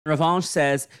Revanche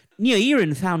says, Nia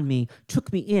Erin found me,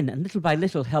 took me in, and little by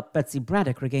little helped Betsy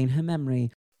Braddock regain her memory.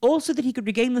 Also that he could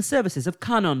regain the services of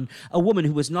Kanon, a woman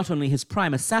who was not only his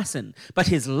prime assassin, but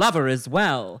his lover as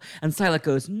well. And Psylocke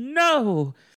goes,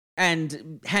 no!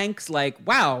 And Hank's like,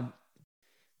 wow,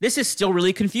 this is still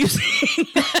really confusing.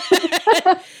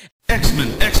 X-Men.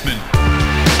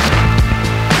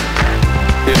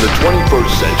 In the 21st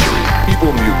century,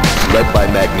 evil mutants led by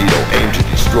Magneto aim to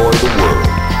destroy the world.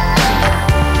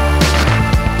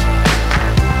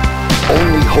 The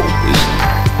only hope is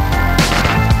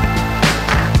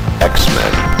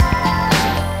X-Men.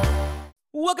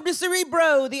 Welcome to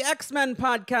Cerebro, the X-Men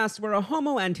podcast where a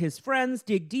homo and his friends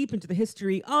dig deep into the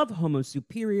history of Homo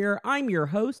Superior. I'm your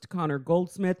host, Connor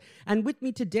Goldsmith, and with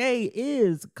me today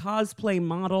is cosplay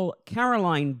model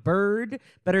Caroline Bird,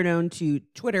 better known to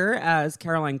Twitter as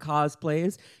Caroline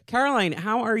Cosplays. Caroline,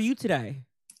 how are you today?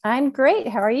 I'm great.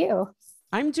 How are you?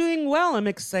 I'm doing well. I'm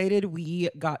excited we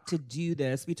got to do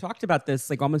this. We talked about this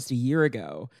like almost a year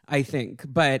ago, I think,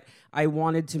 but I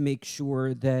wanted to make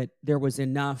sure that there was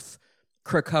enough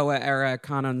Krakoa era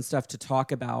Kanon stuff to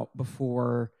talk about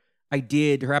before I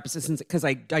did her episode, because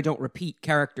I don't repeat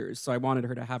characters, so I wanted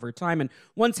her to have her time. And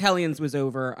once Hellions was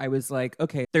over, I was like,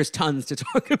 okay, there's tons to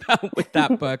talk about with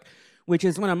that book, which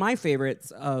is one of my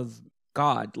favorites of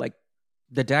God, like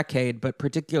the decade, but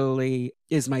particularly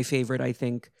is my favorite, I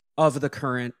think, of the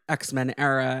current X-Men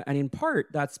era. And in part,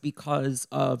 that's because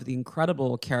of the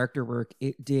incredible character work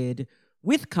it did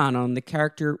with Kanon, the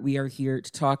character we are here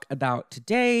to talk about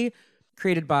today,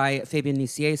 created by Fabian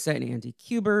Nicieza and Andy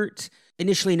Kubert,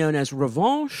 initially known as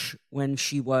Revanche when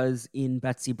she was in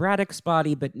Betsy Braddock's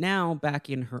body, but now back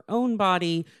in her own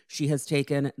body, she has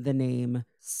taken the name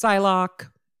Psylocke.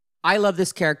 I love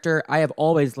this character. I have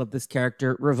always loved this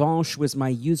character. Revanche was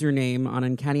my username on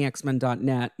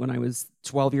UncannyXmen.net when I was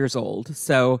 12 years old,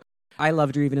 so I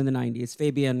loved her even in the 90s.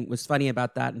 Fabian was funny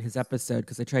about that in his episode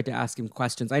because I tried to ask him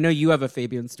questions. I know you have a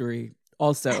Fabian story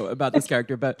also about this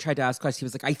character, but tried to ask questions. He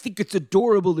was like, I think it's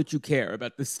adorable that you care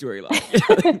about this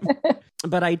storyline.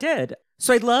 But I did.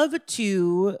 So I'd love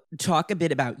to talk a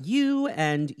bit about you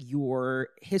and your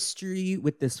history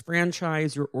with this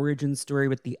franchise, your origin story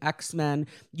with the X-Men.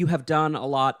 You have done a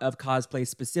lot of cosplay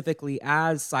specifically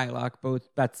as Psylocke,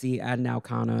 both Betsy and now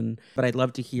Kanon. But I'd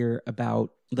love to hear about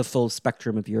the full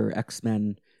spectrum of your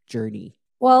X-Men journey.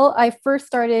 Well, I first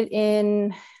started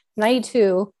in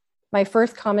 92. My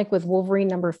first comic was Wolverine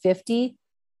number 50.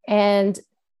 And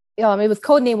it was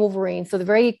codename Wolverine. So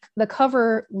the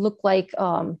cover looked like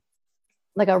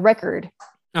a record,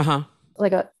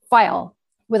 like a file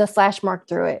with a slash mark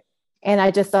through it. And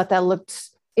I just thought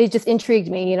it just intrigued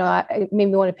me. It made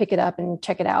me want to pick it up and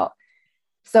check it out.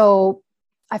 So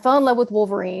I fell in love with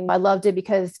Wolverine. I loved it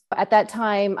because at that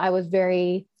time I was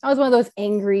one of those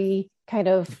angry kind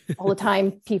of all the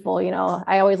time people,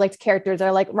 I always liked characters. I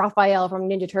like Raphael from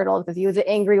Ninja Turtles because he was an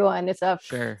angry one and stuff.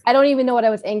 Sure. I don't even know what I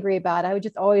was angry about. I was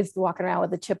just always walking around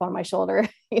with a chip on my shoulder,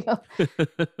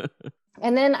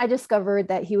 And then I discovered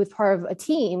that he was part of a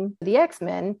team, the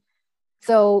X-Men.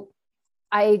 So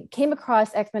I came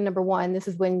across X-Men number 1. This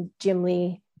is when Jim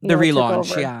Lee, the relaunch,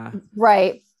 took over. Yeah.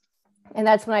 Right. And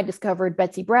that's when I discovered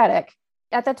Betsy Braddock.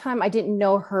 At that time, I didn't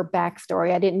know her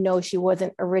backstory. I didn't know she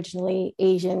wasn't originally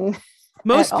Asian.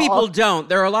 Most people don't.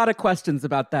 There are a lot of questions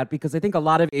about that because I think a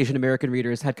lot of Asian American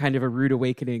readers had kind of a rude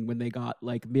awakening when they got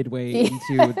like midway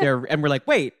into and were like,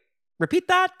 wait, repeat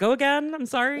that? Go again? I'm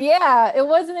sorry. Yeah, it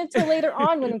wasn't until later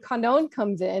on when Kanon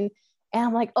comes in and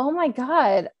I'm like, oh my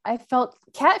God, I felt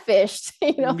catfished,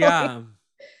 Yeah. Like,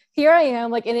 here I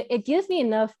am. Like, and it gives me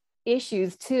enough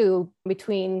issues too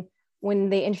between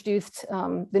when they introduced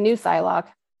the new Psylocke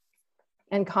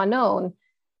and Kanon,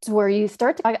 to where you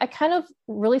I kind of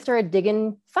really started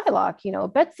digging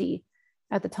Psylocke, Betsy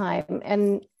at the time.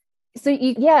 And so,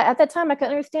 at that time, I could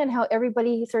understand how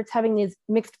everybody starts having these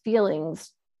mixed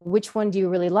feelings. Which one do you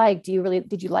really like?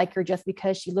 Did you like her just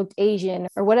because she looked Asian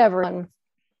or whatever? And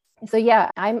so,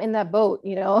 I'm in that boat,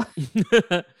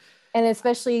 And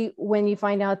especially when you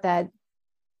find out that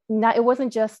it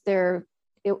wasn't just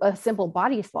a simple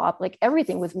body swap, like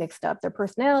everything was mixed up, their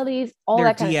personalities, all their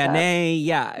that kind DNA, of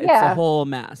stuff. It's a whole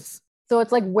mess. So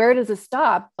it's like, where does it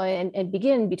stop and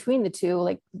begin between the two?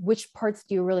 Like, which parts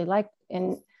do you really like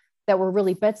and that were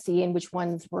really Betsy and which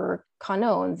ones were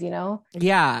Kanon's,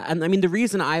 Yeah. And I mean, the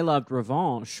reason I loved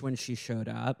Revanche when she showed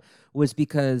up was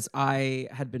because I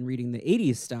had been reading the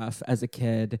 80s stuff as a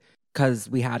kid because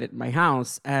we had it in my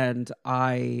house, and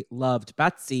I loved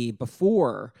Betsy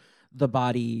before the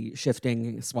body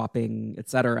shifting, swapping,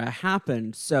 etc.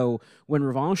 happened. So when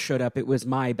Revanche showed up, it was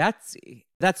my Betsy.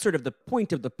 That's sort of the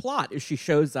point of the plot, is she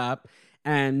shows up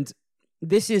and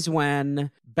This is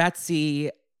when Betsy,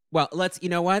 well, you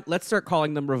know what? Let's start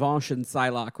calling them Revanche and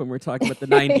Psylocke when we're talking about the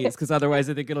 90s, because otherwise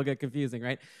I think it'll get confusing,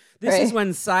 right? This is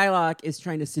when Psylocke is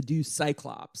trying to seduce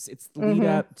Cyclops. It's the lead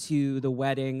up to the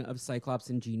wedding of Cyclops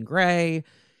and Jean Grey.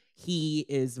 He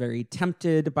is very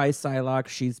tempted by Psylocke.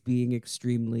 She's being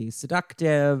extremely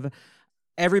seductive.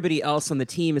 Everybody else on the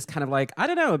team is kind of like, I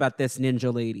don't know about this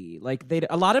ninja lady. Like,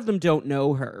 a lot of them don't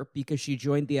know her because she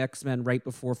joined the X-Men right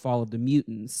before Fall of the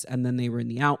Mutants, and then they were in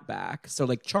the Outback. So,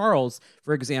 like, Charles,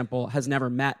 for example, has never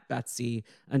met Betsy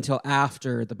until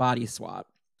after the body swap.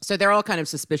 So they're all kind of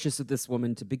suspicious of this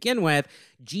woman to begin with.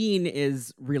 Jean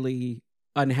is really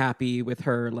unhappy with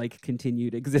her, like,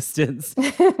 continued existence.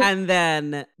 And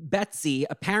then Betsy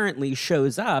apparently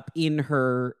shows up in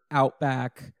her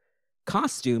Outback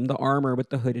costume, the armor with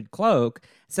the hooded cloak,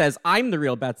 says, I'm the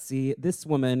real Betsy. This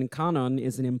woman, Kanon,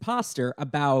 is an imposter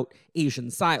about Asian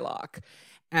Psylocke.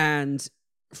 And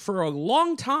for a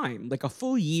long time, like a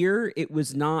full year, it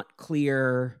was not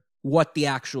clear what the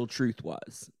actual truth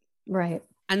was. Right.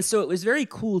 And so it was very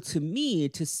cool to me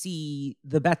to see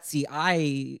the Betsy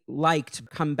I liked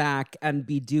come back and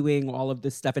be doing all of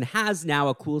this stuff, and has now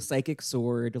a cool psychic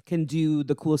sword, can do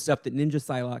the cool stuff that Ninja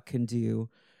Psylocke can do.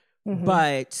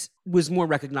 But was more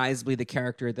recognizably the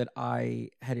character that I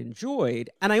had enjoyed.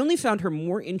 And I only found her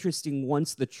more interesting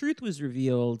once the truth was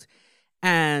revealed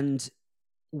and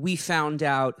we found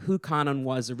out who Kanon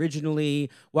was originally,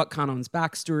 what Kanon's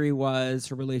backstory was,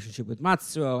 her relationship with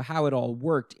Matsuo, how it all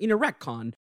worked in a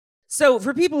retcon. So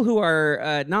for people who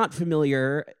are not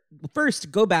familiar,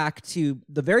 first go back to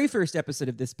the very first episode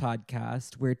of this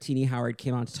podcast where Teenie Howard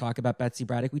came on to talk about Betsy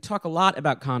Braddock. We talk a lot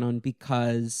about Kanon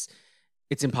because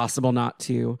it's impossible not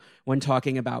to when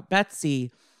talking about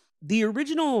Betsy. The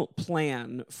original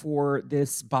plan for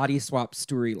this body swap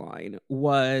storyline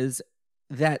was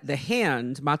that the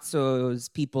Hand, Matsuo's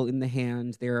people in the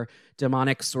Hand, their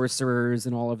demonic sorcerers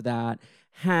and all of that,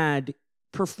 had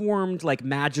performed like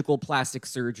magical plastic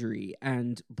surgery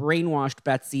and brainwashed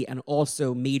Betsy and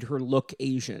also made her look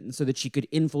Asian so that she could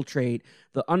infiltrate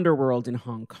the underworld in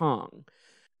Hong Kong.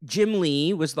 Jim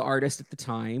Lee was the artist at the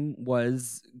time,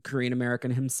 was Korean American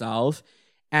himself,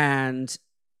 and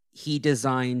he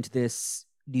designed this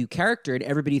new character, and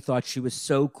everybody thought she was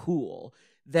so cool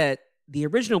that the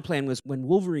original plan was when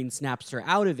Wolverine snaps her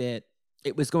out of it,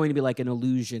 it was going to be like an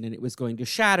illusion, and it was going to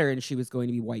shatter, and she was going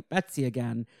to be White Betsy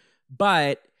again.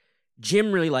 But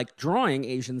Jim really liked drawing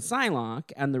Asian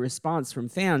Psylocke, and the response from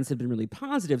fans had been really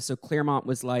positive, so Claremont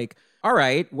was like, all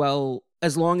right, well,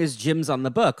 as long as Jim's on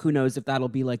the book, who knows if that'll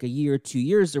be like a year, 2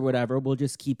 years or whatever, we'll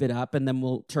just keep it up and then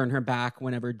we'll turn her back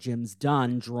whenever Jim's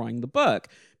done drawing the book.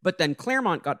 But then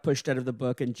Claremont got pushed out of the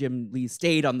book and Jim Lee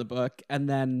stayed on the book. And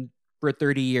then for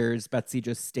 30 years, Betsy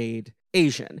just stayed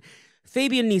Asian.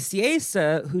 Fabian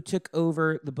Nicieza, who took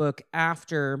over the book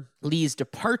after Lee's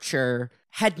departure,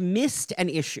 had missed an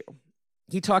issue.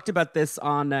 He talked about this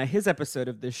on his episode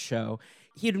of this show.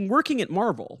 He had been working at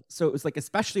Marvel, so it was like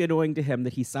especially annoying to him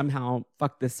that he somehow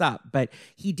fucked this up. But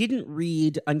he didn't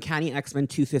read Uncanny X-Men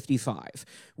 255,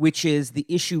 which is the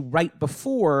issue right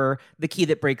before The Key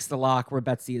That Breaks the Lock, where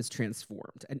Betsy is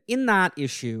transformed. And in that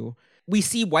issue, we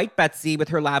see White Betsy with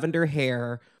her lavender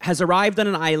hair has arrived on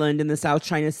an island in the South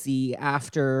China Sea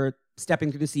after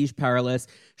stepping through the Siege Perilous.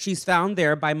 She's found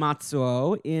there by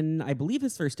Matsuo in, I believe,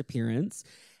 his first appearance.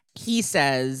 He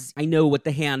says, I know what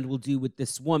the Hand will do with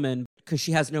this woman because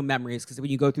she has no memories, because when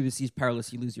you go through the Siege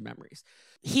Perilous, you lose your memories.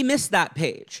 He missed that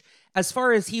page. As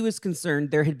far as he was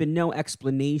concerned, there had been no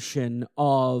explanation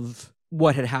of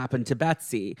what had happened to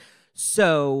Betsy.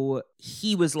 So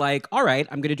he was like, all right,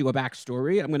 I'm going to do a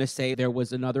backstory. I'm going to say there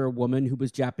was another woman who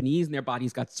was Japanese and their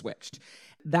bodies got switched.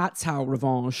 That's how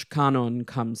Revanche Kanon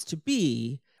comes to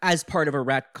be as part of a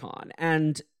retcon.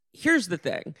 And here's the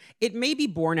thing. It may be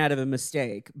born out of a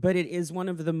mistake, but it is one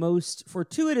of the most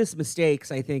fortuitous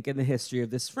mistakes, I think, in the history of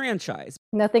this franchise.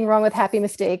 Nothing wrong with happy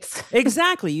mistakes.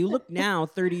 Exactly. You look now,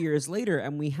 30 years later,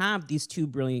 and we have these two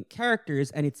brilliant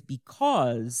characters, and it's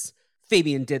because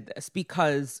Fabian did this,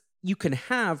 because you can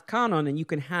have Kanon and you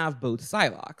can have both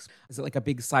Psylocks. As like a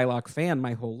big Psylocke fan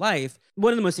my whole life,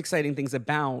 one of the most exciting things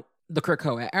about the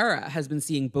Krakoa era has been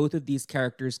seeing both of these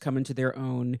characters come into their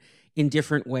own in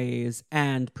different ways,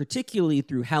 and particularly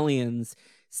through Hellions,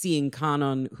 seeing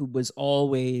Kanon, who was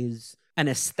always an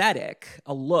aesthetic,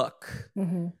 a look,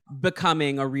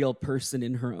 becoming a real person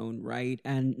in her own right.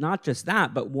 And not just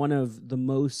that, but one of the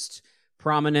most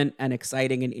prominent and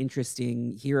exciting and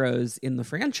interesting heroes in the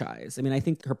franchise. I mean, I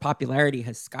think her popularity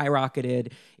has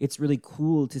skyrocketed. It's really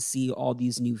cool to see all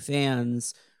these new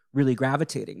fans really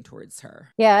gravitating towards her.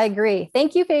 Yeah, I agree.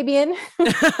 Thank you, Fabian.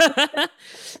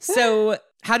 So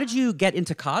How did you get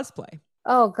into cosplay?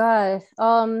 Oh God.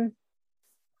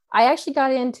 I actually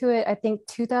got into it, I think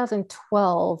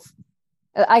 2012.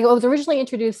 I was originally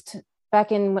introduced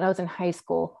back in when I was in high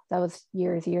school. That was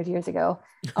years ago.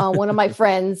 One of my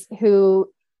friends who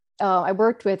I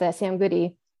worked with at Sam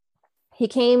Goody, he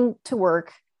came to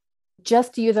work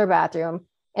just to use our bathroom.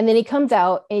 And then he comes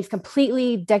out and he's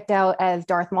completely decked out as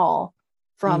Darth Maul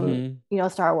from,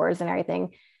 Star Wars and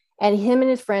everything. And him and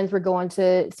his friends were going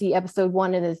to see episode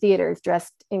 1 in the theaters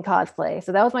dressed in cosplay.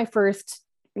 So that was my first,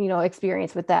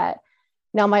 experience with that.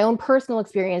 Now, my own personal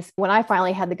experience when I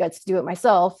finally had the guts to do it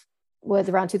myself was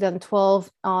around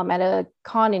 2012 at a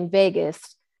con in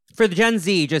Vegas. For the Gen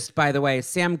Z, just by the way,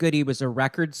 Sam Goody was a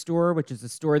record store, which is a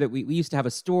store that we used to have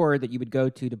a store that you would go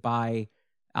to buy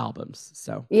albums.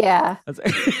 So yeah.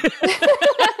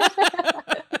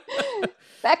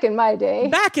 Back in my day.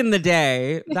 Back in the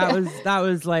day, that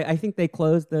was like, I think they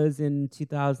closed those in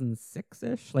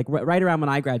 2006-ish, like right around when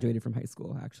I graduated from high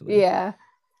school, actually. Yeah.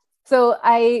 So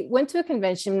I went to a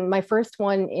convention, my first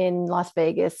one in Las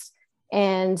Vegas,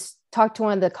 and talked to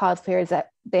one of the cosplayers that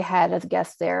they had as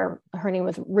guests there. Her name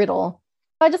was Riddle.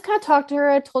 I just kind of talked to her.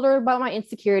 I told her about my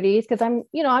insecurities because I'm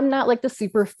not like the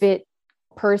super fit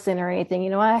person or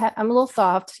anything. I'm a little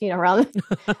soft, around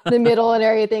the middle and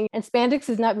everything. And spandex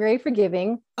is not very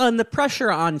forgiving. And the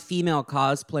pressure on female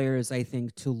cosplayers, I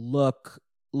think, to look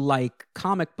like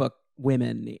comic book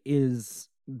women is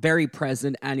very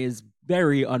present and is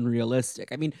very unrealistic.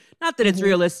 I mean, not that it's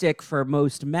realistic for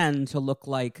most men to look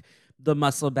like the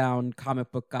muscle-bound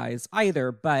comic book guys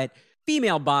either, but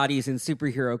female bodies in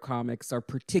superhero comics are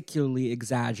particularly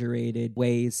exaggerated.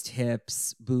 Waist,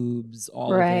 hips, boobs,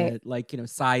 all of it. Like,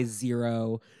 size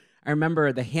 0. I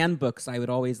remember the handbooks, I would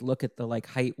always look at the like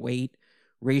height weight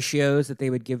ratios that they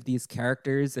would give these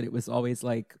characters. And it was always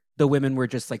like the women were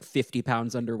just like 50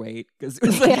 pounds underweight. Because it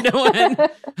was like,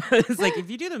 it's like, if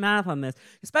you do the math on this,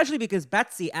 especially because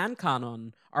Betsy and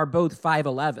Kanon are both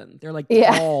 5'11". They're like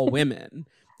tall women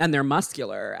and they're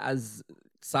muscular as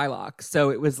Psylocke. So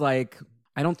it was like,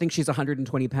 I don't think she's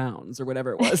 120 pounds or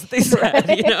whatever it was they said,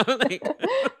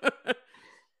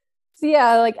 So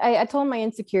yeah, like I told my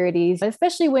insecurities,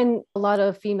 especially when a lot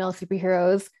of female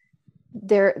superheroes,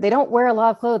 they don't wear a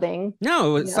lot of clothing.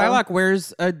 No, Psylocke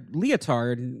wears a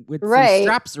leotard with some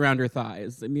straps around her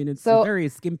thighs. I mean, it's a very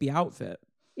skimpy outfit.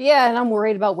 Yeah, and I'm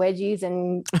worried about wedgies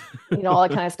and all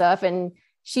that kind of stuff. And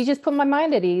she just put my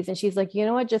mind at ease, and she's like, you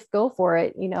know what, just go for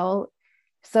it,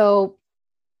 So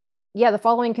yeah, the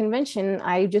following convention,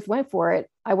 I just went for it.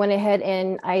 I went ahead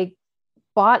and I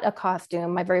bought a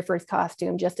costume, my very first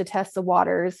costume, just to test the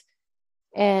waters.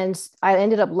 And I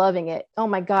ended up loving it. Oh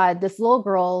my God, this little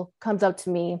girl comes up to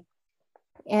me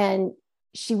and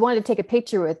she wanted to take a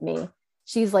picture with me.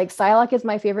 She's like, Psylocke is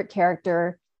my favorite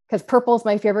character because purple is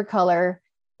my favorite color,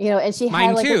 and she Mine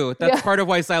had like too. That's part of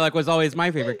why Psylocke was always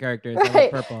my favorite character. Is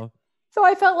purple. So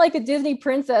I felt like a Disney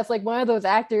princess, like one of those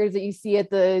actors that you see at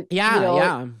the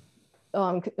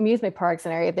amusement parks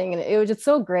and everything. And it was just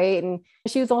so great. And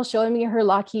she was all showing me her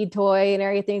Lockheed toy and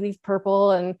everything, these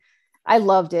purple, and I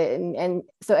loved it. And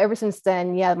so ever since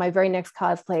then, my very next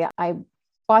cosplay, I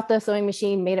bought the sewing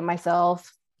machine, made it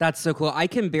myself. That's so cool. I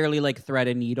can barely like thread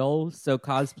a needle. So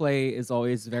cosplay is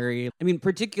always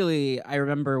particularly I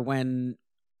remember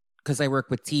because I work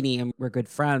with Teeny and we're good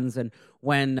friends. And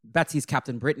when Betsy's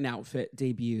Captain Britain outfit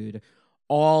debuted,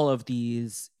 all of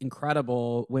these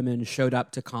incredible women showed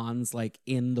up to cons like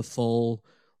in the full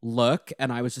look.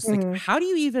 And I was just like, how do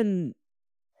you even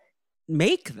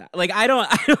make that? Like, I don't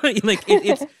like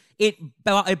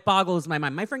it boggles my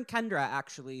mind. My friend Kendra,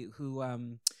 actually, who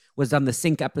was on the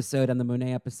Sync episode and the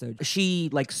Monet episode, she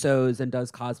like sews and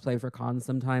does cosplay for cons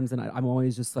sometimes. And I'm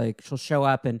always just like, she'll show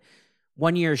up. And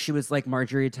one year she was like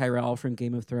Marjorie Tyrell from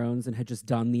Game of Thrones and had just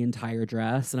done the entire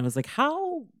dress. And I was like,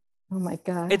 how? Oh my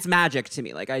God. It's magic to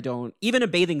me. Like, I don't, even a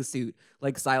bathing suit,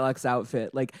 like Psylocke's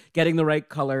outfit, like getting the right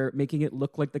color, making it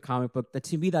look like the comic book. That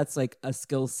to me, that's like a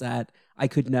skill set I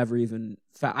could never even,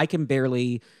 I can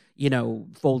barely,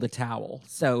 fold a towel.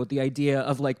 So the idea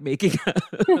of like making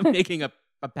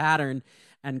a pattern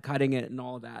and cutting it and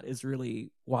all of that is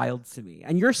really wild to me.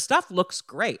 And your stuff looks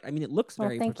great. I mean, it looks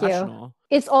very professional.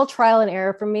 You. It's all trial and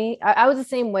error for me. I was the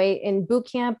same way in boot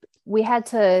camp. We had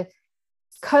to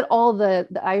cut all the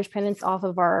Irish pennants off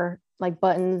of our like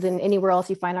buttons and anywhere else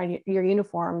you find on your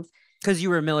uniforms. Because you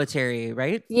were military,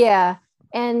 right? Yeah.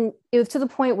 And it was to the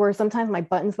point where sometimes my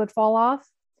buttons would fall off.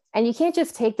 And you can't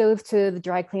just take those to the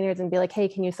dry cleaners and be like, hey,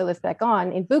 can you sew this back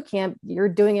on? In boot camp, you're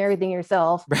doing everything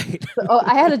yourself. Right. So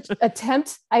I had an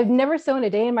attempt. I've never sewn a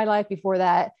day in my life before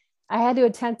that. I had to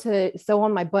attempt to sew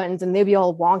on my buttons and they'd be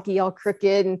all wonky, all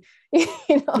crooked. And,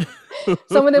 you know,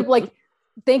 some of them like,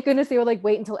 thank goodness they would like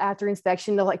wait until after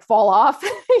inspection to like fall off.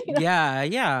 You know?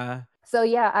 Yeah. So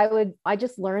yeah, I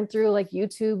just learned through like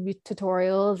YouTube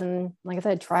tutorials and like I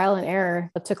said, trial and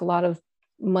error. It took a lot of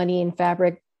money and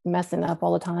fabric messing up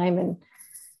all the time. And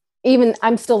even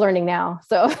I'm still learning now.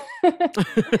 So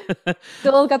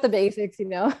still got the basics, you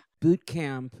know. Boot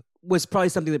camp was probably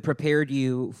something that prepared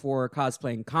you for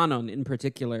cosplaying Kanon in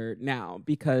particular now,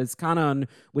 because Kanon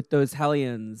with those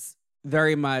Hellions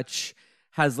very much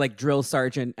has like drill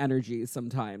sergeant energy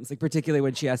sometimes, like particularly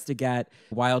when she has to get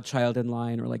Wild Child in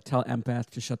line or like tell Empath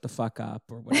to shut the fuck up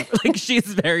or whatever. Like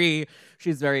she's very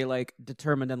like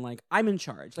determined and like, I'm in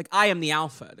charge. Like I am the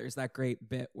alpha. There's that great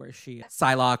bit where she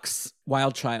Psylocke's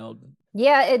Wild Child.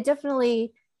 Yeah, it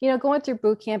definitely, you know, going through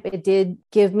boot camp, it did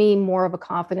give me more of a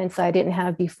confidence I didn't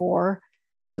have before.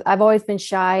 I've always been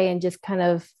shy and just kind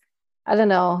of, I don't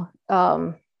know,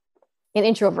 an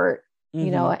introvert. You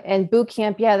know, and boot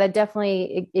camp, yeah, that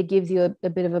definitely, it gives you a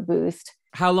bit of a boost.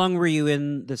 How long were you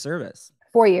in the service?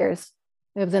 4 years.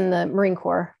 It was in the Marine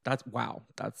Corps. That's wild.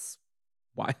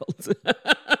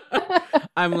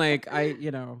 I'm like,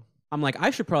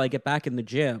 I should probably get back in the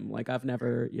gym. Like I've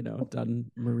never,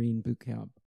 done Marine boot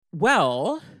camp.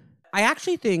 Well, I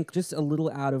actually think, just a little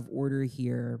out of order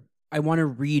here, I want to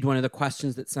read one of the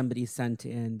questions that somebody sent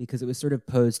in because it was sort of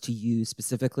posed to you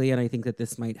specifically. And I think that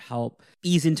this might help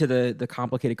ease into the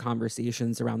complicated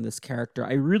conversations around this character.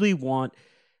 I really want,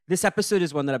 this episode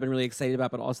is one that I've been really excited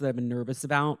about, but also that I've been nervous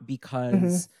about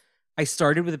because I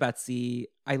started with Betsy.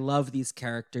 I love these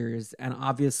characters. And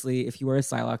obviously, if you are a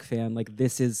Psylocke fan, like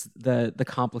this is the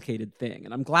complicated thing.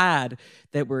 And I'm glad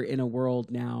that we're in a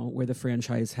world now where the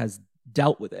franchise has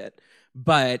dealt with it,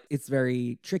 but it's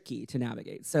very tricky to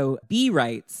navigate. So B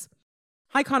writes,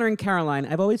 "Hi, Connor and Caroline.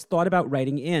 I've always thought about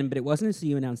writing in, but it wasn't until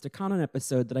you announced a Kanon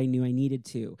episode that I knew I needed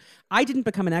to. I didn't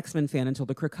become an X-Men fan until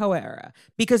the Krakoa era,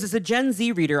 because as a Gen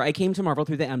Z reader, I came to Marvel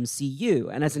through the MCU,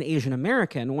 and as an Asian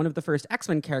American, one of the first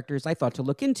X-Men characters I thought to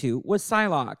look into was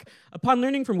Psylocke. Upon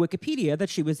learning from Wikipedia that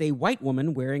she was a white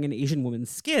woman wearing an Asian woman's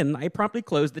skin, I promptly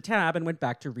closed the tab and went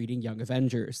back to reading Young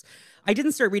Avengers. I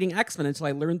didn't start reading X-Men until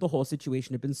I learned the whole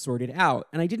situation had been sorted out,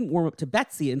 and I didn't warm up to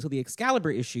Betsy until the Excalibur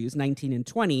issues, 19 and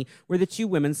 20, where the two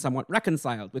women somewhat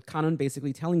reconciled, with Kanon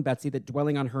basically telling Betsy that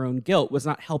dwelling on her own guilt was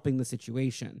not helping the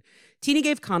situation. Tina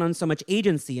gave Kanon so much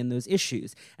agency in those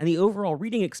issues, and the overall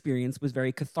reading experience was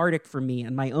very cathartic for me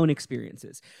and my own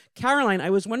experiences. Caroline,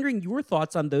 I was wondering your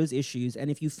thoughts on those issues,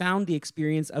 and if you found the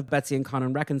experience of Betsy and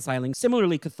Kanon reconciling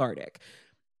similarly cathartic.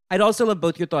 I'd also love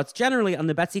both your thoughts generally on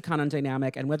the Betsy-Kanon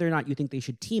dynamic and whether or not you think they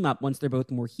should team up once they're both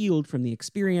more healed from the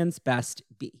experience. Best,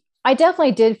 B." I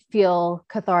definitely did feel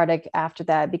cathartic after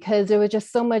that because there was just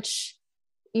so much,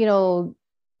 30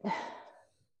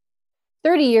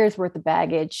 years worth of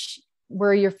baggage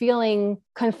where you're feeling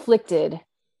conflicted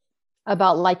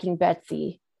about liking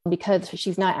Betsy because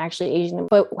she's not actually Asian.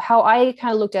 But how I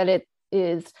kind of looked at it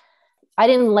is I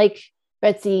didn't like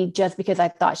Betsy just because I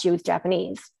thought she was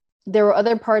Japanese. There were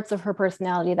other parts of her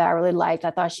personality that I really liked. I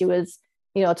thought she was,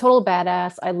 a total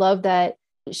badass. I loved that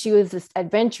she was this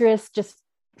adventurous, just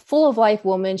full of life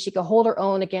woman. She could hold her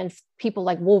own against people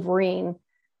like Wolverine.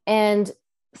 And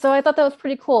so I thought that was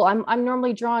pretty cool. I'm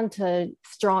normally drawn to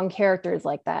strong characters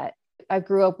like that. I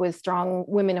grew up with strong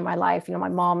women in my life, my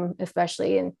mom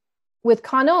especially. And with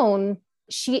Kanon,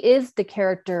 she is the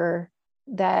character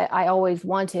that I always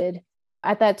wanted.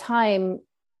 At that time,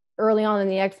 early on in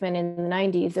the X-Men in the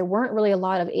 90s, there weren't really a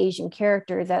lot of Asian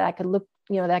characters that I could look,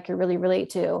 that I could really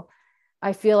relate to.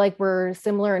 I feel like we're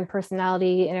similar in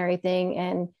personality and everything.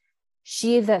 And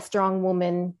she is that strong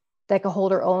woman that could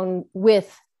hold her own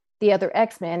with the other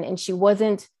X-Men. And she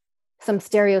wasn't some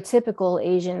stereotypical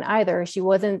Asian either. She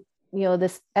wasn't,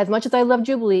 this, as much as I love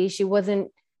Jubilee, she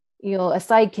wasn't, a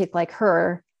sidekick like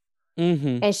her.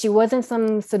 And she wasn't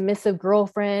some submissive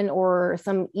girlfriend or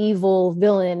some evil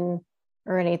villain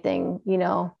or anything,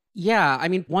 Yeah, I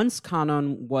mean, once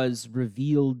Kanon was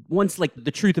revealed, once like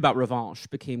the truth about Revanche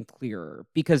became clearer,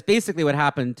 because basically what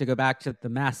happened, to go back to the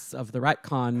mess of the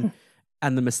retcon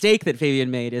and the mistake that Fabian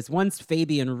made, is once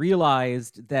Fabian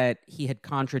realized that he had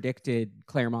contradicted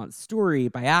Claremont's story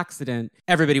by accident,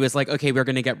 everybody was like, okay,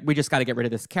 we just got to get rid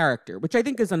of this character, which I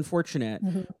think is unfortunate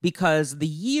because the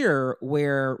year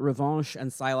where Revanche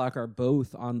and Psylocke are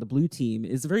both on the blue team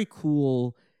is a very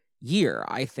cool year,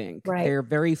 I think. Right. They're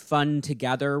very fun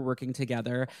together, working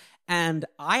together. And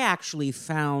I actually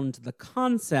found the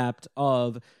concept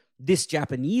of this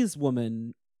Japanese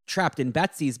woman trapped in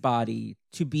Betsy's body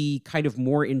to be kind of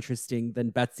more interesting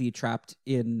than Betsy trapped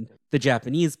in the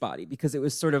Japanese body, because it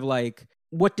was sort of like,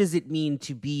 what does it mean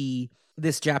to be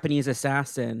this Japanese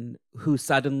assassin who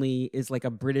suddenly is like a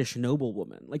British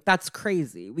noblewoman? Like, that's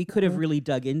crazy. We could have really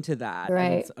dug into that. Right.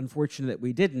 And it's unfortunate that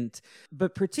we didn't.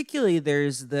 But particularly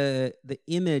there's the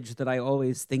image that I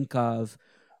always think of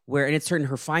where, and it's her in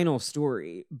her final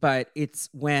story, but it's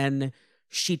when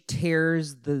she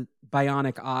tears the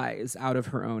bionic eyes out of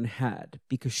her own head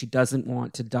because she doesn't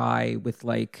want to die with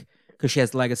because she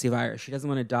has the legacy of Iris. She doesn't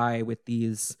want to die with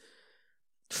these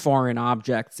foreign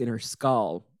objects in her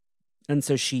skull. And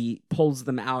so she pulls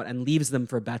them out and leaves them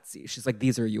for Betsy. She's like,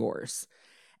 these are yours.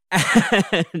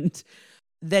 And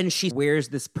then she wears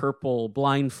this purple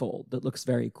blindfold that looks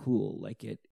very cool. Like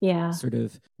it sort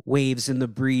of waves in the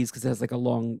breeze because it has like a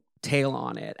long tail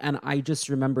on it. And I just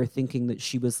remember thinking that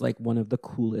she was like one of the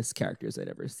coolest characters I'd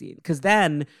ever seen. Because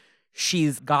then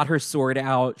she's got her sword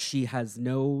out. She has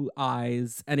no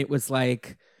eyes. And it was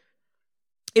like,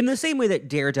 in the same way that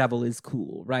Daredevil is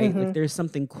cool, right? Like there's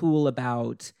something cool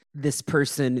about this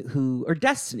person or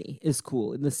Destiny is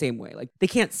cool in the same way. Like they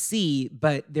can't see,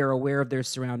 but they're aware of their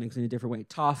surroundings in a different way.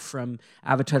 Toph from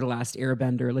Avatar: The Last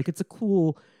Airbender, like it's a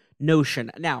cool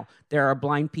notion. Now, there are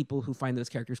blind people who find those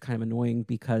characters kind of annoying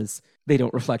because they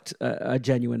don't reflect a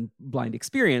genuine blind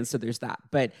experience. So there's that.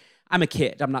 But I'm a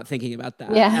kid. I'm not thinking about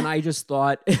that. Yeah. And I just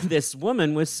thought this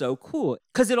woman was so cool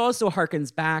because it also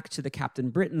harkens back to the Captain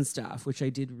Britain stuff, which I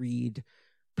did read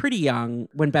pretty young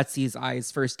when Betsy's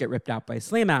eyes first get ripped out by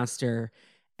Slaymaster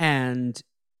and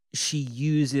she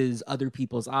uses other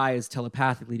people's eyes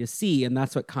telepathically to see. And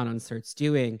that's what Kanon starts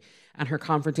doing. And her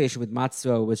confrontation with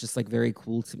Matsuo was just like very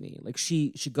cool to me. Like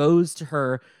she goes to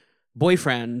her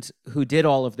boyfriend who did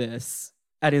all of this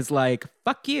and is like,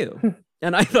 fuck you.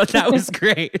 And I thought that was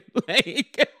great.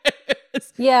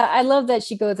 Yeah, I love that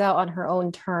she goes out on her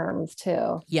own terms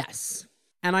too. Yes.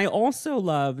 And I also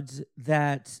loved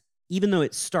that even though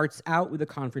it starts out with a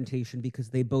confrontation because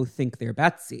they both think they're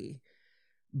Betsy,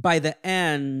 by the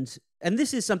end, and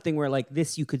this is something where like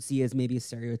this you could see as maybe a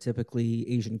stereotypically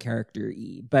Asian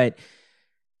character-y, but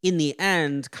in the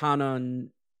end, Kanon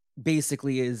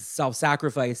basically is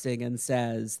self-sacrificing and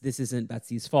says, this isn't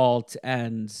Betsy's fault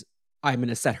and I'm going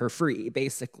to set her free,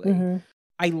 basically.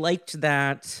 I liked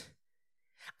that.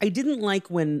 I didn't like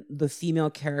when the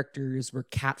female characters were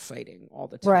catfighting all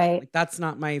the time. Right. Like, that's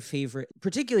not my favorite,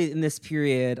 particularly in this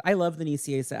period. I love the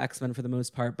Nicieza X-Men for the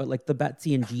most part, but like the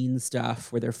Betsy and Jean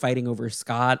stuff where they're fighting over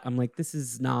Scott, I'm like, this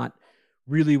is not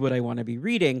really what I want to be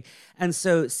reading. And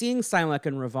so seeing Psylocke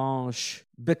and Revanche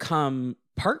become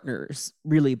partners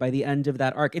really by the end of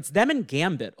that arc, it's them and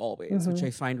Gambit always, which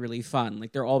I find really fun.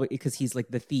 Like they're always, because he's like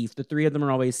the thief. The three of them are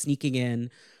always sneaking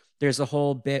in. There's a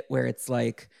whole bit where it's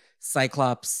like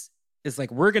Cyclops is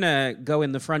like, we're going to go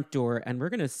in the front door and we're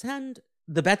going to send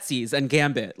the Betsy's and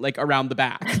Gambit like around the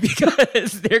back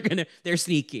because they're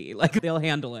sneaky. Like they'll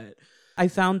handle it. I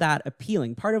found that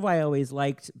appealing. Part of why I always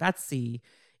liked Betsy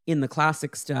in the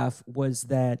classic stuff was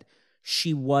that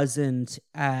she wasn't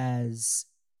as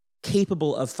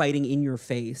capable of fighting in your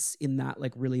face in that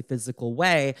like really physical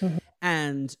way.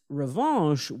 And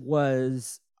Revanche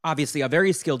was obviously a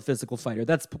very skilled physical fighter.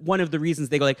 That's one of the reasons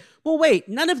they go like, well, wait,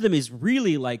 none of them is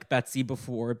really like Betsy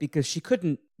before because she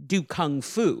couldn't do kung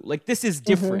fu. Like this is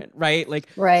different, right? Like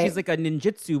she's like a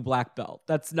ninjutsu black belt.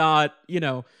 That's not,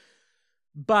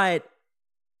 but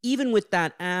even with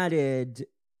that added,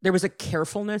 there was a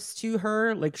carefulness to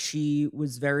her. Like she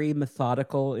was very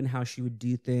methodical in how she would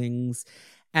do things.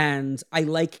 And I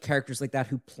like characters like that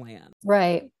who plan.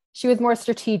 Right. She was more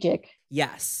strategic.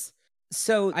 Yes.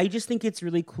 So I just think it's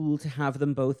really cool to have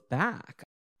them both back.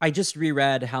 I just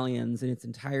reread Hellions in its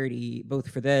entirety, both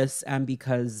for this and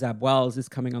because Zeb Wells is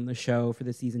coming on the show for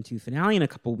the season 2 finale in a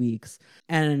couple weeks.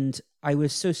 And I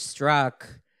was so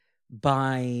struck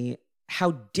by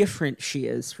how different she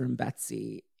is from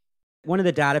Betsy. One of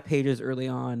the data pages early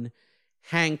on,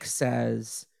 Hank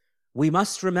says, we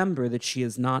must remember that she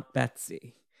is not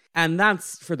Betsy. And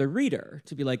that's for the reader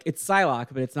to be like, it's Psylocke,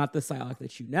 but it's not the Psylocke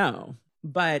that you know.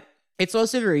 But it's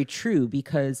also very true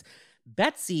because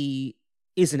Betsy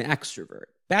is an extrovert.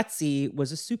 Betsy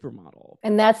was a supermodel.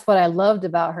 And that's what I loved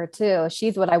about her too.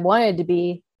 She's what I wanted to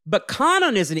be. But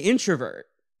Kanon is an introvert.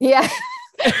 Yeah.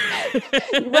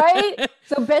 Right?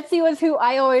 So Betsy was who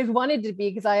I always wanted to be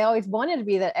because I always wanted to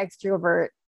be that extrovert.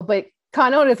 But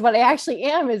Kanon is what I actually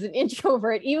am, is an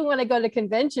introvert. Even when I go to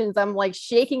conventions, I'm like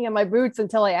shaking in my boots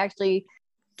until I actually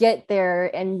get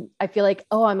there. And I feel like,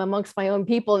 oh, I'm amongst my own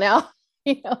people now.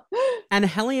 And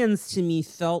Hellions to me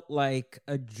felt like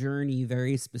a journey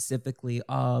very specifically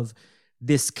of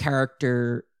this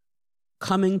character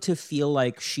coming to feel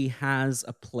like she has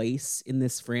a place in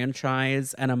this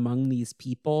franchise and among these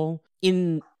people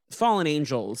in Fallen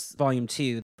Angels, Volume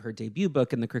 2, her debut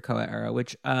book in the Krakoa era,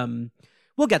 which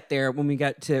we'll get there when we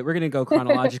get to, we're going to go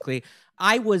chronologically.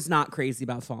 I was not crazy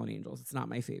about Fallen Angels. It's not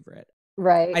my favorite.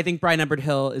 Right. I think Brian Everett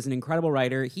Hill is an incredible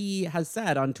writer. He has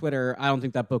said on Twitter, I don't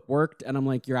think that book worked. And I'm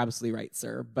like, you're absolutely right,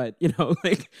 sir. But, you know,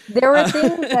 like. There were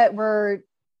things that were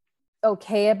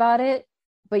okay about it.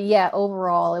 But yeah,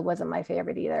 overall, it wasn't my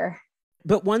favorite either.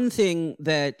 But one thing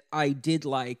that I did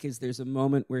like is there's a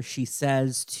moment where she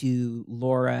says to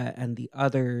Laura and the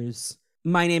others,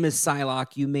 my name is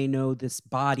Psylocke. You may know this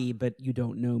body, but you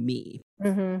don't know me.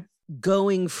 Mm-hmm.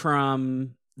 Going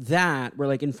from that, where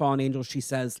like in Fallen Angels, she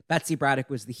says, Betsy Braddock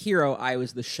was the hero, I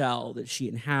was the shell that she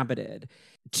inhabited,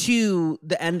 to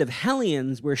the end of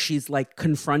Hellions, where she's like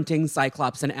confronting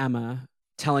Cyclops and Emma,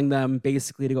 telling them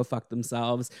basically to go fuck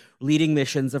themselves, leading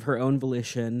missions of her own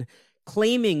volition,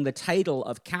 claiming the title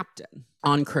of captain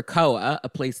on Krakoa, a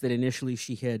place that initially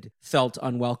she had felt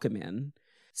unwelcome in,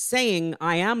 saying,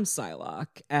 I am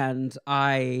Psylocke and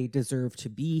I deserve to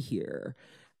be here.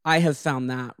 I have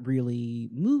found that really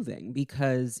moving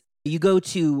because you go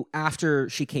to after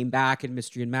she came back in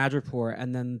Mystery and Madripoor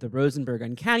and then the Rosenberg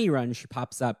Uncanny Run, she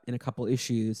pops up in a couple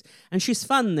issues and she's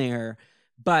fun there,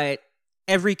 but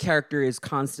every character is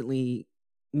constantly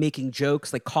making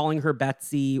jokes, like calling her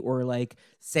Betsy or like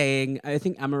saying, I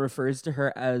think Emma refers to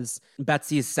her as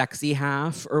Betsy's sexy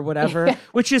half or whatever,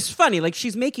 which is funny. Like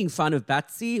she's making fun of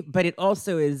Betsy, but it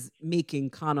also is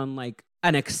making Kanon like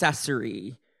an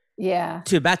accessory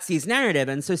to Betsy's narrative.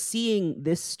 And so seeing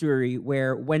this story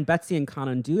where when Betsy and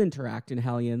Kanon do interact in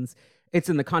Hellions, it's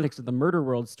in the context of the Murder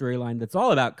World storyline that's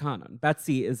all about Kanon.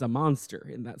 Betsy is a monster,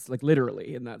 and that's like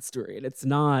literally in that story. And it's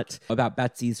not about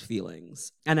Betsy's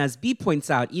feelings. And as B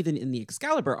points out, even in the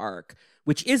Excalibur arc,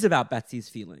 which is about Betsy's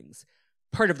feelings,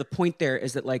 part of the point there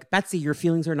is that like, Betsy, your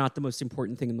feelings are not the most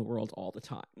important thing in the world all the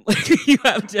time. Like you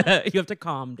have to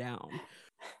calm down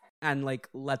and like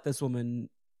let this woman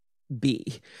be.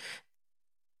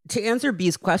 To answer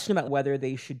B's question about whether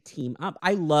they should team up,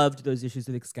 I loved those issues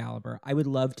of Excalibur. I would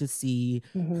love to see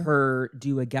her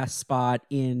do a guest spot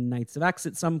in Knights of X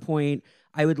at some point.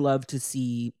 I would love to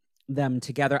see them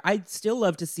together. I'd still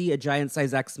love to see a giant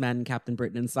size X-Men, Captain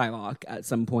Britain and Psylocke at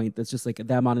some point. That's just like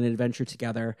them on an adventure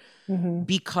together.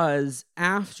 Because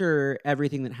after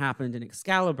everything that happened in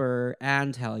Excalibur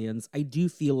and Hellions, I do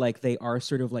feel like they are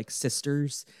sort of like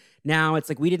sisters. Now it's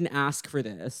like, we didn't ask for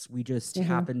this. We just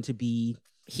happened to be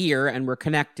here and we're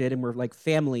connected and we're like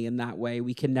family in that way.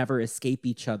 We can never escape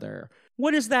each other.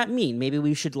 What does that mean? Maybe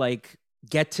we should like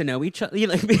get to know each other, you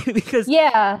know, because you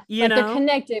know, they're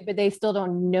connected, but they still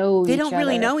don't know they don't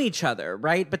really know each other,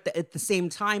 right? But at the same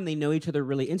time, they know each other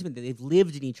really intimately. They've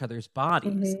lived in each other's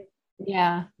bodies.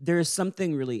 Yeah. There's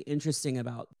something really interesting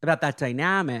about that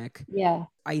dynamic. Yeah.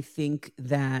 I think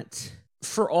that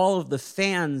for all of the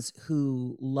fans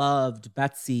who loved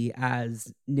Betsy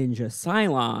as Ninja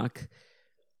Psylocke,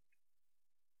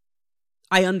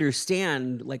 I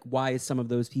understand like why some of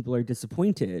those people are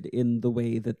disappointed in the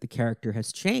way that the character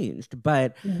has changed,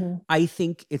 but I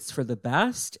think it's for the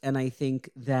best. And I think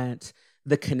that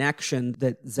the connection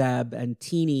that Zeb and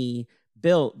Teenie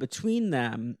built between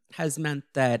them has meant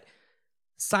that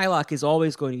Psylocke is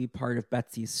always going to be part of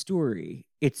Betsy's story.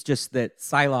 It's just that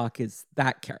Psylocke is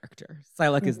that character.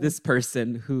 Psylocke is this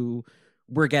person who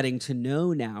we're getting to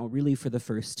know now really for the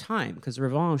first time, because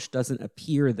Revanche doesn't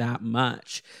appear that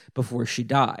much before she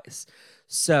dies.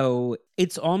 So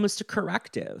it's almost a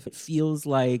corrective. It feels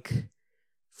like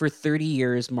for 30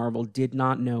 years, Marvel did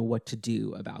not know what to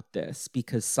do about this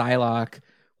because Psylocke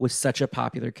was such a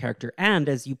popular character. And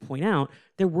as you point out,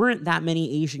 there weren't that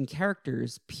many Asian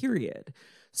characters, period.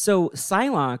 So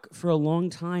Psylocke for a long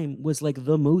time was like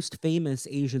the most famous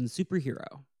Asian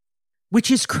superhero. Which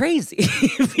is crazy.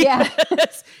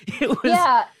 It was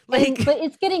like, but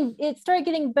it started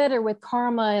getting better with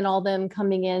Karma and all them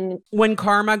coming in. When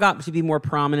Karma got to be more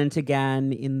prominent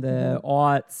again in the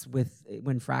aughts,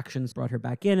 when Fractions brought her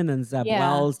back in, and then Zeb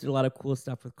Wells did a lot of cool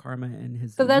stuff with Karma and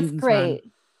his. So that's great.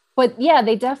 Run. But yeah,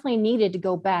 they definitely needed to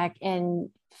go back and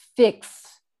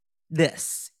fix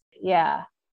this. Yeah.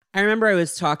 I remember I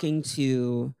was talking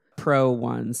to Pro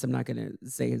once, I'm not going to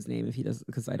say his name if he does,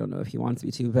 because I don't know if he wants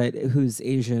me to, but who's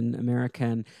Asian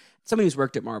American, somebody who's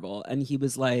worked at Marvel, and he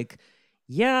was like,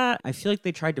 yeah, I feel like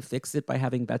they tried to fix it by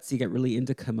having Betsy get really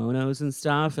into kimonos and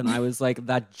stuff, and I was like,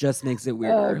 that just makes it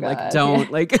weirder. Like,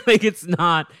 don't like it's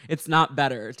not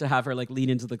better to have her like lean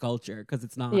into the culture, because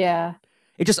it's not. Yeah,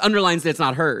 it just underlines that it's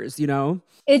not hers, you know.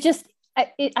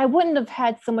 I wouldn't have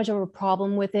had so much of a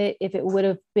problem with it if it would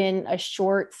have been a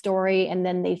short story and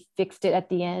then they fixed it at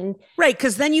the end. Right,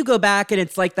 because then you go back and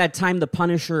it's like that time the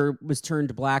Punisher was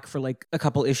turned black for like a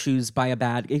couple issues by a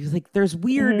bad. It's like there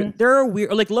are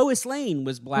weird, like Lois Lane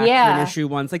was black for an issue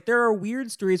once. Like there are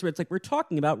weird stories where it's like we're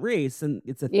talking about race and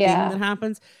it's a thing that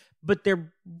happens, but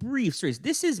they're brief stories.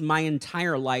 This is my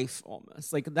entire life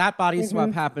almost. Like that body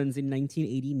swap happens in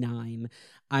 1989.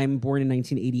 I'm born in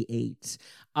 1988.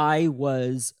 I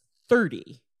was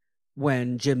 30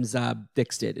 when Jim Zub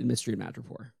fixed it in Mystery and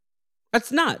Madripoor.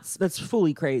 That's nuts. That's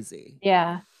fully crazy.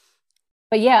 Yeah.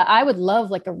 But yeah, I would love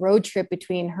like a road trip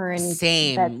between her and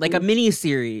Same. Betsy. Like a mini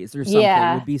series or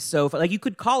something would be so fun. Like you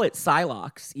could call it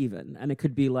Psylocke even, and it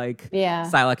could be like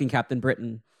Psylocke and Captain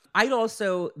Britain. I'd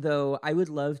also, though, I would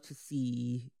love to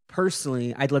see,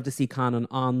 personally, I'd love to see Kanan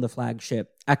on the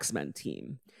flagship X-Men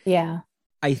team. Yeah.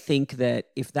 I think that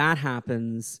if that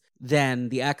happens, then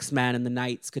the X-Men and the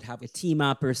Knights could have a team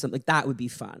up or something. Like that would be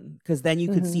fun because then you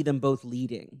could see them both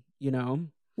leading, you know?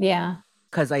 Yeah.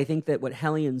 Because I think that what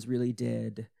Hellions really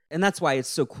did, and that's why it's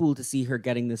so cool to see her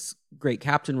getting this great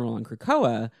captain role on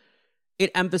Krakoa, it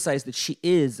emphasized that she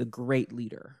is a great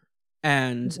leader.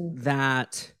 And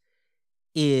that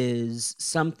is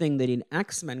something that in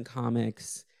X-Men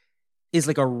comics is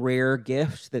like a rare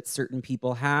gift that certain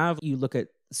people have. You look at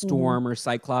Storm or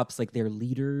Cyclops, like they're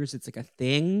leaders. It's like a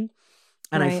thing.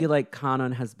 And I feel like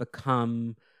Kanan has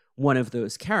become one of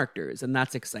those characters, and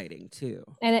that's exciting too.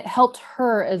 And it helped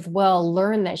her as well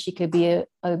learn that she could be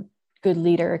a good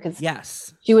leader because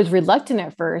she was reluctant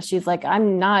at first. She's like,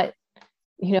 I'm not,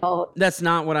 that's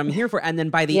not what I'm here for. And then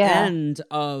by the end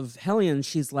of Hellions,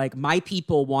 she's like, my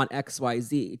people want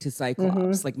XYZ to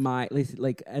Cyclops.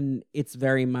 And it's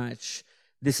very much,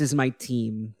 this is my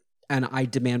team. And I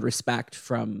demand respect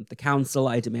from the council.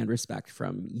 I demand respect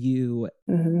from you.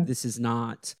 This is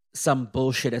not some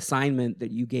bullshit assignment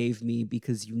that you gave me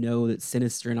because you know that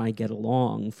Sinister and I get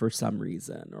along for some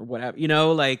reason or whatever,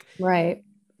 Right.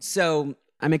 So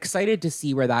I'm excited to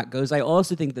see where that goes. I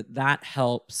also think that that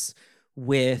helps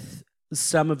with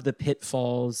some of the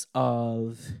pitfalls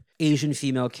of Asian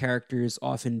female characters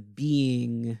often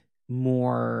being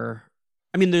more...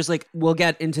 I mean, there's like, we'll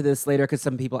get into this later because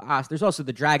some people ask, there's also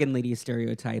the dragon lady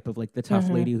stereotype of like the tough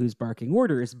lady who's barking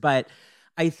orders. But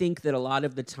I think that a lot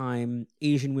of the time,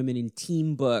 Asian women in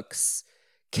teen books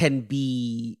can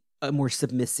be a more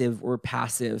submissive or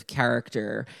passive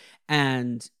character.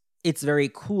 And it's very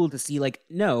cool to see like,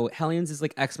 no, Hellions is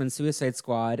like X-Men Suicide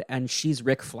Squad and she's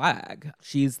Rick Flag.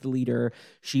 She's the leader.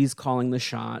 She's calling the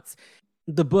shots.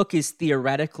 The book is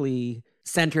theoretically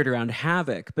centered around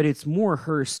Havoc, but it's more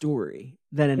her story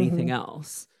than anything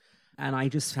else. And I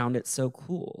just found it so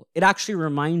cool. It actually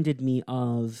reminded me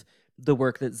of the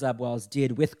work that Zeb Wells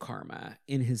did with Karma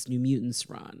in his New Mutants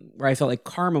run, where I felt like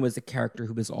Karma was a character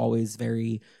who was always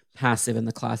very passive in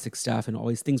the classic stuff and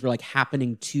always things were like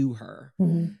happening to her,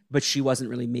 but she wasn't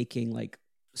really making like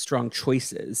strong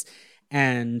choices.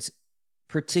 And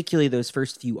particularly those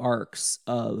first few arcs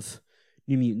of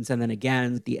New Mutants, and then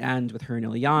again at the end with her and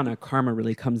Illyana, Karma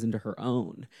really comes into her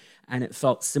own. And it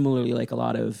felt similarly like a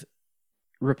lot of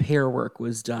repair work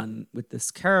was done with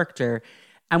this character.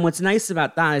 And what's nice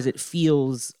about that is it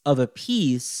feels of a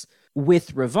piece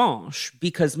with Revanche,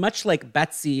 because much like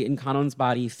Betsy in Kanon's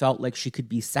body felt like she could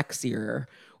be sexier,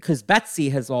 because Betsy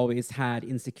has always had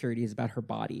insecurities about her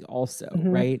body also,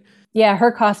 right? Yeah,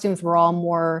 her costumes were all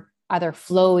more either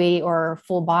flowy or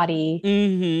full body.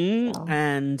 So.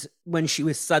 And when she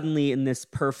was suddenly in this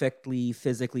perfectly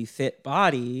physically fit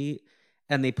body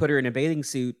and they put her in a bathing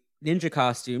suit, ninja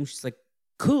costume, she's like,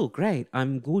 cool, great,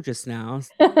 I'm gorgeous now.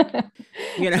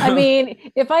 I mean,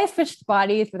 if I switched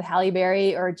bodies with Halle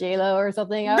Berry or J-Lo or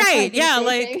something, I right, yeah,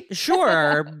 like,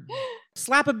 sure,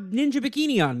 slap a ninja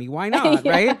bikini on me, why not,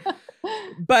 right?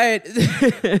 But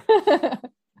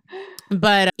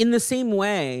in the same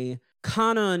way,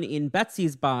 Kanan in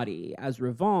Betsy's body as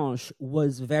Revanche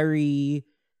was very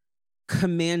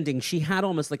commanding. She had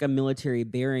almost like a military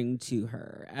bearing to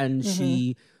her, and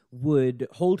she would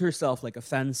hold herself like a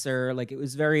fencer. Like it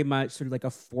was very much sort of like a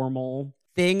formal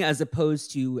thing, as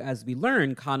opposed to, as we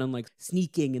learn, Kanan like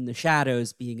sneaking in the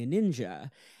shadows, being a ninja.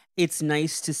 It's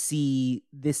nice to see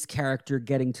this character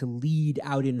getting to lead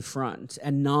out in front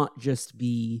and not just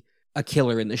be a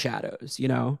killer in the shadows, you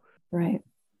know? Right.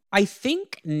 I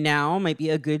think now might be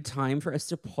a good time for us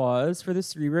to pause for the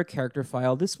Cerebro character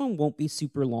file. This one won't be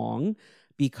super long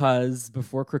because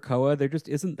before Krakoa, there just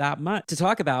isn't that much to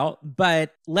talk about.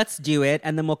 But let's do it,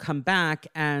 and then we'll come back.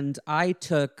 And I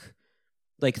took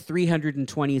like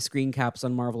 320 screen caps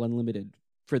on Marvel Unlimited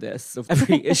for this of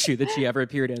every issue that she ever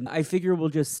appeared in. I figure we'll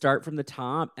just start from the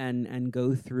top and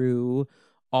go through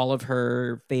all of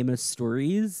her famous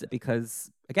stories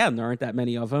because, again, there aren't that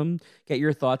many of them. Get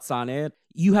your thoughts on it.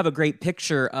 You have a great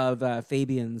picture of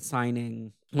Fabian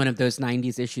signing one of those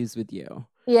 90s issues with you.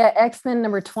 Yeah, X-Men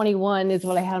number 21 is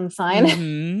what I had him sign.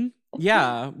 Mm-hmm.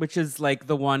 Yeah, which is like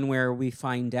the one where we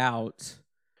find out.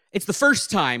 It's the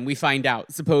first time we find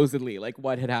out, supposedly, like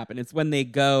what had happened. It's when they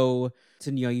go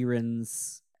to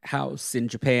Nyoirin's house in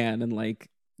Japan and like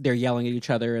they're yelling at each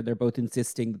other and they're both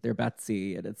insisting that they're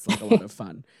Betsy, and it's like a lot of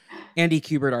fun. Andy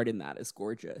Kubert art in that is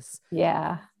gorgeous.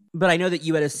 Yeah. But I know that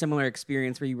you had a similar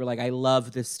experience where you were like, I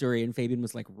love this story. And Fabian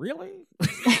was like, really?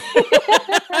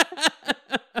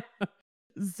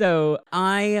 So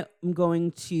I am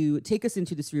going to take us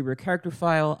into the Cerebro character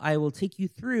file. I will take you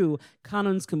through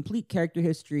Kanon's complete character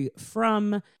history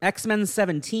from X-Men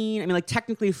 17. I mean, like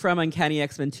technically from Uncanny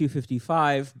X-Men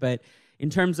 255, but in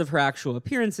terms of her actual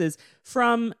appearances,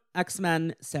 from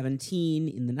X-Men 17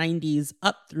 in the 90s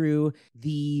up through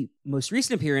the most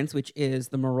recent appearance, which is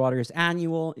the Marauders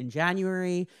Annual in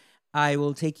January. I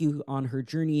will take you on her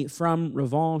journey from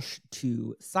Revanche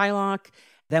to Psylocke.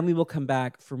 Then we will come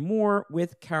back for more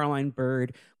with Caroline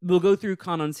Bird. We'll go through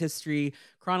Kanon's history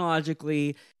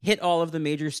chronologically, hit all of the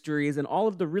major stories and all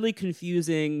of the really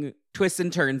confusing twists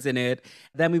and turns in it.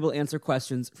 Then we will answer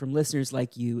questions from listeners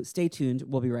like you. Stay tuned.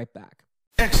 We'll be right back.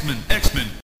 X-Men.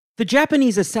 The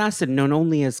Japanese assassin known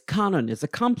only as Kanon is a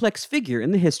complex figure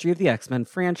in the history of the X-Men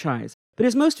franchise, but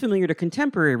is most familiar to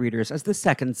contemporary readers as the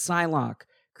second Psylocke.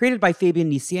 Created by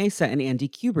Fabian Nicieza and Andy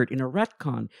Kubert in a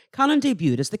retcon, Kanon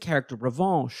debuted as the character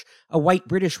Revanche, a white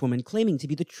British woman claiming to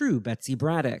be the true Betsy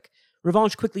Braddock.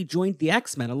 Revanche quickly joined the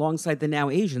X-Men alongside the now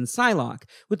Asian Psylocke,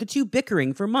 with the two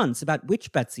bickering for months about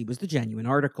which Betsy was the genuine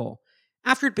article.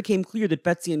 After it became clear that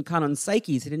Betsy and Kanon's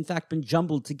psyches had in fact been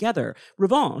jumbled together,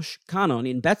 Revanche, Kanon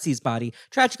in Betsy's body,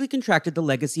 tragically contracted the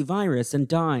legacy virus and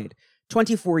died.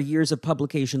 24 years of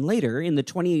publication later, in the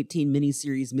 2018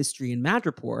 miniseries Mystery in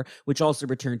Madripoor, which also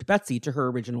returned Betsy to her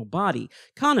original body,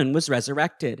 Kanon was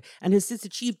resurrected, and has since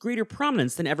achieved greater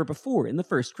prominence than ever before in the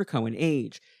first Krakoan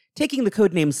age. Taking the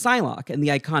codename Psylocke and the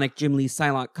iconic Jim Lee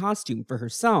Psylocke costume for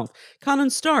herself,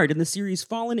 Kanon starred in the series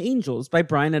Fallen Angels by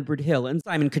Brian Edward Hill and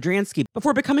Simon Kodransky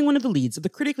before becoming one of the leads of the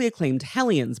critically acclaimed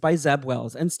Hellions by Zeb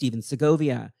Wells and Steven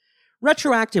Segovia.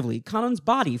 Retroactively, Kanon's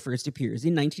body first appears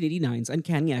in 1989's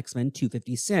Uncanny X-Men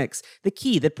 256, The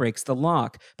Key That Breaks the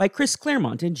Lock, by Chris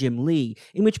Claremont and Jim Lee,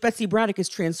 in which Betsy Braddock is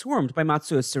transformed by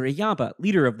Matsuo Surayaba,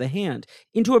 leader of the Hand,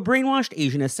 into a brainwashed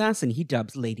Asian assassin he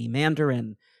dubs Lady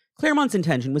Mandarin. Claremont's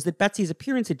intention was that Betsy's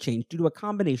appearance had changed due to a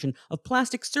combination of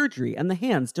plastic surgery and the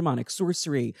Hand's demonic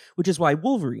sorcery, which is why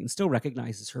Wolverine still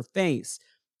recognizes her face.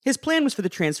 His plan was for the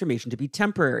transformation to be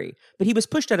temporary, but he was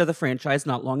pushed out of the franchise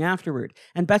not long afterward,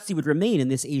 and Betsy would remain in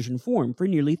this Asian form for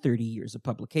nearly 30 years of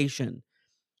publication.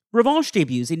 Revanche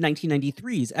debuts in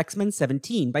 1993's X-Men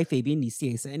 17 by Fabian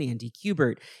Nicieza and Andy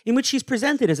Kubert, in which she's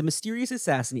presented as a mysterious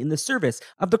assassin in the service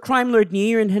of the crime lord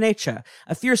Nyoirin Hanecha,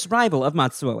 a fierce rival of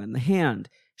Matsuo and the Hand.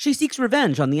 She seeks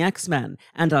revenge on the X-Men,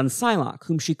 and on Psylocke,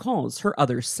 whom she calls her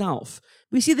other self.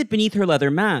 We see that beneath her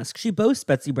leather mask, she boasts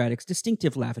Betsy Braddock's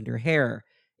distinctive lavender hair.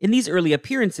 In these early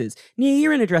appearances,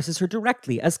 Nyoirin addresses her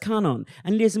directly as Kanon,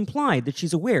 and it is implied that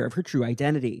she's aware of her true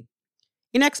identity.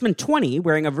 In X-Men 20,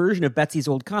 wearing a version of Betsy's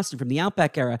old costume from the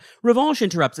Outback era, Revanche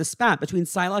interrupts a spat between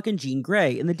Psylocke and Jean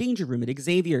Grey in the Danger Room at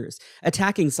Xavier's,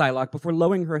 attacking Psylocke before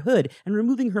lowering her hood and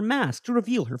removing her mask to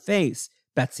reveal her face,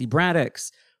 Betsy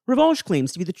Braddock's. Revanche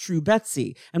claims to be the true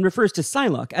Betsy, and refers to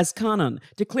Psylocke as Kanon,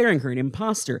 declaring her an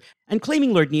imposter, and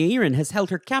claiming Lord Nyoirin has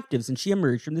held her captive since she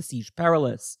emerged from the Siege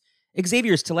Perilous.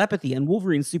 Xavier's telepathy and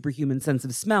Wolverine's superhuman sense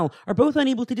of smell are both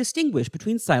unable to distinguish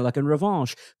between Psylocke and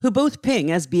Revanche, who both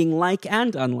ping as being like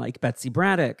and unlike Betsy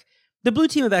Braddock. The blue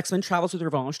team of X-Men travels with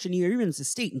Revanche to Nyoirin's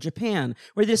estate in Japan,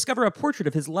 where they discover a portrait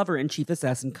of his lover and chief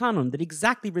assassin Kanon that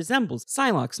exactly resembles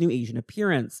Psylocke's new Asian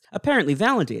appearance, apparently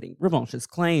validating Revanche's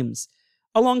claims.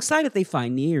 Alongside it, they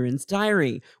find Nyoirin's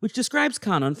diary, which describes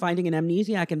Kanon finding an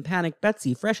amnesiac and panicked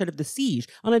Betsy fresh out of the siege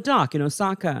on a dock in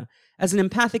Osaka. As an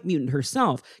empathic mutant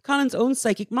herself, Kanon's own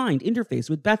psychic mind interfaced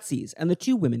with Betsy's, and the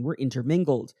two women were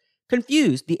intermingled.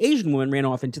 Confused, the Asian woman ran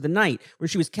off into the night, where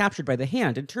she was captured by the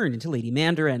Hand and turned into Lady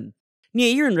Mandarin.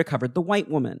 Nyoirin recovered the white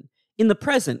woman. In the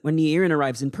present, when Nyoirin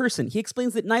arrives in person, he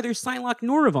explains that neither Psylocke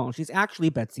nor Revanche is actually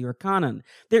Betsy or Kanon.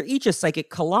 They're each a psychic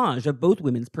collage of both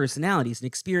women's personalities and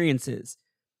experiences.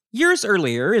 Years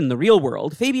earlier, in the real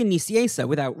world, Fabian Nicieza,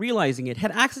 without realizing it,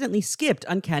 had accidentally skipped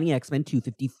Uncanny X-Men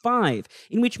 255,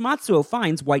 in which Matsuo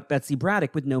finds White Betsy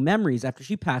Braddock with no memories after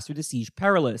she passed through the Siege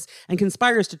Perilous, and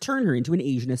conspires to turn her into an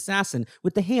Asian assassin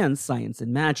with the hands, science,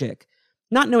 and magic.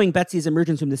 Not knowing Betsy's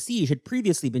emergence from the Siege had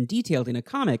previously been detailed in a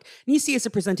comic,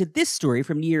 Nicieza presented this story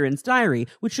from Nieren's diary,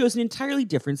 which shows an entirely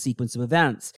different sequence of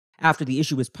events. After the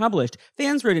issue was published,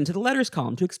 fans wrote into the letters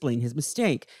column to explain his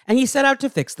mistake, and he set out to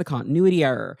fix the continuity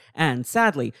error, and,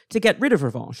 sadly, to get rid of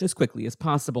Revanche as quickly as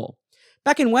possible.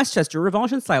 Back in Westchester,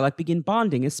 Revanche and Psylocke begin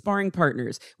bonding as sparring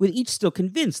partners, with each still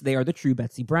convinced they are the true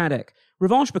Betsy Braddock.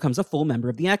 Revanche becomes a full member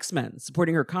of the X-Men,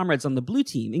 supporting her comrades on the Blue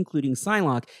Team, including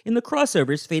Psylocke, in the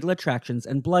crossovers Fatal Attractions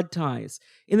and Blood Ties.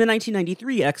 In the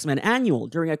 1993 X-Men Annual,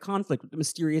 during a conflict with a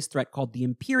mysterious threat called the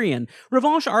Empyrean,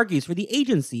 Revanche argues for the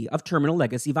agency of terminal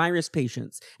legacy virus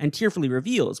patients, and tearfully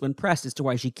reveals, when pressed as to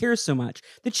why she cares so much,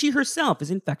 that she herself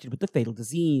is infected with the fatal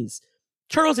disease.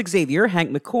 Charles Xavier, Hank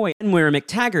McCoy, and Moira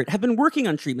McTaggart have been working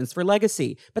on treatments for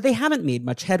Legacy, but they haven't made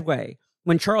much headway.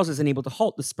 When Charles is unable to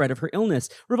halt the spread of her illness,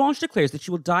 Revanche declares that she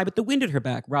will die with the wind at her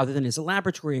back rather than as a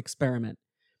laboratory experiment.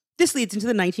 This leads into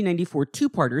the 1994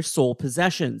 two-parter Soul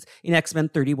Possessions in X-Men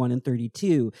 31 and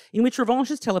 32, in which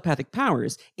Revanche's telepathic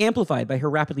powers, amplified by her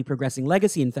rapidly progressing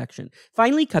legacy infection,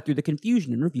 finally cut through the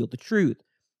confusion and revealed the truth.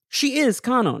 She is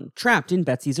Kanon, trapped in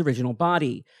Betsy's original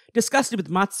body. Disgusted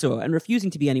with Matsuo and refusing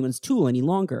to be anyone's tool any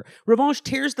longer, Revanche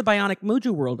tears the bionic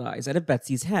Mojo World eyes out of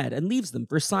Betsy's head and leaves them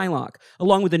for Psylocke,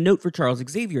 along with a note for Charles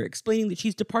Xavier explaining that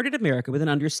she's departed America with an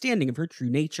understanding of her true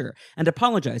nature and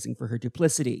apologizing for her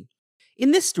duplicity.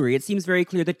 In this story, it seems very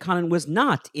clear that Kanon was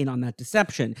not in on that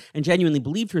deception and genuinely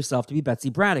believed herself to be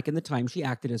Betsy Braddock in the time she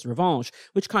acted as Revanche,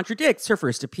 which contradicts her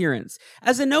first appearance.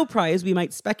 As a no prize, we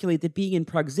might speculate that being in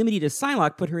proximity to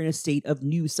Psylocke put her in a state of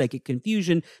new psychic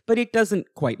confusion, but it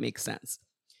doesn't quite make sense.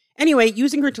 Anyway,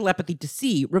 using her telepathy to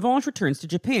see, Revanche returns to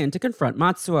Japan to confront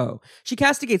Matsuo. She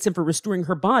castigates him for restoring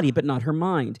her body but not her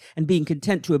mind, and being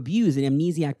content to abuse an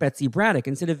amnesiac Betsy Braddock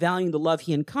instead of valuing the love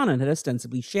he and Kanon had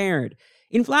ostensibly shared.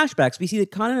 In flashbacks, we see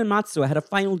that Kanon and Matsuo had a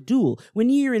final duel when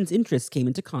Nieren's interests came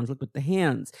into conflict with the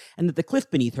Hands, and that the cliff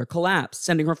beneath her collapsed,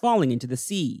 sending her falling into the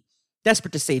sea.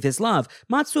 Desperate to save his love,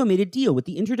 Matsuo made a deal with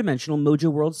the interdimensional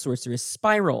Mojo World sorceress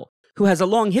Spiral, who has a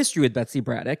long history with Betsy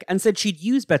Braddock, and said she'd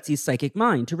use Betsy's psychic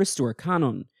mind to restore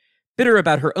Kanon. Bitter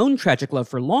about her own tragic love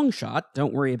for Longshot,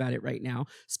 don't worry about it right now,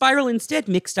 Spiral instead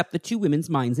mixed up the two women's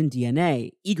minds and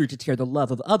DNA, eager to tear the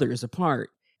love of others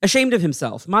apart. Ashamed of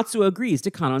himself, Matsuo agrees to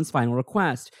Kanon's final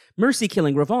request, mercy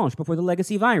killing Revanche before the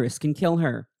legacy virus can kill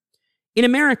her. In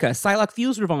America, Psylocke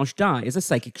feels Revanche die as a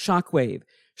psychic shockwave.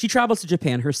 She travels to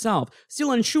Japan herself,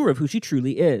 still unsure of who she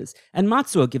truly is, and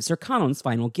Matsuo gives her Kanon's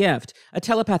final gift, a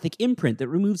telepathic imprint that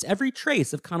removes every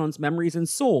trace of Kanon's memories and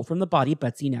soul from the body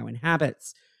Betsy now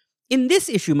inhabits. In this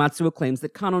issue, Matsuo claims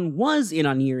that Kanon was in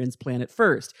on Nieren's plan at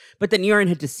first, but that Nieren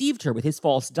had deceived her with his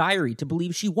false diary to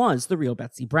believe she was the real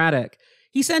Betsy Braddock.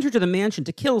 He sent her to the mansion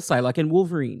to kill Psylocke and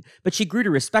Wolverine, but she grew to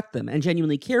respect them and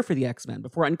genuinely care for the X-Men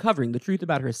before uncovering the truth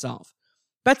about herself.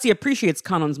 Betsy appreciates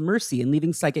Kanon's mercy in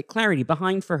leaving psychic clarity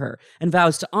behind for her and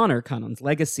vows to honor Kanon's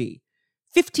legacy.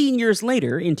 15 years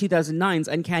later, in 2009's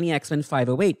Uncanny X-Men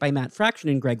 508 by Matt Fraction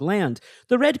and Greg Land,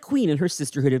 the Red Queen and her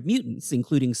Sisterhood of Mutants,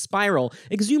 including Spiral,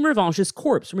 exhume Revanche's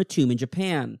corpse from a tomb in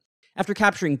Japan. After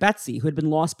capturing Betsy, who had been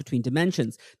lost between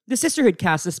dimensions, the Sisterhood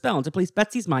casts a spell to place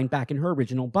Betsy's mind back in her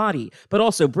original body, but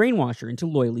also brainwash her into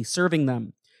loyally serving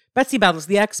them. Betsy battles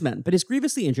the X-Men, but is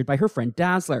grievously injured by her friend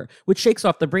Dazzler, which shakes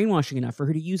off the brainwashing enough for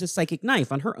her to use a psychic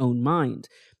knife on her own mind.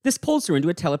 This pulls her into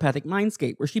a telepathic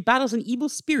mindscape where she battles an evil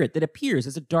spirit that appears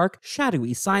as a dark,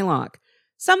 shadowy Psylocke.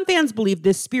 Some fans believe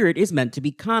this spirit is meant to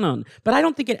be Kanon, but I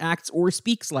don't think it acts or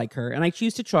speaks like her, and I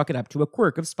choose to chalk it up to a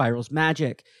quirk of Spiral's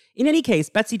magic. In any case,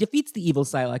 Betsy defeats the evil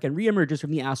Psylocke and reemerges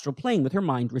from the astral plane with her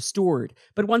mind restored,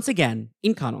 but once again,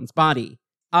 in Kanon's body.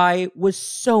 I was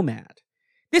so mad.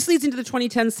 This leads into the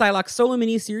 2010 Psylocke solo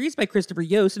miniseries by Christopher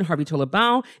Yost and Harvey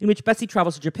Tolibao, in which Betsy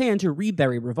travels to Japan to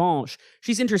rebury Revanche.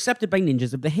 She's intercepted by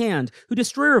ninjas of the Hand, who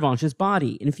destroy Revanche's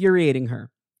body, infuriating her.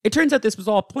 It turns out this was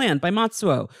all planned by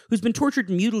Matsuo, who's been tortured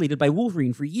and mutilated by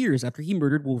Wolverine for years after he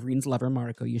murdered Wolverine's lover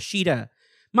Mariko Yoshida.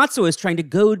 Matsuo is trying to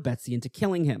goad Betsy into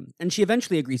killing him, and she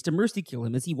eventually agrees to mercy kill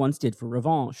him as he once did for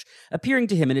Revanche, appearing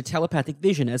to him in a telepathic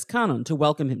vision as Kanon to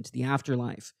welcome him to the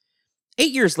afterlife.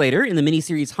 8 years later, in the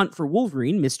miniseries Hunt for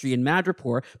Wolverine, Mystery in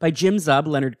Madripoor by Jim Zub,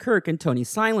 Leonard Kirk, and Tony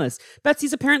Silas,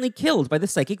 Betsy's apparently killed by the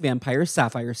psychic vampire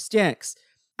Sapphire Styx.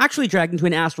 Actually dragged into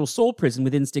an astral soul prison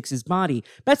within Styx's body,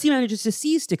 Betsy manages to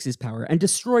seize Styx's power and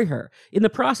destroy her, in the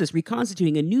process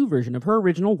reconstituting a new version of her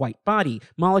original white body,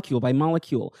 molecule by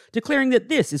molecule, declaring that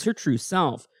this is her true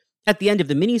self. At the end of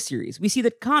the miniseries, we see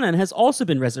that Kanan has also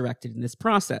been resurrected in this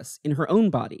process, in her own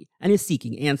body, and is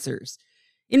seeking answers.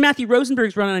 In Matthew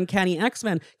Rosenberg's run on Uncanny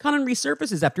X-Men, Kanan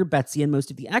resurfaces after Betsy and most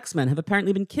of the X-Men have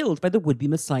apparently been killed by the would-be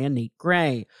Messiah Nate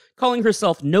Gray. Calling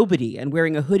herself Nobody and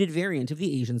wearing a hooded variant of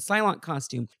the Asian Psylocke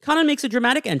costume, Kanan makes a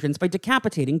dramatic entrance by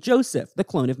decapitating Joseph, the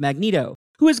clone of Magneto,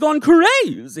 who has gone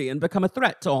crazy and become a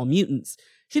threat to all mutants.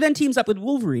 She then teams up with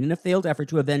Wolverine in a failed effort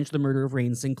to avenge the murder of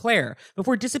Rain Sinclair,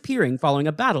 before disappearing following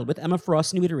a battle with Emma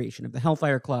Frost's new iteration of the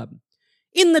Hellfire Club.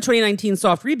 In the 2019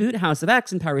 soft reboot, House of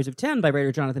X and Powers of 10 by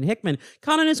writer Jonathan Hickman,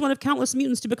 Kanan is one of countless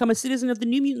mutants to become a citizen of the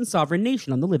new mutant sovereign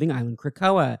nation on the living island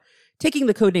Krakoa. Taking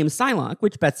the codename Psylocke,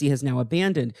 which Betsy has now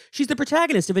abandoned, she's the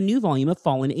protagonist of a new volume of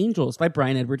Fallen Angels by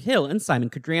Brian Edward Hill and Simon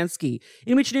Kudransky,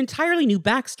 in which an entirely new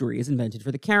backstory is invented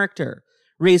for the character.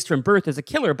 Raised from birth as a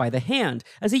killer by the Hand,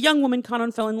 as a young woman,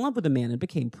 Kanan fell in love with a man and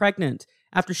became pregnant.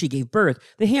 After she gave birth,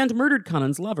 the Hand murdered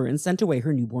Kanan's lover and sent away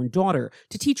her newborn daughter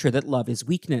to teach her that love is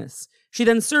weakness. She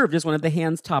then served as one of the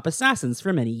Hand's top assassins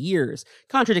for many years,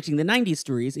 contradicting the 90s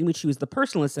stories in which she was the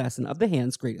personal assassin of the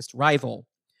Hand's greatest rival.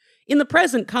 In the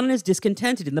present, Kanan is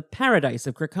discontented in the paradise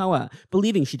of Krakoa,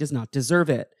 believing she does not deserve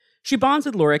it. She bonds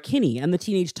with Laura Kinney and the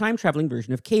teenage time-traveling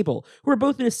version of Cable, who are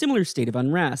both in a similar state of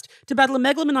unrest, to battle a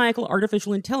megalomaniacal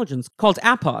artificial intelligence called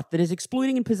Apoth that is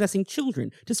exploiting and possessing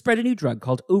children to spread a new drug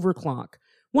called Overclock.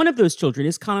 One of those children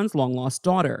is Kanan's long-lost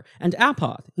daughter, and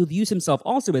Apoth, who views himself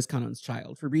also as Kanan's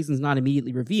child for reasons not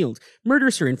immediately revealed,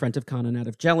 murders her in front of Kanan out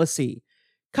of jealousy.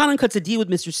 Kanan cuts a deal with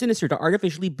Mr. Sinister to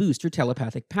artificially boost her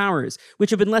telepathic powers,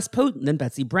 which have been less potent than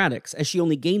Betsy Braddock's, as she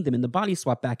only gained them in the body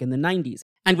swap back in the 90s,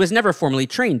 and was never formally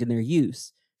trained in their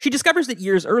use. She discovers that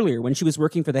years earlier, when she was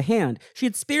working for the Hand, she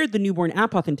had spared the newborn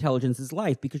Apoth intelligence's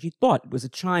life because she thought it was a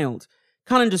child.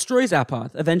 Kanan destroys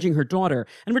Apoth, avenging her daughter,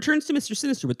 and returns to Mr.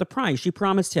 Sinister with the prize she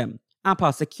promised him,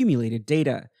 Apoth's accumulated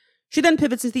data. She then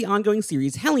pivots into the ongoing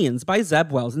series Hellions by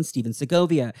Zeb Wells and Steven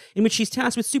Segovia, in which she's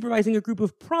tasked with supervising a group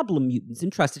of problem mutants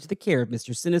entrusted to the care of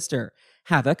Mr. Sinister: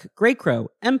 Havoc, Greycrow,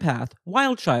 Empath,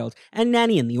 Wildchild, and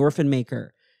Nanian the Orphan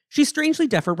Maker. She's strangely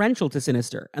deferential to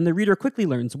Sinister, and the reader quickly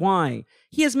learns why.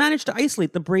 He has managed to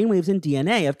isolate the brainwaves and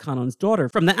DNA of Kanan's daughter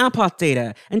from the Apoth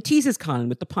data, and teases Kanan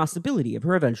with the possibility of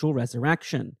her eventual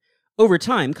resurrection. Over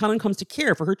time, Kanan comes to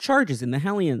care for her charges in the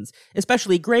Hellions,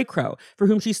 especially Greycrow, for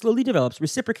whom she slowly develops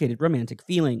reciprocated romantic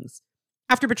feelings.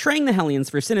 After betraying the Hellions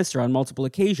for Sinister on multiple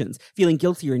occasions, feeling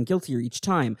guiltier and guiltier each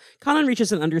time, Kanan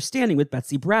reaches an understanding with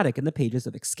Betsy Braddock in the pages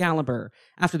of Excalibur.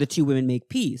 After the two women make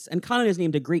peace, and Kanan is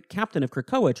named a great captain of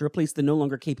Krakoa to replace the no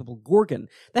longer capable Gorgon,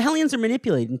 the Hellions are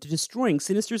manipulated into destroying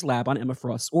Sinister's lab on Emma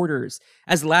Frost's orders.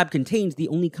 As the lab contained the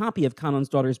only copy of Kanan's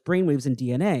daughter's brainwaves and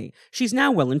DNA, she's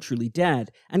now well and truly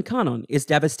dead, and Kanan is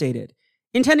devastated.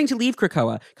 Intending to leave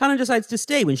Krakoa, Kanan decides to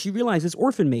stay when she realizes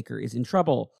Orphan Maker is in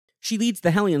trouble. She leads the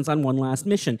Hellions on one last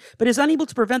mission, but is unable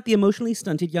to prevent the emotionally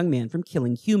stunted young man from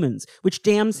killing humans, which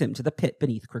damns him to the pit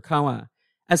beneath Krakoa.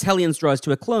 As Hellions draws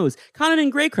to a close, Kanan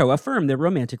and Greycrow affirm their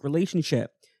romantic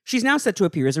relationship. She's now set to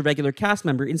appear as a regular cast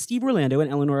member in Steve Orlando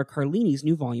and Eleonora Carlini's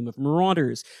new volume of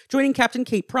Marauders, joining Captain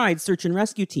Kate Pryde's search and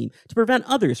rescue team to prevent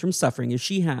others from suffering as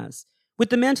she has. With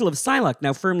the mantle of Psylocke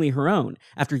now firmly her own,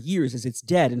 after years as its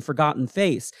dead and forgotten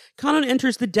face, Kanan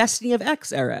enters the Destiny of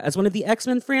X era as one of the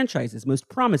X-Men franchise's most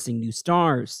promising new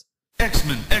stars.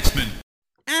 X-Men.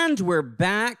 And we're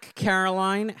back.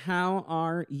 Caroline, how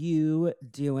are you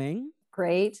doing?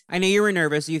 Great. I know you were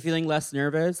nervous. Are you feeling less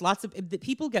nervous? Lots of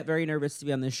people get very nervous to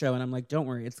be on this show, and I'm like, don't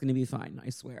worry, it's going to be fine.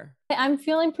 I swear. I'm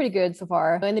feeling pretty good so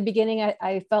far. In the beginning,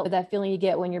 I felt that feeling you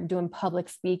get when you're doing public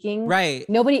speaking. Right.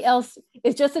 Nobody else.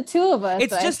 It's just the two of us.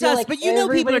 It's just us, like but you know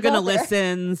people are going to everybody's out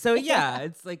listen. So yeah,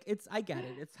 it's like, I get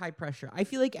it. It's high pressure. I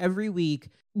feel like every week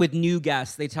with new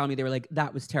guests, they tell me they were like,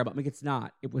 that was terrible. I'm like, it's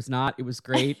not. It was not. It was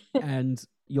great. And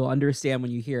you'll understand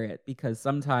when you hear it, because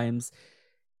sometimes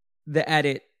the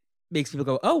edit makes people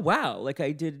go, oh, wow, like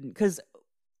I didn't, because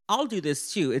I'll do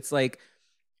this too. It's like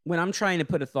when I'm trying to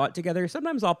put a thought together,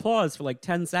 sometimes I'll pause for like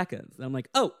 10 seconds. And I'm like,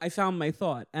 oh, I found my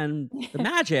thought. And the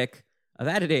magic of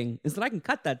editing is that I can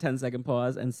cut that 10-second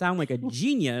pause and sound like a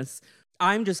genius.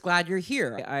 I'm just glad you're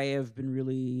here. I have been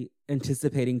really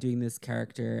anticipating doing this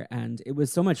character, and it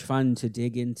was so much fun to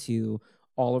dig into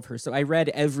all of her. So I read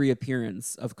every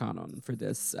appearance of Kanan for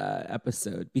this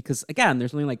episode because, again,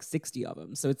 there's only like 60 of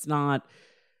them. So it's not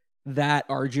that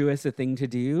arduous a thing to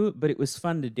do, but it was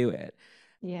fun to do it.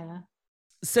 Yeah.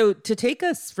 So to take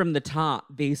us from the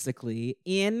top, basically,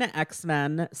 in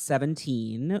X-Men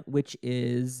 17, which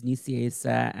is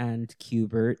Nicieza and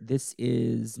Kubert, this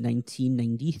is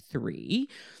 1993.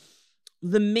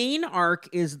 The main arc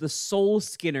is the Soul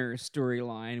Skinner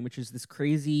storyline, which is this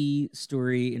crazy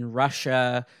story in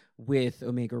Russia with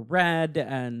Omega Red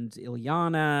and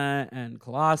Ilyana and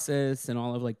Colossus and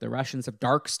all of like the Russians of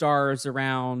Dark Stars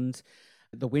around.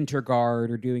 The Winter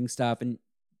Guard are doing stuff, and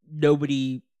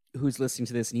nobody who's listening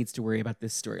to this needs to worry about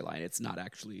this storyline. It's not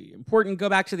actually important. Go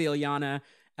back to the Ilyana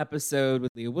episode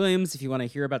with Leah Williams if you want to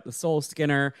hear about the Soul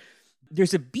Skinner.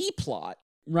 There's a B plot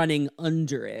running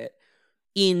under it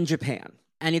in Japan.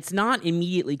 And it's not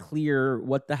immediately clear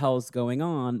what the hell's going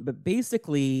on, but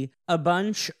basically a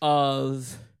bunch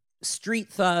of street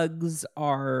thugs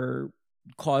are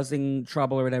causing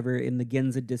trouble or whatever in the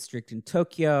Ginza district in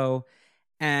Tokyo.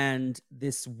 And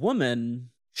this woman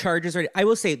charges her. I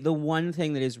will say the one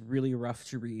thing that is really rough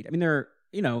to read. I mean,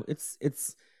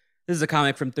 this is a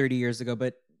comic from 30 years ago,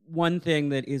 but one thing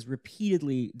that is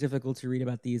repeatedly difficult to read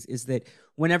about these is that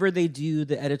whenever they do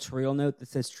the editorial note that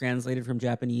says translated from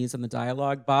Japanese on the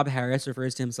dialogue, Bob Harris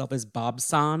refers to himself as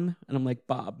Bob-san. And I'm like,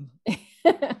 Bob,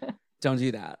 don't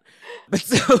do that. But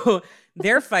so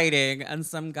they're fighting and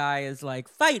some guy is like,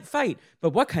 fight. But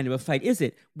what kind of a fight is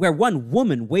it? Where one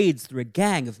woman wades through a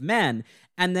gang of men.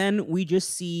 And then we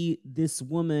just see this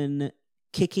woman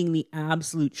kicking the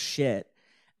absolute shit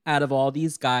out of all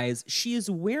these guys. She is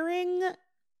wearing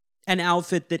an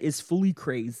outfit that is fully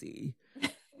crazy.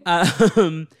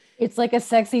 It's like a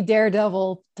sexy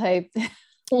daredevil type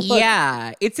look.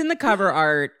 Yeah, it's in the cover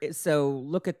art. So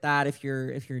look at that if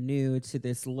you're new to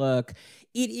this look.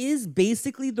 It is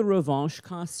basically the Revanche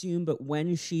costume, but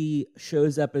when she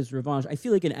shows up as Revanche, I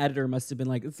feel like an editor must have been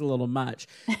like, it's a little much.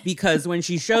 Because when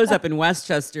she shows up in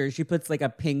Westchester, she puts like a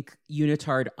pink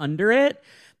unitard under it.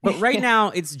 But right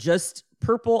now, it's just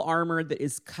purple armor that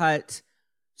is cut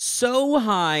so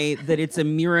high that it's a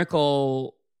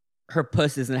miracle her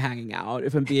puss isn't hanging out,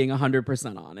 if I'm being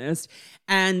 100% honest.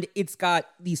 And it's got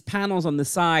these panels on the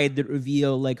side that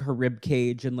reveal like her rib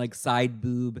cage and like side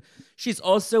boob. She's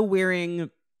also wearing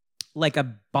like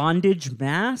a bondage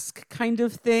mask kind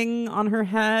of thing on her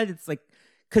head. It's like,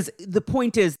 because the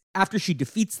point is, after she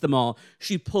defeats them all,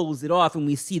 she pulls it off and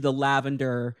we see the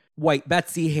lavender white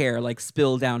Betsy hair like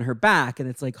spill down her back. And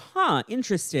it's like,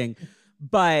 interesting.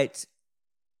 But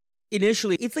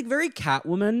initially, it's like very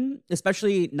Catwoman,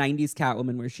 especially 90s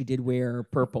Catwoman, where she did wear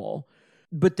purple.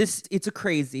 But it's a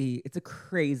crazy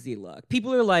look.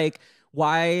 People are like,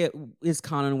 why is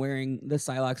Kanon wearing the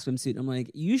Psylocke swimsuit? I'm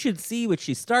like, you should see what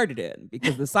she started in,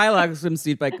 because the Psylocke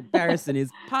swimsuit, by comparison,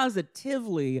 is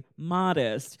positively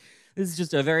modest. This is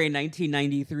just a very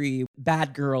 1993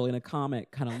 bad girl in a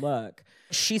comic kind of look.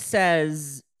 She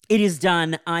says, "It is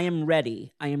done. I am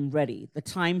ready. I am ready. The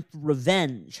time for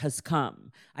revenge has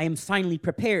come. I am finally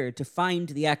prepared to find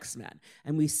the X-Men."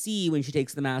 And we see when she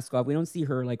takes the mask off, we don't see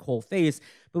her like whole face,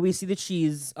 but we see that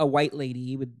she's a white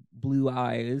lady with blue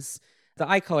eyes. The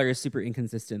eye color is super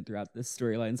inconsistent throughout this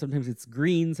storyline. Sometimes it's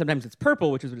green, sometimes it's purple,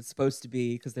 which is what it's supposed to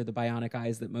be because they're the bionic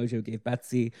eyes that Mojo gave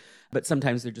Betsy. But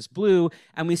sometimes they're just blue.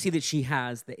 And we see that she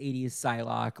has the 80s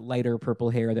Psylocke, lighter purple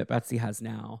hair that Betsy has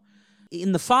now.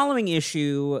 In the following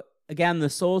issue, again, the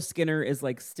Soul Skinner is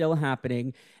like still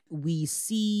happening. We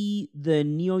see the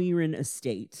Nyoirin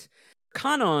estate.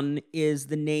 Kanon is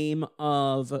the name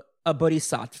of a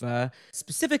bodhisattva,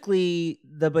 specifically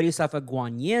the bodhisattva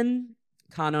Guanyin.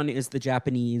 Kanon is the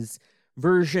Japanese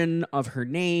version of her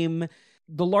name.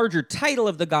 The larger title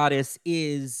of the goddess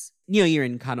is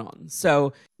Nyoirin Kanon.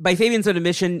 So by Fabian's own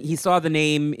admission, he saw the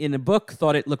name in a book,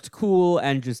 thought it looked cool,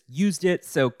 and just used it.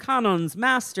 So Kanon's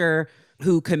master,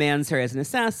 who commands her as an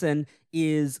assassin,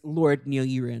 is Lord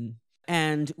Nyoirin.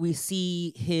 And we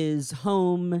see his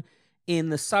home in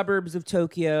the suburbs of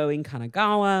Tokyo in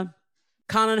Kanagawa.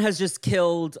 Kanon has just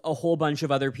killed a whole bunch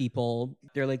of other people.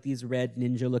 They're like these red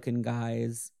ninja-looking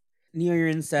guys.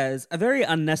 Nyoirin says, "A very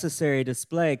unnecessary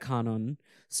display, Kanon.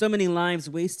 So many lives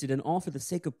wasted, and all for the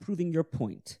sake of proving your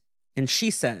point." And she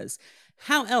says,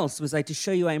 "How else was I to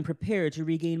show you I am prepared to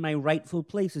regain my rightful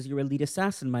place as your elite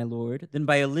assassin, my lord, than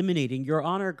by eliminating your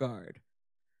honor guard?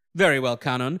 Very well,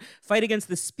 Kanon. Fight against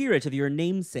the spirit of your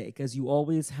namesake, as you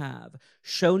always have.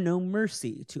 Show no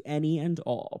mercy to any and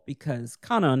all, because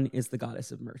Kanon is the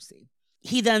goddess of mercy."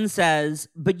 He then says,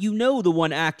 "But you know the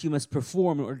one act you must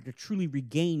perform in order to truly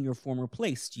regain your former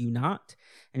place, do you not?"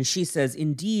 And she says,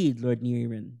 "Indeed, Lord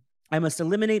Nyoirin. I must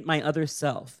eliminate my other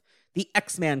self. The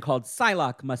X-Man called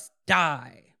Psylocke must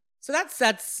die." So that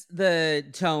sets the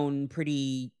tone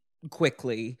pretty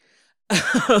quickly.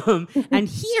 And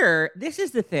here, this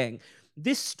is the thing.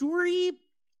 This story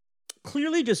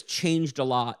clearly just changed a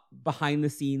lot behind the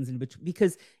scenes in between,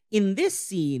 because in this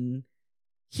scene,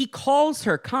 he calls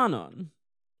her Kanon,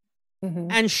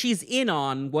 And she's in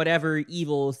on whatever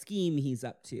evil scheme he's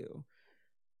up to.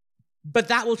 But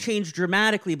that will change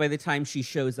dramatically by the time she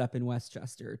shows up in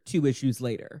Westchester 2 issues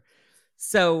later.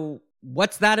 So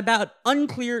what's that about?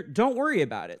 Unclear. Don't worry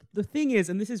about it. The thing is,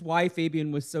 and this is why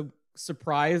Fabian was so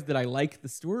surprised that I liked the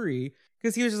story,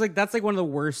 because he was just like, that's like one of the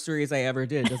worst stories I ever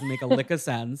did. It doesn't make a lick of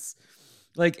sense.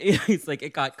 Like, it's like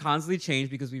it got constantly changed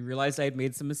because we realized I had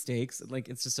made some mistakes. Like,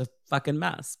 it's just a fucking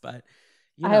mess. But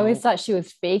I always thought she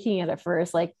was faking it at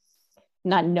first, like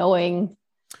not knowing.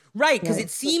 Right, because it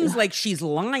seems like she's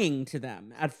lying to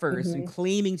them at first and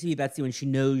claiming to be Betsy when she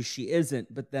knows she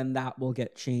isn't, but then that will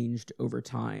get changed over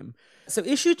time. So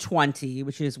issue 20,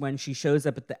 which is when she shows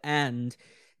up at the end,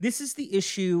 this is the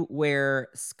issue where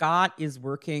Scott is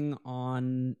working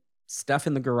on stuff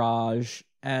in the garage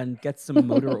and gets some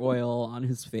motor oil on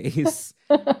his face.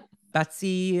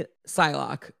 Betsy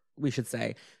Psylocke, we should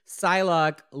say.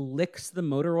 Psylocke licks the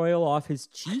motor oil off his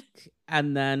cheek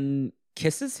and then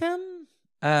kisses him.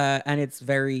 And it's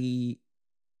very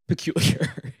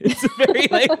peculiar. It's a very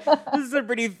this is a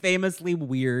pretty famously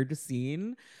weird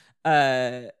scene.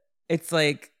 It's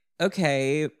like,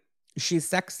 okay, she's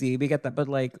sexy, we get that, but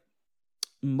like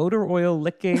motor oil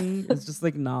licking is just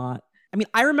like not. I mean,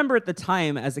 I remember at the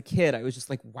time as a kid, I was just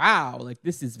like, wow, like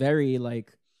this is very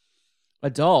like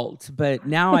adult. But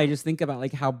now I just think about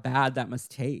like how bad that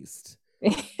must taste.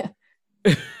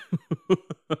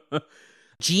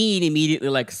 Jean immediately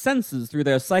like senses through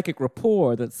their psychic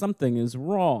rapport that something is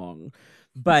wrong.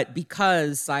 But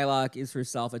because Psylocke is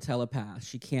herself a telepath,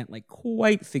 she can't like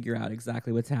quite figure out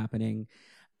exactly what's happening.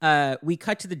 We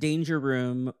cut to the danger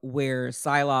room where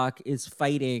Psylocke is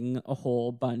fighting a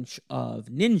whole bunch of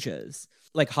ninjas,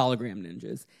 like hologram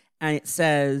ninjas. And it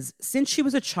says, since she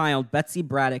was a child, Betsy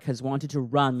Braddock has wanted to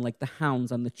run like the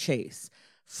hounds on the chase,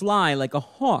 fly like a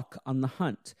hawk on the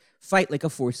hunt, fight like a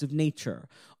force of nature.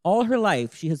 All her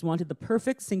life, she has wanted the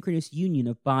perfect synchronous union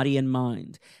of body and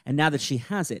mind. And now that she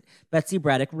has it, Betsy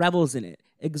Braddock revels in it,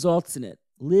 exalts in it,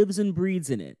 lives and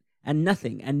breathes in it, and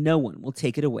nothing and no one will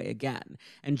take it away again.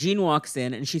 And Jean walks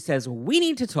in and she says, we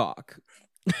need to talk.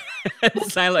 And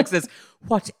Psylocke says,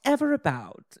 whatever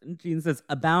about? And Jean says,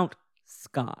 about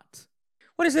Scott.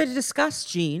 What is there to discuss,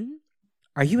 Jean?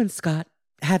 Are you and Scott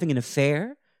having an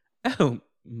affair? Oh,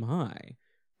 my.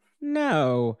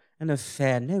 No, an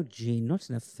affair. No, Jean, not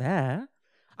an affair.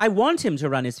 I want him to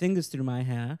run his fingers through my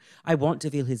hair. I want to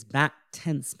feel his back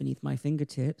tense beneath my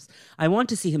fingertips. I want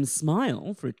to see him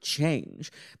smile for a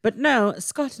change. But no,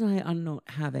 Scott and I are not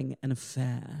having an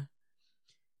affair.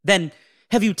 Then,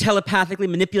 have you telepathically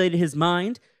manipulated his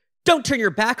mind? Don't turn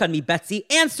your back on me, Betsy.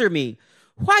 Answer me.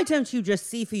 Why don't you just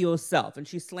see for yourself? And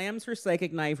she slams her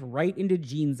psychic knife right into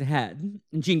Jean's head.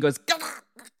 And Jean goes,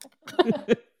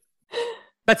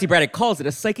 Betsy Braddock calls it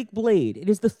a psychic blade. It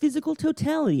is the physical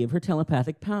totality of her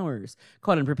telepathic powers.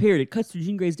 Caught unprepared, it cuts through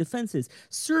Jean Grey's defenses,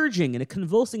 surging in a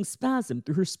convulsing spasm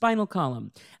through her spinal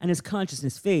column. And as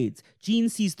consciousness fades, Jean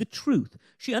sees the truth.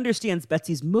 She understands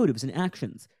Betsy's motives and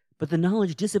actions. But the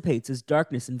knowledge dissipates as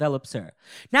darkness envelops her.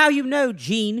 Now you know,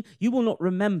 Jean. You will not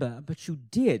remember, but you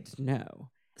did know.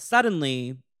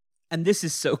 Suddenly, and this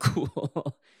is so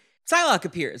cool, Psylocke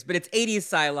appears, but it's 80s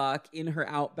Psylocke in her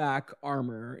Outback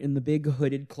armor, in the big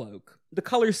hooded cloak. The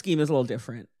color scheme is a little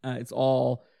different. It's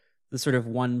all the sort of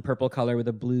one purple color with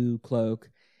a blue cloak.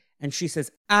 And she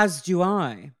says, as do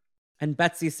I. And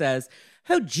Betsy says,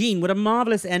 oh, Jean, what a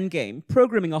marvelous endgame,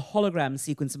 programming a hologram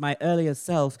sequence of my earlier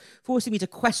self, forcing me to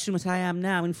question what I am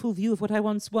now in full view of what I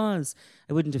once was.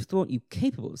 I wouldn't have thought you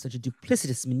capable of such a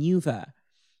duplicitous maneuver.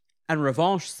 And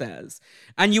Revanche says,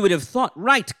 and you would have thought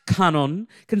right, Canon,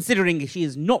 considering she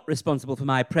is not responsible for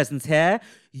my presence here.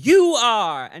 You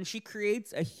are! And she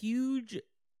creates a huge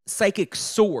psychic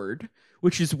sword,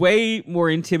 which is way more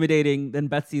intimidating than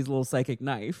Betsy's little psychic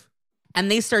knife. And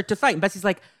they start to fight. And Betsy's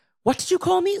like, what did you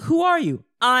call me? Who are you?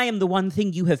 I am the one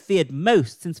thing you have feared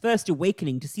most since first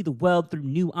awakening to see the world through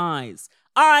new eyes.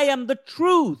 I am the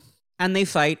truth. And they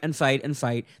fight and fight and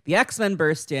fight. The X-Men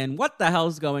burst in. What the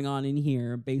hell's going on in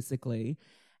here, basically?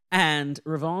 And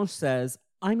Revanche says,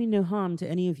 I mean no harm to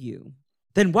any of you.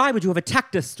 Then why would you have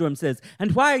attacked us, Storm says.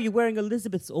 And why are you wearing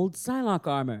Elizabeth's old Psylocke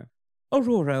armor?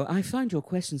 Aurora, I find your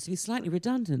questions to be slightly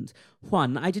redundant.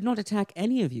 1, I did not attack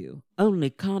any of you, only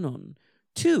Canon.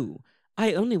 2,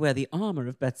 I only wear the armor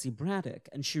of Betsy Braddock.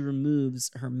 And she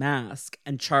removes her mask.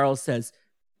 And Charles says,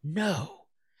 no.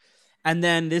 And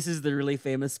then this is the really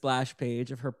famous splash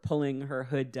page of her pulling her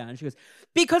hood down. She goes,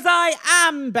 because I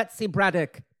am Betsy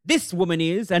Braddock. This woman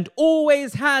is and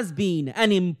always has been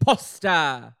an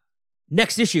imposter.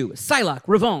 Next issue, Psylocke,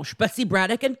 Revanche, Betsy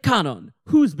Braddock, and Kanon.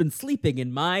 Who's been sleeping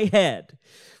in my head?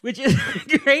 Which is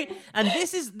great. And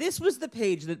this was the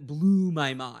page that blew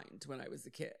my mind when I was a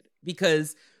kid,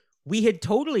 because we had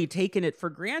totally taken it for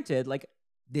granted. Like,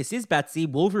 this is Betsy.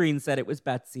 Wolverine said it was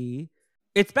Betsy.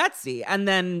 It's Betsy. And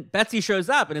then Betsy shows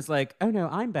up and it's like, oh no,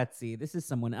 I'm Betsy. This is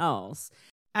someone else.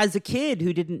 As a kid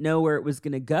who didn't know where it was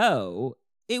going to go,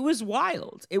 it was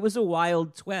wild. It was a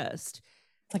wild twist.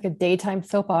 It's like a daytime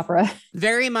soap opera.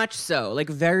 Very much so. Like,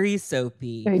 very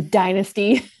soapy. Very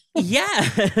Dynasty.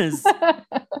 Yes.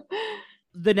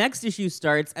 The next issue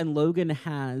starts and Logan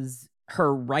has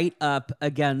her right up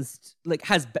against,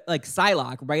 has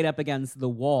Psylocke right up against the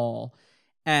wall.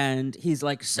 And he's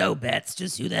like, so Bets,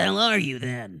 just who the hell are you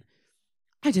then?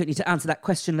 I don't need to answer that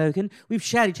question, Logan. We've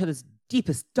shared each other's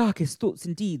deepest, darkest thoughts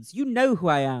and deeds. You know who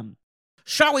I am.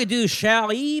 Shall we do, shall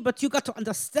we? But you got to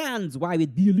understand why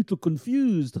we'd be a little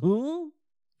confused, huh?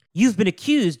 You've been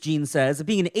accused, Jean says, of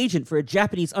being an agent for a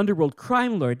Japanese underworld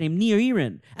crime lord named Neo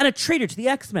Irin and a traitor to the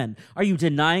X-Men. Are you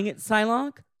denying it,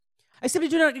 Psylocke? I simply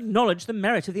do not acknowledge the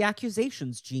merit of the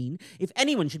accusations, Jean. If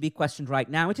anyone should be questioned right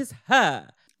now, it is her.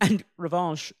 And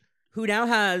Revanche, who now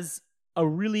has a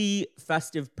really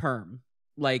festive perm.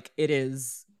 Like, it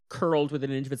is curled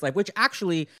within an inch of its life, which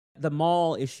actually the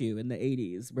mall issue in the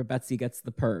 80s where Betsy gets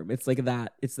the perm, it's like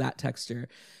that. It's that texture.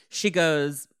 She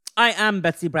goes, I am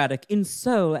Betsy Braddock in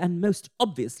soul and most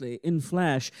obviously in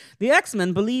flesh. The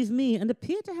X-Men believe me and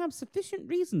appear to have sufficient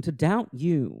reason to doubt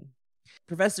you.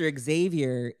 Professor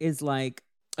Xavier is like,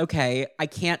 okay, I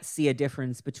can't see a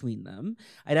difference between them.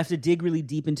 I'd have to dig really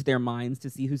deep into their minds to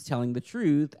see who's telling the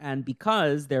truth. And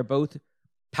because they're both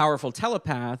powerful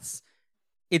telepaths,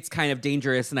 it's kind of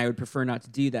dangerous and I would prefer not to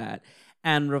do that.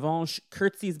 And Revanche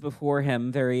curtsies before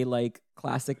him, very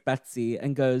classic Betsy,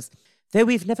 and goes, though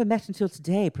we've never met until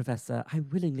today, Professor, I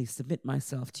willingly submit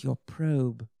myself to your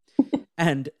probe.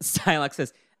 And Psylocke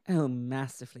says, oh,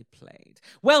 masterfully played.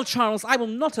 Well, Charles, I will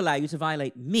not allow you to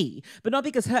violate me, but not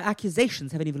because her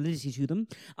accusations have any validity to them.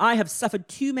 I have suffered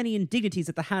too many indignities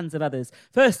at the hands of others.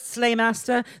 First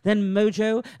Slaymaster, then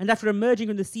Mojo, and after emerging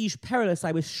from the Siege Perilous,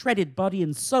 I was shredded body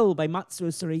and soul by Matsuo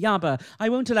Surayaba. I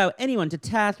won't allow anyone to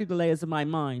tear through the layers of my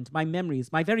mind, my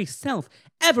memories, my very self,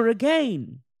 ever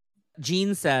again.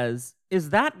 Jean says, is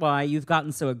that why you've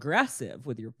gotten so aggressive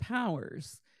with your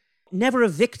powers? Never a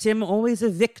victim, always a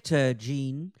victor,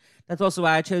 Jean. That's also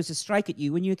why I chose to strike at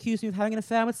you when you accused me of having an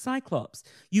affair with Cyclops.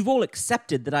 You've all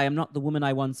accepted that I am not the woman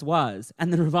I once was.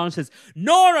 And then Revanche says,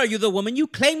 nor are you the woman you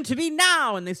claim to be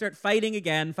now. And they start fighting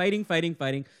again,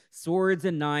 fighting. Swords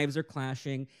and knives are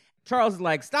clashing. Charles is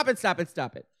like, stop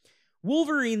it.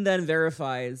 Wolverine then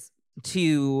verifies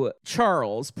to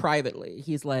Charles privately.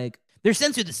 He's like, their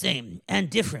scents are the same and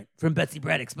different from Betsy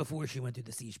Braddock's before she went through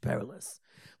the Siege Perilous.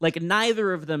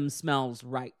 Neither of them smells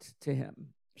right to him.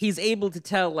 He's able to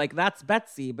tell, that's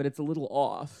Betsy, but it's a little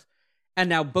off. And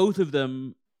now both of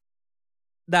them,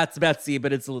 that's Betsy,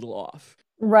 but it's a little off.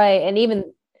 Right. And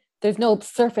even there's no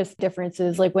surface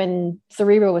differences, like when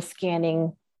Cerebro was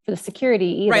scanning for the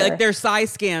security either. Right. Their psi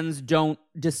scans don't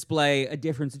display a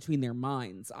difference between their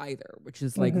minds either, which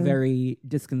is very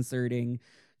disconcerting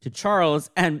to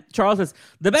Charles. And Charles says,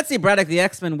 the Betsy Braddock the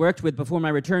X-Men worked with before my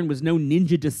return was no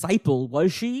ninja disciple,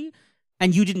 was she?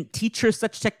 And you didn't teach her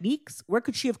such techniques? Where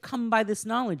could she have come by this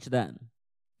knowledge then?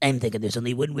 I'm thinking there's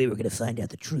only one way we're going to find out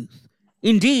the truth.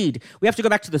 Indeed, we have to go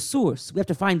back to the source. We have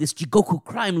to find this Jigoku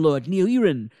crime lord, Neo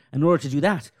Irin. In order to do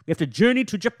that, we have to journey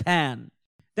to Japan.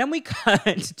 Then we cut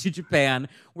to Japan,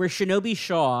 where Shinobi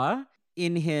Shaw,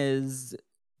 in his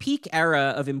peak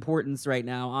era of importance right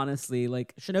now, honestly,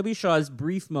 Shinobi Shaw's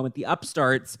brief moment, the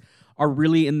upstarts are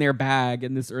really in their bag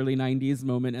in this early 90s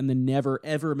moment and then never,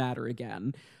 ever matter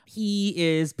again. He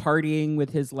is partying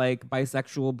with his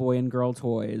bisexual boy and girl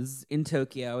toys in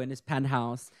Tokyo in his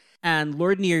penthouse. And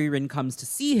Lord Neo Irin comes to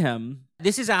see him.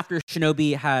 This is after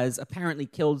Shinobi has apparently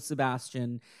killed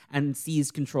Sebastian and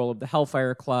seized control of the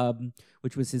Hellfire Club,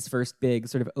 which was his first big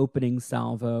sort of opening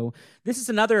salvo. This is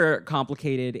another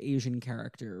complicated Asian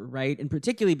character, right? And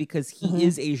particularly because he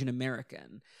is Asian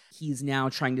American. He's now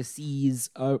trying to seize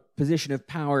a position of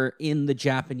power in the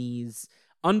Japanese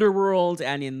underworld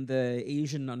and in the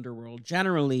Asian underworld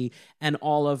generally. And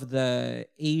all of the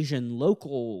Asian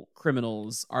local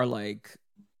criminals are like,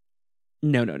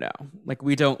 no.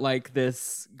 We don't like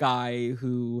this guy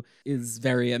who is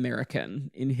very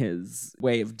American in his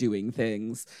way of doing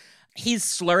things. He's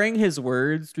slurring his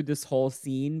words through this whole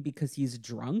scene because he's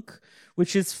drunk,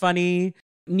 which is funny.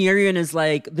 Neo Irin is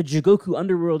like, the Jigoku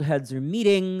underworld heads are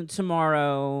meeting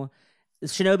tomorrow.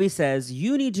 Shinobi says,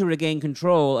 you need to regain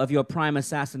control of your prime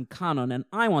assassin Kanon, and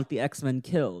I want the X-Men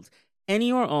killed.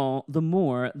 Any or all, the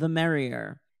more, the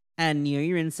merrier. And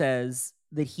Nyoirin says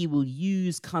that he will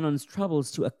use Kanon's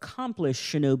troubles to accomplish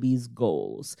Shinobi's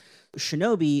goals.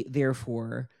 Shinobi,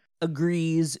 therefore,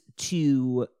 agrees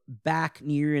to back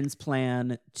Nyoirin's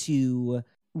plan to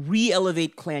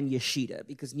re-elevate Clan Yashida,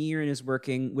 because Nyoirin is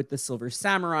working with the Silver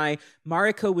Samurai.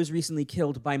 Mariko was recently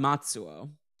killed by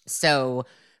Matsuo. So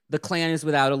the clan is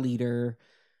without a leader.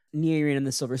 Nyoirin and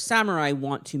the Silver Samurai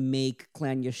want to make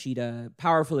Clan Yashida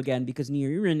powerful again because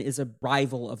Nyoirin is a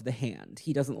rival of the Hand.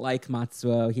 He doesn't like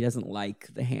Matsuo. He doesn't like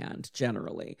the Hand,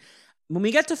 generally. When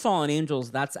we get to Fallen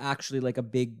Angels, that's actually like a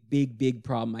big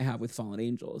problem I have with Fallen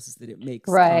Angels, is that it makes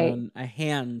Kanon a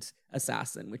Hand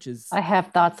assassin, which is... I have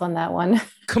thoughts on that one.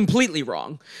 Completely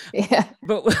wrong. Yeah.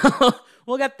 But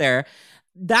we'll get there.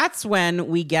 That's when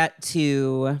we get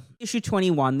to issue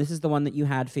 21. This is the one that you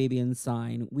had Fabian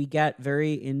sign. We get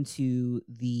very into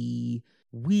the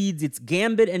weeds. It's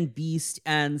Gambit and Beast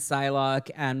and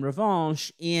Psylocke and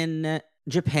Revanche in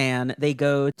Japan. They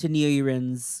go to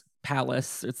Nyoirin's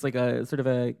palace. It's like a sort of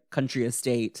a country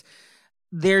estate.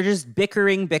 They're just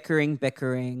bickering.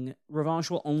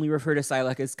 Revanche will only refer to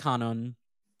Psylocke as Kanon.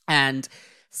 And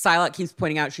Psylocke keeps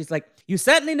pointing out, she's like, you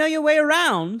certainly know your way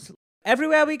around.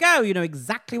 Everywhere we go, you know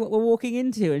exactly what we're walking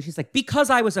into. And she's like, because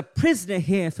I was a prisoner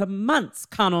here for months,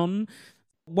 Kanon,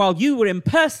 while you were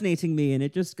impersonating me. And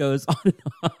it just goes on and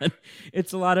on.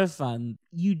 It's a lot of fun.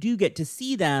 You do get to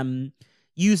see them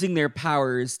using their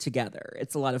powers together.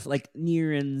 It's a lot of, like,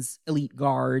 Nyoirin's elite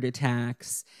guard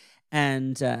attacks.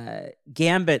 And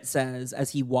Gambit says, as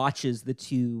he watches the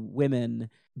two women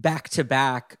back to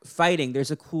back fighting, there's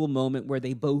a cool moment where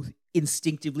they both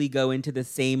instinctively go into the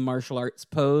same martial arts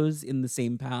pose in the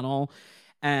same panel.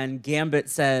 And Gambit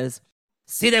says,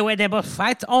 see the way they both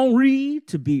fight, Henri,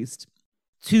 to Beast.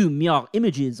 Two mirror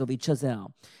images of each other.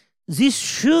 This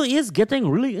sure is getting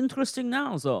really interesting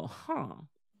now, though.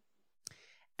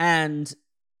 And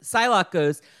Psylocke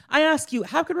goes, I ask you,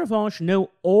 how can Revanche know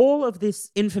all of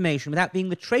this information without being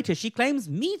the traitor she claims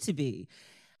me to be?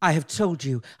 I have told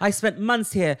you, I spent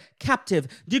months here, captive,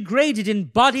 degraded in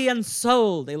body and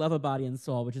soul. They love a body and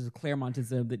soul, which is a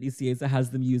Claremontism that Nicieza has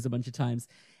them use a bunch of times.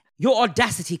 Your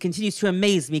audacity continues to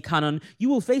amaze me, Kanon. You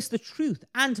will face the truth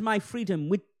and my freedom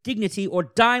with dignity or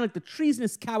die like the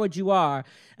treasonous coward you are.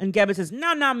 And Gambit says,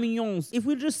 no, mignons, if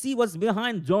we'll just see what's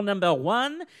behind door number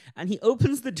 1. And he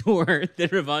opens the door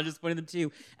that Revanche is pointing them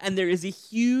to, and there is a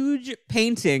huge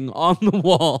painting on the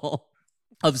wall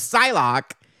of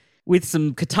Psylocke with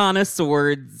some katana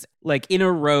swords, like in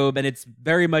a robe, and it's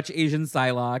very much Asian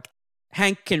Psylocke.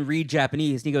 Hank can read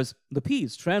Japanese, and he goes, the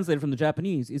piece, translated from the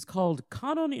Japanese, is called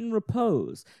Kanon in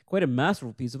Repose. Quite a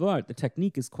masterful piece of art. The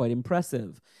technique is quite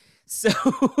impressive. So,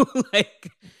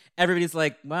 like, everybody's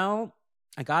like, well,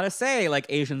 I gotta say, like,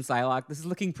 Asian Psylocke, this is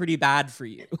looking pretty bad for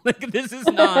you. Like, this is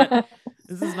not,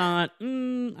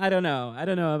 I don't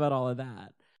know about all of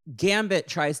that. Gambit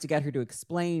tries to get her to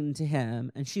explain to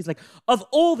him, and she's like, of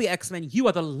all the X-Men, you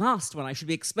are the last one I should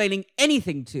be explaining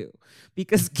anything to.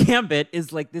 Because Gambit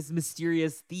is like this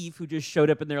mysterious thief who just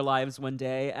showed up in their lives one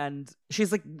day, and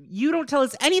she's like, you don't tell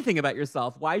us anything about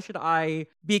yourself. Why should I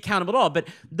be accountable at all? But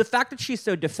the fact that she's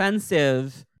so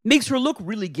defensive makes her look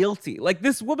really guilty. Like,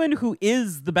 this woman who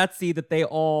is the Betsy that they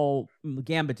all,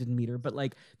 Gambit didn't meet her, but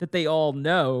like, that they all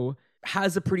know,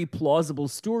 has a pretty plausible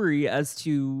story as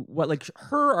to what, like,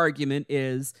 her argument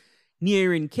is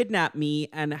Nyoirin kidnapped me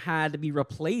and had me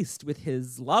replaced with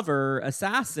his lover,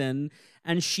 Assassin,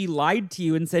 and she lied to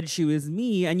you and said she was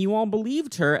me, and you all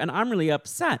believed her, and I'm really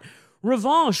upset.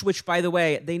 Revanche, which, by the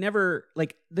way, they never,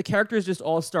 like, the characters just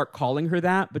all start calling her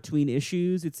that between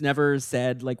issues. It's never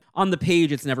said, like, on the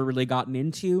page, it's never really gotten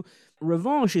into.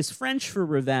 Revanche is French for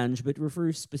revenge, but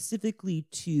refers specifically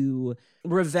to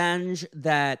revenge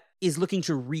that is looking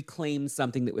to reclaim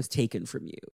something that was taken from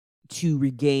you, to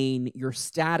regain your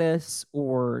status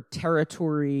or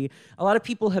territory. A lot of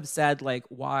people have said, like,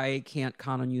 why can't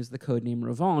Kanon use the codename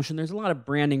Revanche? And there's a lot of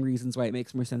branding reasons why it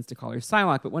makes more sense to call her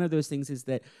Psylocke, but one of those things is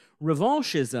that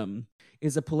revanchism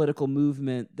is a political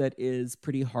movement that is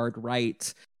pretty hard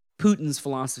right. Putin's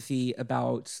philosophy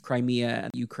about Crimea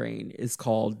and Ukraine is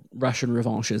called Russian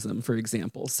revanchism, for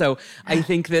example. So I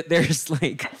think that there's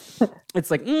like, it's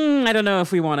like, I don't know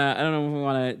if we want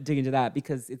to dig into that,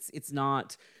 because it's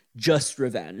not just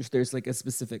revenge. There's like a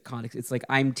specific context. It's like,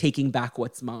 I'm taking back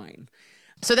what's mine.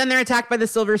 So then they're attacked by the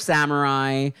Silver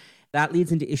Samurai. That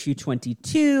leads into issue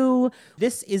 22.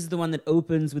 This is the one that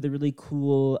opens with a really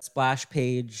cool splash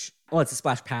page. Well, it's a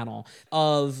splash panel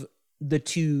of the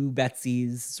two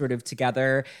Betsy's sort of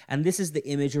together. And this is the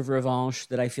image of Revanche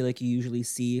that I feel like you usually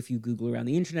see if you Google around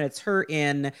the internet. It's her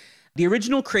in the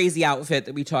original crazy outfit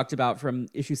that we talked about from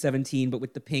issue 17, but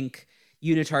with the pink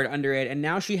unitard under it. And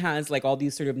now she has like all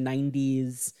these sort of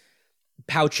 90s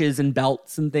pouches and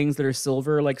belts and things that are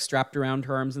silver, like strapped around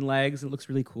her arms and legs. It looks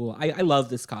really cool. I love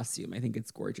this costume. I think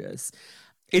it's gorgeous.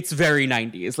 It's very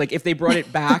 90s. Like if they brought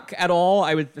it back at all,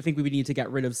 I think we would need to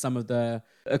get rid of some of the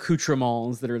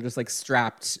accoutrements that are just like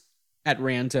strapped at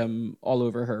random all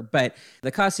over her. But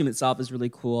the costume itself is really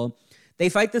cool. They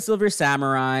fight the Silver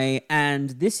Samurai,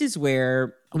 and this is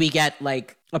where we get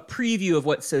like a preview of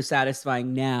what's so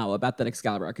satisfying now about that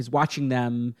Excalibur arc, is watching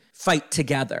them fight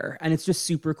together. And it's just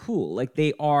super cool. Like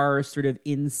they are sort of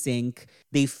in sync.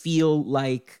 They feel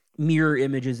like mirror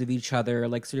images of each other,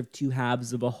 like sort of two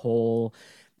halves of a whole.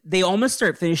 They almost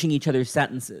start finishing each other's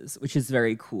sentences, which is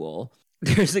very cool.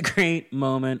 There's a great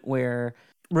moment where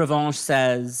Revanche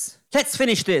says, "Let's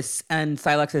finish this." And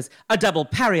Psylocke says, "A double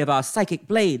parry of our psychic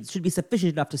blades should be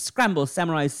sufficient enough to scramble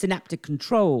Samurai's synaptic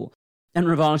control." And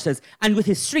Revanche says, "And with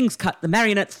his strings cut, the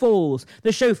marionette falls.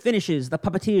 The show finishes. The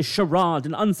puppeteer's charade,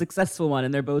 an unsuccessful one."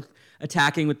 And they're both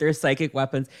attacking with their psychic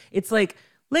weapons. It's like,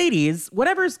 ladies,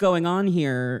 whatever's going on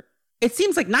here, it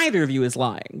seems like neither of you is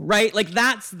lying, right? Like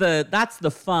that's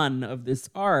the fun of this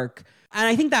arc. And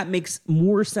I think that makes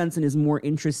more sense and is more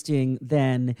interesting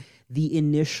than the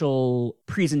initial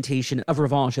presentation of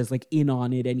Revanche as like in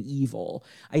on it and evil.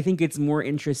 I think it's more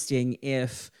interesting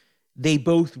if they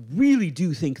both really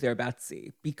do think they're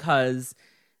Betsy, because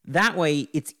that way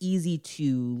it's easy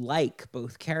to like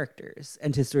both characters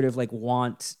and to sort of like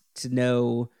want to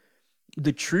know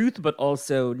the truth, but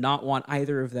also not want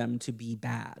either of them to be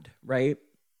bad, right?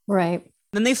 Right.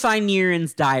 Then they find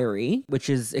Niren's diary, which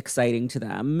is exciting to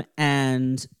them.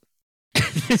 And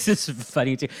this is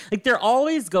funny too. Like they're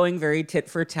always going very tit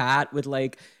for tat with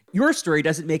like, your story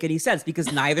doesn't make any sense,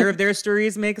 because neither of their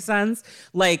stories make sense.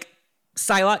 Like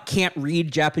Psylocke can't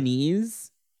read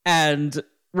Japanese, and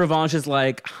Revanche is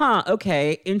like, huh,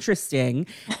 okay, interesting.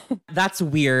 That's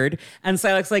weird. And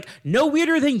Psylocke's like, no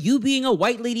weirder than you being a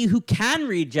white lady who can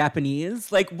read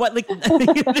Japanese. Like, what? Like,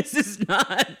 this is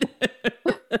not...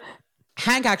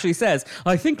 Hank actually says,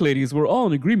 "I think, ladies, we're all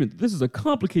in agreement that this is a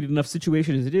complicated enough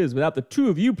situation as it is without the two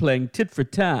of you playing tit for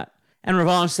tat." And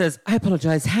Revanche says, "I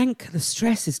apologize, Hank. The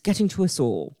stress is getting to us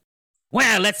all."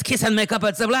 "Well, let's kiss and make up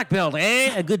at the Black Belt,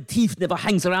 eh? A good thief never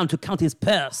hangs around to count his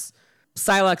purse."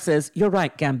 Psylocke says, "You're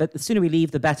right, Gambit. The sooner we leave,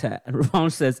 the better." And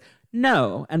Revanche says,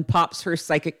 "No," and pops her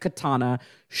psychic katana,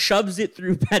 shoves it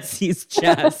through Betsy's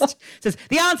chest, says,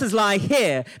 "The answers lie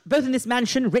here, both in this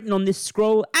mansion, written on this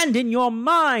scroll, and in your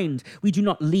mind. We do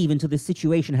not leave until this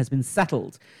situation has been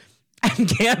settled." And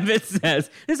Gambit says,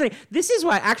 this is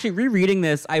why, actually rereading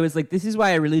this, I was like, this is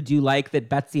why I really do like that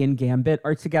Betsy and Gambit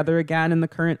are together again in the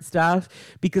current stuff,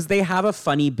 because they have a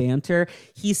funny banter.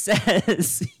 He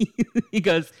says, he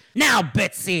goes, "Now,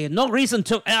 Betsy, no reason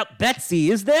to out Betsy,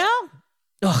 is there?"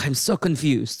 Oh, I'm so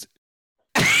confused.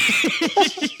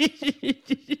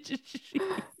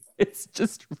 It's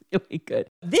just really good.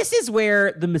 This is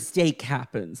where the mistake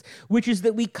happens, which is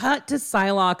that we cut to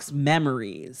Psylocke's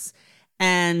memories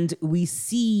and we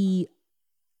see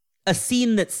a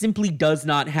scene that simply does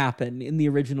not happen in the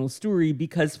original story,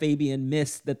 because Fabian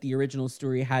missed that the original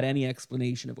story had any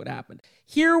explanation of what happened.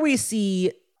 Here we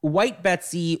see White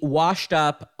Betsy washed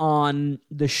up on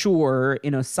the shore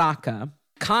in Osaka.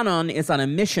 Kanon is on a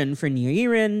mission for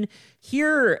Niren.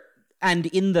 Here, and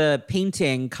in the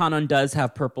painting, Kanon does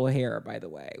have purple hair, by the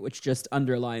way, which just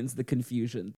underlines the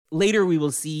confusion. Later, we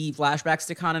will see flashbacks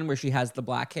to Kanon where she has the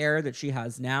black hair that she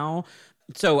has now.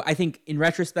 So I think in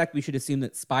retrospect, we should assume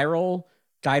that Spiral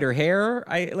dyed her hair.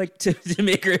 I like to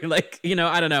make her like,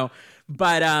 I don't know.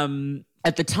 But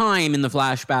at the time in the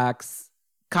flashbacks,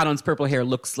 Kanon's purple hair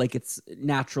looks like it's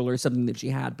natural or something that she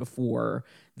had before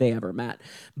they ever met.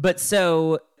 But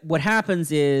so what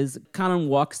happens is Kanon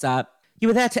walks up. "You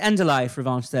were there to end a life,"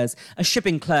 Revanche says. "A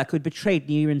shipping clerk who had betrayed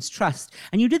Niren's trust.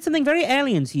 And you did something very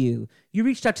alien to you. You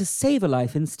reached out to save a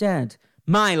life instead."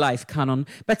 "My life, Kanon.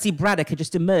 Betsy Braddock had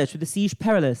just emerged with the siege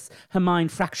perilous. Her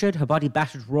mind fractured, her body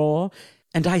battered raw.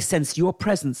 And I sensed your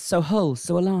presence, so whole,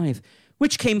 so alive.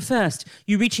 Which came first,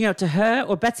 you reaching out to her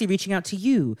or Betsy reaching out to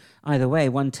you? Either way,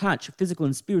 one touch, physical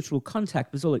and spiritual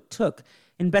contact was all it took.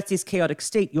 In Betsy's chaotic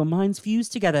state, your minds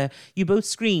fused together. You both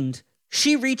screamed."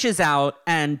 She reaches out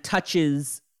and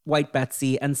touches White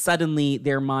Betsy, and suddenly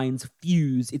their minds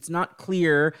fuse. It's not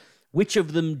clear which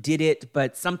of them did it,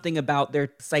 but something about their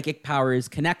psychic powers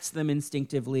connects them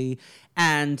instinctively.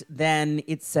 And then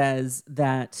it says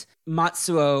that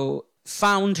Matsuo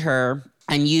found her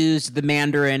and used the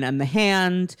Mandarin and the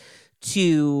hand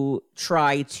to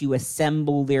try to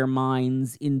assemble their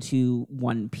minds into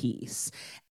one piece.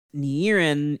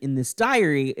 Niirin in this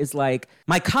diary is like,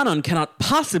 my Kanon cannot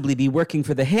possibly be working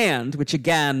for the Hand, which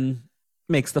again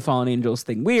makes the Fallen Angels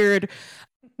thing weird.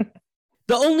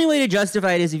 The only way to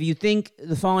justify it is if you think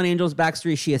the Fallen Angel's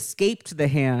backstory, she escaped the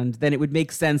Hand, then it would make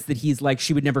sense that he's like,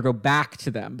 she would never go back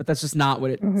to them. But that's just not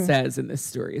what it says in this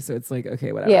story. So it's like,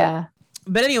 okay, whatever. Yeah.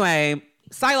 But anyway,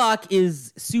 Psylocke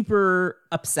is super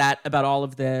upset about all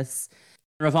of this.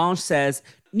 Revanche says,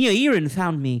 Niirin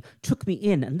found me, took me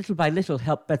in, and little by little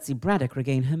helped Betsy Braddock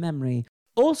regain her memory.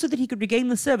 Also that he could regain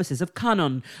the services of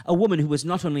Kanon, a woman who was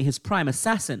not only his prime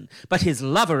assassin, but his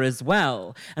lover as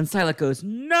well. And Psylocke goes,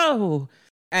 no!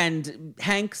 And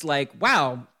Hank's like,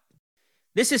 wow,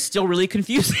 this is still really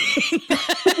confusing.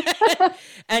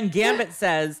 And Gambit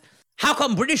says, how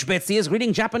come British Betsy is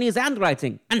reading Japanese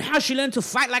handwriting? And how she learned to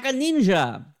fight like a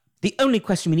ninja? The only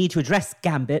question we need to address,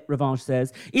 Gambit, Revanche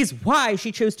says, is why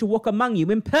she chose to walk among you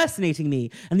impersonating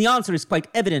me. And the answer is quite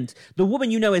evident. The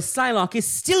woman you know as Psylocke is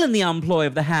still in the employ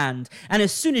of the Hand. And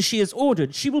as soon as she is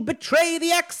ordered, she will betray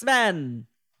the X-Men.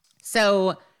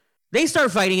 So they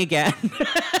start fighting again.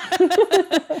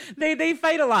 They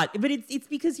fight a lot. But it's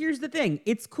because here's the thing.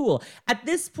 It's cool. At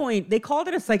this point, they called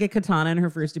it a psychic katana in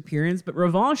her first appearance, but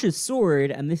Revanche's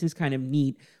sword, and this is kind of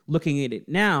neat looking at it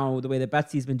now, the way that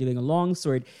Betsy's been doing a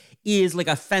longsword, is like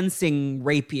a fencing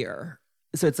rapier.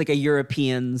 So it's like a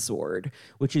European sword,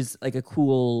 which is like a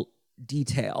cool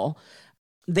detail.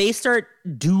 They start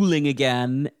dueling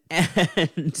again,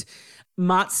 and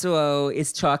Matsuo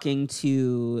is talking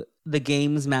to the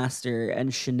games master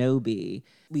and Shinobi.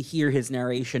 We hear his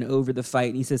narration over the fight,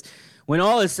 and he says, when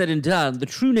all is said and done, the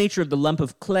true nature of the lump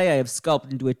of clay I have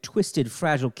sculpted into a twisted,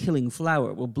 fragile, killing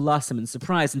flower will blossom and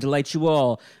surprise and delight you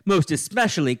all, most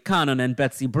especially Kanon and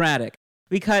Betsy Braddock.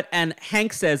 We cut, and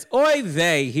Hank says, oy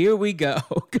vey, here we go,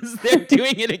 because they're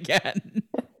doing it again.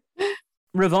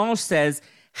 Revanche says,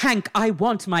 Hank, I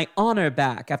want my honor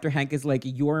back, after Hank is like,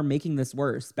 you're making this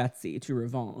worse, Betsy, to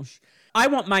Revanche. I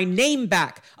want my name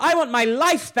back. I want my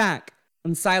life back.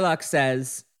 And Psylocke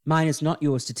says, mine is not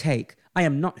yours to take. I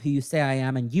am not who you say I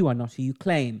am, and you are not who you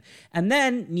claim. And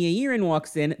then Niirin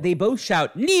walks in. They both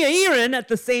shout, Niirin, at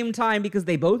the same time, because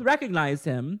they both recognize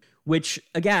him, which,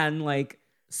 again, like,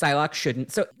 Psylocke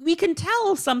shouldn't. So we can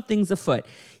tell something's afoot.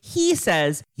 He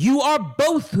says, you are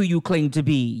both who you claim to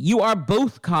be. You are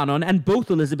both Kanon and both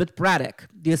Elizabeth Braddock.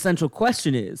 The essential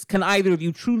question is, can either of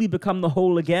you truly become the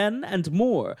whole again and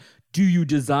more? Do you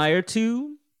desire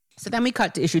to? So then we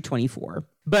cut to issue 24.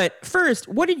 But first,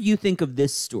 what did you think of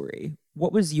this story?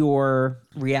 What was your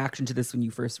reaction to this when you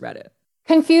first read it?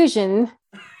 Confusion.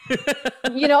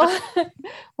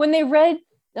 When they read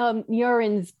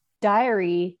Niirin's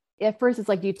diary, at first it's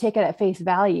like you take it at face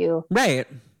value. Right.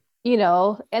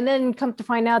 And then come to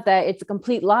find out that it's a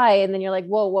complete lie. And then you're like,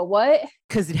 whoa, what?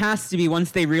 Because it has to be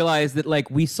once they realize that,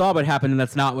 like, we saw what happened and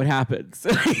that's not what happened.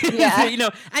 So, yeah.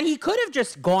 And he could have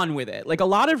just gone with it. Like, a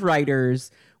lot of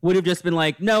writers would have just been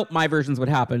like, nope, my version's what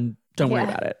happened. Don't worry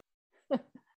about it.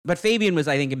 But Fabian was,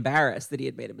 I think, embarrassed that he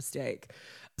had made a mistake.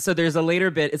 So there's a later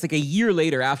bit, it's like a year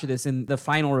later after this in the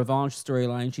final Revanche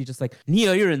storyline, she's just like,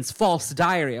 Niirin's false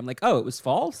diary. I'm like, oh, it was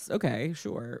false? Okay,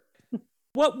 sure.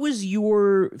 What was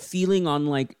your feeling on,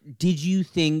 like, did you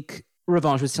think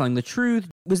Revanche was telling the truth?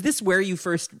 Was this where you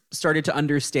first started to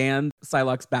understand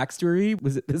Psylocke's backstory?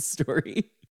 Was it this story?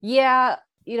 Yeah,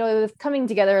 it was coming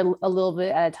together a little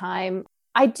bit at a time.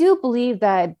 I do believe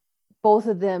that both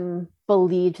of them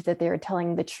believed that they were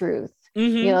telling the truth.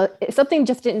 Mm-hmm. Something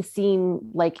just didn't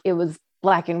seem like it was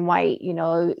black and white.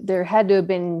 There had to have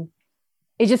been,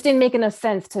 it just didn't make enough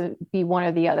sense to be one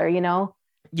or the other,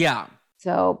 Yeah.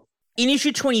 So in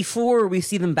issue 24, we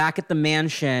see them back at the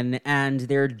mansion and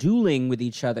they're dueling with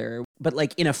each other, but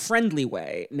like in a friendly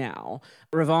way now.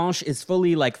 Revanche is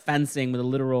fully like fencing with a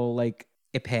literal like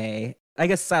épée. I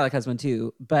guess Psylocke has one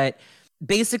too, but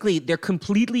basically they're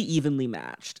completely evenly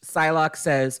matched. Psylocke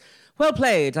says, well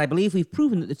played. I believe we've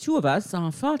proven that the two of us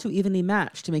are far too evenly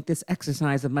matched to make this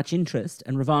exercise of much interest.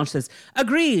 And Revanche says,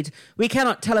 agreed. We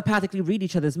cannot telepathically read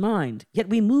each other's mind, yet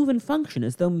we move and function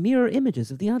as though mirror images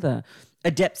of the other.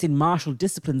 Adepts in martial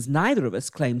disciplines neither of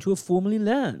us claim to have formally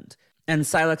learned. And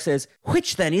Psylocke says,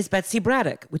 which then is Betsy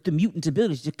Braddock, with the mutant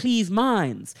ability to cleave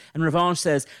minds? And Revanche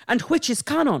says, and which is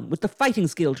Kanon, with the fighting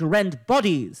skill to rend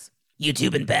bodies? You two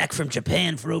been back from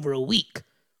Japan for over a week.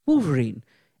 Wolverine.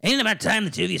 Ain't it about time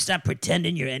the two of you stop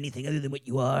pretending you're anything other than what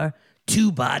you are?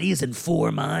 2 bodies and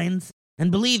 4 minds? And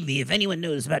believe me, if anyone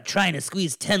knows about trying to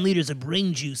squeeze 10 liters of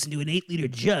brain juice into an 8-liter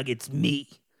jug, it's me.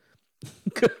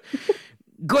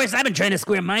 Of course, I've been trying to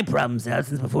square my problems out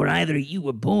since before either of you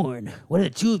were born. What are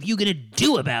the two of you gonna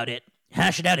do about it?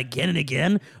 Hash it out again and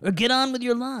again, or get on with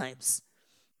your lives?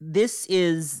 this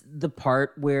is the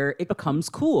part where it becomes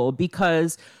cool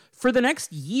because for the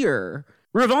next year,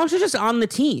 Revanche is just on the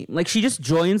team. Like, she just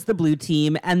joins the blue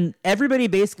team and everybody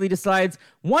basically decides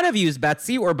one of you is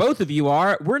Betsy or both of you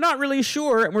are. We're not really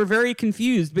sure and we're very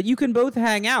confused, but you can both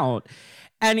hang out.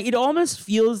 And it almost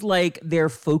feels like they're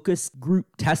focus group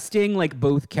testing like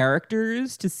both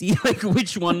characters to see like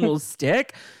which one will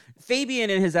stick. Fabian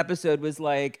in his episode was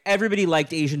like, everybody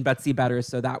liked Asian Betsy better,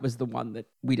 so that was the one that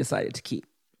we decided to keep.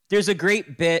 There's a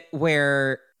great bit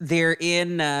where they're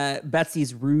in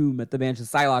Betsy's room at the Mansion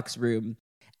Psylocke's room,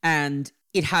 and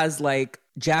it has like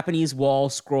Japanese wall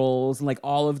scrolls and like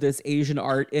all of this Asian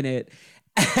art in it.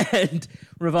 And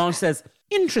Revanche says,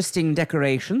 interesting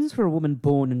decorations for a woman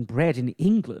born and bred in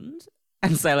England.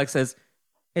 And Psylocke says,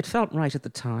 it felt right at the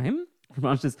time.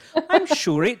 Revanche says, I'm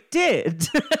sure it did.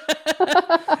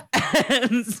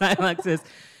 And Psylocke says,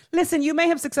 listen, you may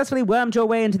have successfully wormed your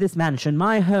way into this mansion,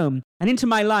 my home, and into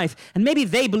my life, and maybe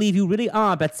they believe you really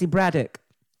are Betsy Braddock.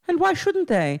 And why shouldn't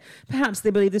they? Perhaps they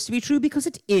believe this to be true because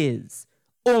it is.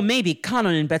 Or maybe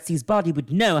Kanon in Betsy's body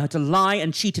would know how to lie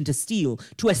and cheat and to steal,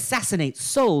 to assassinate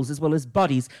souls as well as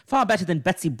bodies, far better than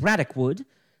Betsy Braddock would.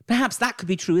 Perhaps that could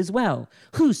be true as well.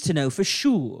 Who's to know for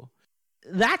sure?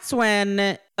 That's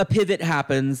when a pivot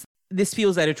happens. This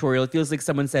feels editorial. It feels like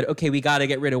someone said, okay, we got to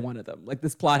get rid of one of them. Like,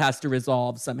 this plot has to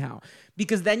resolve somehow.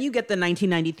 Because then you get the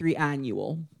 1993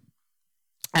 annual.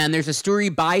 And there's a story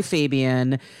by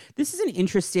Fabian. This is an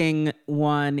interesting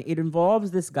one. It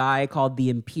involves this guy called the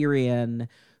Empyrean,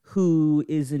 who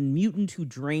is a mutant who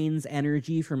drains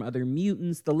energy from other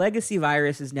mutants. The Legacy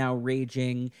virus is now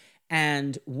raging.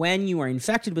 And when you are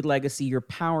infected with Legacy, your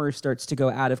power starts to go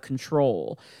out of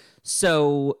control.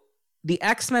 So the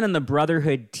X-Men and the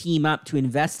Brotherhood team up to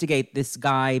investigate this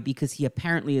guy because he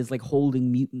apparently is like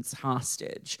holding mutants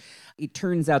hostage. It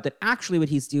turns out that actually what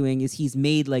he's doing is he's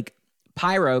made like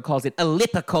Pyro calls it a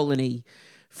Lipa colony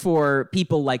for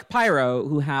people like Pyro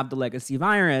who have the Legacy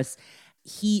virus.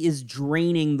 He is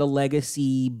draining the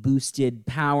Legacy boosted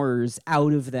powers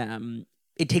out of them.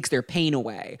 It takes their pain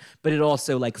away, but it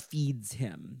also like feeds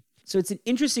him. So it's an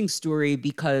interesting story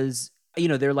because, you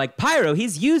know, they're like, Pyro,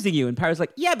 he's using you. And Pyro's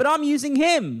like, yeah, but I'm using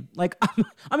him. Like,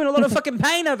 I'm in a lot of fucking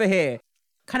pain over here.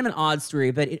 Kind of an odd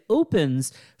story, but it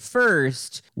opens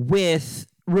first with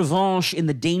Revanche in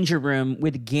the danger room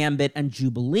with Gambit and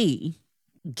Jubilee.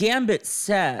 Gambit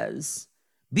says,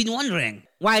 Been wondering.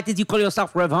 why did you call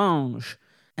yourself Revanche?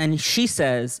 And she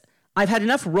says, I've had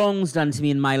enough wrongs done to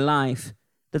me in my life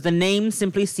that the name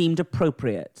simply seemed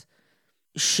appropriate.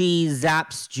 She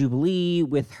zaps Jubilee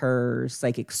with her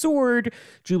psychic sword.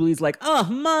 Jubilee's like, oh,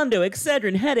 Mondo,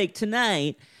 Excedrin, headache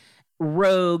tonight.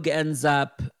 Rogue ends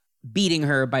up beating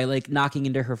her by like knocking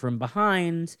into her from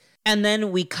behind. And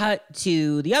then we cut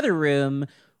to the other room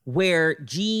where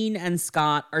Jean and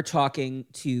Scott are talking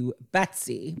to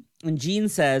Betsy. And Jean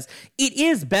says, it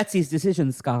is Betsy's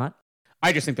decision, Scott.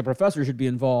 I just think the professor should be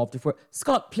involved.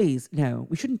 Scott, please, no,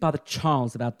 we shouldn't bother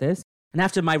Charles about this. And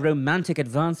after my romantic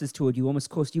advances toward you almost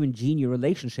cost you and Jean your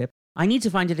relationship, I need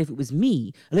to find out if it was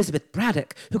me, Elizabeth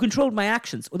Braddock, who controlled my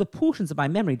actions or the portions of my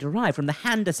memory derived from the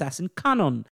hand assassin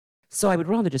Kanon. So I would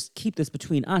rather just keep this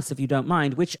between us if you don't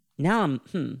mind, which now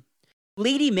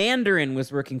Lady Mandarin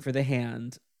was working for the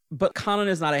hand, but Kanon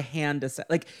is not a hand assassin.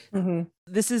 Like,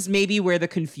 This is maybe where the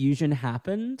confusion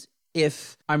happened.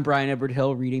 If I'm Brian Edward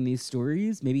Hill reading these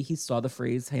stories, maybe he saw the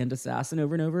phrase hand assassin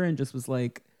over and over and just was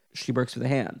like, she works for the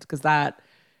hand. Because that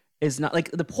is not,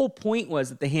 like, the whole point was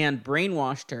that the hand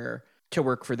brainwashed her to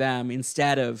work for them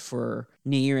instead of for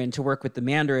Nihirin to work with the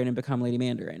Mandarin and become Lady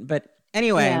Mandarin. But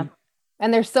anyway. Yeah.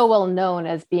 And they're so well known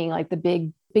as being like the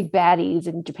big baddies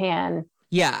in Japan.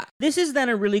 Yeah. This is then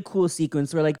a really cool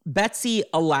sequence where like Betsy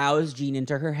allows Jean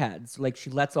into her head. So like she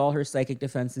lets all her psychic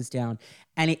defenses down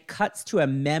and it cuts to a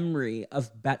memory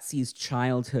of Betsy's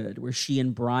childhood where she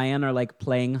and Brian are like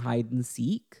playing hide and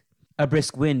seek. A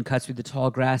brisk wind cuts through the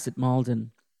tall grass at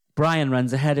Malden. Brian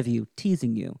runs ahead of you,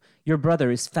 teasing you. Your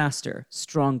brother is faster,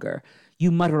 stronger.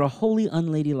 You mutter a wholly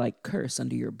unladylike curse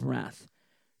under your breath.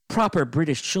 Proper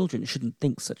British children shouldn't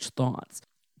think such thoughts.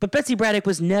 But Betsy Braddock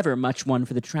was never much one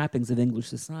for the trappings of English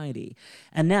society.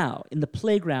 And now, in the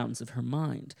playgrounds of her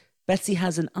mind, Betsy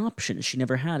has an option she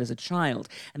never had as a child.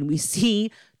 And we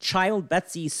see child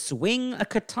Betsy swing a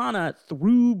katana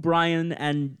through Brian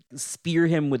and spear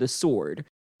him with a sword.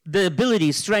 The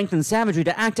ability, strength, and savagery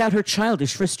to act out her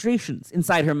childish frustrations.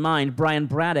 Inside her mind, Brian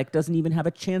Braddock doesn't even have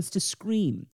a chance to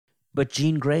scream. But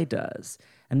Jean Grey does.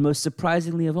 And most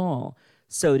surprisingly of all,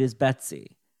 so does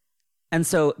Betsy. And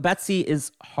so Betsy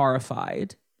is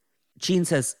horrified. Jean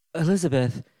says,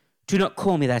 Elizabeth, do not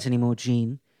call me that anymore,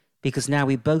 Jean, because now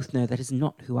we both know that is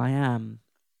not who I am.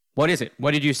 What is it?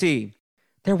 What did you see?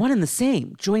 They're one and the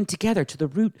same, joined together to the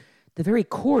root, the very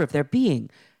core of their being.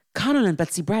 Kanan and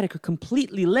Betsy Braddock are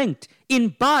completely linked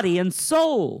in body and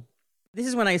soul. This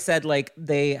is when I said, like,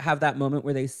 they have that moment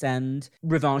where they send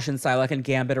Revanche and Psylocke and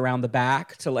Gambit around the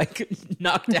back to, like,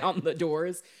 knock down the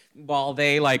doors while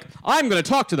they, like, I'm going to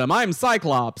talk to them. I'm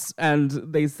Cyclops. And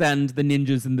they send the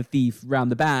ninjas and the thief around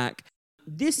the back.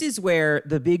 This is where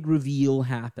the big reveal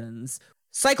happens.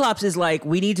 Cyclops is like,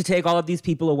 we need to take all of these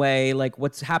people away. Like,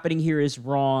 what's happening here is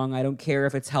wrong. I don't care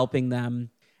if it's helping them.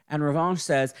 And Revanche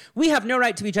says, we have no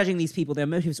right to be judging these people, their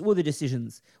motives, or their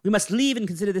decisions. We must leave and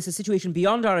consider this a situation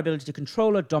beyond our ability to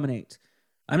control or dominate.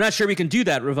 I'm not sure we can do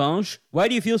that, Revanche. Why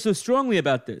do you feel so strongly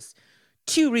about this?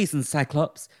 2 reasons,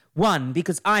 Cyclops. 1,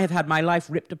 because I have had my life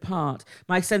ripped apart.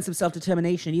 My sense of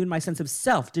self-determination, even my sense of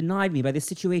self, denied me by this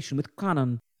situation with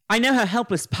Kanan. I know how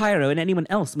helpless Pyro and anyone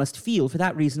else must feel for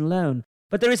that reason alone.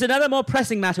 But there is another more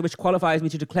pressing matter which qualifies me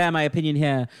to declare my opinion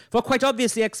here. For quite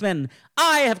obviously, X-Men,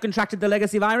 I have contracted the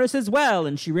legacy virus as well.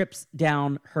 And she rips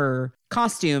down her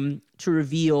costume to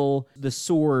reveal the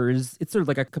sores. It's sort of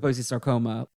like a Kaposi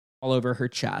sarcoma all over her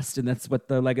chest. And that's what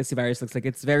the legacy virus looks like.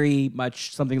 It's very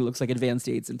much something that looks like advanced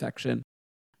AIDS infection.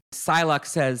 Psylocke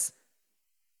says,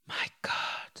 my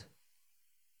God.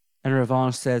 And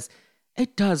Revanche says,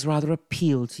 it does rather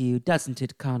appeal to you, doesn't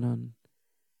it, Kanan?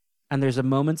 And there's a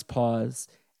moment's pause,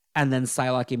 and then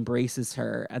Psylocke embraces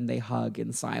her, and they hug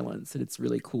in silence, and it's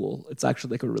really cool. It's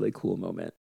actually like a really cool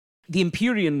moment. The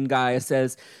Empyrean guy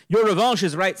says, your Revanche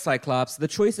is right, Cyclops. The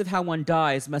choice of how one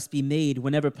dies must be made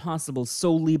whenever possible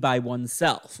solely by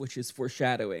oneself, which is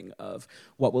foreshadowing of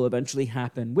what will eventually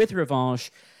happen with Revanche.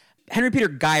 Henry Peter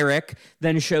Gyrick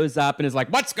then shows up and is like,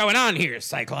 what's going on here,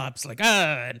 Cyclops? Like,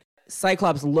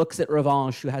 Cyclops looks at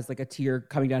Revanche, who has like a tear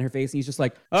coming down her face, and he's just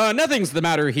like, nothing's the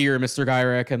matter here, Mr.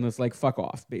 Gyrick, and it's like, fuck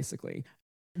off, basically.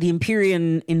 The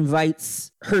Empyrean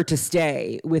invites her to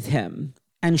stay with him,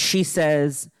 and she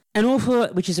says, an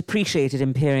offer which is appreciated,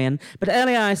 Empyrean, but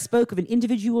earlier I spoke of an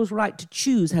individual's right to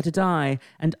choose how to die,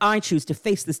 and I choose to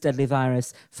face this deadly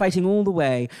virus, fighting all the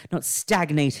way, not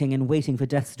stagnating and waiting for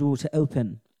death's door to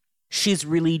open. She's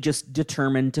really just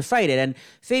determined to fight it. And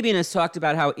Fabian has talked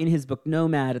about how in his book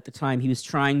Nomad at the time, he was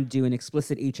trying to do an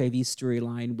explicit HIV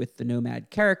storyline with the Nomad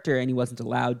character, and he wasn't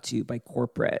allowed to by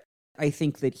corporate. I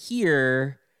think that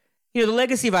here, the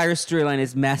legacy virus storyline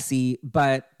is messy,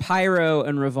 but Pyro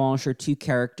and Revanche are 2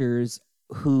 characters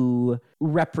who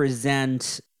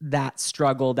represent that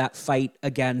struggle, that fight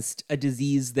against a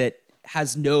disease that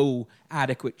has no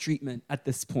adequate treatment at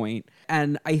this point.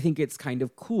 And I think it's kind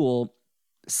of cool.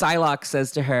 Psylocke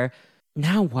says to her,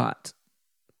 now what?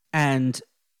 And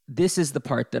this is the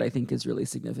part that I think is really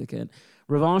significant.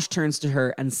 Revanche turns to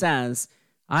her and says,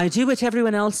 I do what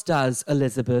everyone else does,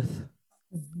 Elizabeth.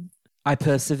 Mm-hmm. I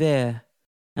persevere,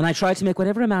 and I try to make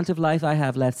whatever amount of life I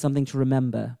have left something to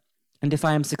remember. And if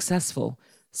I am successful,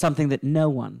 something that no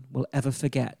one will ever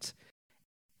forget.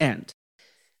 End.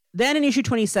 Then in issue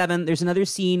 27, there's another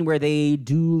scene where they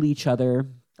duel each other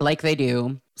like they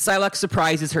do. Psylocke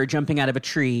surprises her jumping out of a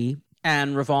tree,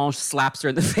 and Revanche slaps her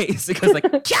in the face and goes like,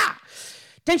 Kya!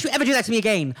 Don't you ever do that to me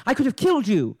again. I could have killed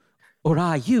you. Or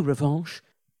I you, Revanche.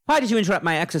 Why did you interrupt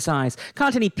my exercise?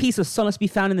 Can't any peace or solace be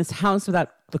found in this house without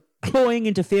the cloying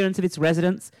interference of its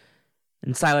residents?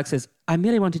 And Psylocke says, I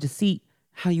merely wanted to see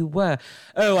how you were.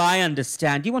 Oh, I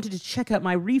understand. You wanted to check out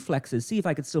my reflexes, see if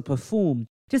I could still perform.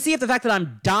 To see if the fact that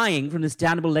I'm dying from this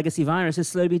damnable legacy virus has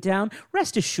slowed me down.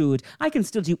 Rest assured, I can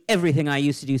still do everything I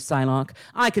used to do, Psylocke.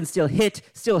 I can still hit,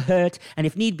 still hurt, and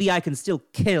if need be, I can still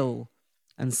kill.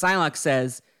 And Psylocke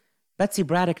says, Betsy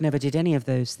Braddock never did any of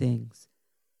those things.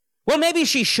 Well, maybe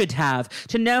she should have,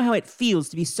 to know how it feels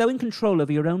to be so in control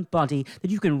over your own body that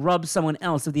you can rob someone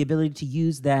else of the ability to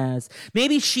use theirs.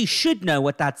 Maybe she should know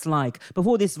what that's like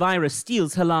before this virus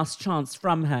steals her last chance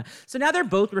from her. So now they're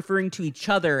both referring to each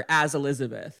other as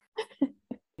Elizabeth.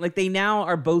 Like they now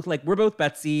are both like, we're both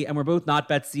Betsy and we're both not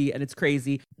Betsy, and it's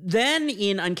crazy. Then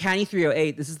in Uncanny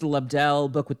 308, this is the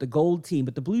Lobdell book with the gold team,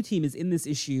 but the blue team is in this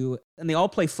issue and they all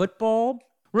play football.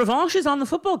 Revanche is on the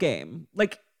football game.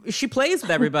 Like, she plays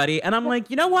with everybody, and I'm like,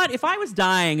 you know what? If I was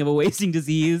dying of a wasting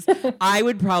disease, I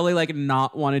would probably like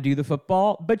not want to do the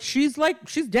football. But she's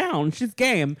down, she's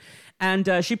game,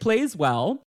 and she plays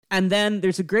well. And then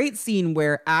there's a great scene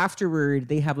where afterward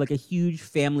they have like a huge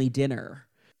family dinner.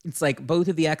 It's like both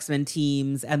of the X-Men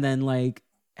teams, and then like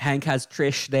Hank has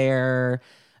Trish there,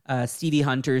 Stevie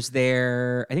Hunter's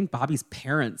there. I think Bobby's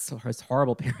parents, or his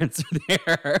horrible parents, are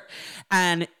there,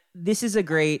 and this is a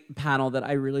great panel that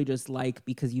I really just like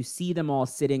because you see them all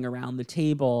sitting around the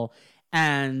table,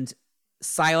 and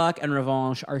Psylocke and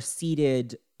Revanche are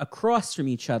seated across from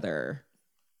each other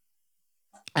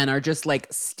and are just like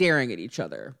staring at each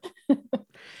other.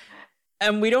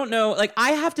 And we don't know, like,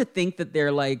 I have to think that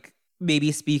they're like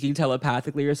maybe speaking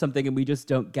telepathically or something and we just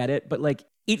don't get it. But like,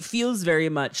 it feels very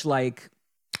much like,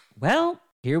 well,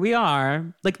 here we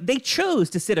are. Like, they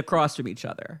chose to sit across from each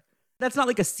other. That's not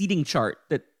like a seating chart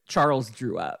that Charles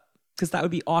drew up, because that would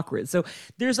be awkward. So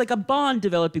there's like a bond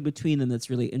developing between them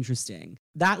that's really interesting.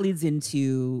 That leads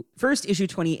into first issue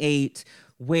 28,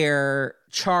 where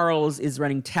Charles is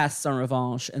running tests on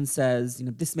Revanche and says, you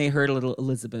know, this may hurt a little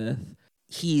Elizabeth.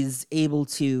 He's able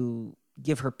to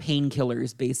give her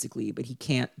painkillers basically, but he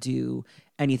can't do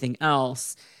anything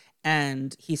else.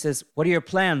 And he says, what are your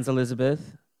plans,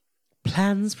 Elizabeth?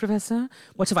 Plans, Professor?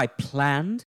 What have I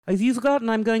planned? Have you forgotten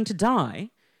I'm going to die?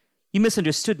 You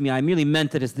misunderstood me. I merely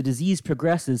meant that as the disease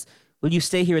progresses, will you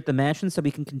stay here at the mansion so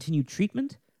we can continue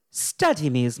treatment? Study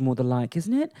me is more the like,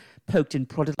 isn't it? Poked and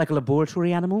prodded like a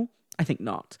laboratory animal? I think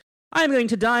not. I am going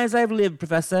to die as I've lived,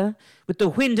 Professor, with the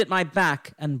wind at my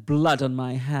back and blood on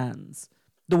my hands.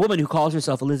 The woman who calls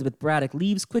herself Elizabeth Braddock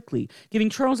leaves quickly, giving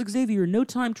Charles Xavier no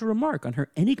time to remark on her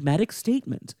enigmatic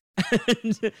statement.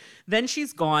 And then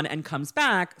she's gone and comes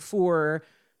back for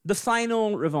the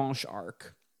final Revanche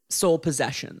arc, Soul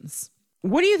Possessions.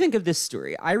 What do you think of this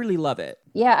story? I really love it.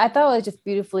 Yeah, I thought it was just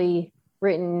beautifully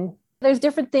written. There's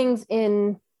different things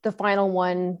in the final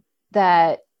one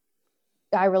that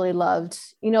I really loved.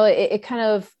 You know, it kind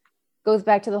of goes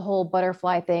back to the whole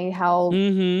butterfly thing, how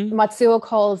Matsuo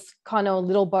calls Kano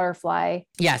little butterfly.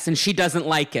 Yes, and she doesn't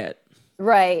like it.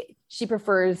 Right. She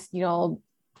prefers, you know,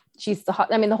 she's the hawk.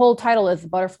 I mean, the whole title is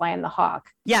Butterfly and the Hawk.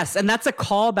 Yes, and that's a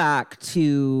callback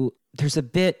to, there's a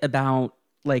bit about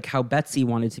like how Betsy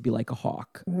wanted to be like a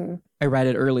hawk. Mm-hmm. I read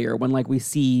it earlier when like we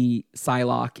see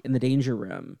Psylocke in the danger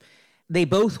room. They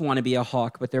both want to be a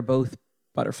hawk, but they're both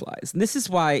butterflies. And this is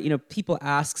why, you know, people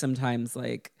ask sometimes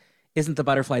like, isn't the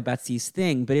butterfly Betsy's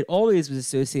thing? But it always was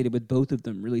associated with both of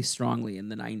them really strongly in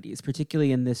the 90s,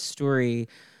 particularly in this story.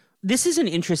 This is an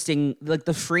interesting, like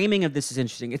the framing of this is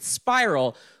interesting. It's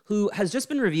Spiral, who has just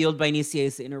been revealed by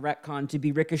Nicieza in a retcon to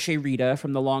be Ricochet Rita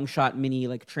from the long shot mini,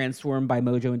 like transformed by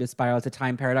Mojo into Spiral. It's a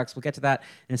time paradox. We'll get to that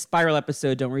in a Spiral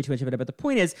episode. Don't worry too much about it. But the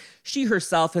point is, she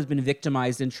herself has been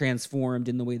victimized and transformed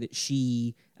in the way that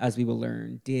she, as we will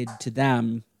learn, did to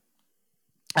them.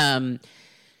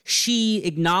 She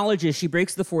acknowledges, she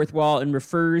breaks the fourth wall and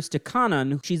refers to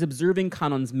Kanon. She's observing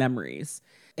Kanon's memories.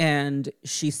 And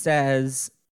she says,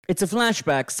 it's a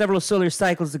flashback. Several solar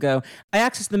cycles ago, I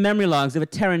accessed the memory logs of a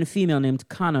Terran female named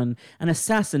Kanon, an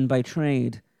assassin by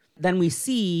trade. Then we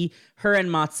see her and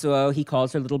Matsuo. He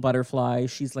calls her Little Butterfly.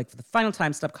 She's like, for the final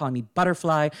time, stop calling me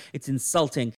Butterfly. It's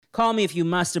insulting. Call me if you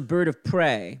must a bird of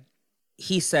prey.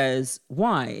 He says,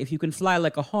 why? If you can fly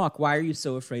like a hawk, why are you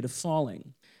so afraid of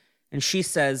falling? And she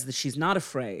says that she's not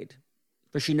afraid,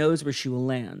 for she knows where she will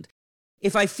land.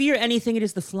 If I fear anything, it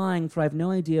is the flying, for I have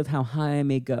no idea of how high I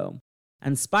may go.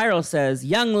 And Spiral says,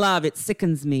 young love, it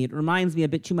sickens me. It reminds me a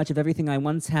bit too much of everything I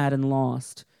once had and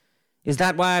lost. Is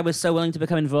that why I was so willing to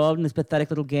become involved in this pathetic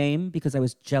little game? Because I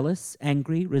was jealous,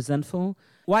 angry, resentful?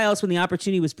 Why else, when the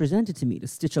opportunity was presented to me to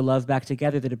stitch a love back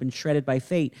together that had been shredded by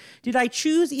fate, did I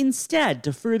choose instead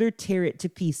to further tear it to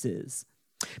pieces?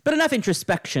 But enough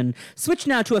introspection. Switch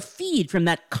now to a feed from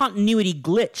that continuity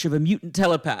glitch of a mutant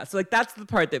telepath. So, like, that's the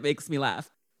part that makes me laugh.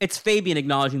 It's Fabian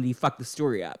acknowledging that he fucked the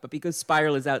story up, but because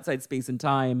Spiral is outside space and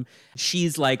time,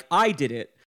 she's like, I did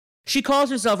it. She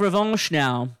calls herself Revanche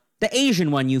now, the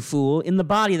Asian one, you fool, in the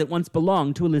body that once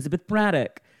belonged to Elizabeth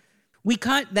Braddock. We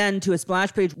cut then to a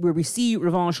splash page where we see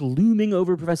Revanche looming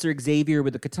over Professor Xavier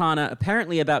with a katana,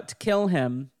 apparently about to kill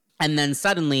him, and then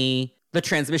suddenly the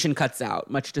transmission cuts out,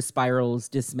 much to Spiral's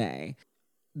dismay.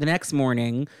 The next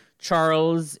morning,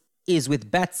 Charles is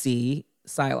with Betsy,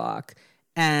 Psylocke,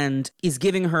 and is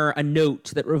giving her a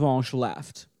note that Revanche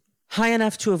left. High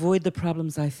enough to avoid the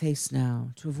problems I face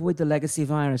now, to avoid the legacy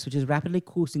virus which is rapidly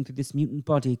coursing through this mutant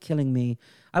body, killing me.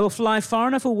 I will fly far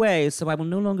enough away so I will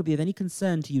no longer be of any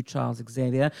concern to you, Charles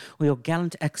Xavier, or your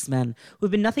gallant X-Men, who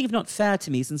have been nothing if not fair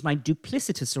to me since my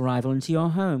duplicitous arrival into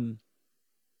your home.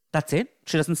 That's it?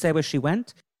 She doesn't say where she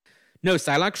went? No,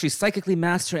 Psylocke, she psychically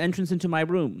masked her entrance into my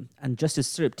room, and just as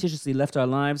surreptitiously left our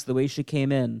lives the way she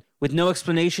came in, with no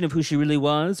explanation of who she really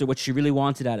was or what she really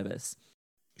wanted out of us.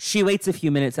 She waits a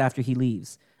few minutes after he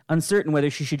leaves, uncertain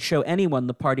whether she should show anyone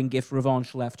the parting gift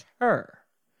Revanche left her,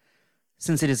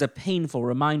 since it is a painful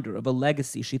reminder of a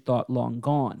legacy she thought long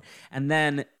gone. And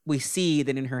then we see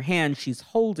that in her hand she's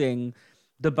holding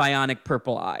the bionic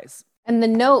purple eyes. And the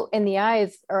note and the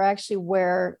eyes are actually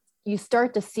where you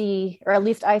start to see, or at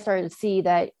least I started to see,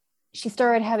 that she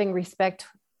started having respect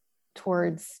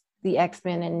towards the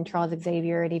X-Men and Charles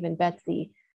Xavier and even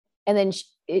Betsy. And then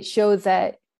it shows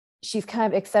that she's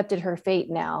kind of accepted her fate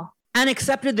now. And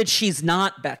accepted that she's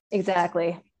not Betsy.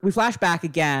 Exactly. We flash back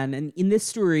again, and in this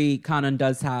story, Kanan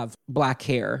does have black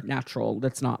hair, natural,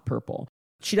 that's not purple.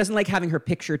 She doesn't like having her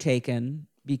picture taken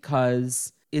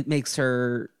because it makes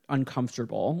her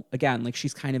uncomfortable. Again, like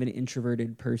she's kind of an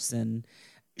introverted person.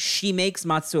 She makes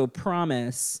Matsuo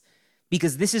promise,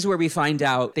 because this is where we find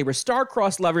out they were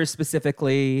star-crossed lovers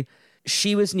specifically.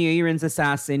 She was Nyoirin's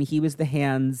assassin. He was the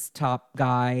Hands top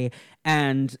guy.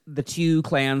 And the two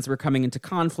clans were coming into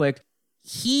conflict.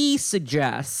 He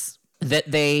suggests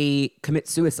that they commit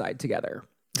suicide together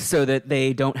so that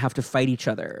they don't have to fight each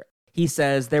other. He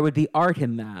says there would be art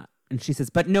in that. And she says,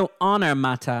 but no honor,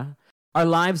 Mata. Our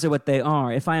lives are what they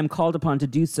are. If I am called upon to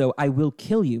do so, I will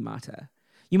kill you, Mata.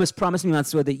 You must promise me,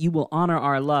 Matsuo, that you will honor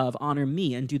our love, honor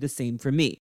me, and do the same for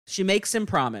me. She makes him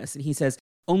promise, and he says,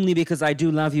 only because I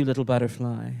do love you, little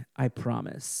butterfly, I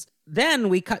promise. Then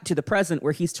we cut to the present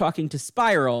where he's talking to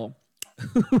Spiral,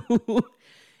 who,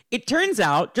 it turns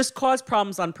out, just caused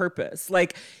problems on purpose.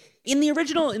 Like, in the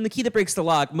original, in The Key That Breaks the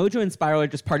Lock, Mojo and Spiral are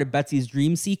just part of Betsy's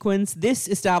dream sequence. This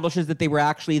establishes that they were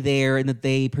actually there and that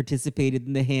they participated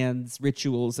in the Hands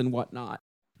rituals and whatnot.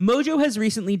 Mojo has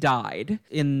recently died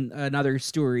in another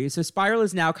story, so Spiral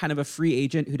is now kind of a free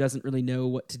agent who doesn't really know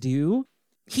what to do.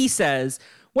 He says,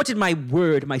 what did my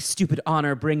word, my stupid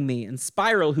honor bring me? And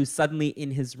Spiral, who's suddenly in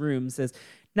his room, says,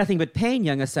 nothing but pain,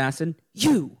 young assassin.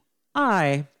 You,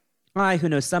 I who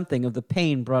know something of the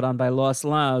pain brought on by lost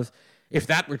love. If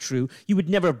that were true, you would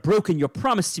never have broken your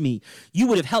promise to me. You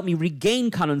would have helped me regain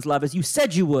Kanon's love as you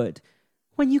said you would.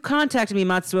 When you contacted me,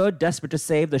 Matsuo, desperate to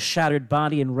save the shattered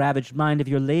body and ravaged mind of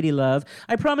your lady love,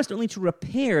 I promised only to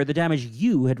repair the damage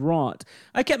you had wrought.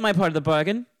 I kept my part of the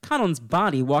bargain. Kanon's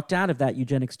body walked out of that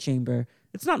eugenics chamber.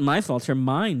 It's not my fault her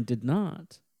mind did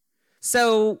not.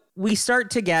 So we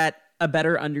start to get a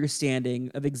better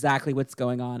understanding of exactly what's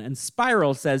going on. And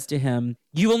Spiral says to him,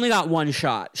 you only got one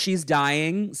shot. She's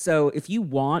dying. So if you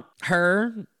want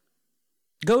her,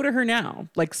 go to her now.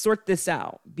 Like, sort this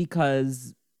out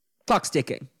because clock's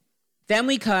ticking. Then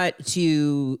we cut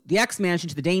to the X Mansion,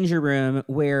 to the Danger Room,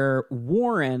 where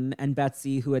Warren and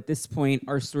Betsy, who at this point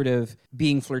are sort of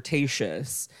being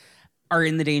flirtatious, are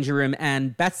in the Danger Room.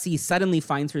 And Betsy suddenly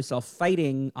finds herself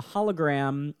fighting a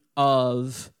hologram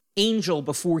of Angel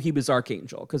before he was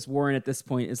Archangel, because Warren at this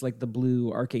point is like the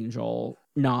blue Archangel,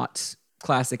 not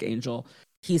classic Angel.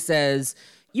 He says,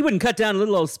 you wouldn't cut down a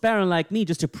little old sparrow like me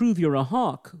just to prove you're a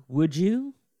hawk, would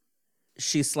you?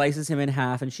 She slices him in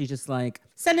half and she's just like,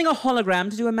 sending a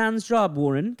hologram to do a man's job,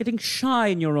 Warren, getting shy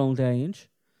in your old age.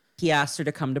 He asks her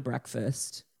to come to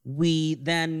breakfast. We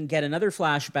then get another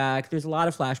flashback. There's a lot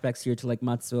of flashbacks here to like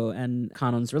Matsuo and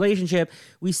Kanon's relationship.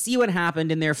 We see what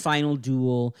happened in their final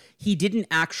duel. He didn't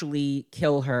actually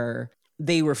kill her.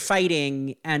 They were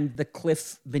fighting and the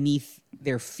cliff beneath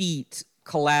their feet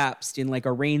collapsed in like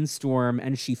a rainstorm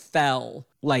and she fell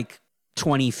like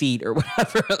 20 feet or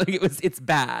whatever. Like it's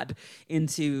bad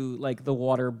into like the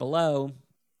water below.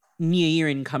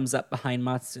 Nyoirin comes up behind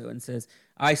Matsuo and says,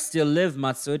 I still live,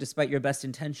 Matsuo, despite your best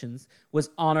intentions. Was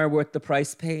honor worth the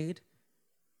price paid?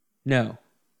 No.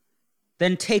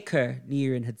 Then take her,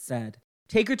 Nyoirin had said.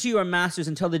 Take her to your masters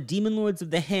and tell the demon lords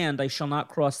of the Hand I shall not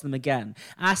cross them again.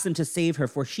 Ask them to save her,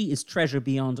 for she is treasure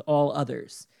beyond all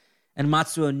others. And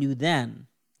Matsuo knew then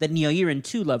that Nyoirin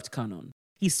too loved Kanon.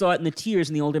 He saw it in the tears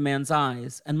in the older man's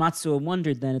eyes, and Matsuo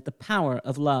wondered then at the power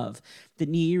of love,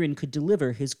 that Nyoirin could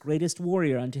deliver his greatest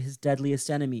warrior unto his deadliest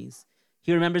enemies.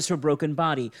 He remembers her broken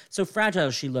body. So fragile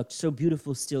she looked, so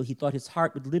beautiful still, he thought his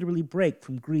heart would literally break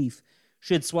from grief.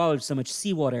 She had swallowed so much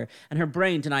seawater, and her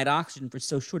brain, denied oxygen for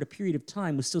so short a period of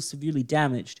time, was still severely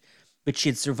damaged. But she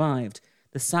had survived.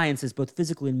 The sciences, both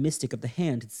physical and mystic, of the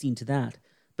Hand had seen to that.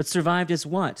 But survived as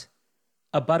what?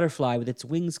 A butterfly with its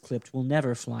wings clipped will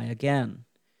never fly again.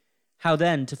 How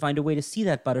then to find a way to see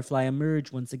that butterfly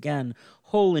emerge once again,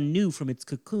 whole and new from its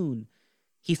cocoon?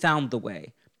 He found the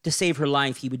way. To save her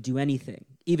life, he would do anything,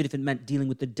 even if it meant dealing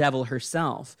with the devil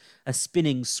herself, a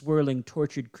spinning, swirling,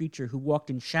 tortured creature who walked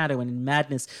in shadow and in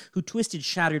madness, who twisted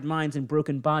shattered minds and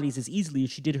broken bodies as easily as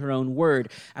she did her own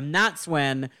word. And that's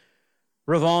when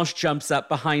Revanche jumps up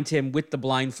behind him with the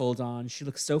blindfold on. She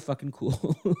looks so fucking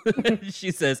cool.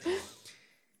 She says,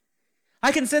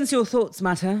 I can sense your thoughts,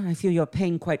 Mata. I feel your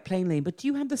pain quite plainly, but do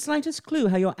you have the slightest clue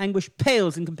how your anguish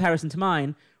pales in comparison to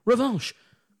mine? Revanche!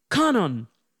 Kanon!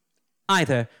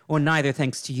 Either or neither,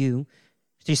 thanks to you.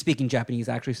 She's speaking Japanese,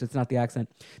 actually, so it's not the accent.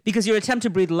 Because your attempt to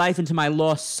breathe life into my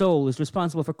lost soul is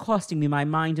responsible for costing me my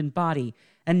mind and body,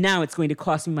 and now it's going to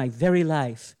cost me my very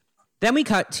life. Then we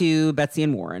cut to Betsy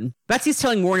and Warren. Betsy's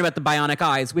telling Warren about the bionic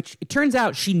eyes, which it turns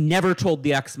out she never told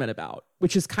the X-Men about,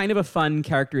 which is kind of a fun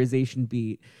characterization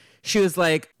beat. She was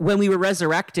like, when we were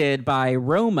resurrected by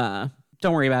Roma,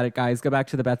 don't worry about it, guys. Go back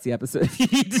to the Betsy episode if you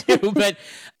need to. But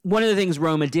one of the things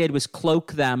Roma did was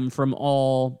cloak them from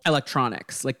all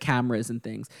electronics, like cameras and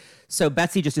things. So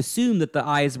Betsy just assumed that the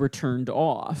eyes were turned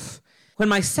off. When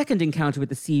my second encounter with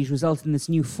the siege resulted in this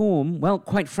new form, well,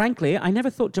 quite frankly, I never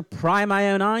thought to pry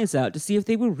my own eyes out to see if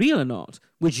they were real or not.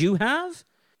 Would you have?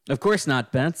 Of course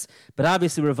not, Bets. But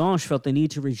obviously Revanche felt the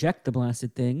need to reject the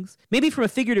blasted things. Maybe from a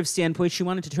figurative standpoint, she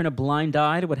wanted to turn a blind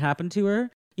eye to what happened to her.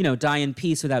 You know, die in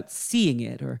peace without seeing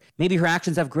it. Or maybe her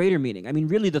actions have greater meaning. I mean,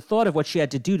 really, the thought of what she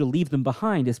had to do to leave them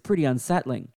behind is pretty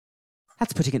unsettling.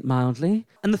 That's putting it mildly.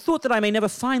 And the thought that I may never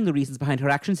find the reasons behind her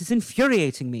actions is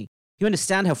infuriating me. You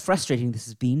understand how frustrating this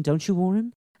has been, don't you,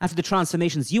 Warren? After the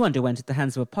transformations you underwent at the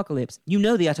hands of Apocalypse, you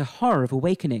know the utter horror of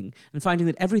awakening and finding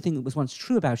that everything that was once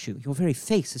true about you, your very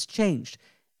face, has changed.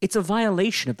 It's a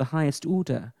violation of the highest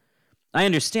order. I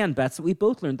understand, Bets, that we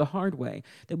both learned the hard way,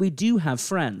 that we do have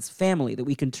friends, family that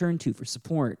we can turn to for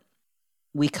support.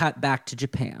 We cut back to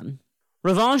Japan.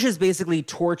 Revanche is basically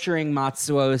torturing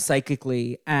Matsuo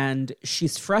psychically, and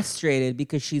she's frustrated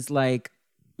because she's like,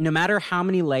 no matter how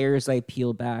many layers I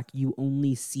peel back, you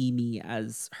only see me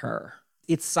as her.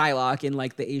 It's Psylocke in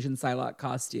like the Asian Psylocke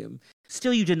costume.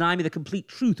 Still, you deny me the complete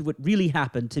truth of what really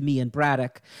happened to me and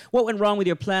Braddock. What went wrong with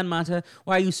your plan, Mata?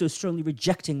 Why are you so strongly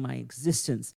rejecting my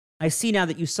existence? I see now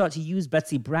that you sought to use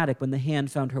Betsy Braddock when the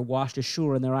Hand found her washed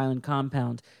ashore in their island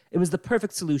compound. It was the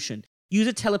perfect solution. Use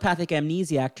a telepathic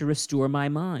amnesiac to restore my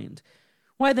mind.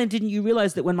 Why then didn't you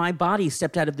realize that when my body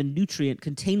stepped out of the nutrient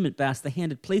containment bath the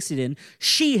Hand had placed it in,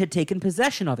 she had taken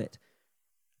possession of it?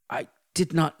 I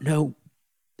did not know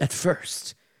at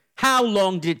first. How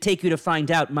long did it take you to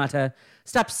find out, Mata?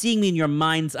 Stop seeing me in your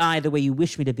mind's eye the way you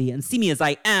wish me to be, and see me as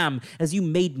I am, as you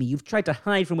made me. You've tried to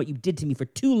hide from what you did to me for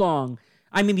too long.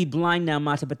 I may be blind now,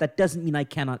 Mata, but that doesn't mean I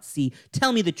cannot see.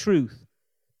 Tell me the truth.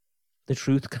 The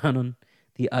truth, Kanon.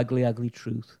 The ugly, ugly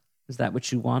truth. Is that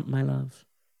what you want, my love?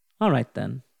 All right,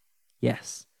 then.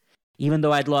 Yes. Even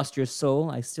though I'd lost your soul,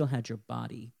 I still had your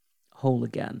body. Whole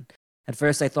again. At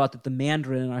first, I thought that the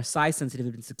Mandarin and our psi-sensitive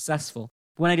had been successful.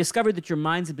 But when I discovered that your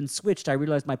minds had been switched, I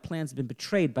realized my plans had been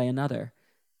betrayed by another.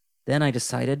 Then I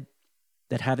decided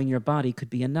that having your body could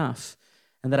be enough,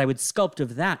 and that I would sculpt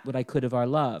of that what I could of our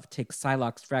love, take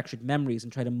Psylocke's fractured memories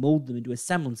and try to mold them into a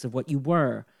semblance of what you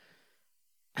were.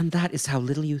 And that is how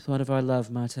little you thought of our love,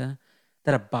 Mata,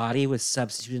 that a body was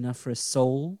substitute enough for a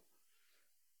soul?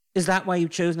 Is that why you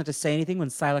chose not to say anything when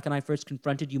Psylocke and I first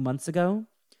confronted you months ago?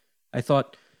 I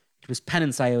thought it was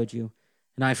penance I owed you,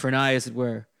 an eye for an eye, as it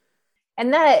were.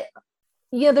 And that,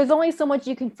 there's only so much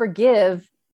you can forgive.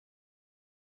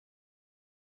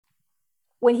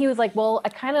 When he was like, well,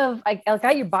 I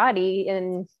got your body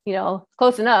and,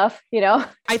 close enough,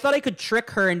 I thought I could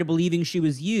trick her into believing she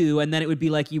was you, and then it would be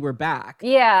like you were back.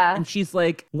 Yeah. And she's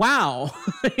like, wow,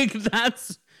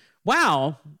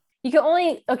 wow. You can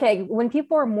only, when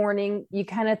people are mourning, you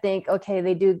kind of think, okay,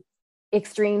 they do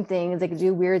extreme things, they could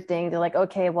do weird things. They're like,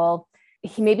 okay, well,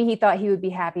 maybe he thought he would be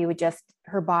happy with just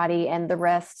her body and the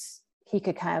rest he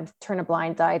could kind of turn a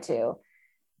blind eye to.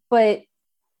 But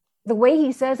the way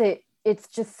he says it, it's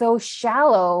just so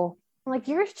shallow. I'm like,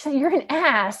 you're an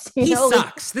ass. He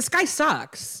sucks. This guy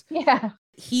sucks. Yeah.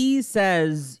 He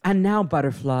says, and now,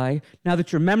 Butterfly, now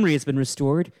that your memory has been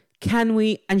restored, can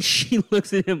we? And she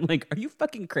looks at him like, are you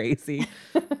fucking crazy?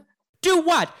 Do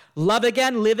what? Love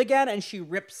again? Live again? And she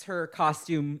rips her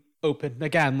costume open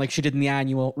again, like she did in the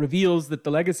annual, reveals that the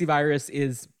legacy virus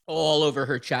is all over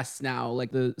her chest now.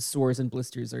 Like the sores and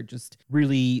blisters are just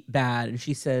really bad. And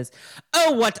she says,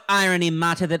 oh, what irony,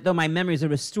 Mata, that though my memories are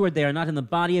restored, they are not in the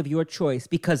body of your choice,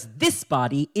 because this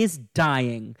body is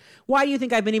dying. Why do you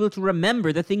think I've been able to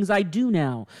remember the things I do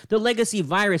now? The legacy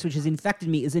virus which has infected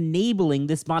me is enabling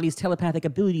this body's telepathic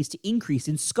abilities to increase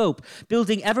in scope,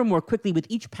 building ever more quickly with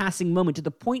each passing moment to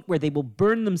the point where they will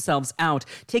burn themselves out,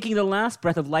 taking the last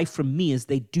breath of life from me as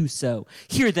they do so.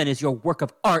 Here then is your work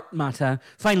of art, Mata,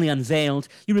 finally unveiled.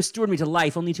 You restored me to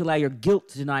life only to allow your guilt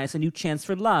to deny us a new chance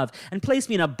for love, and place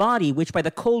me in a body which by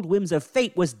the cold whims of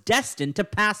fate was destined to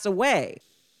pass away.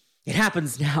 It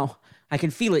happens now. I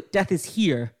can feel it. Death is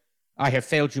here. I have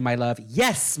failed you, my love.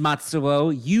 Yes,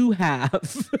 Matsuo, you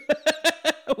have.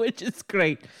 Which is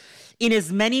great. In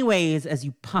as many ways as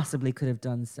you possibly could have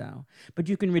done so. But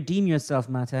you can redeem yourself,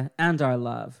 Mata, and our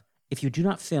love. If you do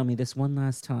not fail me this one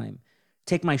last time,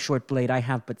 take my short blade. I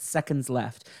have but seconds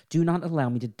left. Do not allow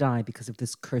me to die because of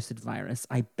this cursed virus.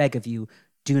 I beg of you,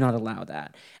 do not allow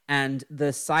that. And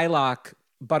the Psylocke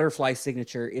butterfly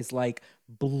signature is like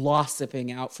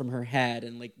blossoming out from her head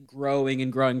and like growing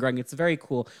and growing and growing. It's very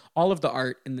cool. All of the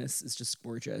art in this is just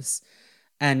gorgeous.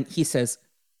 And he says,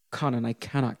 Kanan, I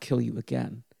cannot kill you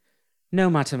again. No,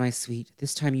 Mata, my sweet,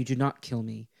 this time you do not kill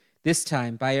me. This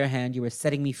time, by your hand, you are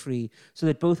setting me free so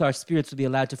that both our spirits will be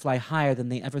allowed to fly higher than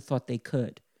they ever thought they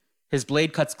could. His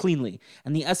blade cuts cleanly,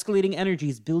 and the escalating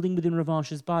energies building within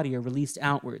Revanche's body are released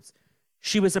outwards.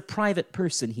 She was a private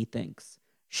person, he thinks.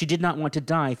 She did not want to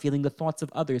die feeling the thoughts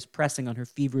of others pressing on her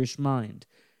feverish mind.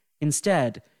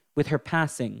 Instead, with her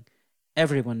passing,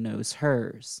 everyone knows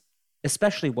hers,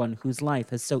 especially one whose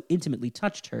life has so intimately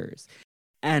touched hers.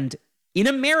 And in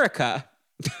America,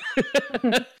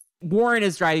 Warren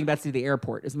is driving Betsy to the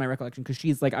airport, is my recollection, because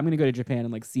she's like, I'm going to go to Japan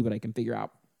and like see what I can figure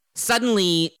out.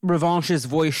 Suddenly, Revanche's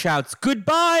voice shouts,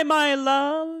 "Goodbye, my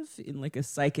love," in like a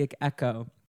psychic echo.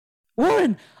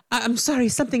 Warren, I'm sorry,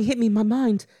 something hit me. My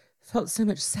mind felt so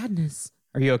much sadness.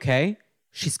 Are you okay?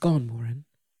 She's gone, Warren.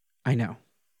 I know.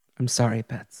 I'm sorry,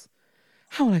 Bets.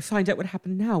 How will I find out what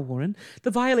happened now, Warren?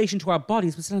 The violation to our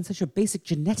bodies was done on such a basic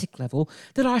genetic level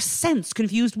that our sense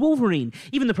confused Wolverine.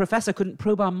 Even the professor couldn't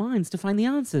probe our minds to find the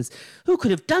answers. Who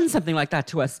could have done something like that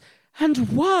to us? And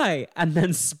why? And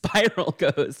then Spiral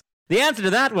goes, "The answer to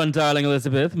that one, darling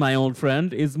Elizabeth, my old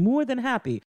friend, is more than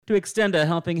happy to extend a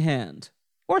helping hand.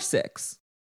 Or 6.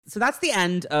 So that's the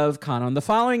end of Kanon. The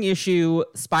following issue,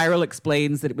 Spiral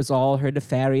explains that it was all her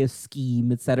nefarious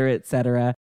scheme, etc.,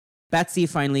 etc. Betsy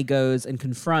finally goes and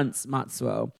confronts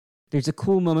Matsuo. There's a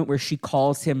cool moment where she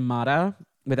calls him Mata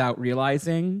without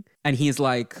realizing, and he's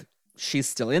like, she's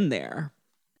still in there.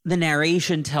 The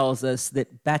narration tells us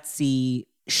that Betsy,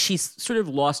 she's sort of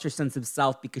lost her sense of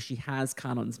self because she has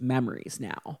Kanon's memories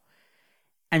now,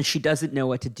 and she doesn't know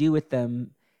what to do with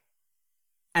them.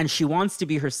 And she wants to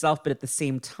be herself, but at the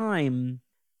same time,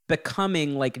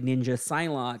 becoming like Ninja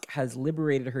Psylocke has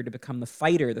liberated her to become the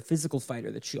fighter, the physical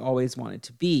fighter that she always wanted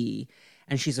to be.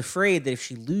 And she's afraid that if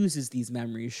she loses these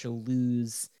memories, she'll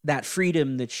lose that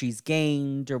freedom that she's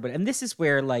gained. And this is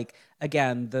where, like,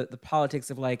 again, the politics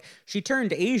of like, she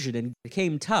turned Asian and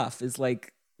became tough is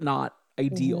like not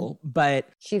ideal. Mm-hmm. But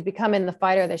she's becoming the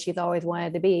fighter that she's always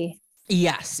wanted to be.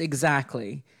 Yes,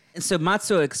 exactly. And so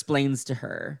Matsuo explains to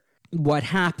her what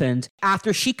happened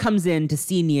after she comes in to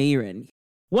see Nyeirin.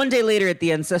 One day later at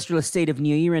the ancestral estate of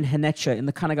Nyeirin Henecha in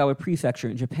the Kanagawa prefecture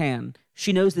in Japan,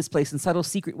 she knows this place in subtle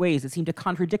secret ways that seem to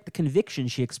contradict the conviction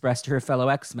she expressed to her fellow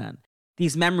X-Men.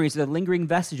 These memories are the lingering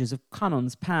vestiges of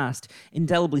Kanon's past,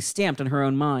 indelibly stamped on her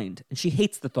own mind, and she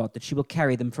hates the thought that she will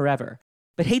carry them forever.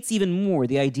 But hates even more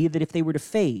the idea that if they were to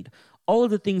fade, all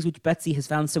of the things which Betsy has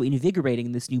found so invigorating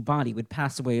in this new body would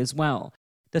pass away as well.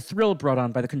 The thrill brought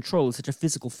on by the control of such a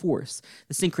physical force,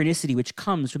 the synchronicity which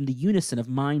comes from the unison of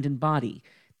mind and body.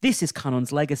 This is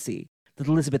Kanon's legacy, that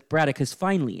Elizabeth Braddock has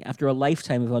finally, after a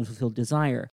lifetime of unfulfilled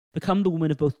desire, become the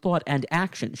woman of both thought and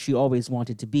action she always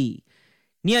wanted to be.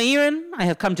 Nyeirin, I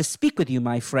have come to speak with you,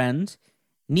 my friend.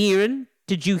 Nyeirin,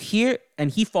 did you hear?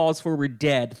 And he falls forward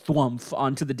dead, thwumph,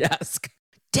 onto the desk.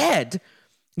 Dead?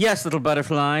 Yes, little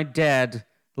butterfly, dead.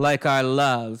 Like our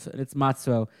love. And it's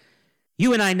Matsuo.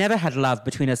 You and I never had love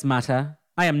between us, Mata.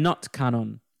 I am not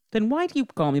Kanon. Then why do you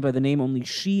call me by the name only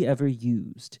she ever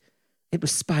used? It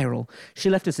was Spiral. She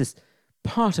left us as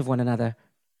part of one another.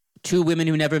 2 women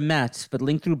who never met, but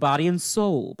linked through body and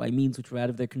soul by means which were out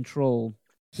of their control.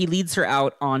 He leads her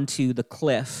out onto the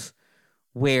cliff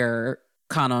where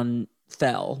Kanon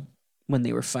fell when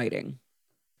they were fighting.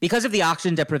 Because of the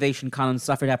oxygen deprivation Kanon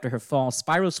suffered after her fall,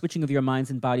 Spiral's switching of your minds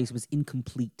and bodies was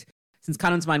incomplete. Since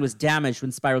Kanon's mind was damaged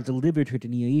when Spiral delivered her to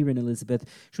Nyeirin Elizabeth,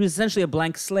 she was essentially a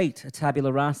blank slate, a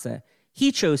tabula rasa.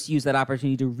 He chose to use that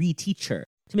opportunity to reteach her,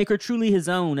 to make her truly his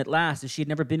own at last as she had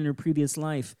never been in her previous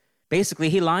life. Basically,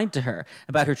 he lied to her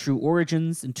about her true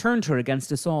origins and turned her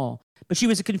against us all. But she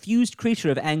was a confused creature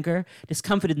of anger,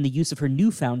 discomfited in the use of her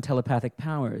newfound telepathic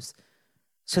powers.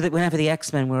 So that whenever the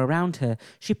X-Men were around her,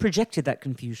 she projected that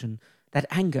confusion, that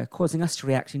anger, causing us to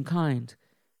react in kind.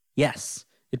 Yes,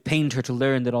 it pained her to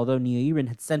learn that although Nyeirin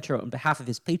had sent her on behalf of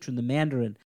his patron, the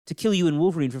Mandarin, to kill you and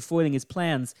Wolverine for foiling his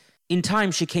plans, in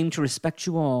time she came to respect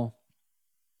you all.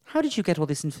 How did you get all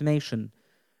this information?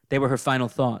 They were her final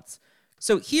thoughts.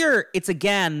 So here, it's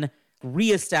again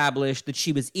reestablished that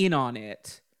she was in on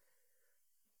it.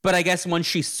 But I guess once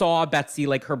she saw Betsy,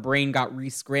 like, her brain got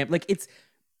re-scrambled. Like, it's...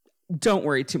 Don't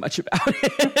worry too much about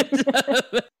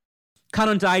it.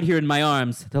 Kanon died here in my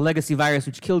arms. The legacy virus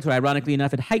which killed her, ironically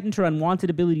enough, had heightened her unwanted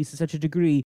abilities to such a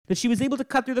degree that she was able to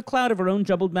cut through the cloud of her own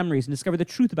jumbled memories and discover the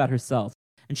truth about herself.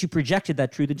 And she projected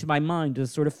that truth into my mind as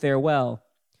a sort of farewell.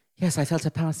 Yes, I felt her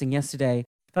passing yesterday.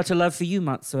 Felt a love for you,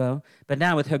 Matsuo, but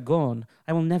now with her gone,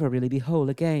 I will never really be whole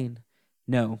again.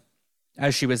 No.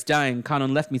 As she was dying,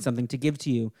 Kanon left me something to give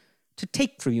to you. To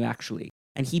take from you, actually.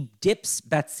 And he dips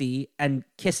Betsy and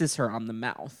kisses her on the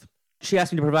mouth. She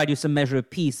asked me to provide you some measure of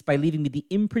peace by leaving me the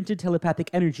imprinted telepathic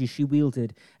energy she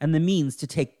wielded and the means to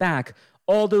take back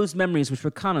all those memories which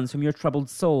were Kanon's from your troubled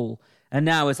soul. And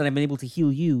now, as I've been able to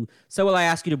heal you, so will I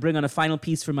ask you to bring on a final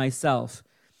piece for myself.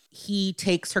 He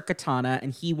takes her katana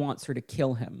and he wants her to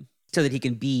kill him so that he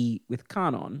can be with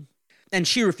Kanon. And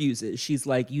she refuses. She's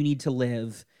like, you need to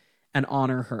live and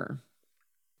honor her.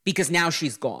 Because now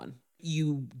she's gone.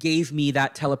 You gave me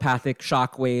that telepathic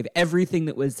shockwave. Everything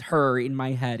that was her in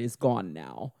my head is gone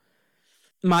now.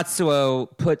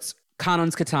 Matsuo puts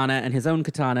Kanon's katana and his own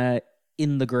katana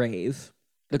in the grave.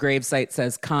 The gravesite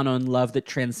says, Kanon, love that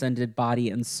transcended body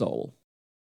and soul.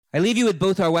 I leave you with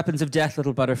both our weapons of death,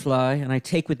 little butterfly, and I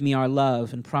take with me our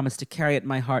love and promise to carry it in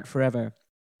my heart forever.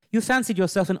 You fancied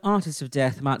yourself an artist of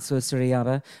death, Matsuo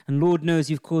Suriyaba, and Lord knows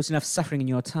you've caused enough suffering in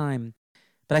your time.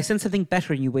 But I sense something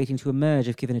better in you waiting to emerge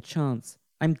if given a chance.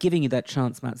 I'm giving you that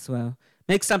chance, Matsuo.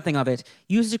 Make something of it.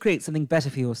 Use it to create something better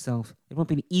for yourself. It won't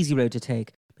be an easy road to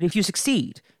take. But if you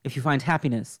succeed, if you find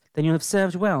happiness, then you'll have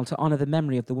served well to honor the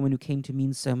memory of the woman who came to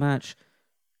mean so much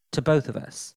to both of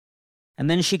us. And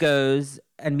then she goes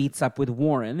and meets up with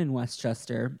Warren in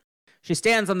Westchester. She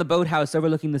stands on the boathouse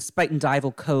overlooking the Spite and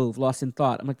Dival Cove, lost in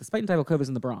thought. I'm like, the Spite and Dival Cove is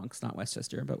in the Bronx, not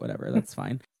Westchester, but whatever, that's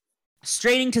fine.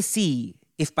 Straining to see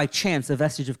if by chance a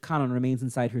vestige of Kanon remains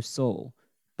inside her soul.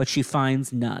 But she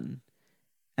finds none.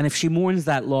 And if she mourns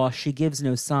that loss, she gives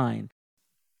no sign.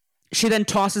 She then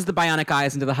tosses the bionic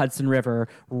eyes into the Hudson River.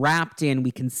 Wrapped in,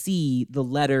 we can see the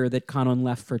letter that Kanon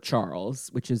left for Charles,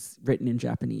 which is written in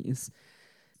Japanese.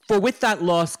 For with that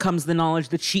loss comes the knowledge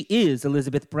that she is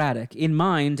Elizabeth Braddock, in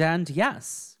mind and,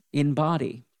 yes, in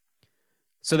body.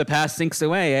 So the past sinks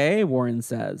away, eh? Warren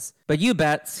says. But you,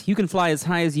 Bets, you can fly as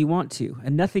high as you want to,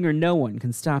 and nothing or no one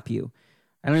can stop you.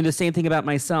 I learned the same thing about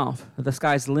myself. The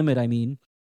sky's the limit, I mean.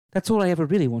 That's all I ever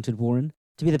really wanted, Warren.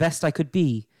 To be the best I could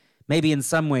be. Maybe in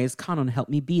some ways, Kanon helped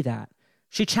me be that.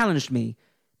 She challenged me,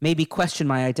 made me question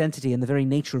my identity and the very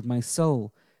nature of my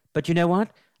soul. But you know what?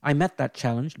 I met that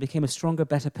challenge and became a stronger,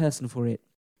 better person for it.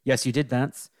 Yes, you did,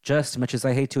 Vance. Just as much as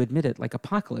I hate to admit it, like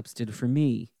Apocalypse did for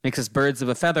me. Makes us birds of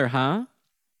a feather, huh?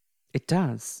 It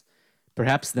does.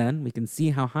 Perhaps then we can see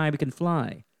how high we can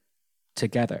fly.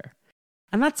 Together.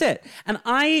 And that's it. And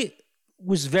I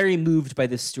was very moved by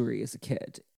this story as a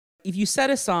kid. If you set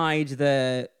aside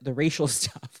the racial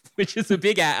stuff, which is a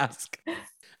big ask,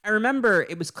 I remember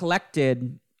it was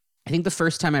collected. I think the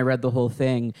first time I read the whole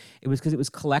thing, it was because it was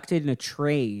collected in a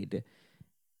trade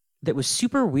that was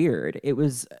super weird. It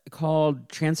was called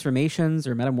Transformations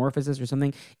or Metamorphosis or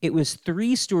something. It was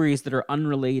 3 stories that are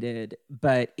unrelated,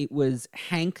 but it was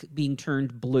Hank being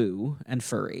turned blue and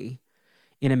furry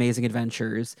in Amazing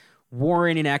Adventures,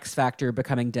 Warren in X Factor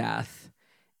becoming Death,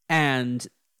 and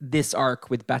this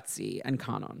arc with Betsy and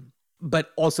Kanon.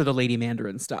 But also the Lady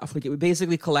Mandarin stuff. Like, it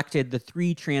basically collected the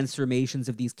 3 transformations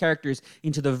of these characters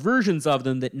into the versions of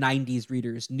them that 90s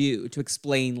readers knew to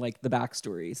explain, like, the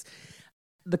backstories.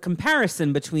 The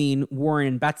comparison between Warren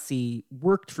and Betsy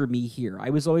worked for me here.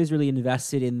 I was always really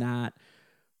invested in that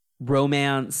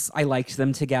romance. I liked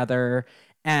them together.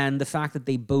 And the fact that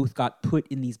they both got put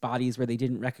in these bodies where they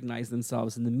didn't recognize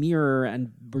themselves in the mirror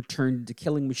and were turned into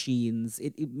killing machines,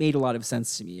 it made a lot of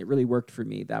sense to me. It really worked for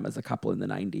me, them as a couple in the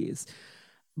 90s.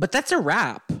 But that's a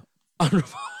wrap on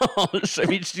Revanche. I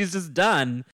mean, she's just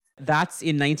done. That's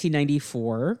in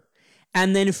 1994.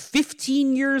 And then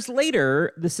 15 years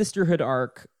later, the Sisterhood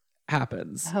arc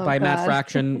happens by God. Matt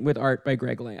Fraction with art by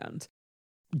Greg Land.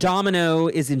 Domino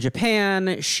is in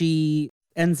Japan. She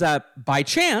ends up, by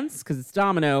chance, because it's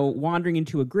Domino, wandering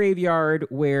into a graveyard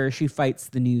where she fights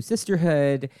the new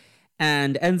Sisterhood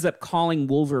and ends up calling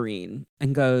Wolverine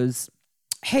and goes,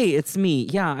 hey, it's me.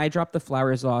 Yeah, I dropped the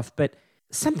flowers off, but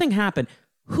something happened.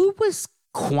 Who was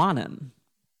Kwannon?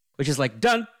 Which is like,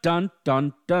 dun, dun,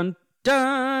 dun, dun,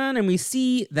 dun. And we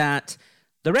see that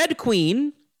the Red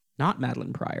Queen, not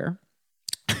Madeline Pryor,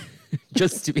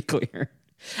 just to be clear.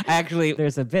 Actually,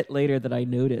 there's a bit later that I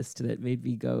noticed that made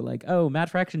me go like, oh,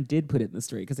 Matt Fraction did put it in the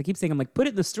story. Because I keep saying, I'm like, put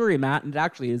it in the story, Matt. And it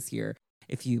actually is here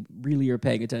if you really are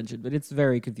paying attention. But it's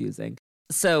very confusing.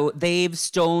 So they've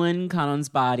stolen Kanon's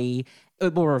body,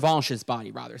 well, Revanche's body,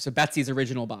 rather. So Betsy's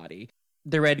original body.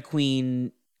 The Red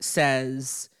Queen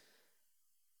says,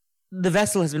 the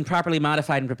vessel has been properly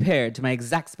modified and prepared to my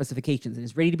exact specifications and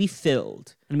is ready to be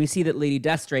filled. And we see that Lady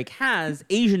Deathstrike has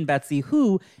Asian Betsy,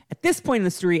 who, at this point in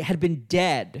the story, had been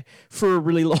dead for a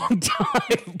really long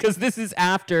time. Because this is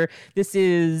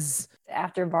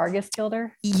After Vargas killed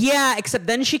her? Yeah, except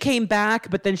then she came back,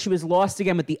 but then she was lost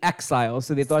again with the Exiles,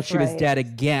 so they thought she was dead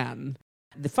again.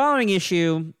 The following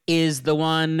issue is the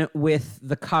one with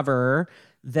the cover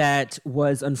that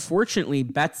was unfortunately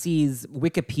Betsy's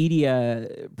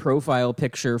Wikipedia profile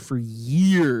picture for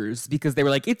years because they were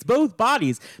like, it's both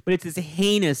bodies, but it's this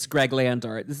heinous Greg Land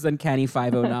art. This is Uncanny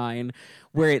 509,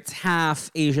 where it's half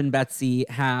Asian Betsy,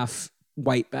 half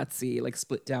white Betsy, like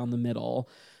split down the middle.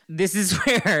 This is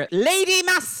where Lady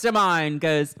Mastermind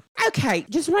goes, okay,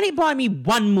 just run it by me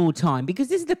one more time because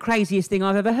this is the craziest thing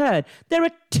I've ever heard. There are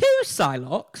 2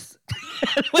 Psylocks,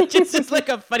 which is just like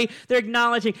a funny, they're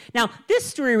acknowledging. Now, this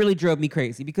story really drove me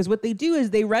crazy because what they do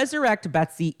is they resurrect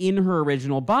Betsy in her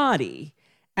original body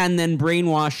and then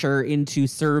brainwash her into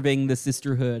serving the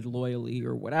sisterhood loyally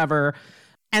or whatever.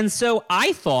 And so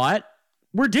I thought,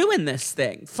 we're doing this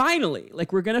thing, finally.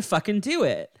 Like, we're going to fucking do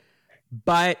it.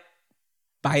 But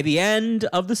by the end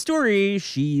of the story,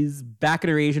 she's back in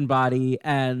her Asian body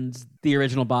and the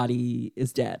original body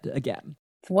is dead again.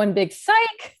 It's one big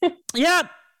psych. Yeah.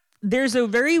 There's a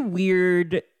very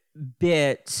weird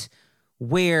bit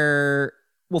where,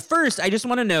 well, first, I just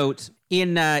want to note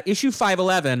in issue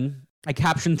 511, I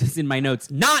captioned this in my notes,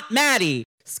 not Maddie.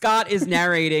 Scott is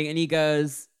narrating and he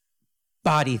goes,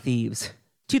 body thieves.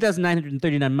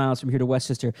 2,939 miles from here to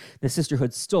Westchester, the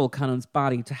Sisterhood stole Kanon's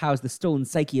body to house the stolen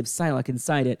psyche of Psylocke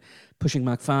inside it. Pushing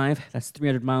Mach 5, that's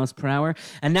 300 miles per hour.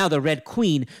 And now the Red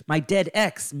Queen, my dead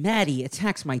ex, Maddie,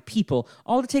 attacks my people,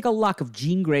 all to take a lock of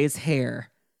Jean Grey's hair.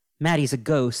 Maddie's a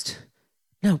ghost.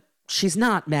 No, she's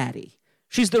not Maddie.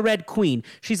 She's the Red Queen.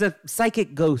 She's a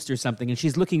psychic ghost or something, and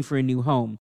she's looking for a new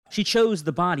home. She chose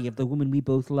the body of the woman we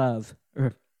both loved.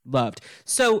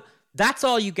 So that's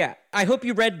all you get. I hope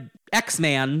you read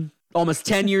X-Man almost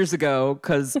 10 years ago,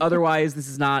 because otherwise this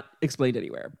is not explained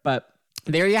anywhere. But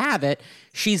there you have it.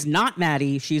 She's not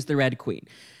Maddie. She's the Red Queen.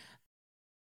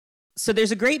 So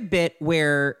there's a great bit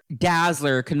where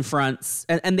Dazzler confronts,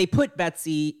 and they put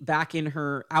Betsy back in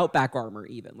her Outback armor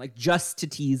even, like just to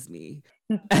tease me.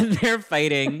 And they're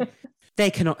fighting.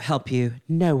 They cannot help you.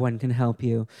 No one can help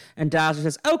you. And Dazzler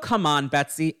says, oh, come on,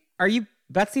 Betsy. Are you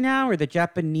Betsy now or the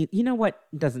Japanese? You know what?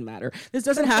 It doesn't matter. This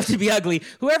doesn't have to be ugly.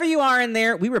 Whoever you are in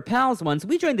there, we were pals once.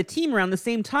 We joined the team around the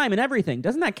same time and everything.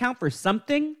 Doesn't that count for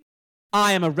something?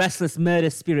 I am a restless murder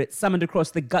spirit summoned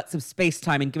across the guts of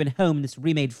space-time and given home in this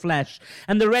remade flesh.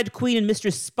 And the Red Queen and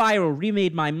Mistress Spiral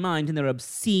remade my mind in their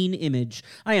obscene image.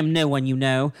 I am no one you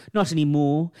know, not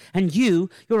anymore. And you're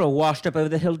a washed-up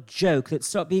over-the-hill joke that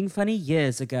stopped being funny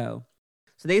years ago.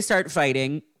 So they start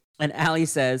fighting, and Allie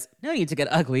says, no need to get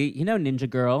ugly. You know, Ninja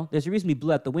Girl, there's a reason we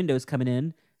blew out the windows coming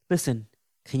in. Listen,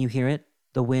 can you hear it?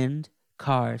 The wind,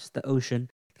 cars, the ocean,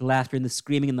 the laughter and the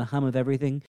screaming and the hum of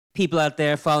everything. People out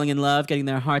there falling in love, getting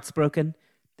their hearts broken.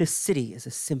 This city is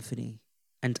a symphony,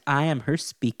 and I am her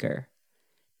speaker.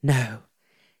 No.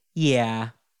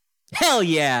 Yeah. Hell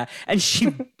yeah. And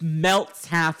she melts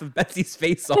half of Betsy's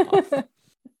face off.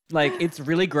 Like, it's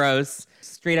really gross.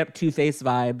 Straight up Two-Face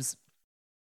vibes.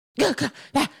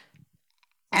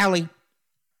 Allie,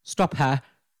 stop her.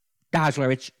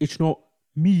 Dazzler, it's not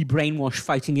me brainwash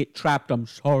fighting it trapped. I'm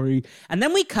sorry. And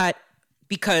then we cut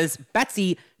because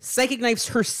Betsy psychic knifes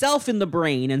herself in the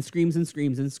brain and screams and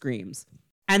screams and screams.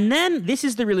 And then this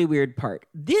is the really weird part.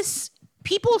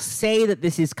 People say that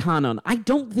this is canon. I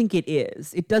don't think it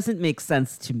is. It doesn't make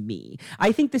sense to me.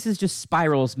 I think this is just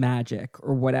Spiral's magic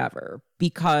or whatever,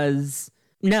 because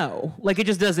no, like it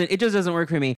just doesn't work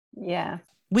for me. Yeah.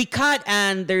 We cut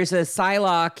and there's a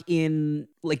Psylocke in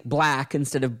like black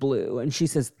instead of blue. And she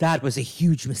says, that was a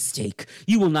huge mistake.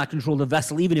 You will not control the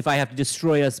vessel, even if I have to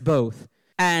destroy us both.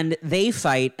 And they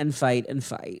fight and fight and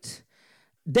fight.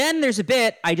 Then there's a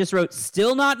bit, I just wrote,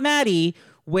 still not Maddie,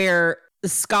 where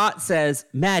Scott says,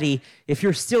 Maddie, if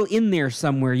you're still in there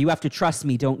somewhere, you have to trust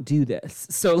me, don't do this.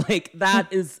 So like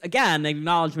that is, again, an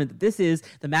acknowledgement that this is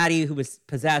the Maddie who was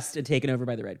possessed and taken over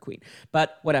by the Red Queen.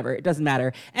 But whatever, it doesn't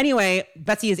matter. Anyway,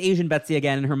 Betsy is Asian Betsy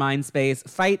again in her mind space,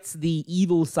 fights the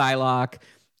evil Psylocke,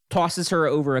 tosses her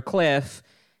over a cliff,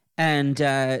 and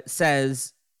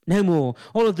says, no more.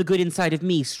 All of the good inside of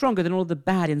me, stronger than all of the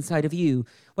bad inside of you.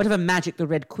 Whatever magic the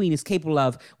Red Queen is capable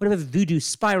of, whatever voodoo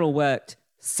Spiral worked,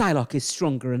 Psylocke is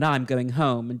stronger and I'm going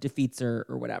home, and defeats her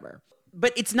or whatever.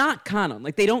 But it's not canon.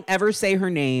 Like, they don't ever say her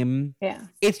name. Yeah.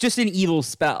 It's just an evil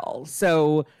spell.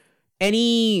 So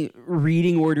any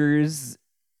reading orders,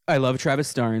 I love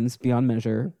Travis Starnes beyond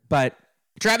measure, but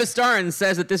Travis Starnes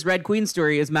says that this Red Queen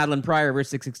story is Madeline Pryor verse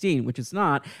 616, which it's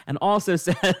not, and also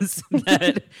says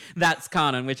that that's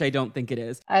canon, which I don't think it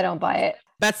is. I don't buy it.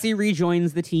 Betsy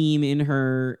rejoins the team in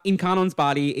Kanon's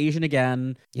body, Asian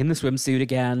again, in the swimsuit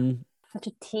again. Such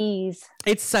a tease.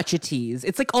 It's such a tease.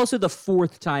 It's like also the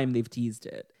fourth time they've teased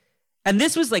it. And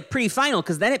this was like pretty final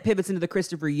because then it pivots into the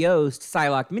Christopher Yost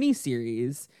Psylocke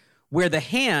miniseries where the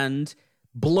hand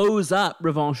blows up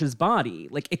Revanche's body,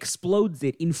 like explodes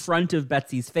it in front of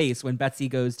Betsy's face when Betsy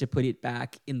goes to put it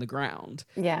back in the ground.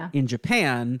 Yeah. In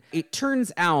Japan, it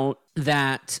turns out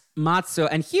that Matsuo,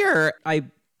 and here I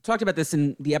talked about this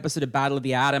in the episode of Battle of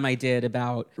the Atom I did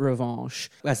about Revanche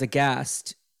as a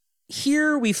guest.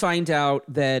 Here we find out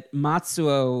that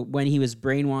Matsuo, when he was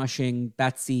brainwashing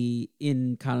Betsy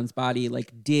in Kanon's body,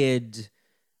 like did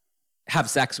have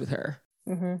sex with her.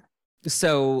 Mm-hmm.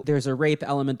 So there's a rape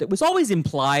element that was always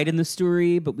implied in the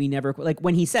story, but we never, like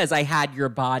when he says, I had your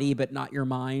body, but not your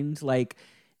mind, like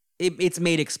it's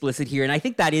made explicit here. And I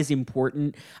think that is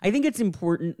important. I think it's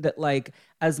important that like,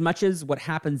 as much as what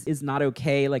happens is not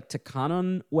okay, like to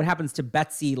Kanon, what happens to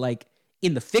Betsy, like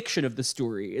in the fiction of the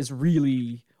story is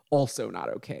really also not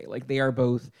okay. Like they're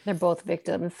both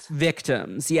victims.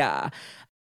 Victims, yeah.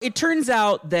 It turns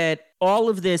out that all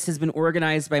of this has been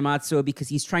organized by Matsuo because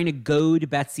he's trying to goad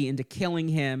Betsy into killing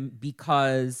him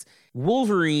because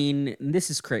Wolverine, and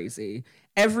this is crazy,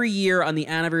 every year on the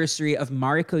anniversary of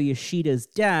Mariko Yoshida's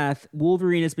death,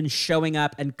 Wolverine has been showing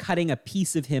up and cutting a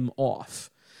piece of him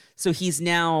off. So he's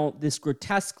now this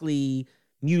grotesquely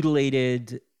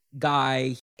mutilated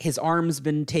guy. His arm's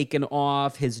been taken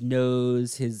off, his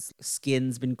nose, his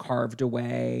skin's been carved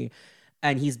away.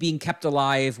 And he's being kept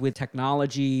alive with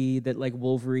technology that like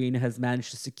Wolverine has managed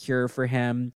to secure for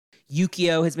him.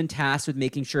 Yukio has been tasked with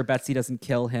making sure Betsy doesn't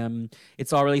kill him.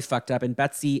 It's all really fucked up. And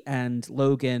Betsy and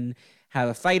Logan have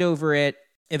a fight over it.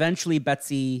 Eventually,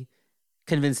 Betsy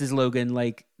convinces Logan,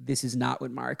 like, this is not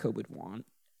what Mariko would want.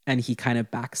 And he kind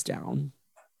of backs down.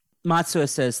 Matsuo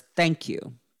says, thank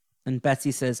you. And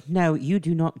Betsy says, no, you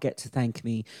do not get to thank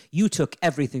me. You took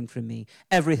everything from me,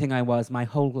 everything I was, my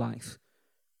whole life.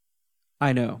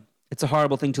 I know. It's a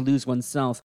horrible thing to lose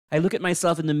oneself. I look at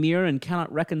myself in the mirror and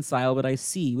cannot reconcile what I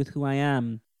see with who I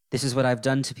am. This is what I've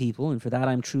done to people, and for that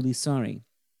I'm truly sorry.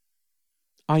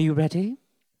 Are you ready?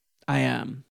 I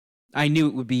am. I knew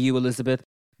it would be you, Elizabeth.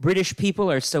 British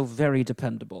people are so very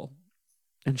dependable.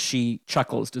 And she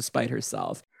chuckles despite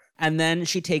herself. And then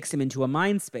she takes him into a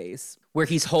mind space where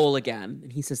he's whole again.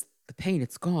 And he says, the pain,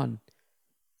 it's gone.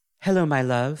 Hello, my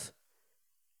love.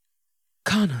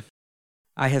 Kanon.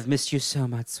 I have missed you so,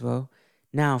 Matsuo.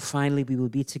 Now, finally, we will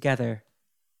be together.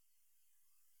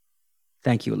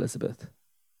 Thank you, Elizabeth.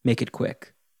 Make it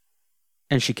quick.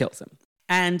 And she kills him.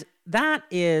 And that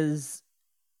is,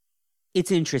 it's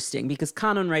interesting because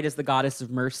Kanon, right, is the goddess of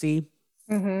mercy.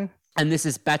 Mm-hmm. And this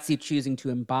is Betsy choosing to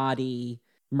embody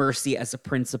mercy as a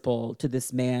principle to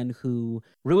this man who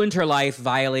ruined her life,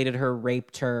 violated her,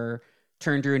 raped her,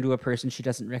 turned her into a person she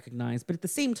doesn't recognize, but at the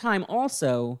same time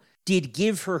also did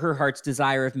give her her heart's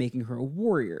desire of making her a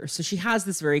warrior. So she has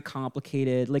this very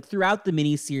complicated, like throughout the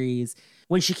miniseries,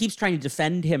 when she keeps trying to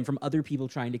defend him from other people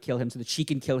trying to kill him so that she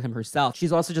can kill him herself,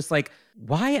 she's also just like,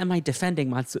 why am I defending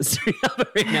Matsuo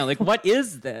Tsuruyama right now? Like, what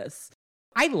is this?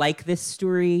 I like this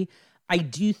story. I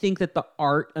do think that the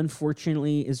art,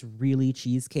 unfortunately, is really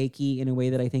cheesecakey in a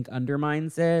way that I think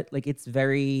undermines it. Like, it's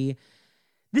very...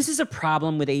 This is a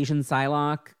problem with Asian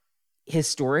Psylocke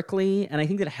historically, and I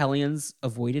think that Hellions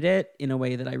avoided it in a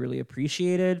way that I really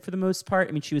appreciated for the most part.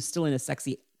 I mean, she was still in a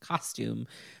sexy costume,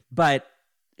 but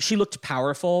she looked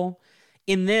powerful.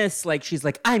 In this, like, she's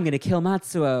like, I'm going to kill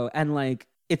Matsuo, and, like,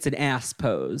 it's an ass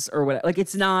pose or whatever. Like,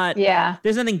 it's not... Yeah.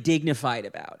 There's nothing dignified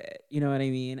about it. You know what I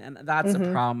mean? And that's a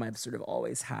problem I've sort of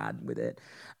always had with it.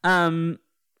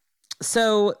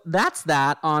 So that's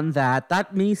that on that.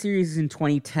 That miniseries is in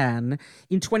 2010.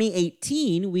 In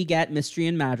 2018, we get Mystery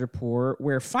in Madripoor,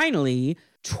 where finally,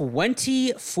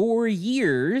 24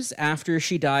 years after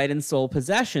she died in Soul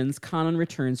Possessions, Kanon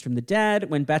returns from the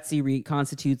dead when Betsy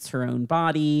reconstitutes her own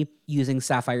body using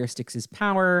Sapphire Styx's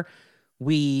power.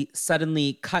 We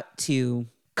suddenly cut to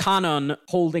Kanon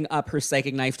holding up her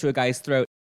psychic knife to a guy's throat.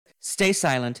 Stay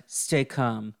silent, stay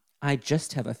calm. I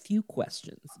just have a few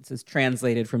questions. It says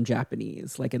translated from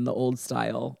Japanese, like in the old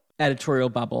style editorial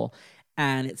bubble.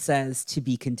 And it says to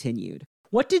be continued.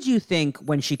 What did you think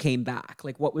when she came back?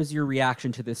 Like, what was your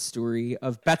reaction to this story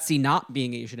of Betsy not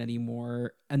being Asian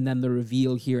anymore? And then the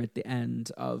reveal here at the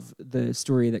end of the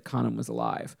story that Kanon was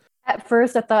alive. At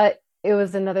first, I thought it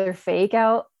was another fake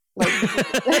out. Like,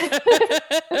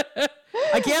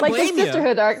 I can't like blame the you.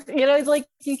 sisterhood arc, you know, it's like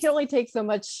you can only take so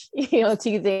much,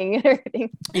 teasing and everything.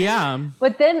 Yeah.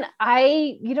 But then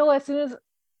as soon as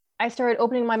I started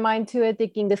opening my mind to it,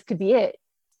 thinking this could be it,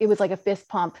 it was like a fist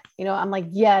pump. I'm like,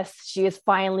 yes, she is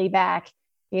finally back,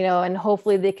 and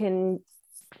hopefully they can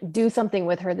do something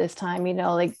with her this time,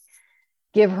 like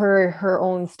give her her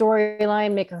own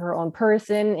storyline, make her her own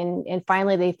person, and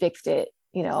finally they fixed it,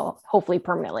 hopefully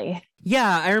permanently.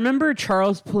 Yeah, I remember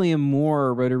Charles Pulliam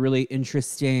Moore wrote a really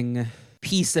interesting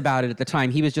piece about it at the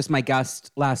time. He was just my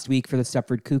guest last week for the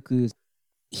Stepford Cuckoos.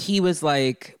 He was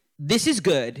like, this is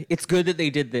good. It's good that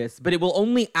they did this, but it will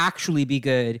only actually be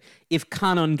good if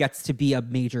Kanon gets to be a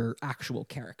major actual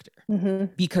character.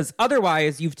 Mm-hmm. Because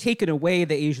otherwise, you've taken away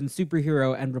the Asian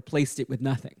superhero and replaced it with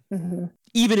nothing. Mm-hmm.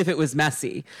 Even if it was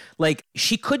messy. Like,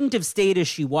 she couldn't have stayed as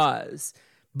she was,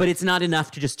 but it's not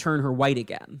enough to just turn her white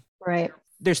again. Right.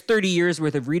 There's 30 years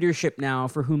worth of readership now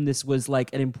for whom this was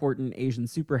like an important Asian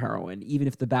superheroine, even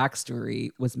if the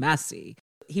backstory was messy.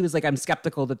 He was like, I'm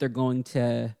skeptical that they're going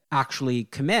to actually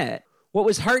commit. What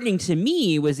was heartening to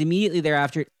me was immediately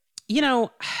thereafter,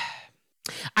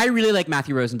 I really like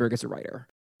Matthew Rosenberg as a writer.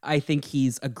 I think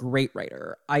he's a great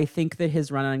writer. I think that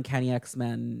his run on Uncanny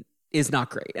X-Men is not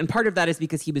great. And part of that is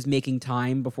because he was making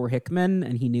time before Hickman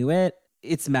and he knew it.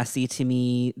 It's messy to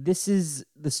me. This is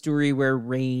the story where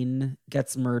Rain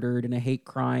gets murdered in a hate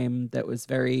crime that was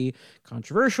very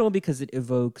controversial because it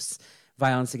evokes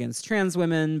violence against trans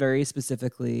women, very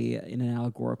specifically in an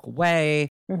allegorical way.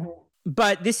 Mm-hmm.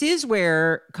 But this is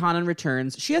where Kanon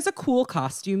returns. She has a cool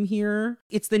costume here.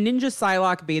 It's the Ninja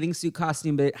Psylocke bathing suit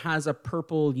costume, but it has a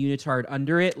purple unitard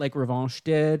under it, like Revanche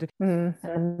did. Mm-hmm.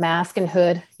 And a mask and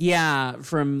hood. Yeah,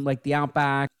 from like the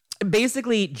Outback.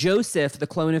 Basically, Joseph, the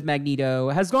clone of Magneto,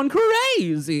 has gone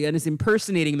crazy and is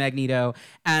impersonating Magneto.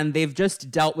 And they've just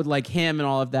dealt with like him and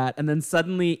all of that. And then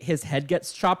suddenly his head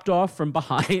gets chopped off from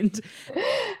behind.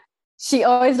 She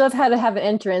always knows how to have an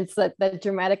entrance, that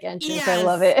dramatic entrance. Yes. I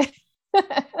love it.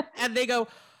 And they go,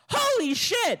 holy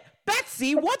shit,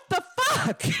 Betsy, what the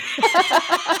fuck?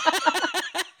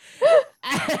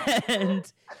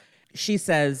 And she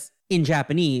says in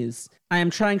Japanese, I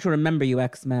am trying to remember you,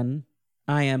 X-Men.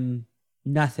 I am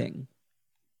nothing.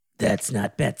 That's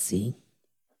not Betsy.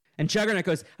 And Juggernaut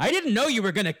goes, I didn't know you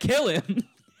were going to kill him.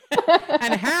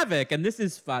 And Havoc, and this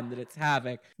is fun that it's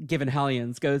Havoc, given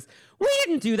Hellions, goes, we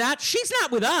didn't do that. She's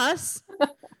not with us.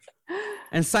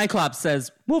 And Cyclops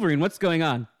says, Wolverine, what's going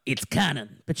on? It's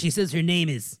Kanon, but she says her name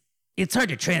is... It's hard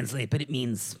to translate, but it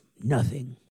means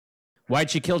nothing.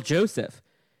 Why'd she kill Joseph?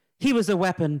 He was a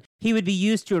weapon. He would be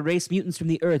used to erase mutants from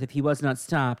the earth if he was not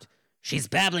stopped. She's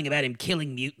babbling about him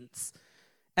killing mutants.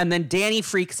 And then Danny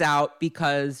freaks out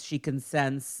because she can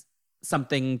sense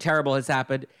something terrible has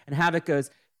happened. And Havoc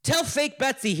goes, tell fake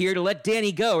Betsy here to let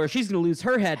Danny go or she's going to lose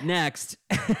her head next.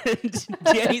 And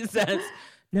Danny says,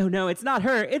 no, it's not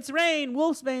her. It's Rain.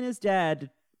 Wolfsbane is dead.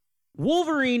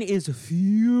 Wolverine is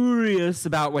furious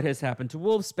about what has happened to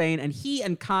Wolfsbane, and he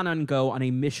and Kanon go on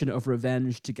a mission of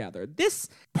revenge together. This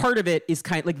part of it is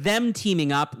kind of like them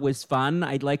teaming up was fun.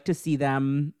 I'd like to see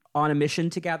them on a mission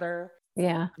together.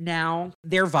 Yeah. Now,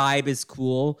 their vibe is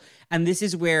cool. And this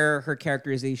is where her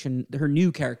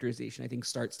new characterization, I think,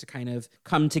 starts to kind of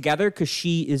come together because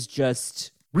she is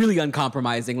just really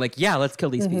uncompromising. Like, yeah, let's kill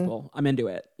these people. I'm into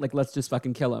it. Like, let's just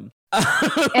fucking kill them.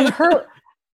 And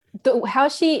how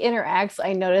she interacts,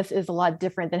 I notice, is a lot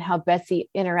different than how Betsy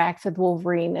interacts with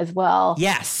Wolverine as well.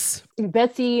 Yes.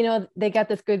 Betsy, they got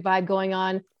this good vibe going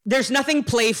on. There's nothing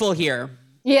playful here.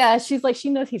 Yeah, she's like, she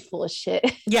knows he's full of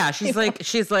shit. Yeah, she's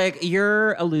like,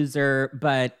 you're a loser,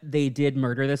 but they did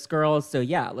murder this girl, so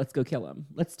yeah, let's go kill him.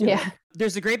 Let's do it.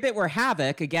 There's a great bit where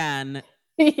Havoc, again,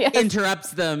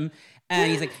 interrupts them,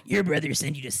 and he's like, your brother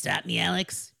sent you to stop me,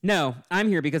 Alex? No, I'm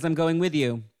here because I'm going with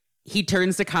you. He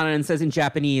turns to Kanon and says in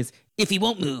Japanese, if he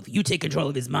won't move, you take control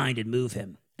of his mind and move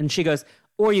him. And she goes,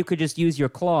 or you could just use your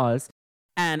claws.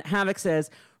 And Havoc says,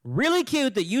 really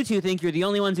cute that you two think you're the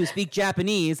only ones who speak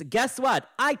Japanese. Guess what?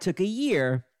 I took a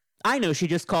year. I know she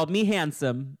just called me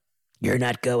handsome. You're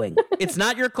not going. It's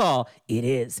not your call. It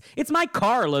is. It's my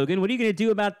car, Logan. What are you going to do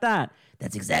about that?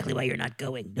 That's exactly why you're not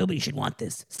going. Nobody should want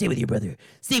this. Stay with your brother.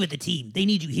 Stay with the team. They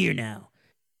need you here now.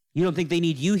 You don't think they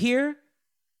need you here?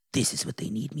 This is what they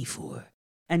need me for.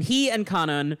 And he and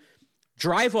Kanon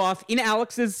drive off in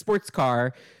Alex's sports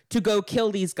car to go kill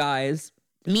these guys.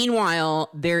 Meanwhile,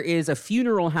 there is a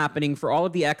funeral happening for all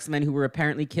of the X-Men who were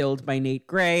apparently killed by Nate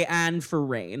Gray and for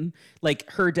Rain. Like,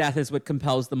 her death is what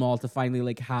compels them all to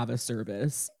finally, have a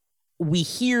service. We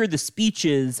hear the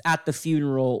speeches at the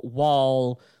funeral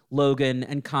while Logan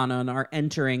and Kanon are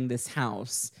entering this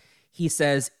house. He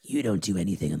says, you don't do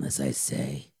anything unless I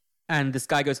say. And this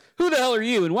guy goes, who the hell are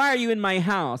you? And why are you in my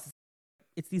house?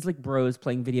 It's these bros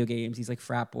playing video games, these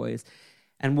frat boys.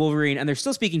 And Wolverine, and they're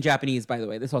still speaking Japanese, by the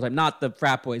way, this whole time. Not the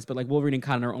frat boys, but Wolverine and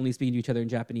Kanon are only speaking to each other in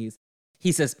Japanese.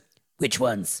 He says, which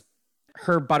ones?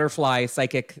 Her butterfly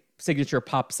psychic signature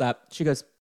pops up. She goes,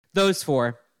 those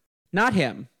four. Not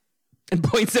him. and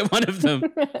points at one of them.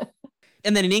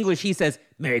 And then in English, he says,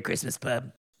 Merry Christmas,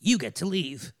 bub. You get to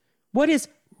leave. what is...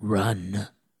 Run.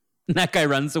 And that guy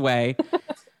runs away.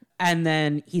 And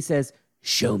then he says,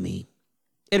 Show me.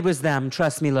 it was them.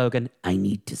 Trust me, Logan. I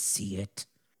need to see it.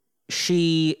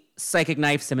 She psychic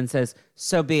knifes him and says,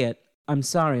 so be it. I'm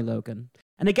sorry, Logan.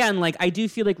 And again, like, I do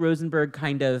feel like Rosenberg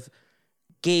kind of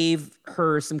gave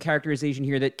her some characterization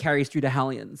here that carries through to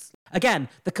Hellions. Again,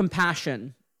 the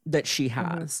compassion that she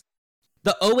has.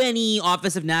 The ONE,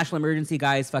 Office of National Emergency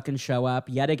guys fucking show up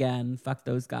yet again, fuck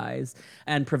those guys,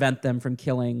 and prevent them from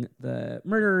killing the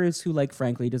murderers who, like,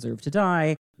 frankly deserve to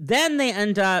die. Then they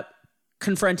end up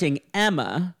confronting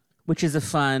Emma, which is a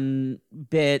fun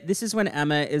bit. This is when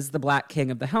Emma is the Black King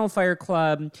of the Hellfire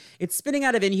Club. It's spinning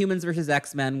out of Inhumans versus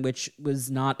X-Men, which was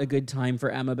not a good time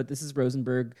for Emma, but this is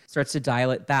Rosenberg starts to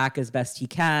dial it back as best he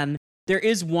can. There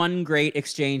is one great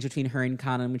exchange between her and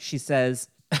Conan, which she says...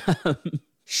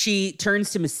 She turns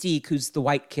to Mystique, who's the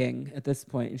White King at this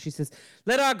point, and she says,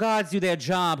 let our gods do their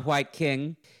job, White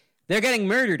King. They're getting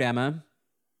murdered, Emma.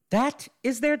 That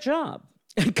is their job.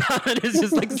 And Conan is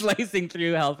just like slicing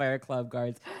through Hellfire Club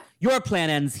guards. Your plan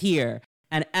ends here.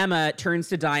 And Emma turns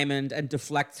to Diamond and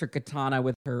deflects her katana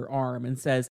with her arm and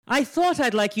says, I thought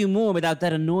I'd like you more without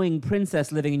that annoying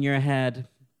princess living in your head,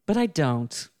 but I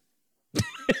don't.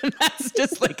 That's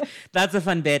just like, that's a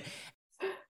fun bit.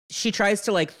 She tries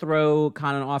to like throw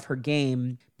Conan off her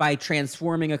game by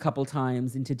transforming a couple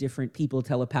times into different people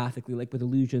telepathically, like with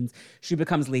illusions. She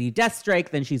becomes Lady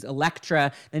Deathstrike, then she's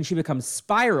Elektra, then she becomes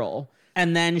Spiral,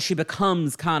 and then she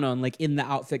becomes Conan, like in the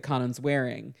outfit Conan's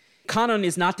wearing. Conan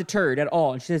is not deterred at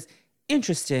all. And she says,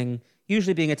 interesting.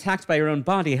 Usually being attacked by your own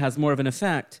body has more of an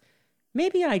effect.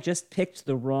 Maybe I just picked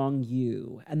the wrong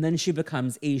you. And then she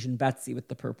becomes Asian Betsy with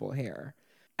the purple hair.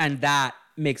 And that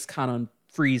makes Conan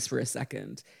freeze for a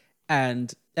second.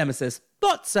 And Emma says,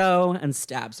 thought so, and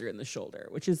stabs her in the shoulder,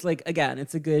 which is like, again,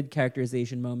 it's a good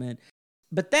characterization moment.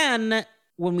 But then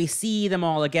when we see them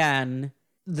all again,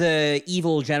 the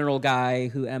evil general guy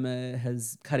who Emma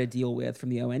has cut a deal with from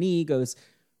the ONE goes,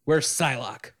 where's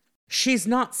Psylocke? She's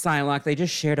not Psylocke. They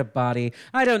just shared a body.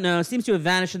 I don't know. Seems to have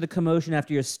vanished in the commotion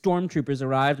after your stormtroopers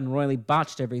arrived and royally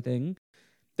botched everything.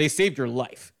 They saved your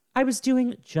life. I was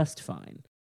doing just fine.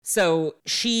 So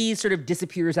she sort of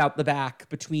disappears out the back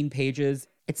between pages.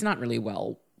 It's not really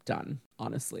well done,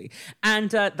 honestly.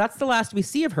 And that's the last we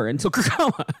see of her until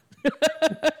Krakoa.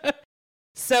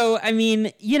 So, I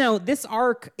mean, you know, this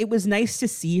arc, it was nice to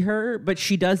see her, but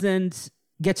she doesn't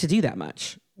get to do that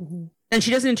much. Mm-hmm. And she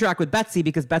doesn't interact with Betsy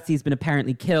because Betsy's been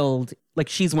apparently killed. Like,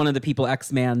 she's one of the people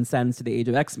X-Man sends to the Age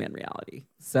of X-Man reality.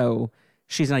 So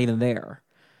she's not even there.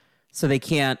 So they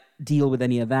can't deal with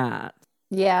any of that.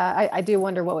 Yeah, I do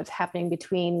wonder what was happening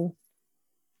between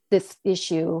this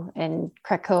issue and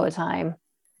Krakoa time.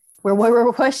 Where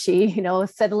was she? You know,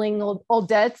 settling old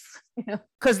debts. You know,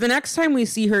 because the next time we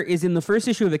see her is in the first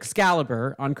issue of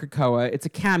Excalibur on Krakoa. It's a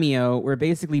cameo where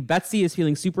basically Betsy is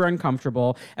feeling super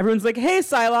uncomfortable. Everyone's like, "Hey,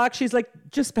 Psylocke." She's like,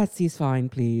 "Just Betsy's fine,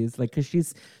 please." Like, because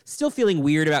she's still feeling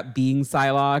weird about being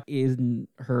Psylocke in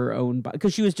her own body,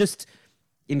 because she was just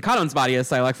in Conan's body as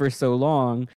Psylocke for so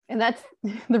long. And that's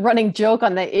the running joke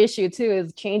on that issue too,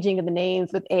 is changing the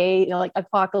names with you know, like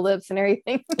Apocalypse and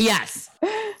everything. Yes.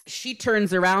 She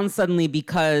turns around suddenly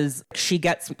because she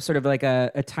gets sort of like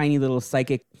a tiny little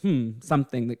psychic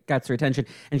something that gets her attention.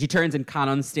 And she turns and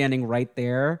Conan's standing right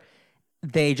there.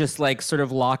 They just like sort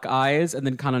of lock eyes, and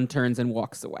then Conan turns and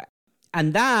walks away.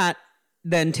 And that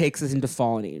then takes us into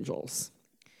Fallen Angels.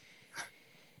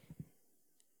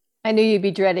 I knew you'd be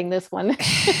dreading this one.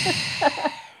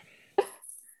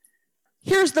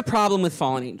 Here's the problem with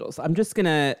Fallen Angels. I'm just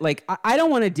gonna, like, I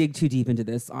don't want to dig too deep into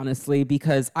this, honestly,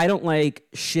 because I don't like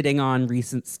shitting on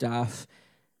recent stuff.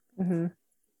 Mm-hmm.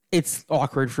 It's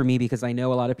awkward for me because I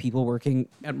know a lot of people working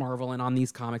at Marvel and on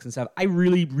these comics and stuff. I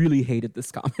really, really hated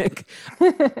this comic.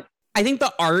 I think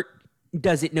the art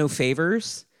does it no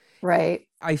favors. Right.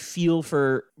 I feel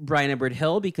for Brian Edward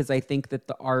Hill because I think that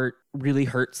the art really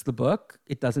hurts the book.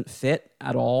 It doesn't fit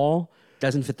at all.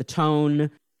 Doesn't fit the tone.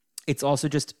 It's also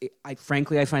just, I find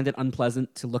it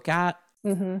unpleasant to look at,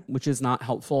 which is not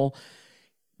helpful.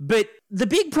 But the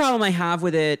big problem I have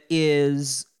with it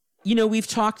is, you know, we've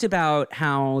talked about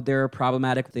how there are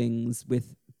problematic things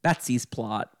with Betsy's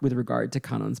plot with regard to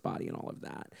Conan's body and all of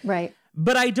that. Right.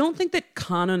 But I don't think that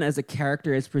Conan as a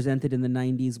character as presented in the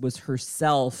 90s was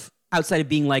herself, outside of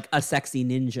being like a sexy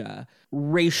ninja,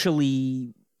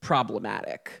 racially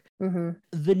problematic. Mm-hmm.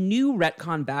 The new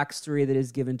retcon backstory that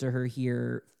is given to her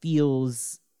here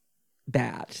feels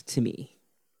bad to me.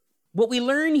 What we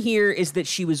learn here is that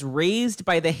she was raised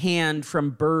by the Hand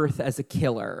from birth as a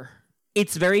killer.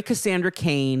 it's very Cassandra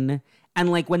Cain.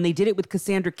 And like when they did it with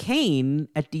Cassandra Cain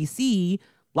at DC,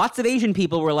 lots of Asian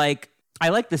people were like, I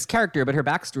like this character, but her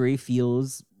backstory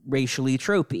feels racially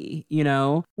tropey, you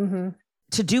know? Mm-hmm.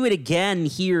 To do it again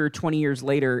here 20 years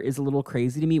later is a little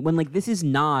crazy to me when like this is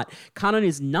not, Kanan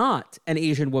is not an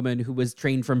Asian woman who was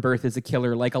trained from birth as a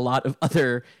killer like a lot of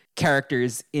other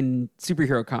characters in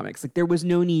superhero comics. Like there was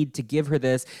no need to give her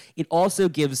this. It also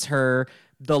gives her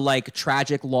the like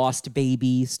tragic lost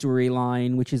baby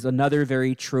storyline, which is another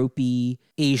very tropey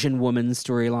Asian woman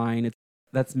storyline.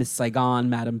 That's Miss Saigon,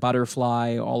 Madame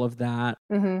Butterfly, all of that.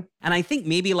 Mm-hmm. And I think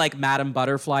maybe like Madame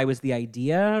Butterfly was the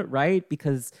idea, right?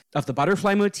 Because of the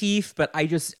butterfly motif. But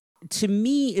to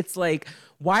me, it's like,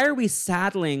 why are we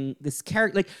saddling this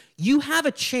character? Like you have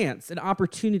a chance, an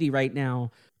opportunity right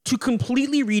now to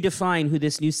completely redefine who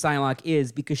this new Psylocke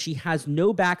is because she has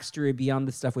no backstory beyond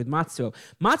the stuff with Matsuo.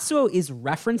 Matsuo is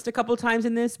referenced a couple of times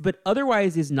in this, but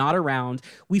otherwise is not around.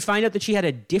 We find out that she had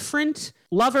a different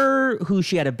lover who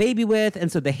she had a baby with,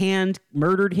 and so the Hand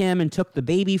murdered him and took the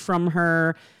baby from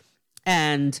her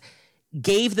and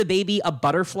gave the baby a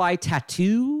butterfly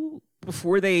tattoo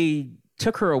before they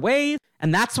took her away.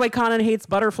 And that's why Kanan hates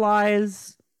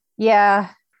butterflies. Yeah.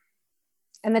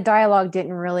 And the dialogue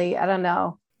didn't really, I don't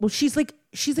know. Well, she's like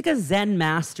a Zen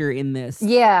master in this.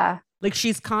 Yeah. Like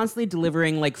she's constantly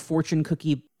delivering like fortune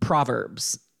cookie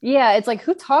proverbs. Yeah. It's like,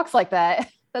 who talks like that?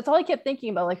 That's all I kept thinking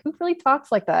about. Like, who really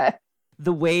talks like that?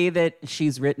 The way that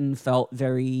she's written felt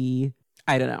very,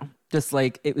 I don't know, just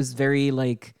like it was very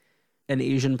like an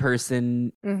Asian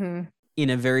person Mm-hmm. in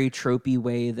a very tropey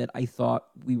way that I thought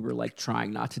we were like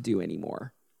trying not to do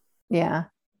anymore. Yeah.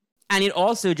 And it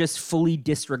also just fully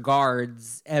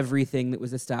disregards everything that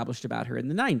was established about her in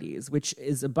the 90s, which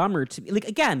is a bummer to me. Like,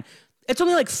 again, it's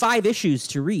only like 5 issues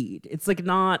to read. It's like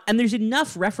not, and there's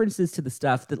enough references to the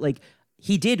stuff that like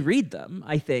he did read them,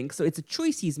 I think. So it's a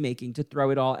choice he's making to throw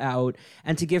it all out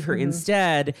and to give her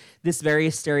instead this very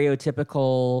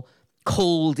stereotypical,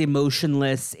 cold,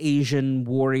 emotionless Asian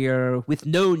warrior with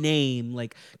no name.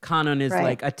 Like Kanan is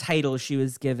like a title she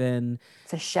was given.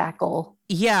 It's a shackle.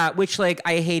 Yeah, which like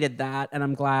I hated that, and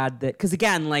I'm glad that, because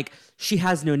again, like she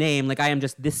has no name, like I am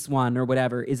just this one or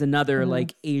whatever is another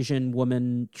like Asian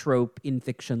woman trope in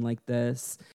fiction like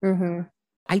this. Mm-hmm.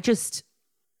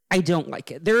 I don't like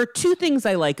it. There are 2 things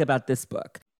I like about this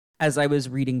book as I was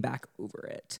reading back over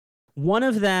it. One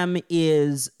of them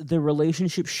is the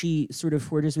relationship she sort of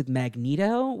forges with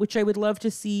Magneto, which I would love to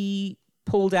see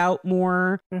pulled out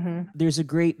more. Mm-hmm. There's a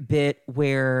great bit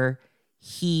where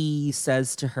he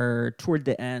says to her toward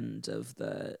the end of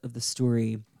the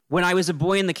story, "When I was a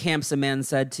boy in the camps, a man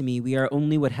said to me, 'We are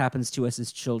only what happens to us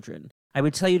as children. I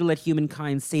would tell you to let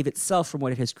humankind save itself from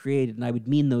what it has created, and I would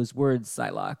mean those words,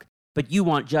 Psylocke. But you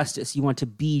want justice. You want to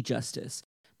be justice.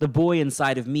 The boy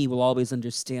inside of me will always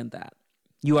understand that.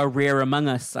 You are rare among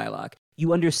us, Psylocke.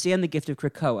 You understand the gift of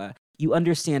Krakoa. You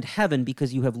understand heaven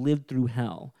because you have lived through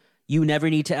hell. You never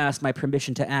need to ask my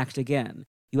permission to act again.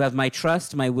 You have my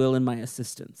trust, my will, and my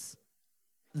assistance.'"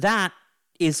 That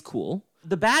is cool.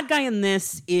 The bad guy in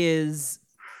this is...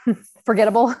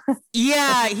 Forgettable.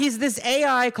 Yeah, he's this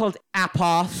AI called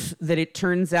Apoth that it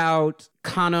turns out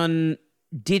Kanan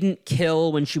didn't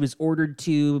kill when she was ordered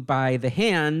to by the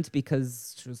Hand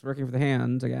because she was working for the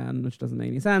Hand again, which doesn't make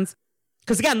any sense.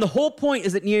 Because again, the whole point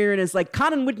is that Niran is like,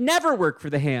 Kanan would never work for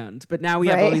the Hand, but now we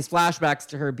have all these flashbacks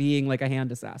to her being like a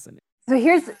Hand assassin. So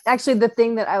here's actually the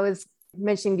thing that I was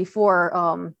mentioning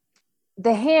before.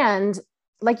 The Hand,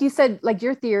 like you said, like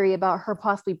your theory about her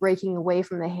possibly breaking away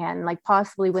from the Hand, like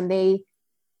possibly when they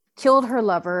killed her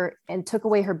lover and took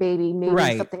away her baby,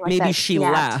 maybe something like that. Maybe she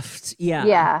left. Yeah.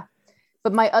 Yeah.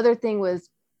 But my other thing was,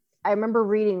 I remember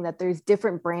reading that there's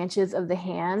different branches of the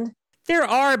Hand. There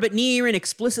are, but Niran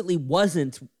explicitly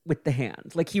wasn't with the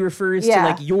Hand. Like he refers to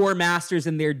like your masters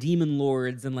and their demon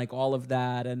lords and like all of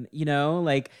that. And you know,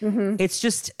 like it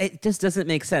just doesn't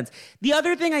make sense. The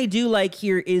other thing I do like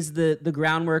here is the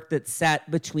groundwork that's set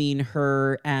between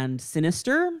her and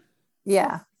Sinister.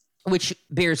 Yeah. Which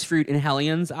bears fruit in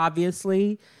Hellions,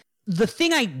 obviously. The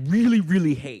thing I really,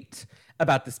 really hate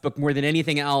about this book more than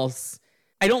anything else,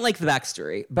 I don't like the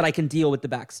backstory, but I can deal with the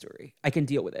backstory. I can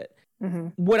deal with it. Mm-hmm.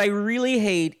 What I really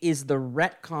hate is the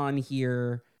retcon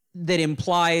here that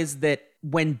implies that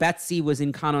when Betsy was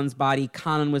in Kanan's body,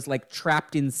 Kanan was like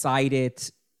trapped inside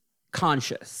it,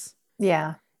 conscious.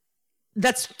 Yeah.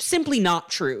 That's simply not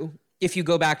true. If you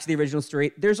go back to the original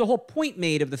story, there's a whole point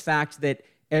made of the fact that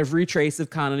every trace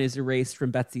of Kanan is erased from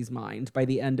Betsy's mind by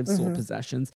the end of Soul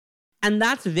Possessions. And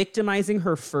that's victimizing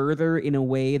her further in a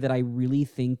way that I really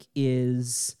think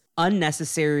is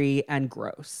unnecessary and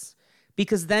gross.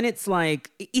 Because then it's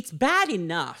like, it's bad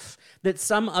enough that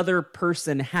some other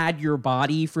person had your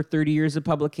body for 30 years of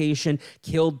publication,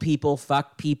 killed people,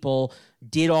 fucked people,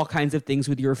 did all kinds of things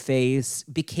with your face,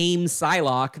 became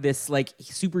Psylocke, this like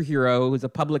superhero who's a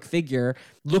public figure,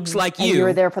 looks like and you. You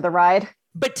were there for the ride.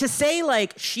 But to say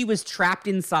like she was trapped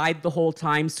inside the whole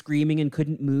time screaming and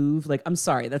couldn't move, like, I'm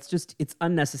sorry, that's just, it's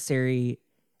unnecessary.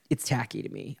 It's tacky to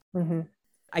me. Mm-hmm.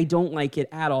 I don't like it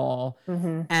at all.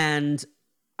 Mm-hmm. And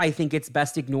I think it's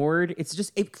best ignored. It's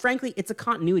just, frankly, it's a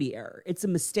continuity error. It's a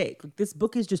mistake. Like, this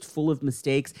book is just full of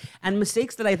mistakes, and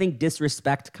mistakes that I think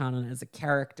disrespect Kanan as a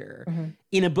character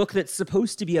in a book that's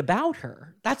supposed to be about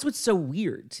her. That's what's so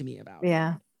weird to me about it.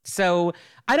 Yeah. So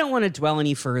I don't want to dwell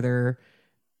any further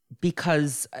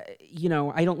because, you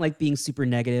know, I don't like being super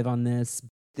negative on this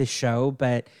show,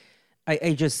 but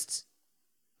I just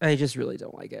really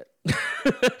don't like it.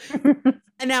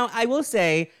 And now I will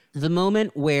say the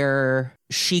moment where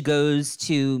she goes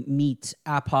to meet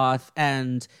Apoth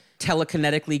and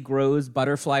telekinetically grows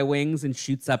butterfly wings and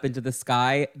shoots up into the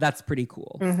sky, that's pretty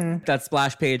cool. Mm-hmm. That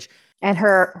splash page. And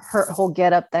her whole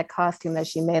getup, that costume that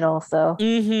she made also.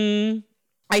 Mm-hmm.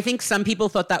 I think some people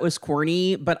thought that was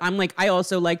corny, but I'm like, I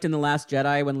also liked in The Last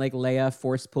Jedi when like Leia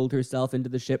force pulled herself into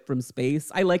the ship from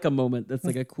space. I like a moment that's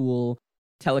like a cool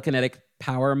telekinetic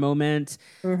power moment.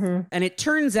 Mm-hmm. And it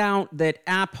turns out that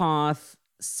Apoth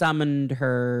summoned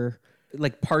her,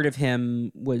 like part of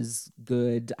him was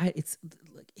good.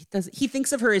 He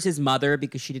thinks of her as his mother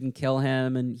because she didn't kill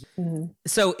him. And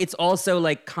so it's also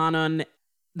like Kanan,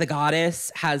 the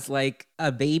goddess, has like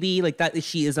a baby, like that.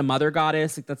 She is a mother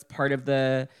goddess. Like that's part of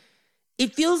the,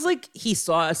 it feels like he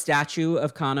saw a statue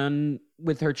of Kanan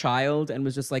with her child and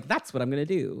was just like, that's what I'm going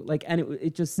to do. Like, and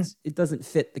it just, it doesn't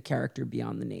fit the character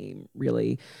beyond the name,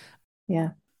 really. Yeah.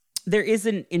 There is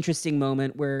an interesting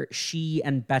moment where she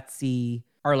and Betsy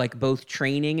are like both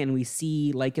training, and we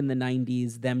see, like in the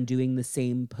 90s, them doing the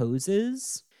same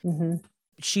poses. Mm-hmm.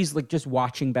 She's like just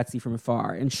watching Betsy from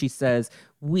afar, and she says,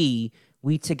 we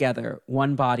together,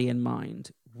 one body and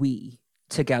mind, we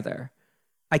together.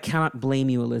 I cannot blame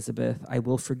you, Elizabeth. I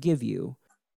will forgive you.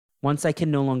 Once I can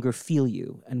no longer feel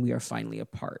you, and we are finally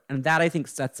apart. And that, I think,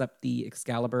 sets up the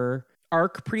Excalibur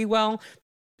arc pretty well.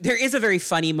 There is a very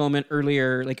funny moment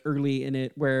earlier, like early in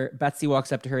it, where Betsy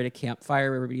walks up to her at a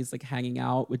campfire where everybody's like hanging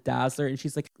out with Dazzler, and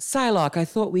she's like, Psylocke, I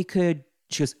thought we could.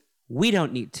 She goes, we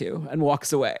don't need to, and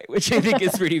walks away, which I think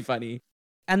is pretty funny.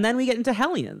 And then we get into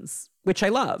Hellions, which I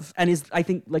love, and is, I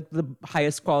think, like the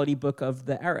highest quality book of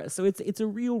the era. So it's a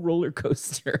real roller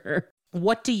coaster.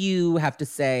 What do you have to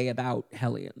say about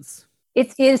Hellions?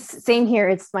 It is same here.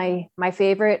 It's my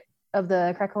favorite of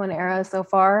the Krakoan era so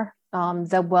far.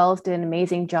 Zeb Wells did an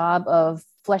amazing job of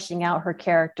fleshing out her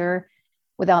character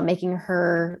without making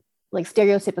her like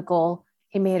stereotypical.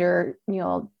 He made her, you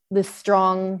know, this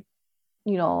strong,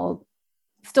 you know,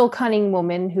 still cunning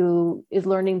woman who is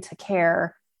learning to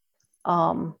care.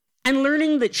 And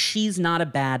learning that she's not a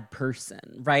bad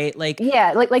person, right? Like,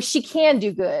 yeah, like she can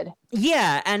do good.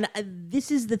 Yeah, and this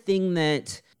is the thing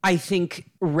that I think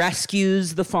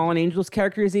rescues the Fallen Angels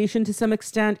characterization to some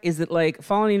extent, is that like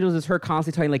Fallen Angels is her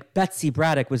constantly talking like Betsy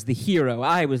Braddock was the hero,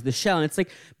 I was the shell. And it's like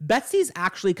Betsy's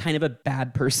actually kind of a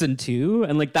bad person too.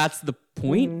 And like that's the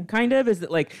point kind of, is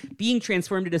that like being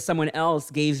transformed into someone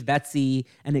else gave Betsy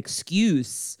an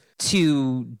excuse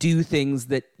to do things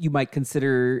that you might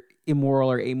consider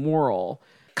immoral or amoral.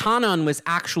 Kanan was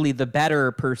actually the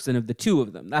better person of the two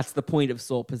of them. That's the point of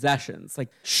Soul Possessions. Like,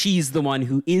 she's the one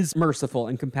who is merciful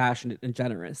and compassionate and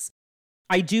generous.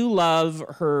 I do love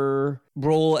her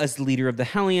role as the leader of the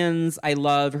Hellions. I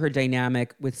love her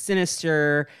dynamic with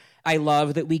Sinister. I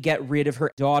love that we get rid of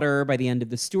her daughter by the end of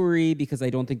the story, because I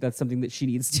don't think that's something that she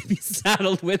needs to be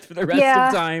saddled with for the rest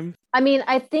of time. I mean,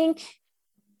 I think,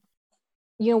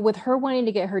 you know, with her wanting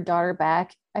to get her daughter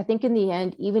back, I think in the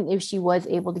end, even if she was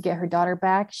able to get her daughter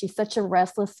back, she's such a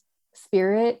restless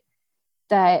spirit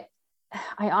that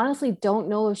I honestly don't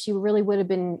know if she really would have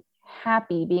been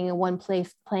happy being in one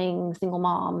place playing single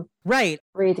mom, right,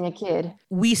 raising a kid.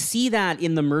 We see that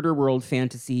in the Murder World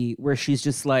fantasy, where she's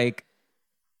just like,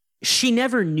 she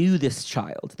never knew this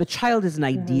child. The child is an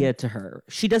idea to her.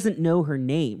 She doesn't know her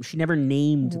name. She never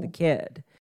named the kid.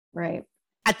 Right.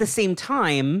 At the same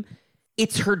time,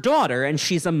 it's her daughter and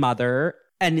she's a mother,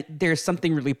 and there's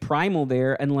something really primal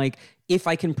there. And like, if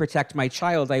I can protect my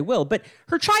child, I will. But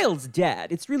her child's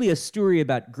dead. It's really a story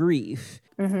about grief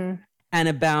and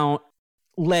about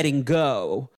letting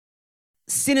go.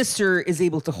 Sinister is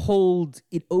able to hold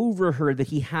it over her that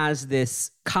he has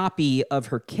this copy of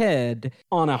her kid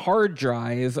on a hard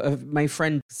drive. My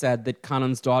friend said that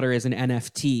Kanon's daughter is an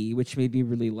NFT, which made me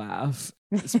really laugh.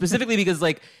 Specifically because,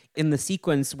 like, in the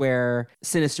sequence where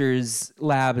Sinister's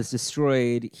lab is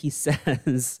destroyed, he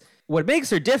says, what makes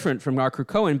her different from our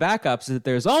Krakoan backups is that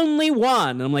there's only one.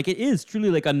 And I'm like, it is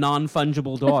truly like a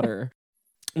non-fungible daughter.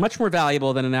 Much more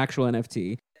valuable than an actual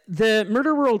NFT. The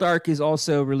Murder World arc is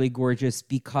also really gorgeous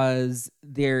because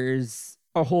there's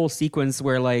a whole sequence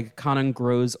where, like, Kanan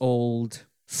grows old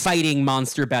fighting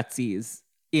monster Betsy's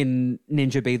in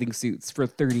ninja bathing suits for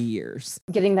 30 years.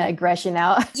 Getting that aggression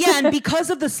out. Yeah, and because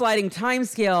of the sliding time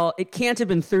scale, it can't have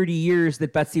been 30 years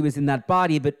that Betsy was in that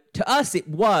body, but to us it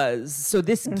was. So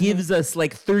this gives us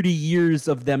like 30 years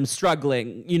of them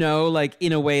struggling, you know, like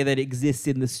in a way that exists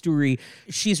in the story.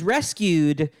 She's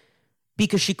rescued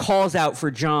because she calls out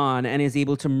for John and is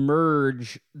able to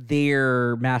merge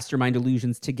their mastermind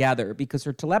illusions together because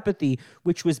her telepathy,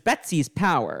 which was Betsy's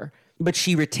power, but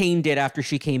she retained it after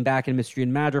she came back in Mystery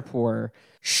in Madripoor,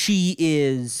 she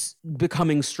is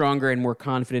becoming stronger and more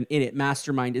confident in it.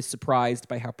 Mastermind is surprised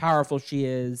by how powerful she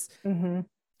is. Mm-hmm.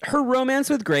 Her romance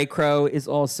with Greycrow is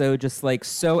also just like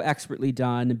so expertly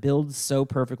done, builds so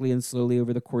perfectly and slowly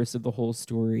over the course of the whole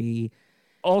story.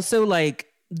 Also, like,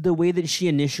 the way that she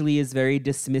initially is very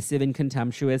dismissive and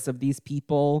contemptuous of these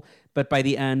people, but by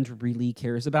the end really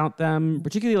cares about them,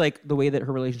 particularly like the way that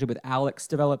her relationship with Alex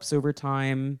develops over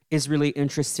time is really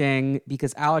interesting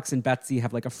because Alex and Betsy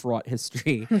have like a fraught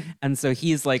history. And so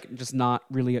he's like just not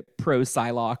really a pro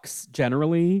Psylocke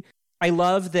generally. I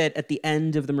love that at the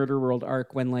end of the Murder World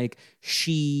arc when like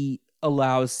she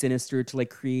allows Sinister to like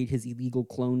create his illegal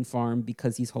clone farm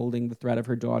because he's holding the threat of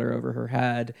her daughter over her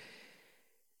head.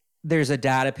 There's a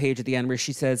data page at the end where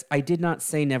she says, I did not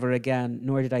say never again,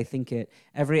 nor did I think it.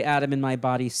 Every atom in my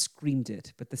body screamed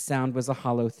it, but the sound was a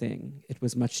hollow thing. It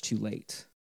was much too late.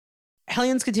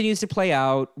 Hellions continues to play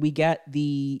out. We get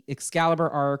the Excalibur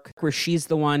arc where she's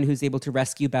the one who's able to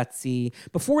rescue Betsy.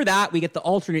 Before that, we get the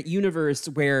alternate universe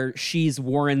where she's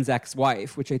Warren's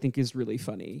ex-wife, which I think is really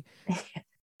funny.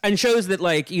 And shows that,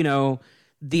 like, you know,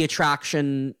 the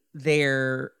attraction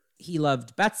there, he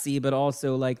loved Betsy, but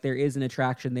also like there is an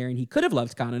attraction there and he could have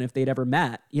loved Kanan if they'd ever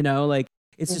met, you know, like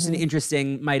it's just an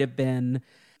interesting, might have been,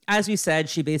 as we said,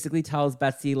 she basically tells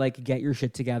Betsy like, get your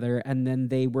shit together. And then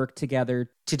they work together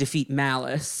to defeat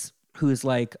Malice, who's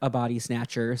like a body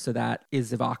snatcher. So that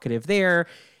is evocative there.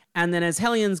 And then as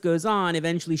Hellions goes on,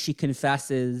 eventually she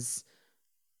confesses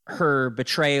her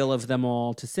betrayal of them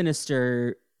all to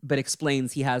Sinister, but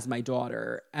explains he has my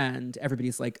daughter. And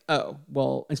everybody's like, oh,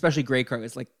 well, especially Greycrow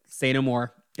is like, say no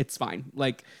more. It's fine.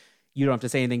 Like, you don't have to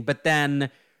say anything. But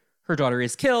then her daughter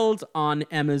is killed on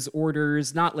Emma's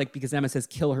orders. Not like because Emma says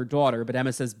kill her daughter, but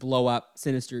Emma says blow up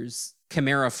Sinister's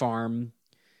Chimera farm.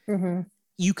 Mm-hmm.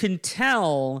 You can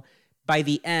tell by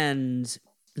the end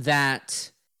that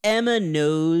Emma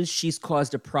knows she's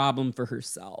caused a problem for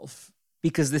herself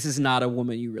because this is not a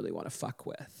woman you really want to fuck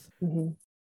with. Mm-hmm.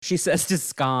 She says to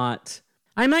Scott,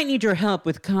 I might need your help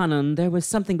with Kanan. There was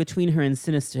something between her and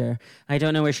Sinister. I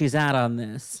don't know where she's at on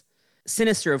this.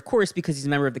 Sinister, of course, because he's a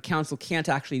member of the council, can't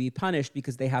actually be punished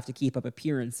because they have to keep up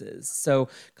appearances. So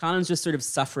Kanan's just sort of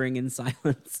suffering in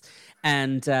silence.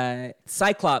 And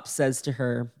Cyclops says to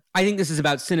her, I think this is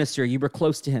about Sinister. You were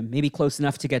close to him, maybe close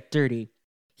enough to get dirty.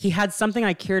 He had something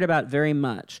I cared about very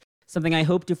much, something I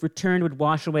hoped if returned would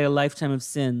wash away a lifetime of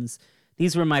sins.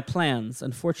 These were my plans.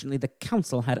 Unfortunately, the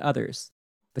council had others.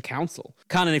 The council?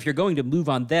 Kanan, if you're going to move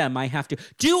on them, I have to...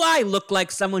 Do I look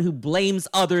like someone who blames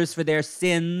others for their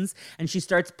sins? And she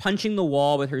starts punching the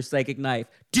wall with her psychic knife.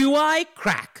 Do I?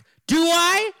 Crack. Do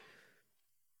I?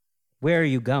 Where are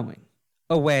you going?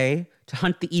 Away, to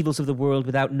hunt the evils of the world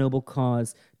without noble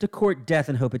cause, to court death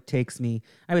and hope it takes me.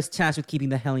 I was tasked with keeping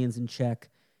the Hellions in check.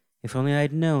 If only I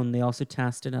had known they also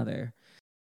tasked another.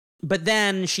 But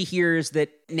then she hears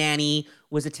that Nanny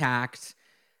was attacked.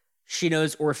 She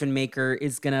knows Orphan Maker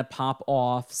is going to pop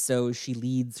off, so she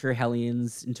leads her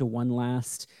Hellions into one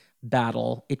last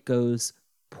battle. It goes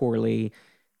poorly.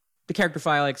 The character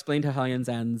file I explained how Hellions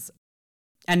ends.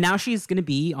 And now she's going to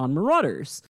be on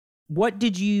Marauders. What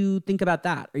did you think about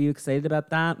that? Are you excited about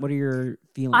that? What are your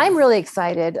feelings? I'm really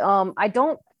excited. I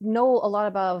don't know a lot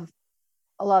about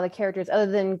a lot of the characters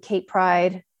other than Kate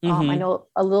Pryde. I know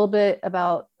a little bit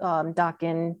about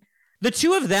Dakin. The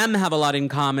two of them have a lot in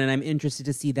common, and I'm interested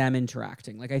to see them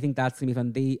interacting. Like, I think that's going to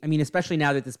be fun. Especially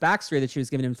now that this backstory that she was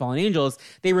given in Fallen Angels,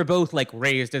 they were both, like,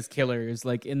 raised as killers,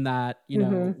 like, in that, you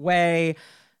know, way.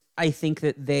 I think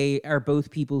that they are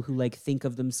both people who like think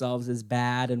of themselves as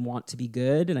bad and want to be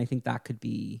good. And I think that could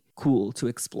be cool to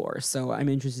explore. So I'm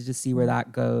interested to see where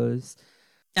that goes.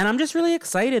 And I'm just really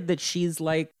excited that she's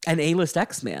like an A-list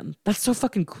X-Man. That's so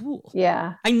fucking cool.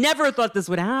 Yeah. I never thought this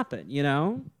would happen, you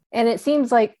know? And it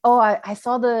seems like, I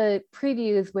saw the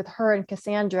previews with her and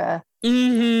Cassandra.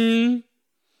 Mm-hmm.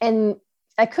 And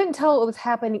I couldn't tell what was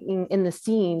happening in the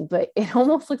scene, but it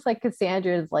almost looks like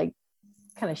Cassandra is like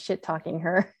kind of shit talking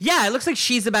her. Yeah, it looks like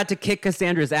she's about to kick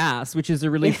Cassandra's ass, which is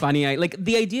a really funny, like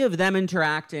the idea of them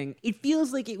interacting. It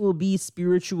feels like it will be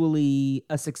spiritually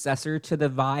a successor to the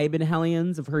vibe in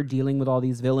Hellions of her dealing with all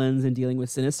these villains and dealing with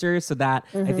Sinister. So that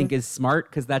I think is smart,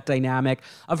 because that dynamic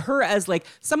of her as like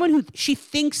someone who she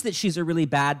thinks that she's a really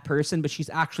bad person, but she's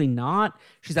actually not.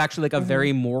 She's actually like a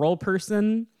very moral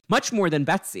person. Much more than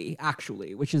Betsy,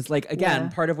 actually, which is like, again,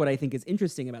 part of what I think is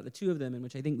interesting about the two of them and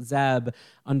which I think Zeb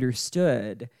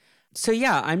understood. So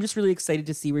yeah, I'm just really excited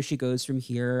to see where she goes from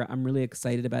here. I'm really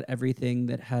excited about everything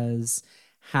that has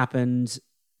happened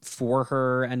for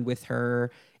her and with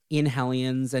her in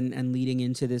Hellions and leading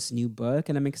into this new book.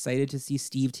 And I'm excited to see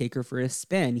Steve take her for a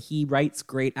spin. He writes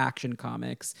great action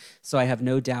comics, so I have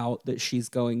no doubt that she's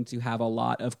going to have a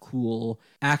lot of cool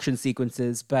action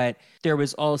sequences. But there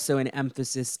was also an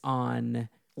emphasis on,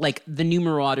 like, the New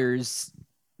Marauders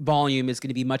volume is going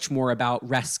to be much more about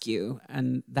rescue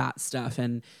and that stuff.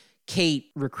 And Kate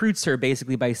recruits her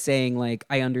basically by saying, like,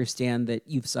 I understand that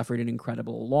you've suffered an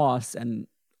incredible loss, and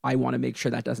I want to make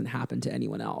sure that doesn't happen to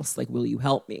anyone else. Like, will you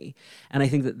help me? And I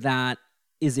think that that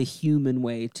is a human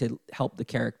way to help the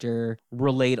character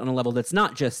relate on a level that's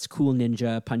not just cool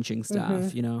ninja punching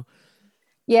stuff, you know?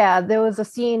 Yeah, there was a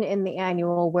scene in the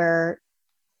annual where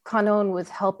Kanon was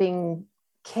helping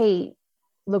Kate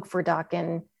look for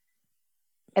Dakin,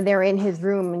 and they were in his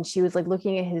room, and she was like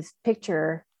looking at his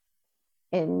picture,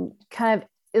 and kind of,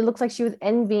 it looks like she was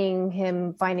envying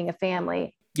him finding a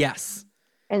family. Yes.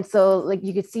 And so, like,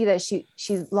 you could see that she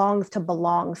longs to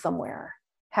belong somewhere,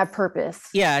 have purpose.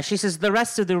 Yeah, she says, the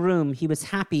rest of the room, he was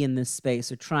happy in this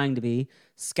space, or trying to be.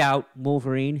 Scout,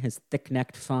 Wolverine, his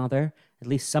thick-necked father. At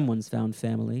least someone's found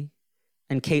family.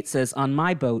 And Kate says, on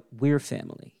my boat, we're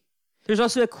family. There's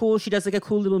also she does like a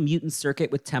cool little mutant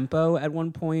circuit with Tempo at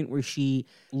one point where she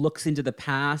looks into the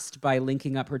past by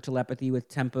linking up her telepathy with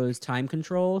Tempo's time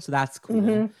control. So that's cool.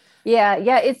 Mm-hmm. Yeah.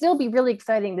 It'll be really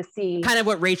exciting to see. Kind of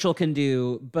what Rachel can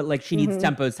do, but like she needs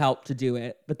Tempo's help to do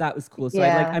it. But that was cool. So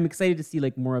I'm excited to see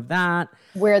like more of that.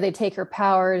 Where they take her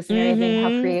powers and everything,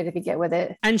 how creative they get with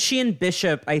it. And she and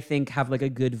Bishop, I think, have like a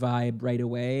good vibe right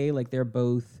away. Like they're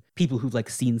both people who've like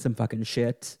seen some fucking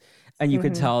shit. And you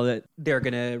could tell that they're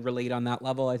going to relate on that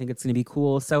level. I think it's going to be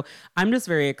cool. So I'm just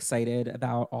very excited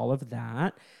about all of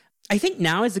that. I think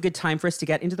now is a good time for us to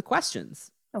get into the questions.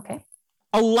 Okay.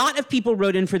 A lot of people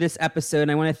wrote in for this episode,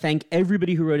 and I want to thank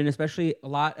everybody who wrote in, especially a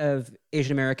lot of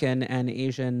Asian American and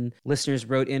Asian listeners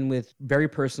wrote in with very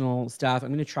personal stuff. I'm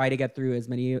going to try to get through as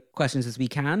many questions as we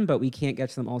can, but we can't get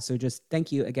to them all. So just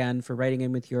thank you again for writing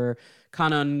in with your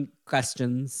Kanon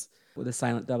questions with a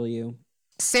silent W.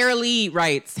 Sarah Lee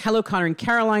writes, hello, Connor and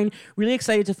Caroline. Really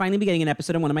excited to finally be getting an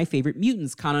episode on one of my favorite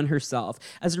mutants, Kanon herself.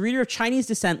 As a reader of Chinese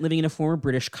descent living in a former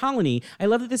British colony, I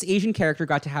love that this Asian character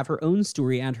got to have her own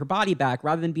story and her body back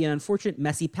rather than be an unfortunate,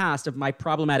 messy past of my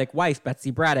problematic wife, Betsy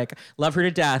Braddock. Love her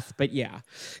to death, but yeah.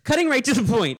 Cutting right to the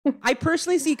point. I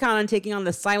personally see Kanon taking on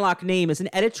the Psylocke name as an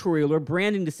editorial or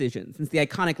branding decision, since the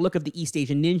iconic look of the East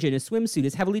Asian ninja in a swimsuit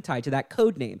is heavily tied to that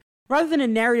code name, rather than a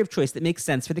narrative choice that makes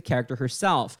sense for the character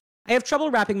herself. I have trouble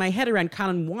wrapping my head around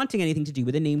Kanon wanting anything to do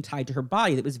with a name tied to her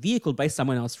body that was vehicled by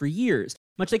someone else for years,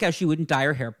 much like how she wouldn't dye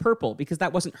her hair purple, because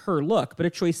that wasn't her look, but a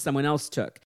choice someone else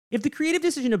took. If the creative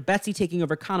decision of Betsy taking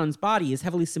over Kanon's body is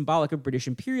heavily symbolic of British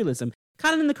imperialism,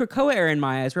 Kanon in the Krakoa era in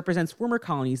my eyes represents former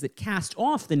colonies that cast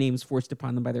off the names forced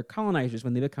upon them by their colonizers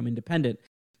when they become independent.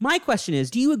 My question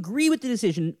is, do you agree with the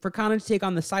decision for Kanon to take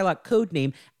on the Psylocke code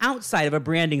name outside of a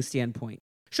branding standpoint?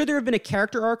 Should there have been a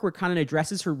character arc where Kanon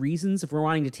addresses her reasons for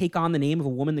wanting to take on the name of a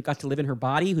woman that got to live in her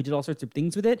body, who did all sorts of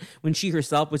things with it, when she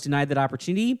herself was denied that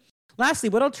opportunity? Lastly,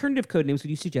 what alternative codenames would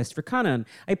you suggest for Kanon?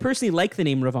 I personally like the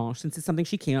name Revanche, since it's something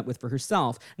she came up with for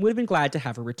herself, and would have been glad to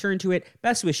have her return to it.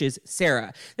 Best wishes,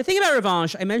 Sarah. The thing about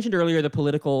Revanche, I mentioned earlier the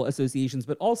political associations,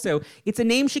 but also it's a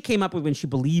name she came up with when she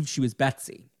believed she was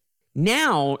Betsy.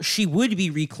 Now she would be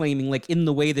reclaiming, like, in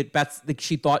the way that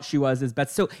she thought she was as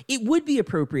Betsy. So it would be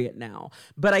appropriate now.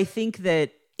 But I think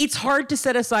that it's hard to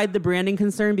set aside the branding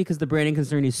concern, because the branding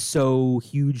concern is so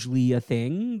hugely a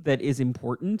thing that is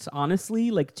important,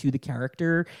 honestly, like, to the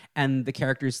character and the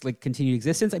character's like continued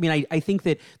existence. I mean, I think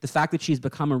that the fact that she's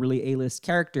become a really A-list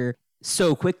character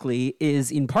so quickly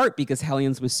is in part because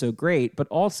Hellions was so great, but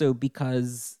also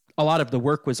because a lot of the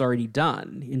work was already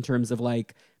done in terms of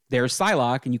like, there's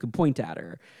Psylocke and you can point at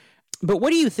her. But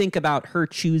what do you think about her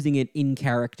choosing it in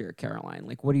character, Caroline?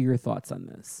 Like, what are your thoughts on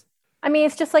this? I mean,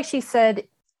 it's just like she said,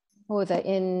 what was that,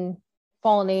 in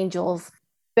Fallen Angels,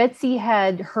 Betsy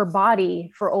had her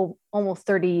body for almost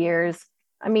 30 years.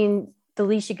 I mean, the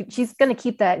least she's going to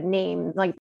keep that name.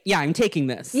 Like, yeah, I'm taking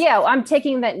this. Yeah, I'm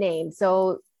taking that name.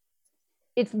 So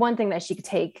it's one thing that she could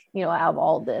take, out of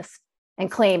all this and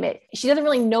claim it. She doesn't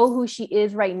really know who she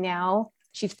is right now.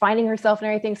 She's finding herself and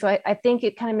everything. So I think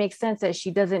it kind of makes sense that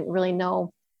she doesn't really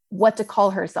know what to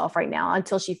call herself right now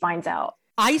until she finds out.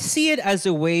 I see it as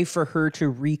a way for her to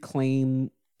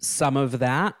reclaim some of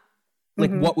that,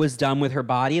 like what was done with her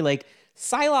body. Like,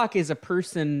 Psylocke is a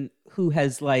person who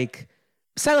has like,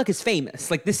 Psylocke is famous.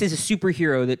 Like, this is a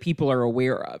superhero that people are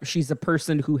aware of. She's a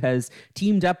person who has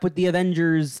teamed up with the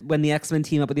Avengers when the X-Men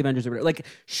team up with the Avengers. Or whatever. Like,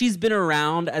 she's been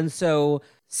around. And so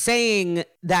saying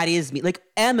that is me, like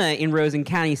Emma in Rosen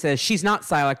County says she's not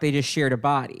Psylocke, they just shared a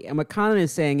body. And what Kanan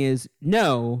is saying is,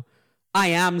 no, I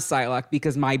am Psylocke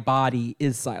because my body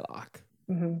is Psylocke.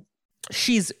 Mm-hmm.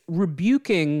 She's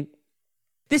rebuking.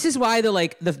 This is why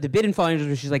the bit in Fallen Angels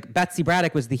where she's like, Betsy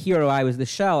Braddock was the hero, I was the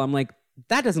shell. I'm like,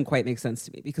 that doesn't quite make sense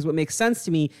to me, because what makes sense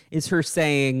to me is her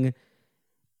saying,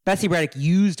 Betsy Braddock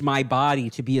used my body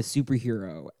to be a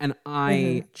superhero, and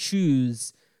I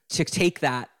choose to take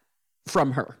that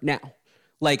from her now.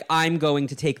 Like, I'm going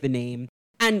to take the name.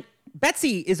 And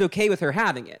Betsy is okay with her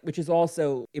having it, which is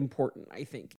also important, I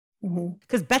think.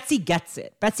 Because Betsy gets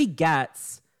it. Betsy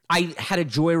gets, I had a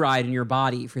joyride in your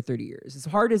body for 30 years. As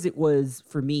hard as it was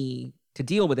for me to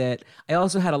deal with it, I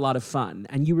also had a lot of fun,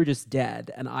 and you were just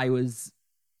dead, and I was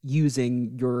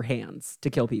using your hands to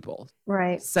kill people.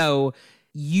 Right. So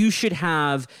you should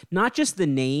have not just the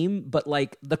name, but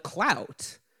like the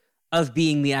clout of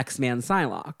being the X-Man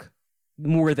Psylocke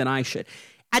more than I should.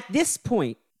 At this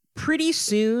point, pretty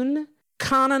soon,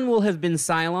 Kanan will have been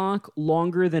Psylocke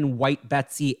longer than White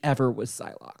Betsy ever was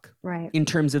Psylocke. Right. In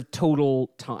terms of total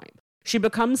time. She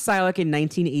becomes Psylocke in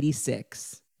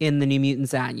 1986 in the New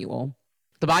Mutants Annual.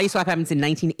 The body swap happens in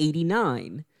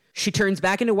 1989. She turns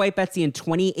back into White Betsy in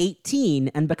 2018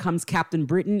 and becomes Captain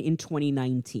Britain in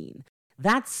 2019.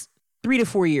 That's 3 to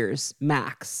 4 years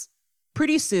max.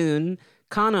 Pretty soon,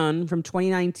 Kanan from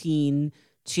 2019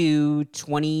 to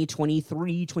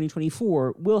 2023,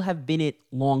 2024 will have been it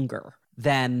longer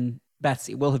than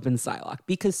Betsy, will have been Psylocke,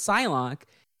 because Psylocke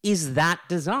is that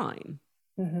design.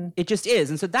 It just is.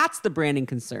 And so that's the branding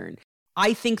concern.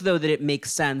 I think, though, that it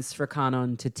makes sense for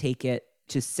Kanan to take it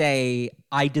to say,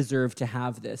 I deserve to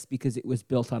have this because it was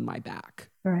built on my back.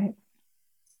 Right.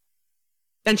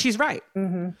 And she's right.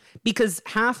 Because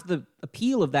half the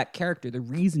appeal of that character, the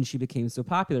reason she became so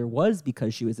popular, was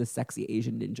because she was a sexy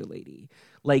Asian ninja lady.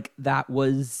 Like, that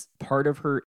was part of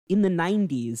her. In the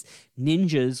 90s,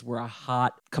 ninjas were a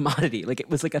hot commodity. Like, it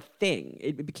was like a thing.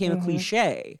 It became a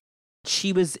cliche.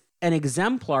 She was an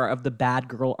exemplar of the bad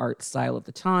girl art style of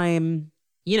the time.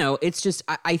 You know, it's just,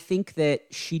 I think that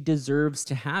she deserves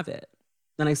to have it.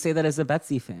 And I say that as a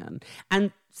Betsy fan.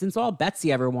 And since all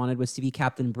Betsy ever wanted was to be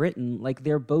Captain Britain, like,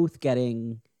 they're both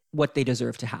getting what they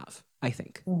deserve to have, I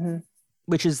think.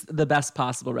 Which is the best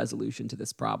possible resolution to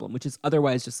this problem, which is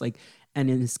otherwise just like an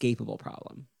inescapable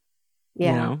problem.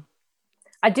 Yeah. You know?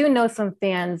 I do know some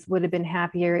fans would have been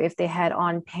happier if they had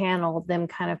on panel them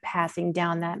kind of passing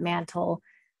down that mantle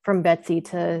from Betsy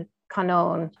to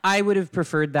Kanan. I would have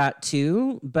preferred that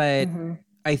too, but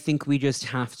I think we just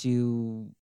have to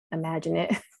imagine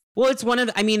it. Well, it's one of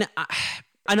the, I mean,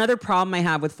 another problem I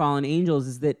have with Fallen Angels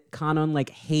is that Kanan, like,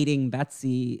 hating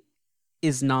Betsy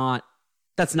is not,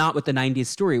 that's not what the 90s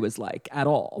story was like at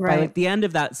all. Right. By like the end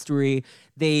of that story,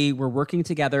 they were working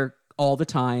together all the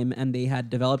time, and they had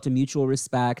developed a mutual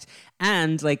respect.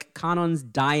 And like, Kanan's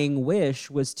dying wish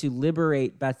was to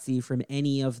liberate Betsy from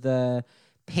any of the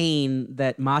pain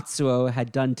that Matsuo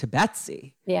had done to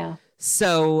Betsy. Yeah.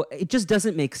 So it just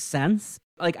doesn't make sense.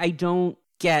 Like, I don't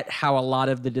get how a lot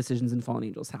of the decisions in Fallen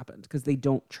Angels happened, because they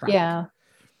don't track.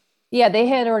 Yeah, they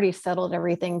had already settled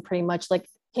everything pretty much, like,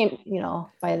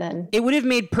 by then. It would have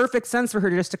made perfect sense for her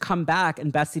just to come back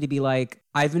and Betsy to be like,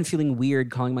 I've been feeling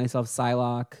weird calling myself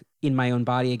Psylocke in my own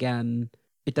body again.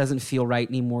 It doesn't feel right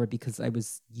anymore because I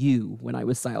was you when I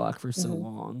was Psylocke for so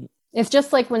long. It's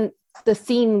just like when the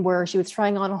scene where she was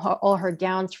trying on all her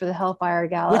gowns for the Hellfire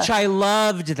Gala. Which I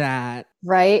loved that.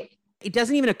 Right? It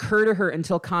doesn't even occur to her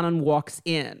until Kanan walks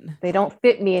in. They don't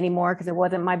fit me anymore because it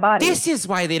wasn't my body. This is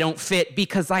why they don't fit,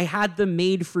 because I had them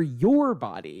made for your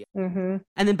body. And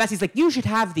then Betsy's like, you should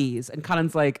have these. And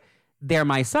Kanan's like, they're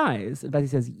my size. And Betsy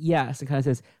says, yes. And Kanan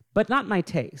says, but not my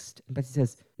taste. And Betsy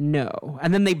says, no.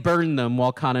 And then they burn them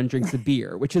while Kanan drinks a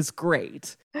beer, which is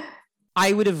great.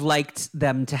 I would have liked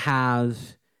them to have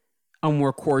a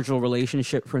more cordial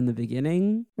relationship from the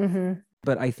beginning. Mm-hmm.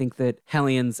 But I think that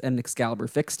Hellions and Excalibur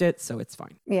fixed it, so it's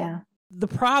fine. Yeah. The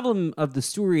problem of the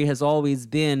story has always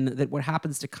been that what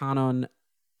happens to Kanan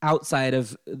outside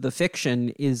of the fiction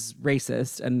is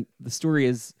racist, and the story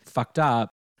is fucked up.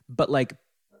 But like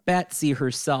Betsy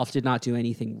herself did not do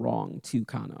anything wrong to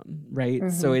Kanan, right? Mm-hmm.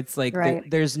 So it's like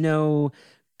there's no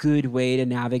good way to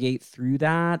navigate through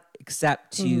that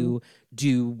except to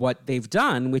do what they've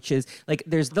done, which is like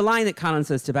there's the line that Kanan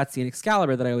says to Betsy in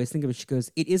Excalibur that I always think of. She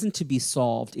goes, "It isn't to be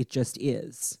solved. It just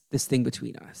is, this thing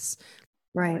between us.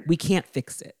 Right. We can't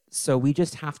fix it. So we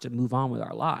just have to move on with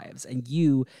our lives. And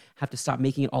you have to stop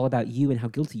making it all about you and how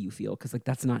guilty you feel. Because like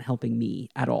that's not helping me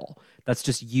at all. That's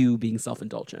just you being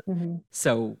self-indulgent. Mm-hmm.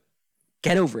 So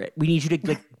get over it. We need you to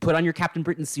like put on your Captain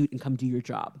Britain suit and come do your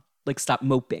job. Like stop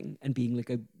moping and being like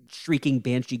a shrieking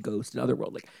banshee ghost in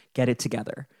Otherworld. Like get it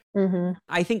together." Mm-hmm.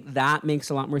 I think that makes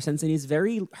a lot more sense and is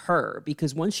very her,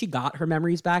 because once she got her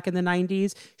memories back in the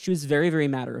 90s, she was very, very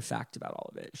matter of fact about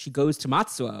all of it. She goes to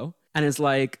Matsuo and is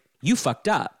like, you fucked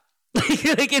up.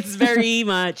 Like it's very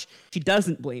much, she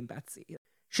doesn't blame Betsy.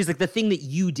 She's like, the thing that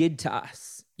you did to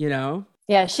us, you know?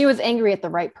 Yeah, she was angry at the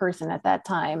right person at that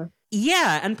time.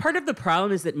 Yeah, and part of the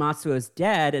problem is that Matsuo is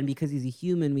dead, and because he's a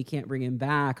human, we can't bring him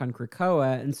back on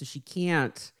Krakoa, and so she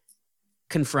can't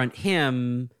confront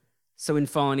him. So in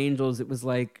Fallen Angels, it was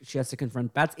like she has to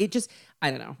confront Betsy. It just, I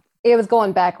don't know. It was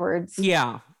going backwards.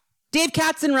 Yeah. Dave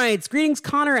Katzen writes, "Greetings,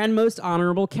 Connor and most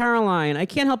honorable Caroline. I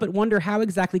can't help but wonder how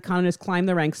exactly Kanan has climbed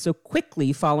the ranks so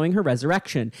quickly following her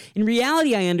resurrection. In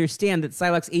reality, I understand that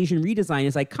Psylocke's Asian redesign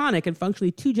is iconic, and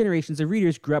functionally 2 generations of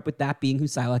readers grew up with that being who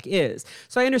Psylocke is.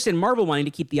 So I understand Marvel wanting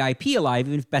to keep the IP alive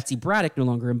even if Betsy Braddock no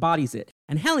longer embodies it.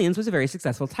 And Hellions was a very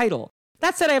successful title.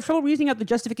 That said, I have trouble reasoning out the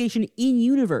justification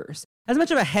in-universe. As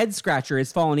much of a head-scratcher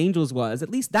as Fallen Angels was,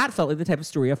 at least that felt like the type of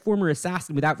story a former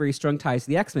assassin without very strong ties to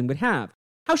the X-Men would have.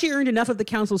 How she earned enough of the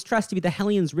Council's trust to be the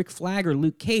Hellions' Rick Flag or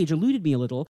Luke Cage eluded me a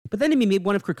little, but then to be made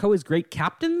one of Krakoa's great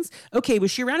captains? Okay, was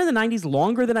she around in the 90s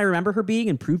longer than I remember her being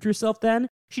and proved herself then?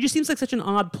 She just seems like such an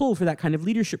odd pull for that kind of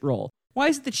leadership role. Why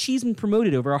is it that she's been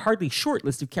promoted over a hardly short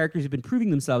list of characters who've been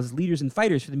proving themselves as leaders and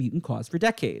fighters for the mutant cause for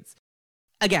decades?"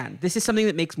 Again, this is something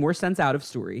that makes more sense out of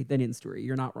story than in story.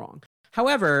 You're not wrong.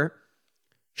 However,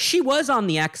 she was on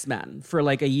the X-Men for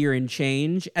like a year and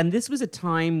change, and this was a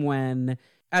time when,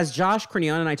 as Josh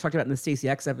Cornion and I talked about in the Stacey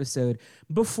X episode,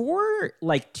 before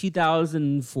like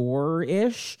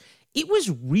 2004-ish, it was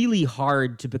really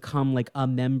hard to become like a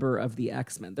member of the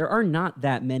X-Men. There are not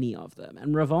that many of them,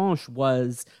 and Revanche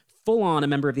was full-on a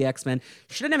member of the X-Men.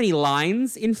 She didn't have any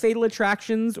lines in Fatal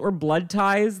Attractions or Blood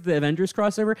Ties, the Avengers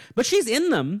crossover, but she's in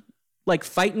them, like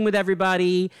fighting with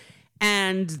everybody,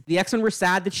 and the X-Men were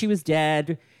sad that she was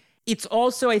dead. It's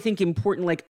also, I think, important,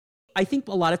 like, I think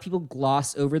a lot of people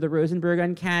gloss over the Rosenberg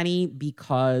Uncanny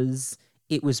because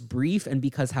it was brief and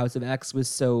because House of X was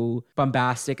so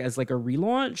bombastic as like a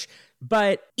relaunch.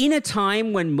 But in a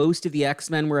time when most of the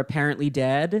X-Men were apparently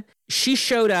dead, she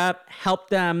showed up, helped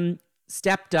them,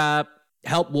 stepped up,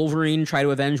 helped Wolverine try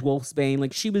to avenge Wolfsbane.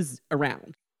 Like, she was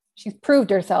around. She's proved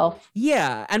herself.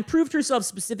 Yeah, and proved herself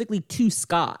specifically to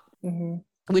Scott,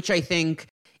 which I think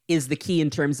is the key in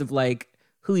terms of like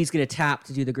who he's going to tap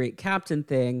to do the great captain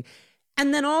thing.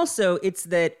 And then also it's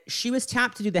that she was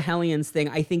tapped to do the Hellions thing,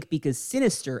 I think, because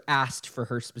Sinister asked for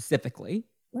her specifically.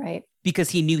 Right.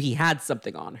 Because he knew he had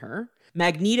something on her.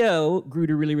 Magneto grew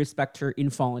to really respect her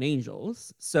in Fallen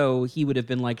Angels. So he would have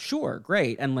been like, sure,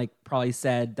 great. And like probably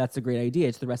said, that's a great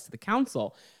idea to the rest of the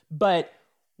council. But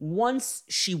once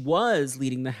she was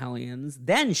leading the Hellions,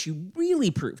 then she really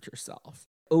proved herself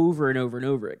over and over and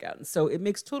over again. So it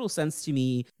makes total sense to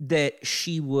me that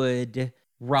she would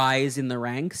rise in the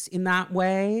ranks in that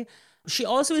way. She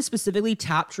also is specifically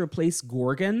tapped to replace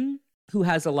Gorgon, who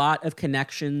has a lot of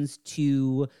connections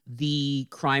to the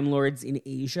crime lords in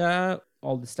Asia,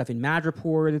 all the stuff in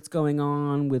Madripoor that's going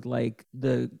on with like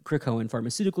the Krakoan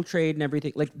pharmaceutical trade and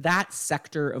everything. Like that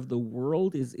sector of the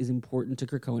world is important to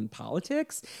Krakoan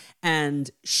politics. And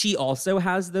she also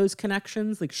has those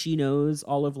connections. Like she knows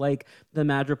all of like the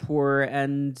Madripoor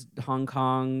and Hong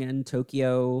Kong and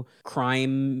Tokyo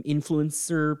crime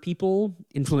influencer people.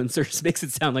 Influencers makes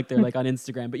it sound like they're like on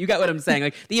Instagram, but you got what I'm saying.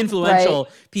 Like the influential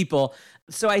people.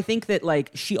 So I think that like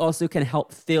she also can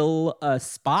help fill a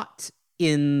spot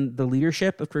in the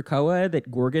leadership of Krakoa that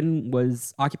Gorgon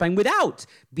was occupying without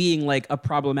being like a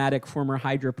problematic former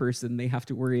Hydra person they have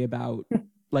to worry about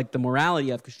like the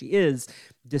morality of, because she is,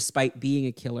 despite being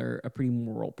a killer, a pretty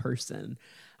moral person.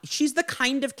 She's the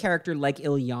kind of character like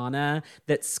Ilyana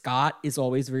that Scott is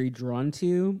always very drawn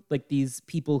to, like these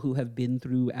people who have been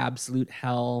through absolute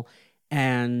hell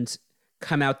and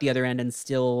come out the other end and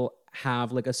still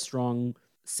have like a strong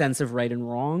sense of right and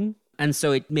wrong. And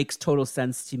so it makes total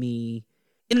sense to me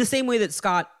in the same way that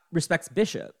Scott respects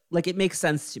Bishop. Like, it makes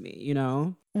sense to me, you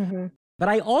know? Mm-hmm. But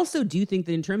I also do think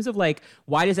that in terms of like,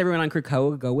 why does everyone on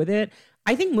Krakoa go with it?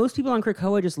 I think most people on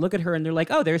Krakoa just look at her and they're like,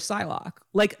 oh, there's Psylocke.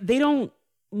 Like,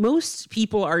 most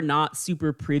people are not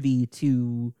super privy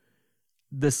to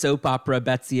the soap opera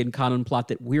Betsy and Conan plot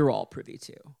that we're all privy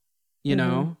to, you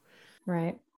know?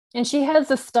 Right. And she has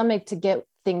the stomach to get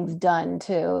things done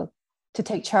too, to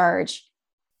take charge.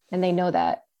 And they know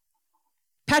that.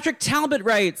 Patrick Talbot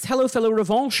writes, hello, fellow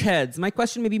Revanche heads. My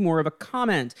question may be more of a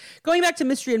comment. Going back to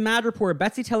Mystery and Madripoor,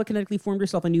 Betsy telekinetically formed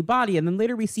herself a new body, and then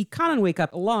later we see Conan wake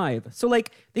up alive. So,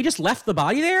 like, they just left the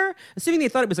body there? Assuming they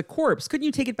thought it was a corpse, couldn't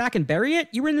you take it back and bury it?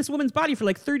 You were in this woman's body for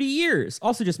like 30 years.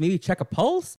 Also, just maybe check a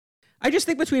pulse? I just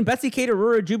think between Betsy, Kate,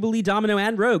 Aurora, Jubilee, Domino,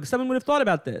 and Rogue, someone would have thought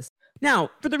about this.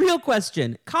 Now, for the real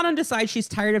question, Conan decides she's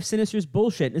tired of Sinister's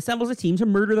bullshit and assembles a team to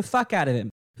murder the fuck out of him.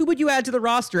 Who would you add to the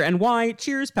roster, and why?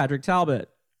 Cheers, Patrick Talbot.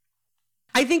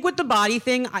 I think with the body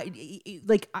thing,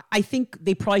 I think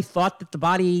they probably thought that the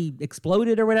body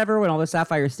exploded or whatever when all the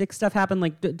Sapphire Stick stuff happened.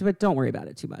 Like, but don't worry about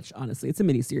it too much, honestly. It's a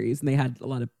miniseries, and they had a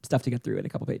lot of stuff to get through in a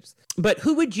couple pages. But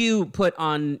who would you put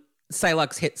on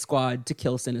Psylocke's hit squad to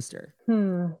kill Sinister?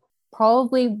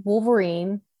 Probably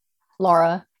Wolverine,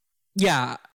 Laura.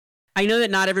 Yeah. I know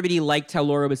that not everybody liked how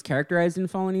Laura was characterized in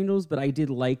Fallen Angels, but I did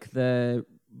like the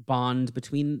bond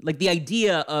between, like, the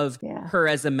idea of her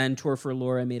as a mentor for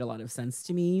Laura made a lot of sense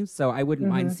to me. So I wouldn't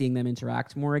mind seeing them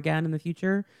interact more again in the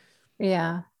future.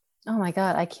 Yeah. Oh my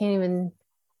God. I can't even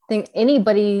think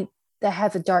anybody that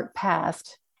has a dark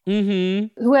past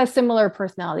who has similar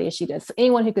personality as she does. So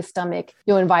anyone who could stomach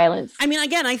doing violence. I mean,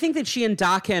 again, I think that she and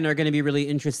Daken are going to be really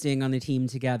interesting on the team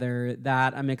together.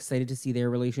 That I'm excited to see their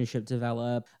relationship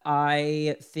develop.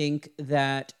 I think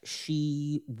that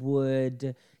she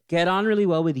would get on really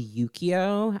well with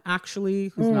Yukio, actually,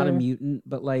 who's not a mutant,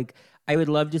 but like, I would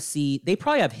love to see, they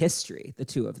probably have history, the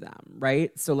two of them,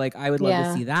 right? So like, I would love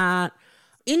to see that.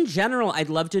 In general, I'd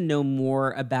love to know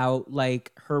more about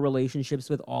like her relationships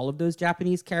with all of those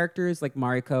Japanese characters, like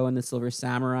Mariko and the Silver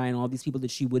Samurai and all these people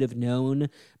that she would have known,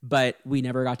 but we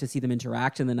never got to see them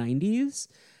interact in the 90s.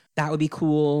 That would be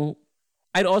cool.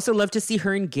 I'd also love to see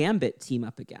her and Gambit team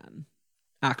up again,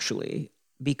 actually,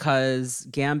 because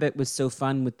Gambit was so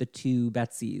fun with the two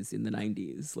Betsy's in the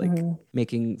 90s, like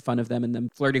making fun of them and them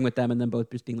flirting with them and then both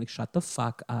just being like, shut the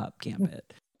fuck up,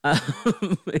 Gambit.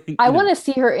 I want to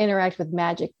see her interact with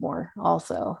Magic more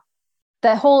also.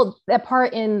 That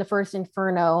part in the first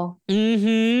Inferno.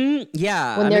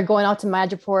 Yeah. When they're going out to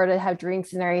Madripoor to have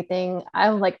drinks and everything.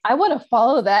 I'm like, I want to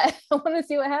follow that. I want to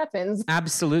see what happens.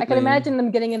 Absolutely. I can imagine them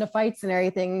getting into fights and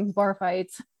everything, bar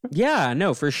fights. Yeah,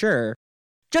 no, for sure.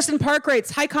 Justin Park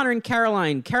writes, hi, Connor and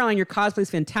Caroline. Caroline, your cosplay is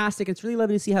fantastic. It's really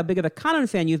lovely to see how big of a Conan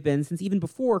fan you've been since even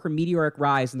before her meteoric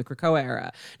rise in the Krakoa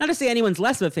era. Not to say anyone's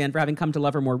less of a fan for having come to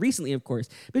love her more recently, of course,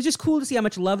 but it's just cool to see how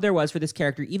much love there was for this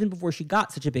character even before she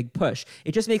got such a big push.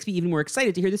 It just makes me even more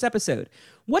excited to hear this episode.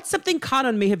 What's something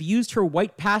Conan may have used her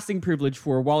white passing privilege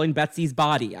for while in Betsy's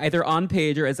body, either on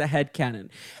page or as a headcanon?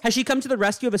 Has she come to the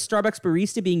rescue of a Starbucks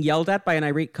barista being yelled at by an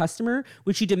irate customer?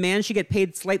 Would she demand she get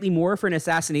paid slightly more for an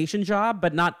assassination job,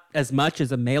 but not as much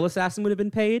as a male assassin would have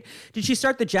been paid? Did she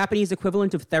start the Japanese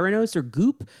equivalent of Theranos or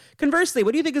Goop? Conversely,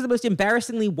 what do you think is the most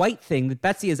embarrassingly white thing that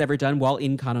Betsy has ever done while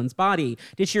in Conan's body?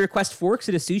 Did she request forks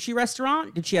at a sushi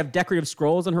restaurant? Did she have decorative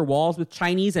scrolls on her walls with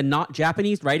Chinese and not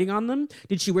Japanese writing on them?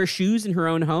 Did she wear shoes in her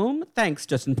own home? Thanks,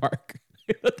 Justin Park.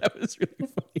 I thought that was really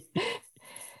funny.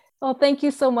 Well, thank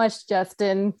you so much,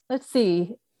 Justin. Let's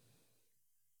see.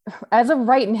 As of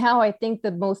right now, I think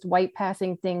the most white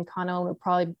passing thing Conan would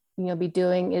probably be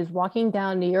doing is walking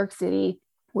down New York City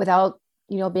without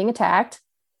being attacked.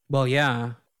 Well,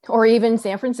 yeah. Or even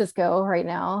San Francisco right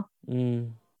now.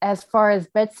 As far as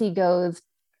Betsy goes,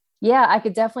 yeah, I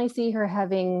could definitely see her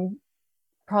having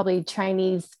probably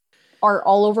Chinese art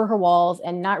all over her walls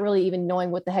and not really even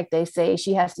knowing what the heck they say.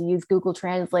 She has to use Google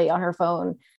Translate on her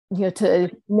phone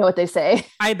to know what they say.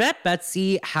 I bet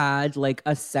Betsy had like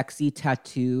a sexy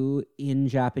tattoo in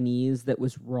Japanese that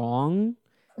was wrong.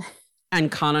 And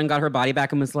Conan got her body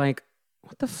back and was like,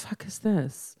 what the fuck is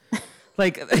this?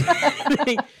 Like,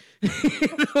 the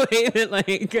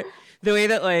way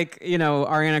that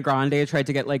Ariana Grande tried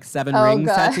to get like 7 rings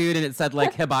tattooed and it said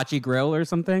like Hibachi Grill or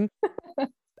something.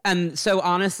 And so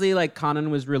honestly, like Kanan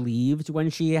was relieved when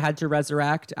she had to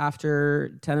resurrect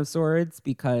after Ten of Swords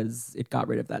because it got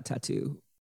rid of that tattoo.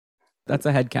 That's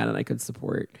a headcanon I could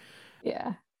support.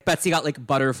 Yeah. Betsy got like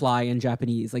butterfly in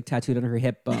Japanese, like tattooed on her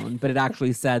hip bone, but it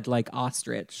actually said like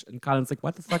ostrich. And Conan's like,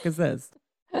 what the fuck is this?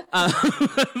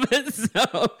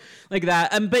 So like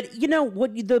that. But you know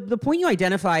what? The point you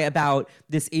identify about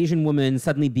this Asian woman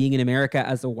suddenly being in America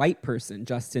as a white person,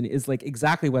 Justin, is like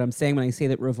exactly what I'm saying when I say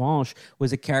that Revanche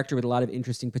was a character with a lot of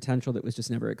interesting potential that was just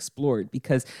never explored.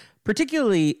 Because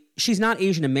particularly, she's not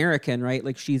Asian American, right?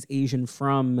 Like she's Asian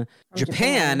from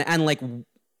Japan, and like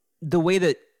the way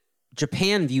that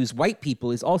Japan views white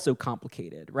people is also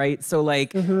complicated, right? So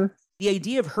like the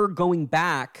idea of her going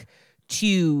back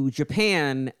to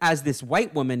Japan as this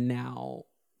white woman now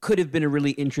could have been a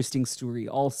really interesting story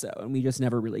also. And we just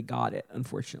never really got it,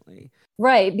 unfortunately.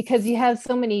 Right. Because you have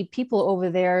so many people over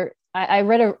there. I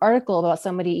read an article about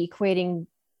somebody equating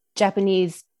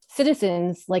Japanese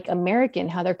citizens like American,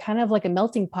 how they're kind of like a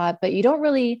melting pot, but you don't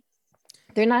really,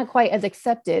 they're not quite as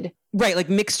accepted. Right, like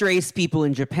mixed race people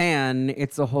in Japan,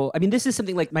 it's a whole, I mean, this is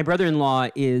something like my brother-in-law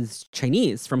is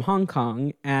Chinese from Hong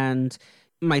Kong, and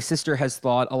my sister has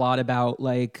thought a lot about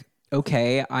like,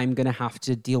 okay, I'm going to have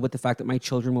to deal with the fact that my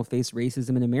children will face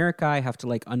racism in America. I have to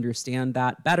like understand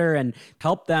that better and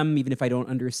help them, even if I don't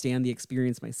understand the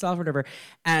experience myself or whatever.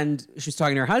 And she was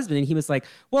talking to her husband and he was like,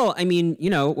 well, I mean, you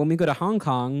know, when we go to Hong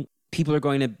Kong, people are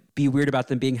going to be weird about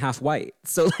them being half white.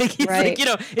 So like, he's like, you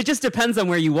know, it just depends on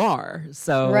where you are.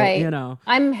 So, you know,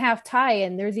 I'm half Thai,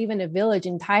 and there's even a village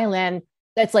in Thailand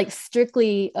that's like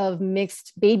strictly of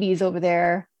mixed babies over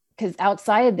there. Because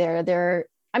outside there,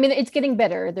 I mean, it's getting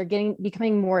better. They're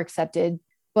becoming more accepted.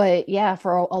 But yeah,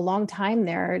 for a long time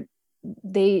there,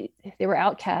 they were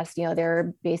outcast. You know,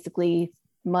 they're basically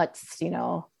mutts. You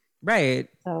know, right?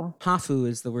 So hafu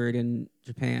is the word in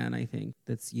Japan, I think,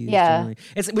 that's used. Yeah,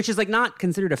 which is like not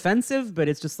considered offensive, but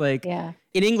it's just like in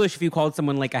English, if you called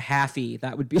someone like a halfie,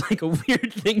 that would be like a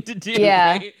weird thing to do.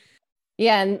 Yeah, right?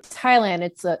 Yeah. In Thailand,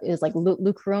 it's like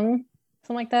lukrung,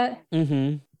 something like that.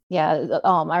 Mm-hmm. Yeah.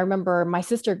 I remember my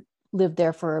sister lived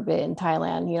there for a bit in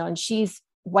Thailand, you know, and she's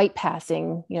white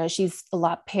passing, you know, she's a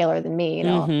lot paler than me, you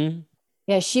know. Mm-hmm.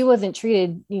 Yeah, she wasn't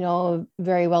treated, you know,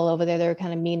 very well over there. They were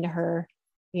kind of mean to her,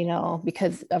 you know,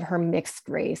 because of her mixed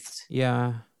race.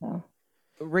 Yeah. So.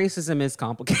 Racism is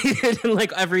complicated.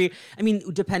 Like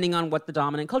depending on what the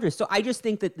dominant culture is. So I just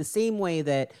think that the same way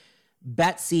that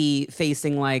Betsy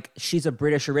facing like she's a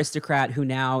British aristocrat who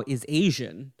now is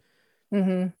Asian,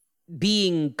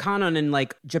 being Kanon in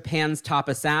like Japan's top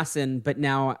assassin, but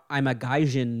now I'm a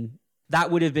gaijin,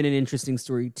 that would have been an interesting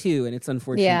story too. And it's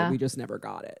unfortunate that we just never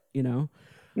got it, you know?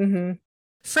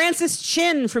 Francis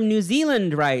Chin from New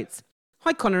Zealand writes,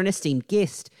 hi Connor, an esteemed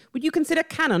guest. Would you consider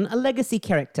Kanon a legacy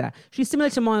character? She's similar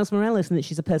to Miles Morales in that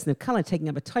she's a person of color taking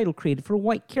up a title created for a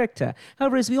white character.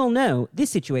 However, as we all know, this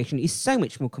situation is so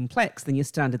much more complex than your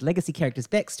standard legacy character's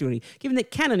backstory, given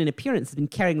that Kanon in appearance has been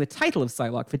carrying the title of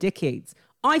Psylocke for decades.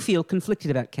 I feel conflicted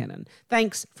about Kanon.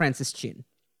 Thanks, Francis Chin.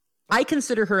 I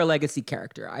consider her a legacy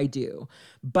character. I do.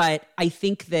 But I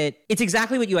think that it's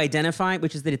exactly what you identify,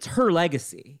 which is that it's her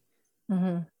legacy.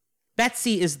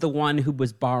 Betsy is the one who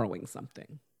was borrowing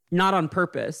something. Not on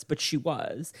purpose, but she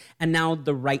was. And now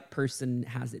the right person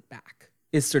has it back,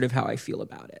 is sort of how I feel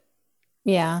about it.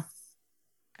 Yeah.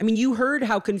 I mean, you heard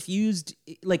how confused,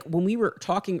 like when we were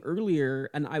talking earlier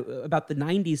about the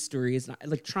 90s stories,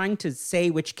 like trying to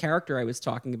say which character I was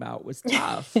talking about was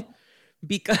tough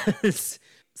because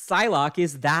Psylocke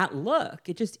is that look.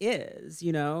 It just is,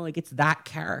 you know, like it's that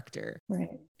character.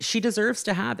 Right. She deserves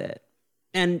to have it.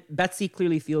 And Betsy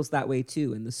clearly feels that way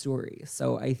too in the story.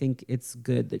 So I think it's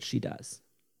good that she does.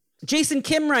 Jason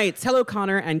Kim writes, hello,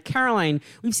 Connor and Caroline.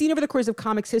 We've seen over the course of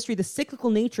comics history the cyclical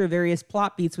nature of various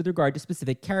plot beats with regard to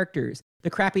specific characters.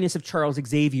 The crappiness of Charles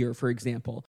Xavier, for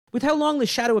example. With how long the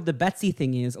shadow of the Betsy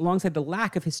thing is, alongside the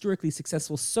lack of historically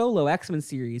successful solo X-Men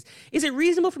series, is it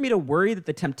reasonable for me to worry that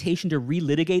the temptation to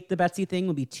relitigate the Betsy thing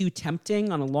will be too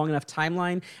tempting on a long enough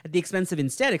timeline at the expense of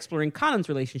instead exploring Kanon's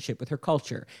relationship with her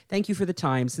culture? Thank you for the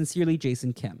time. Sincerely,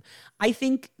 Jason Kim. I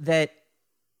think that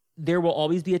there will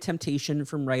always be a temptation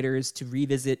from writers to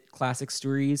revisit classic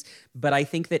stories, but I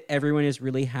think that everyone is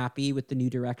really happy with the new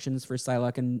directions for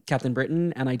Psylocke and Captain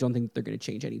Britain, and I don't think they're going to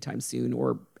change anytime soon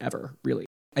or ever, really.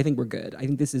 I think we're good. I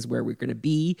think this is where we're going to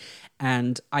be,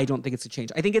 and I don't think it's a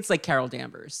change. I think it's like Carol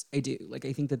Danvers. I do. Like,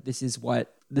 I think that this is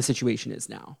what the situation is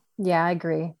now. Yeah, I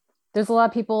agree. There's a lot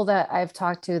of people that I've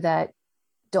talked to that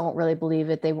don't really believe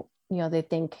it. They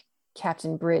think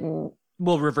Captain Britain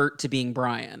will revert to being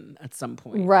Brian at some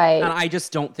point. Right. And I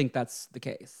just don't think that's the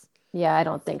case. Yeah, I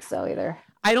don't think so either.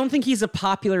 I don't think he's a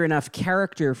popular enough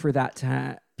character for that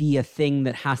to be a thing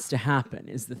that has to happen,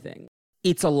 is the thing.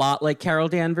 It's a lot like Carol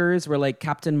Danvers, where like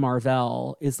Captain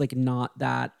Marvel is like not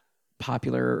that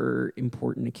popular or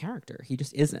important a character. He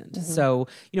just isn't. Mm-hmm. So,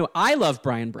 I love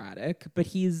Brian Braddock, but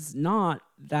he's not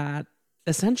that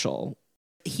essential.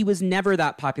 He was never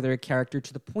that popular a character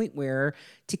to the point where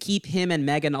to keep him and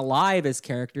Megan alive as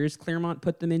characters, Claremont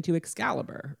put them into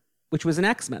Excalibur, which was an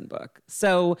X-Men book.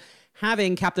 So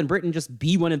having Captain Britain just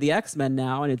be one of the X-Men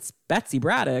now, and it's Betsy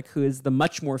Braddock, who is the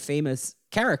much more famous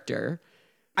character,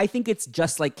 I think it's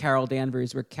just like Carol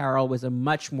Danvers, where Carol was a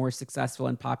much more successful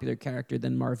and popular character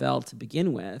than Marvel to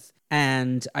begin with.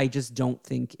 And I just don't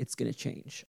think it's going to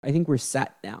change. I think we're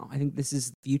set now. I think this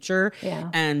is the future. Yeah.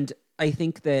 And I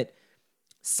think that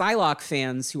Psylocke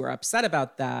fans who are upset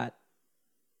about that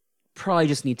probably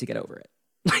just need to get over it.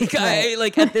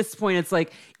 Like, at this point, it's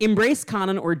like, embrace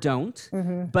Conan or don't.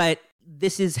 Mm-hmm. But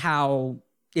this is how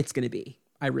it's going to be.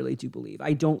 I really do believe.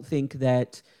 I don't think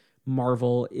that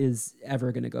Marvel is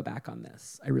ever going to go back on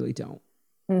this. I really don't.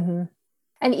 Mm-hmm.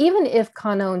 And even if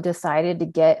Conan decided to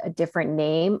get a different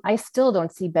name, I still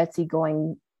don't see Betsy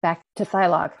going back to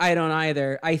Psylocke. I don't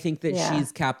either. I think that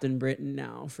she's Captain Britain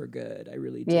now for good. I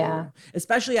really do. Yeah.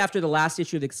 Especially after the last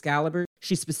issue of Excalibur.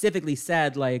 She specifically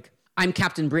said, like, I'm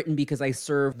Captain Britain because I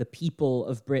serve the people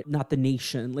of Britain, not the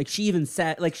nation. Like, she even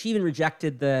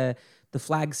rejected the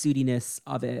flag suitiness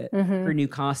of it. Mm-hmm. Her new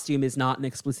costume is not an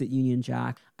explicit Union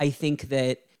Jack. I think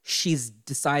that she's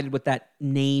decided what that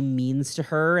name means to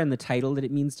her and the title that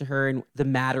it means to her and the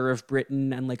matter of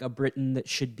Britain and like a Britain that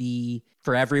should be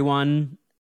for everyone.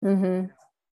 Mm-hmm.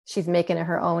 She's making it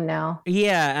her own now.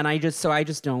 Yeah, and I just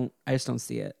don't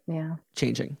see it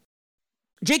changing.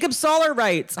 Jacob Soller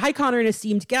writes, "Hi, Connor and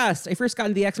esteemed guest. I first got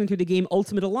into the X-Men through the game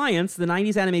Ultimate Alliance, the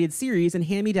 90s animated series, and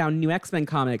hand-me-down new X-Men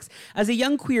comics. As a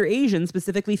young queer Asian,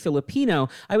 specifically Filipino,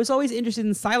 I was always interested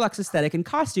in Psylocke's aesthetic and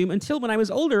costume until when I was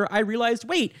older, I realized,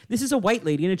 wait, this is a white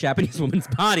lady in a Japanese woman's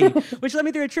body, which led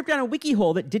me through a trip down a wiki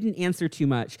hole that didn't answer too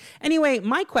much. Anyway,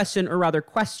 my question, or rather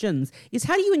questions, is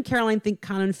how do you and Caroline think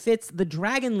Conan fits the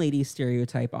Dragon Lady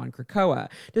stereotype on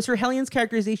Krakoa? Does her Hellions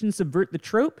characterization subvert the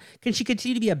trope? Can she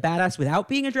continue to be a badass without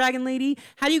being a dragon lady?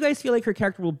 How do you guys feel like her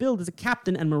character will build as a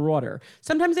captain and marauder?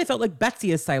 Sometimes I felt like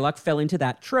Betsy as Psylocke fell into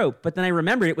that trope, but then I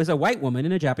remembered it was a white woman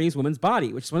in a Japanese woman's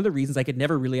body, which is one of the reasons I could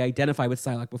never really identify with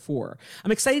Psylocke before.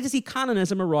 I'm excited to see Conan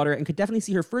as a marauder and could definitely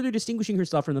see her further distinguishing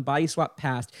herself from the body swap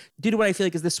past due to what I feel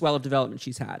like is the swell of development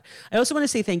she's had. I also want to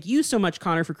say thank you so much,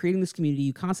 Connor, for creating this community.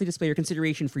 You constantly display your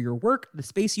consideration for your work, the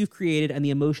space you've created, and the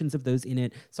emotions of those in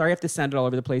it. Sorry I have to send it all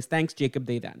over the place. Thanks, Jacob,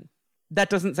 they then. That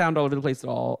doesn't sound all over the place at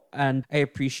all, and I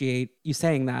appreciate you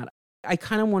saying that. I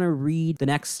kind of want to read the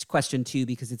next question, too,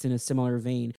 because it's in a similar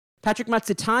vein. Patrick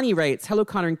Matsutani writes, "Hello,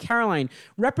 Connor and Caroline.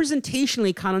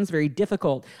 Representationally, Conan's very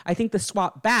difficult. I think the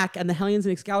swap back and the Hellions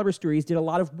and Excalibur stories did a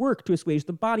lot of work to assuage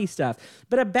the body stuff.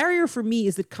 But a barrier for me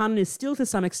is that Conan is still to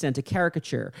some extent a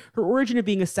caricature. Her origin of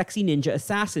being a sexy ninja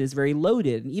assassin is very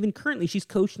loaded, and even currently she's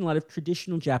coached in a lot of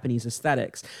traditional Japanese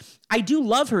aesthetics. I do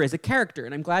love her as a character,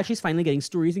 and I'm glad she's finally getting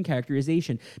stories and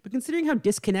characterization. But considering how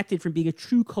disconnected from being a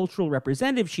true cultural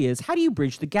representative she is, how do you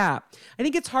bridge the gap? I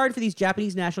think it's hard for these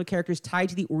Japanese national characters tied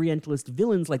to the Orientalist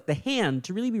villains like the Hand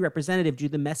to really be representative due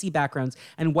to the messy backgrounds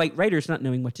and white writers not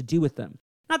knowing what to do with them.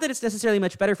 Not that it's necessarily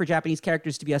much better for Japanese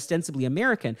characters to be ostensibly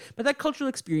American, but that cultural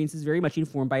experience is very much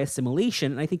informed by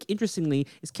assimilation, and I think, interestingly,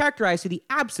 is characterized through the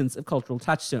absence of cultural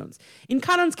touchstones. In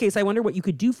Kanan's case, I wonder what you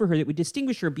could do for her that would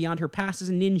distinguish her beyond her past as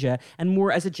a ninja and more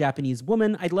as a Japanese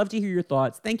woman. I'd love to hear your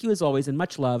thoughts. Thank you as always, and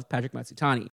much love, Patrick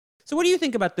Matsutani." So what do you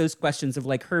think about those questions of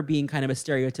like her being kind of a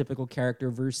stereotypical character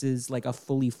versus like a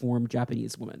fully formed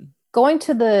Japanese woman? Going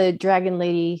to the Dragon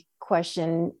Lady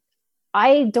question,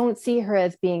 I don't see her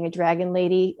as being a dragon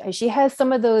lady. She has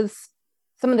some of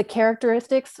the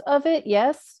characteristics of it,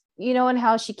 yes, and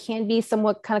how she can be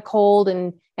somewhat kind of cold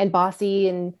and bossy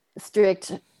and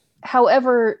strict.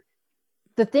 However,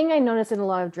 the thing I notice in a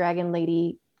lot of dragon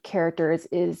lady characters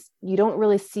is you don't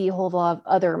really see a whole lot of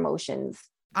other emotions.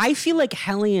 I feel like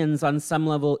Hellions on some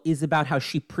level is about how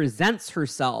she presents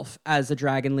herself as a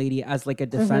dragon lady, as like a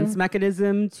defense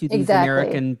mechanism to these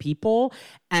American people.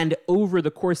 And over the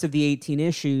course of the 18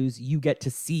 issues, you get to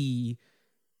see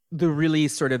the really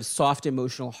sort of soft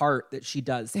emotional heart that she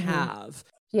does have.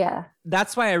 Yeah.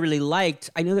 That's why I really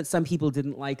I know that some people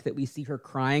didn't like that we see her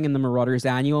crying in the Marauders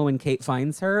Annual when Kate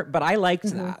finds her, but I liked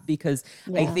that because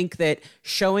I think that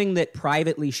showing that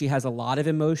privately she has a lot of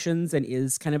emotions and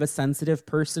is kind of a sensitive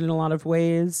person in a lot of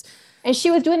ways. And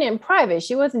she was doing it in private.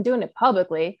 She wasn't doing it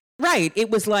publicly. Right. It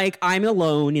was like, I'm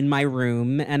alone in my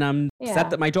room and I'm upset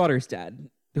that my daughter's dead.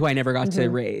 who I never got to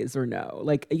raise or know.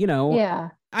 Like, you know, Yeah.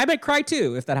 I might cry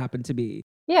too if that happened to me.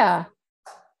 Yeah.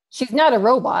 She's not a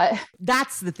robot.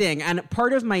 That's the thing. And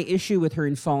part of my issue with her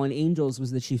in Fallen Angels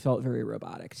was that she felt very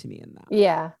robotic to me in that.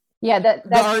 Yeah. Yeah. The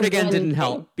art again didn't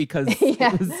help because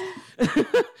yeah. it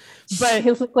was but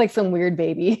she looked like some weird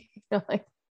baby. Like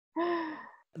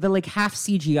the like half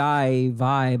CGI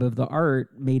vibe of the art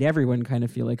made everyone kind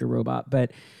of feel like a robot.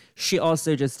 But she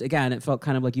also just, again, it felt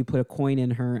kind of like you put a coin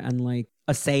in her and like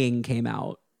a saying came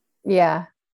out. Yeah.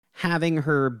 Having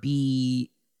her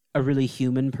be a really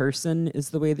human person is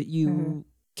the way that you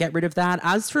get rid of that.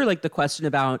 As for like the question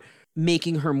about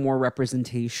making her more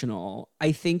representational,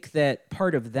 I think that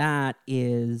part of that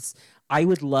is I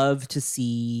would love to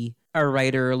see a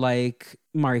writer like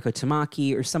Mariko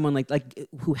Tamaki or someone like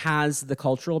who has the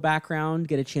cultural background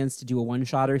get a chance to do a one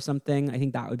shot or something. I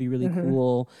think that would be really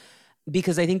cool.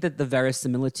 Because I think that the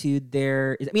verisimilitude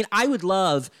there is, I mean, I would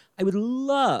love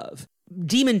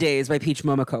Demon Days by Peach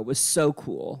Momoko was so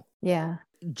cool. Yeah.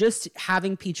 Just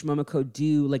having Peach Momoko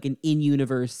do like an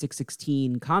in-universe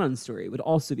 616 Kanon story would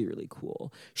also be really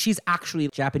cool. She's actually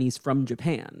Japanese from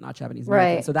Japan, not Japanese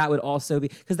American. Right. So that would also be,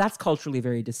 because that's culturally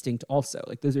very distinct also.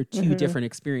 Like those are two different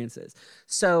experiences.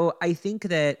 So I think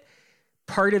that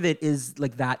part of it is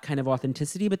like that kind of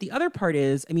authenticity. But the other part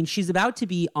is, I mean, she's about to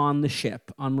be on the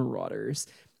ship on Marauders.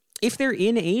 If they're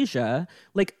in Asia,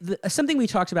 like something we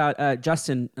talked about,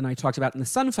 Justin and I talked about in the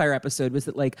Sunfire episode was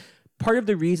that like, part of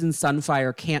the reason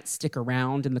Sunfire can't stick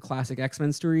around in the classic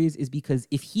X-Men stories is because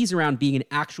if he's around being an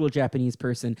actual Japanese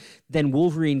person, then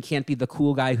Wolverine can't be the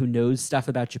cool guy who knows stuff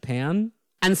about Japan.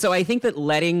 And so I think that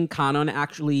letting Kanon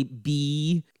actually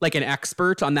be like an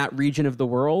expert on that region of the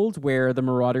world where the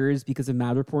Marauders, because of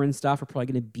Madripoor and stuff, are probably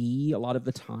going to be a lot of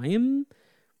the time,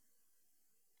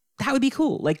 that would be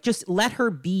cool. Like, just let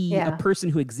her be a person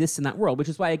who exists in that world, which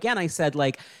is why, again, I said,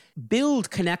 like,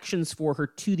 build connections for her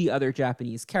to the other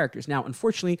Japanese characters. Now,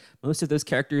 unfortunately, most of those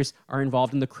characters are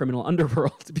involved in the criminal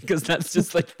underworld because that's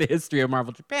just, like, the history of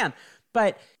Marvel Japan.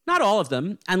 But not all of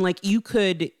them. And, like, you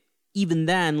could even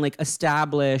then, like,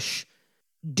 establish,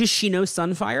 does she know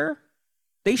Sunfire?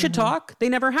 They should talk. They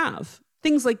never have.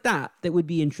 Things like that would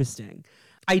be interesting.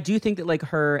 I do think that like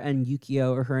her and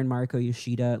Yukio or her and Mariko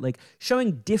Yoshida, like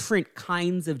showing different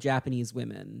kinds of Japanese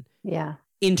women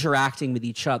interacting with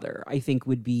each other, I think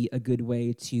would be a good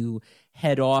way to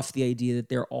head off the idea that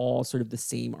they're all sort of the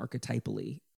same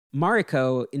archetypally.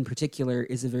 Mariko in particular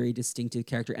is a very distinctive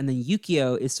character. And then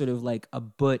Yukio is sort of like a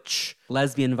butch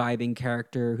lesbian vibing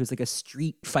character who's like a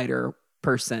street fighter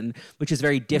person, which is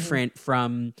very different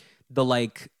from the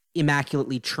like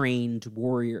immaculately trained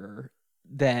warrior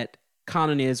that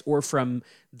Kanon is, or from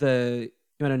the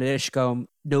Nadeshiko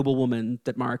noblewoman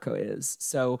that Mariko is.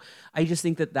 So I just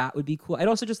think that would be cool. I'd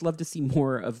also just love to see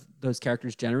more of those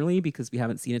characters generally because we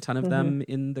haven't seen a ton of them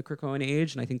in the Krakoan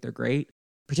age, and I think they're great.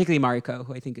 Particularly Mariko,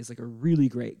 who I think is like a really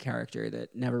great character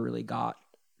that never really got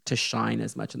to shine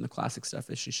as much in the classic stuff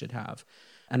as she should have.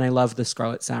 And I love the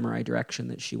Scarlet Samurai direction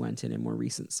that she went in more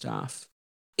recent stuff.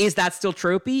 Is that still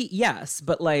tropey? Yes.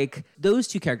 But like those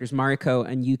two characters, Mariko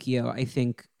and Yukio, I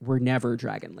think were never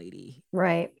Dragon Lady.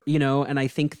 Right. You know, and I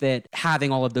think that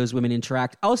having all of those women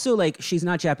interact. Also, like, she's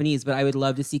not Japanese, but I would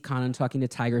love to see Kanon talking to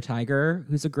Tiger,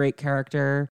 who's a great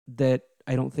character that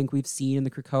I don't think we've seen in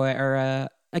the Krakoa era.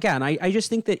 Again, I just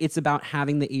think that it's about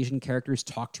having the Asian characters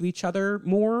talk to each other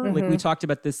more. Like we talked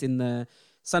about this in the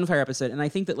Sunfire episode. And I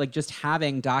think that like just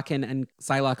having Daken and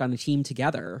Psylocke on the team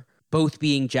together, both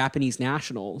being Japanese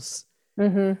nationals,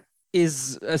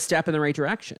 is a step in the right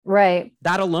direction. Right.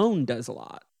 That alone does a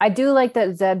lot. I do like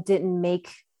that Zeb didn't make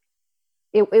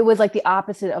it. It was like the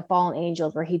opposite of Fallen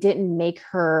Angels, where he didn't make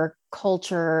her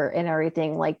culture and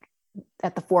everything like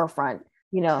at the forefront,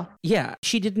 you know? Yeah.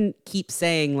 She didn't keep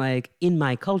saying like, in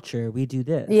my culture, we do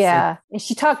this. Yeah. Like, and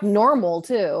she talked normal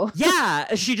too.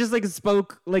 Yeah. She just like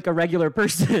spoke like a regular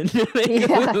person.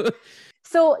 Yeah.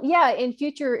 So yeah, in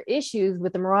future issues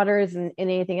with the Marauders and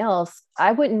anything else,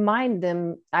 I wouldn't mind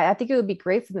them. I think it would be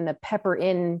great for them to pepper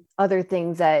in other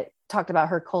things that talked about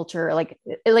her culture, like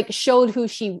it like showed who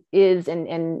she is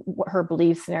and what her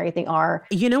beliefs and everything are.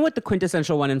 You know what the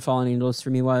quintessential one in Fallen Angels for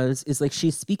me is like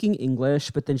she's speaking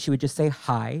English, but then she would just say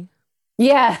hi.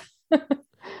 Yeah.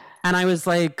 And I was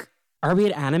like, are we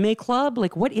at Anime Club?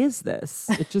 Like, what is this?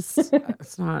 It just,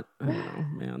 it's not, I don't know,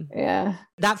 man. Yeah.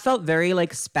 That felt very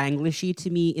like Spanglishy to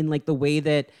me in like the way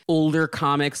that older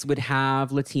comics would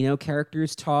have Latino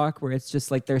characters talk, where it's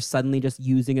just like they're suddenly just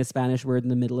using a Spanish word in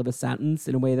the middle of a sentence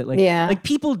in a way that like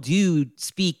people do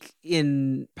speak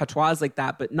in patois like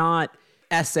that, but not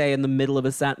essay in the middle of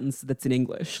a sentence that's in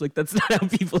English. Like that's not how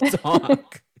people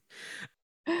talk.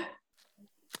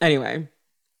 Anyway.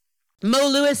 Mo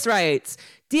Lewis writes,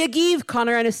 Dia Give,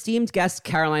 Connor, and esteemed guest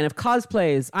Caroline of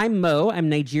Cosplays. I'm Mo. I'm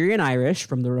Nigerian-Irish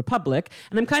from the Republic,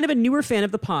 and I'm kind of a newer fan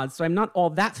of the pod, so I'm not all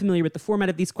that familiar with the format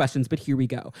of these questions, but here we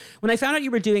go. When I found out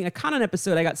you were doing a Kanan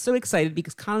episode, I got so excited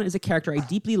because Kanan is a character I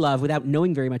deeply love without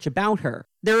knowing very much about her.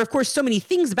 There are, of course, so many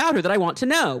things about her that I want to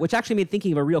know, which actually made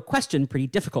thinking of a real question pretty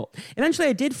difficult. Eventually,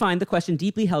 I did find the question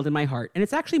deeply held in my heart, and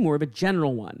it's actually more of a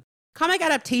general one. Comic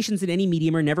adaptations in any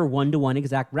medium are never one-to-one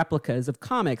exact replicas of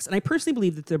comics, and I personally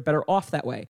believe that they're better off that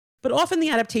way. But often the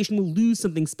adaptation will lose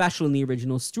something special in the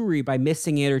original story by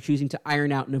missing it or choosing to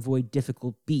iron out and avoid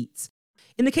difficult beats.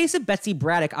 In the case of Betsy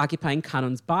Braddock occupying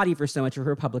Kanon's body for so much of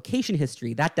her publication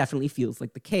history, that definitely feels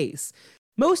like the case.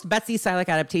 Most Betsy Silac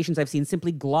adaptations I've seen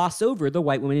simply gloss over the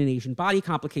white woman and Asian body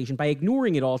complication by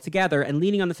ignoring it altogether and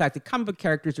leaning on the fact that comic book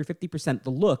characters are 50% the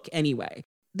look anyway.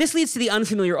 This leads to the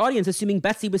unfamiliar audience assuming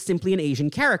Betsy was simply an Asian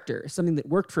character, something that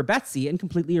worked for Betsy and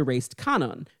completely erased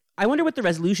Kanon. I wonder what the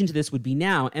resolution to this would be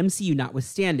now, MCU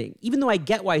notwithstanding, even though I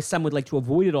get why some would like to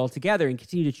avoid it altogether and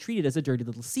continue to treat it as a dirty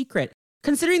little secret.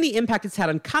 Considering the impact it's had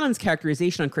on Kanon's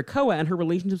characterization on Krakoa and her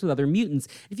relationships with other mutants,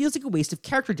 it feels like a waste of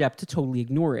character depth to totally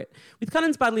ignore it. With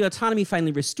Kanon's bodily autonomy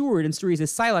finally restored and stories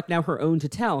as Psylocke now her own to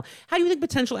tell, how do you think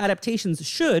potential adaptations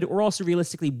should, or also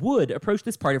realistically would, approach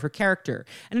this part of her character?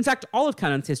 And in fact, all of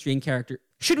Kanon's history and character.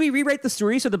 Should we rewrite the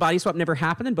story so the body swap never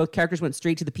happened and both characters went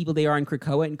straight to the people they are in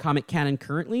Krakoa and comic canon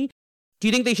currently? Do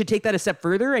you think they should take that a step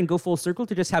further and go full circle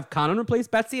to just have Kanon replace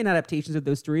Betsy in adaptations of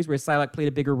those stories where Psylocke played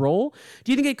a bigger role?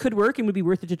 Do you think it could work and would be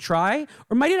worth it to try?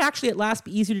 Or might it actually at last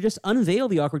be easier to just unveil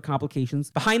the awkward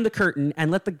complications behind the curtain and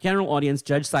let the general audience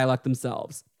judge Psylocke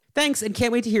themselves? Thanks, and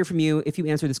can't wait to hear from you if you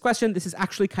answer this question. This is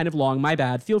actually kind of long, my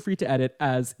bad. Feel free to edit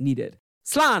as needed.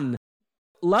 Slan,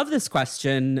 love this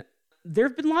question. There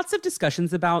have been lots of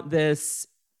discussions about this.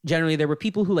 Generally, there were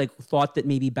people who thought that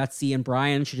maybe Betsy and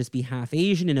Brian should just be half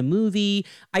Asian in a movie.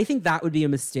 I think that would be a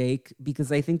mistake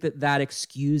because I think that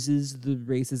excuses the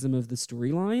racism of the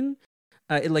storyline.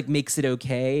 It makes it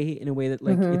okay in a way that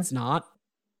it's not.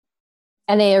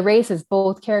 And it erases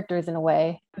both characters in a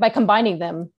way by combining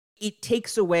them. It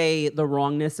takes away the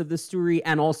wrongness of the story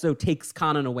and also takes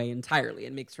Kanon away entirely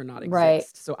and makes her not exist. Right.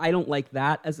 So I don't like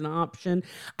that as an option.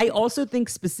 I also think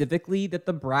specifically that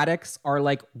the Braddocks are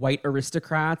white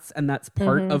aristocrats and that's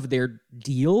part of their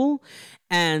deal.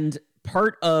 And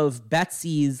part of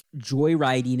Betsy's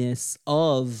joyridiness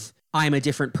of I'm a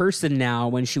different person now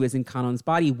when she was in Kanon's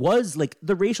body was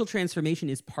the racial transformation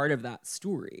is part of that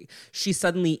story. She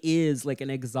suddenly is an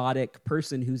exotic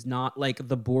person who's not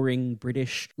the boring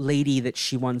British lady that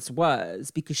she once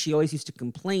was, because she always used to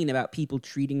complain about people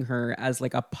treating her as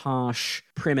a posh,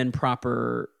 prim and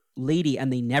proper lady,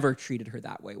 and they never treated her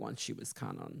that way once she was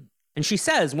Kanon. And she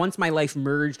says, once my life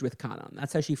merged with Kanon,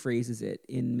 that's how she phrases it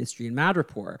in Mystery and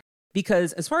Madripoor.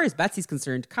 Because as far as Betsy's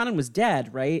concerned, Kanon was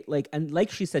dead, right? And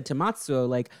she said to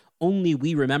Matsuo, only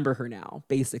we remember her now,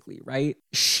 basically, right?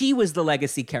 She was the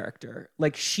legacy character.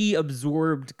 She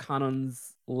absorbed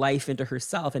Kanon's life into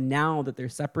herself. And now that they're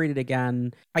separated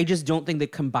again, I just don't think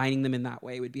that combining them in that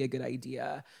way would be a good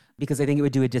idea, because I think it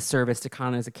would do a disservice to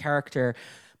Kanon as a character.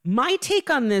 My take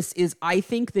on this is I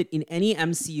think that in any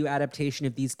MCU adaptation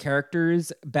of these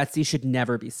characters, Betsy should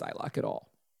never be Psylocke at all.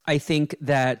 I think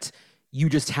that you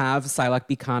just have Psylocke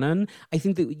be Kanon. I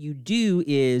think that what you do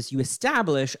is you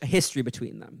establish a history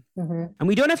between them. And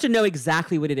we don't have to know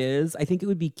exactly what it is. I think it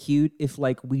would be cute if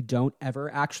we don't ever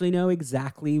actually know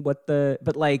exactly what but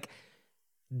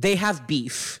they have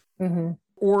beef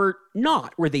or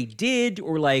not, or they did,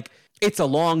 or it's a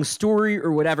long story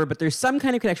or whatever, but there's some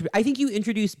kind of connection. I think you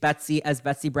introduce Betsy as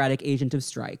Betsy Braddock, Agent of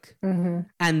Strike, and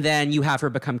then you have her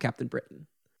become Captain Britain.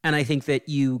 And I think that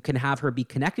you can have her be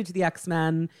connected to the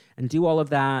X-Men and do all of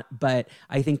that. But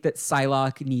I think that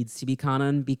Psylocke needs to be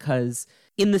Kanon because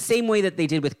in the same way that they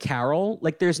did with Carol,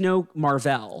 there's no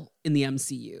Marvel in the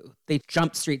MCU. They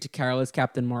jumped straight to Carol as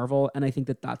Captain Marvel. And I think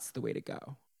that that's the way to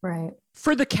go. Right.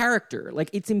 For the character,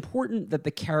 it's important that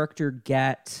the character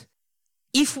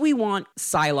if we want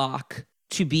Psylocke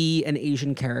to be an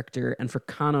Asian character and for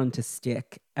Kanon to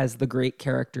stick as the great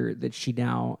character that she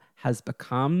now has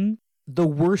become, the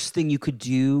worst thing you could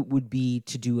do would be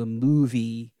to do a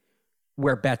movie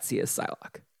where Betsy is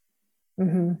Psylocke.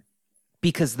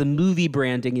 Because the movie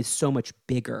branding is so much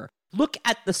bigger. Look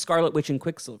at the Scarlet Witch and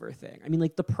Quicksilver thing. I mean,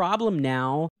 the problem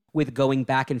now with going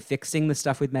back and fixing the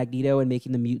stuff with Magneto and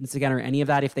making the mutants again or any of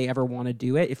that, if they ever want to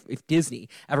do it, if Disney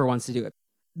ever wants to do it.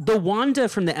 The Wanda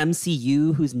from the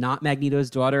MCU, who's not Magneto's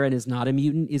daughter and is not a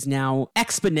mutant, is now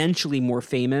exponentially more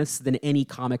famous than any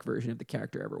comic version of the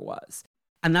character ever was.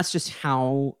 And that's just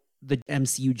how the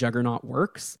MCU juggernaut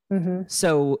works. Mm-hmm.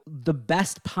 So the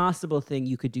best possible thing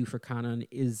you could do for Kanan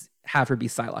is have her be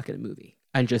Psylocke in a movie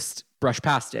and just brush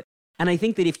past it. And I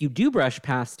think that if you do brush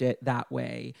past it that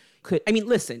way,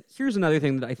 listen, here's another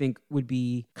thing that I think would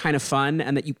be kind of fun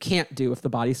and that you can't do if the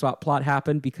body swap plot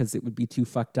happened because it would be too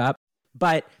fucked up.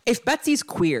 But if Betsy's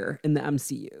queer in the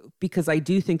MCU, because I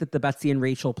do think that the Betsy and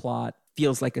Rachel plot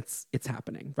feels like it's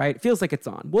happening, right? It feels like it's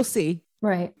on. We'll see.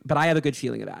 Right. But I have a good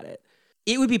feeling about it.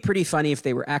 It would be pretty funny if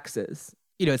they were exes.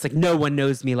 You know, it's like no one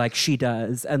knows me like she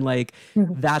does. And like,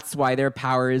 that's why their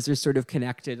powers are sort of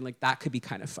connected. And like, that could be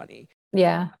kind of funny.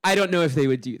 Yeah. I don't know if they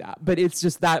would do that, but it's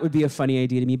just that would be a funny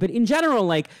idea to me. But in general,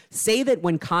 like, say that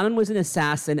when Kanan was an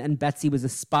assassin and Betsy was a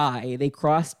spy, they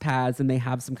crossed paths and they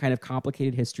have some kind of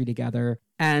complicated history together,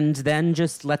 and then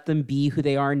just let them be who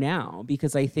they are now,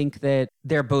 because I think that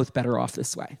they're both better off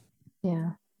this way.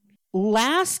 Yeah.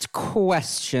 Last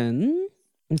question.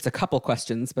 It's a couple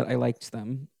questions, but I liked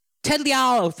them. Ted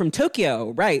Liao from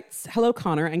Tokyo writes, hello,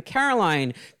 Connor and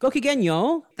Caroline.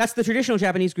 Gokigenyo. That's the traditional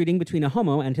Japanese greeting between a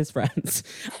homo and his friends.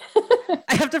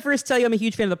 I have to first tell you I'm a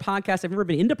huge fan of the podcast. I've never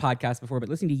been into podcasts before, but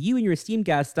listening to you and your esteemed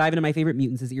guests dive into my favorite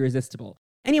mutants is irresistible.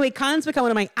 Anyway, Kanan's become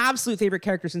one of my absolute favorite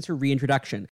characters since her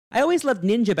reintroduction. I always loved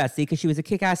Ninja Betsy because she was a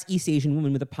kick-ass East Asian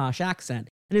woman with a posh accent.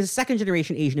 And as a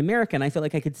second-generation Asian American, I felt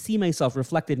like I could see myself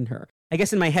reflected in her. I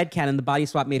guess in my headcanon, the body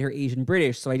swap made her Asian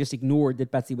British, so I just ignored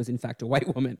that Betsy was in fact a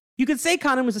white woman. You could say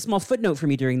Kanan was a small footnote for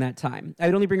me during that time. I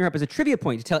would only bring her up as a trivia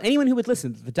point to tell anyone who would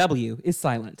listen that the W is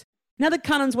silent. Now that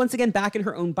Kanan's once again back in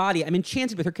her own body, I'm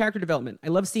enchanted with her character development. I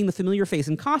love seeing the familiar face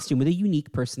and costume with a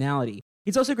unique personality.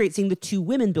 It's also great seeing the two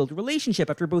women build a relationship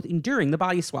after both enduring the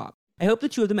body swap. I hope the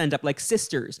two of them end up like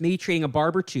sisters, maybe trading a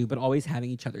barb or two, but always having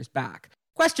each other's back.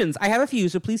 Questions. I have a few,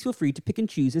 so please feel free to pick and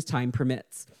choose as time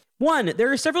permits. 1.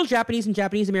 There are several Japanese and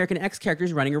Japanese-American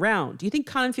ex-characters running around. Do you think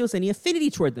Kanan feels any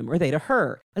affinity toward them, or they to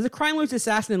her? As a crime lord's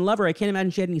assassin and lover, I can't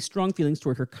imagine she had any strong feelings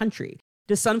toward her country.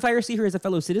 Does Sunfire see her as a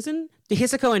fellow citizen? Do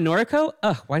Hisako and Noriko?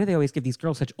 Why do they always give these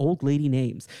girls such old lady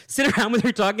names? Sit around with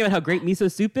her talking about how great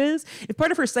miso soup is? If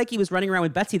part of her psyche was running around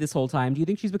with Betsy this whole time, do you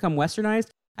think she's become westernized?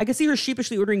 I could see her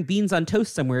sheepishly ordering beans on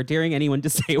toast somewhere, daring anyone to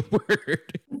say a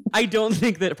word. I don't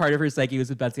think that part of her psyche was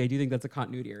with Betsy. I do think that's a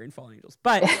continuity error in Fallen Angels.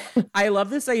 But I love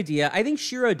this idea. I think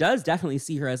Shiro does definitely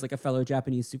see her as like a fellow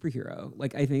Japanese superhero.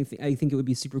 Like I think it would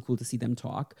be super cool to see them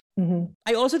talk. Mm-hmm.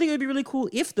 I also think it would be really cool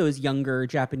if those younger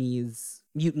Japanese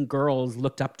mutant girls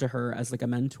looked up to her as like a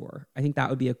mentor. I think that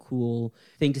would be a cool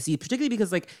thing to see, particularly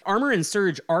because like Armor and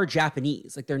Surge are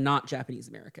Japanese, like they're not Japanese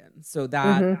American. So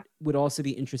that would also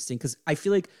be interesting, because I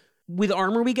feel like with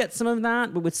Armor we get some of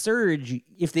that, but with Surge,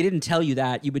 if they didn't tell you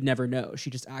that, you would never know. She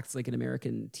just acts like an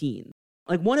American teen.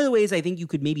 Like one of the ways I think you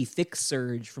could maybe fix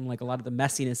Surge from like a lot of the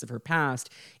messiness of her past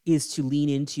is to lean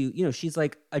into, you know, she's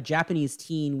like a Japanese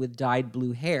teen with dyed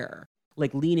blue hair.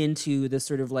 Like lean into this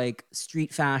sort of like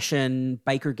street fashion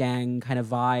biker gang kind of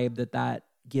vibe that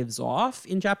gives off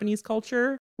in Japanese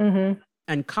culture. Mm-hmm.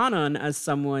 And Kanan as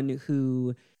someone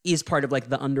who is part of like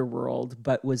the underworld,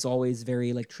 but was always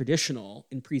very like traditional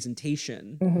in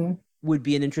presentation, would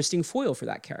be an interesting foil for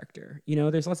that character. You know,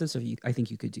 there's lots of stuff I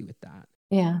think you could do with that.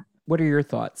 Yeah. What are your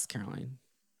thoughts, Caroline?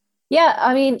 Yeah,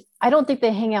 I mean, I don't think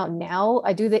they hang out now.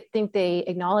 I do think they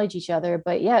acknowledge each other,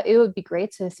 but yeah, it would be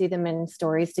great to see them in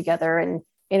stories together and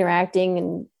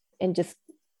interacting and just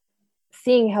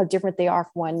seeing how different they are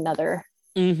from one another.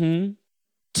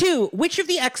 2, which of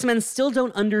the X-Men still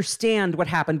don't understand what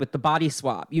happened with the body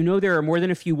swap? You know, there are more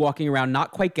than a few walking around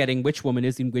not quite getting which woman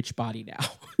is in which body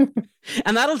now.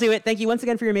 And that'll do it. Thank you once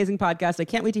again for your amazing podcast. I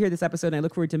can't wait to hear this episode, and I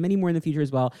look forward to many more in the future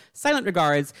as well. Silent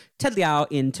regards, Ted Liao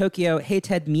in Tokyo. Hey,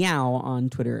 Ted Meow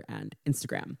on Twitter and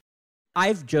Instagram.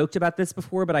 I've joked about this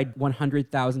before, but I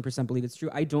 100,000% believe it's true.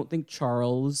 I don't think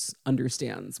Charles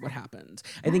understands what happened.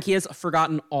 I think he has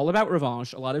forgotten all about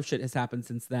Revanche. A lot of shit has happened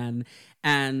since then.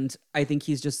 And I think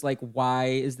he's just like, why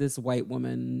is this white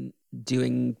woman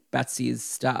doing Betsy's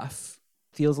stuff?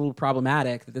 Feels a little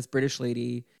problematic that this British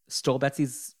lady stole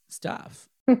Betsy's stuff.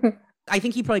 I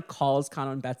think he probably calls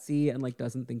Kanan Betsy and like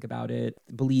doesn't think about it,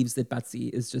 believes that Betsy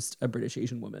is just a British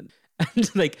Asian woman.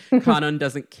 And like Kanan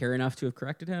doesn't care enough to have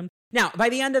corrected him. Now, by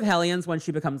the end of Hellions, when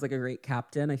she becomes like a great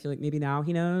captain, I feel like maybe now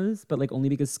he knows, but like only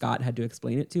because Scott had to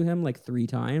explain it to him like 3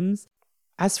 times.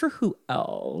 As for who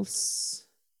else,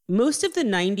 most of the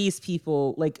 90s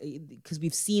people, like, because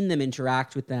we've seen them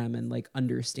interact with them and like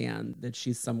understand that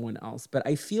she's someone else. But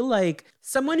I feel like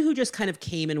someone who just kind of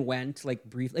came and went like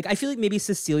brief, like I feel like maybe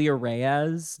Cecilia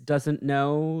Reyes doesn't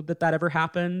know that ever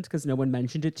happened because no one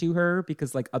mentioned it to her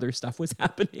because like other stuff was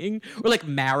happening. Or like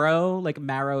Marrow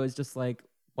is just like,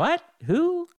 what?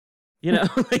 Who? You know,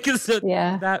 like, so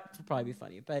Yeah. that would probably be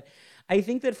funny. But I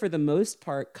think that for the most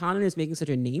part, Kanan is making such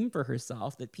a name for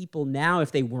herself that people now,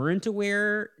 if they weren't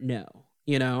aware, know,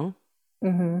 you know?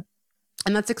 Mm-hmm.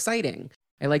 And that's exciting.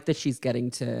 I like that she's getting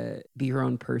to be her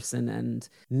own person and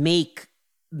make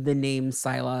the name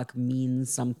Psylocke mean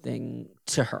something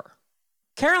to her.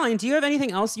 Caroline, do you have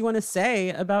anything else you want to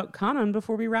say about Kanan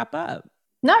before we wrap up?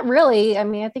 Not really. I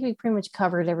mean, I think we pretty much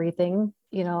covered everything.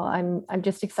 You know, I'm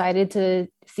just excited to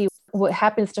see what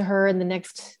happens to her in the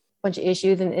next bunch of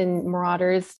issues in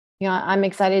Marauders. You know, I'm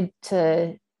excited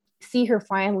to see her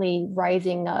finally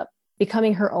rising up,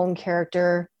 becoming her own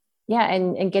character. Yeah,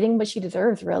 and getting what she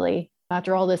deserves, really,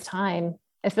 after all this time,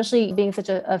 especially being such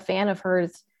a fan of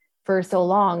hers for so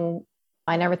long.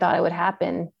 I never thought it would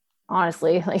happen,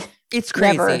 honestly. Like, it's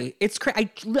crazy. Never. It's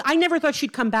I never thought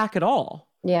she'd come back at all.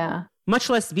 Yeah. Much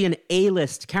less be an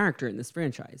A-list character in this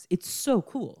franchise. It's so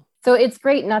cool. So it's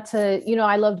great not to, you know,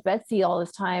 I loved Betsy all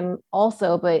this time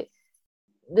also, but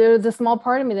there's a small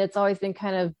part of me that's always been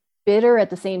kind of bitter at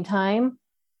the same time.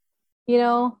 You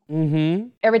know,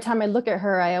 every time I look at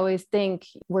her, I always think,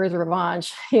 where's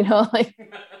Revanche? You know, like,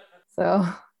 so,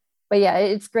 but yeah,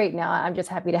 it's great now. I'm just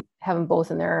happy to have them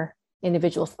both in their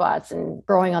individual spots and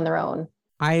growing on their own.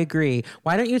 I agree.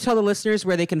 Why don't you tell the listeners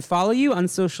where they can follow you on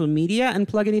social media and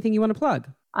plug anything you want to plug?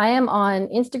 I am on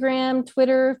Instagram,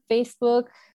 Twitter, Facebook,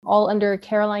 all under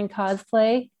Caroline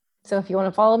Cosplay. So if you want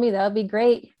to follow me, that would be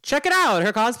great. Check it out.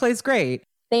 Her cosplay is great.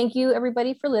 Thank you,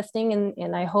 everybody, for listening.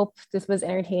 And I hope this was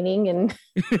entertaining. And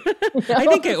I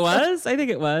think it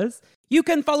was. You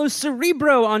can follow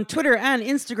Cerebro on Twitter and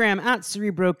Instagram at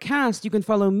CerebroCast. You can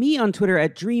follow me on Twitter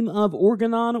at Dream of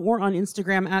Organon or on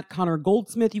Instagram at Connor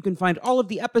Goldsmith. You can find all of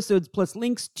the episodes plus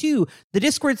links to the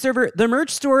Discord server, the merch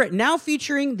store, now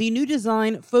featuring the new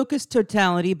design Focus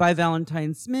Totality by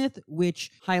Valentine Smith,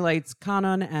 which highlights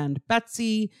Kanan and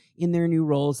Betsy in their new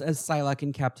roles as Psylocke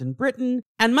and Captain Britain,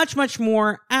 and much, much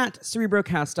more at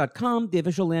CerebroCast.com, the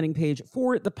official landing page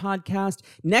for the podcast.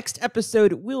 Next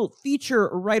episode will feature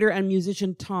writer and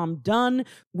musician Tom Dunn.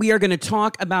 We are going to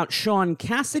talk about Sean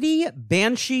Cassidy,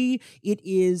 Banshee. It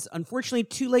is unfortunately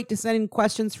too late to send in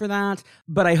questions for that,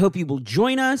 but I hope you will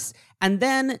join us. And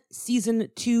then season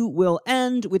 2 will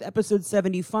end with episode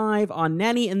 75 on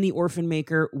Nanny and the Orphan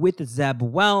Maker with Zeb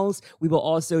Wells. We will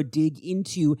also dig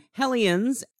into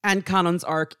Hellions and Kanan's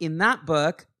arc in that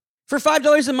book. For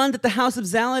 $5 a month at the House of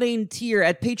Zaladane tier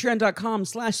at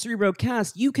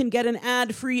patreon.com/CerebroCast, you can get an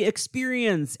ad-free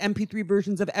experience, MP3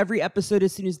 versions of every episode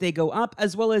as soon as they go up,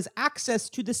 as well as access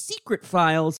to the secret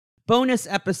files, bonus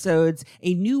episodes.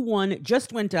 A new one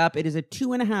just went up. It is a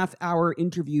 2.5-hour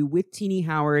interview with Teenie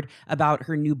Howard about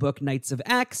her new book, Knights of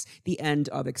X, the end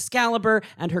of Excalibur,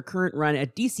 and her current run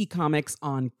at DC Comics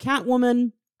on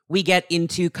Catwoman. We get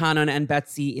into Kanan and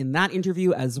Betsy in that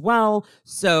interview as well.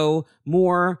 So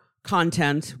more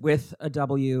content with a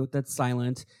W that's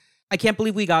silent. I can't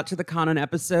believe we got to the Kanan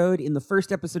episode. In the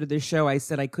first episode of this show, I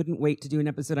said I couldn't wait to do an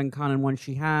episode on Kanan once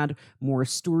she had more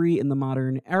story in the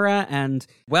modern era. And,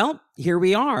 well, here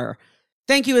we are.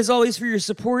 Thank you, as always, for your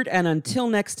support. And until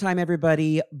next time,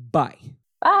 everybody, bye.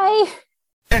 Bye.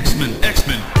 X-Men. In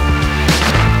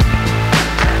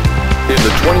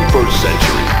the 21st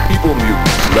century, evil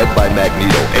mutants led by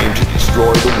Magneto aim to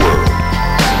destroy the world.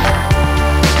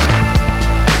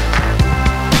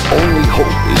 The only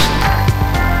hope is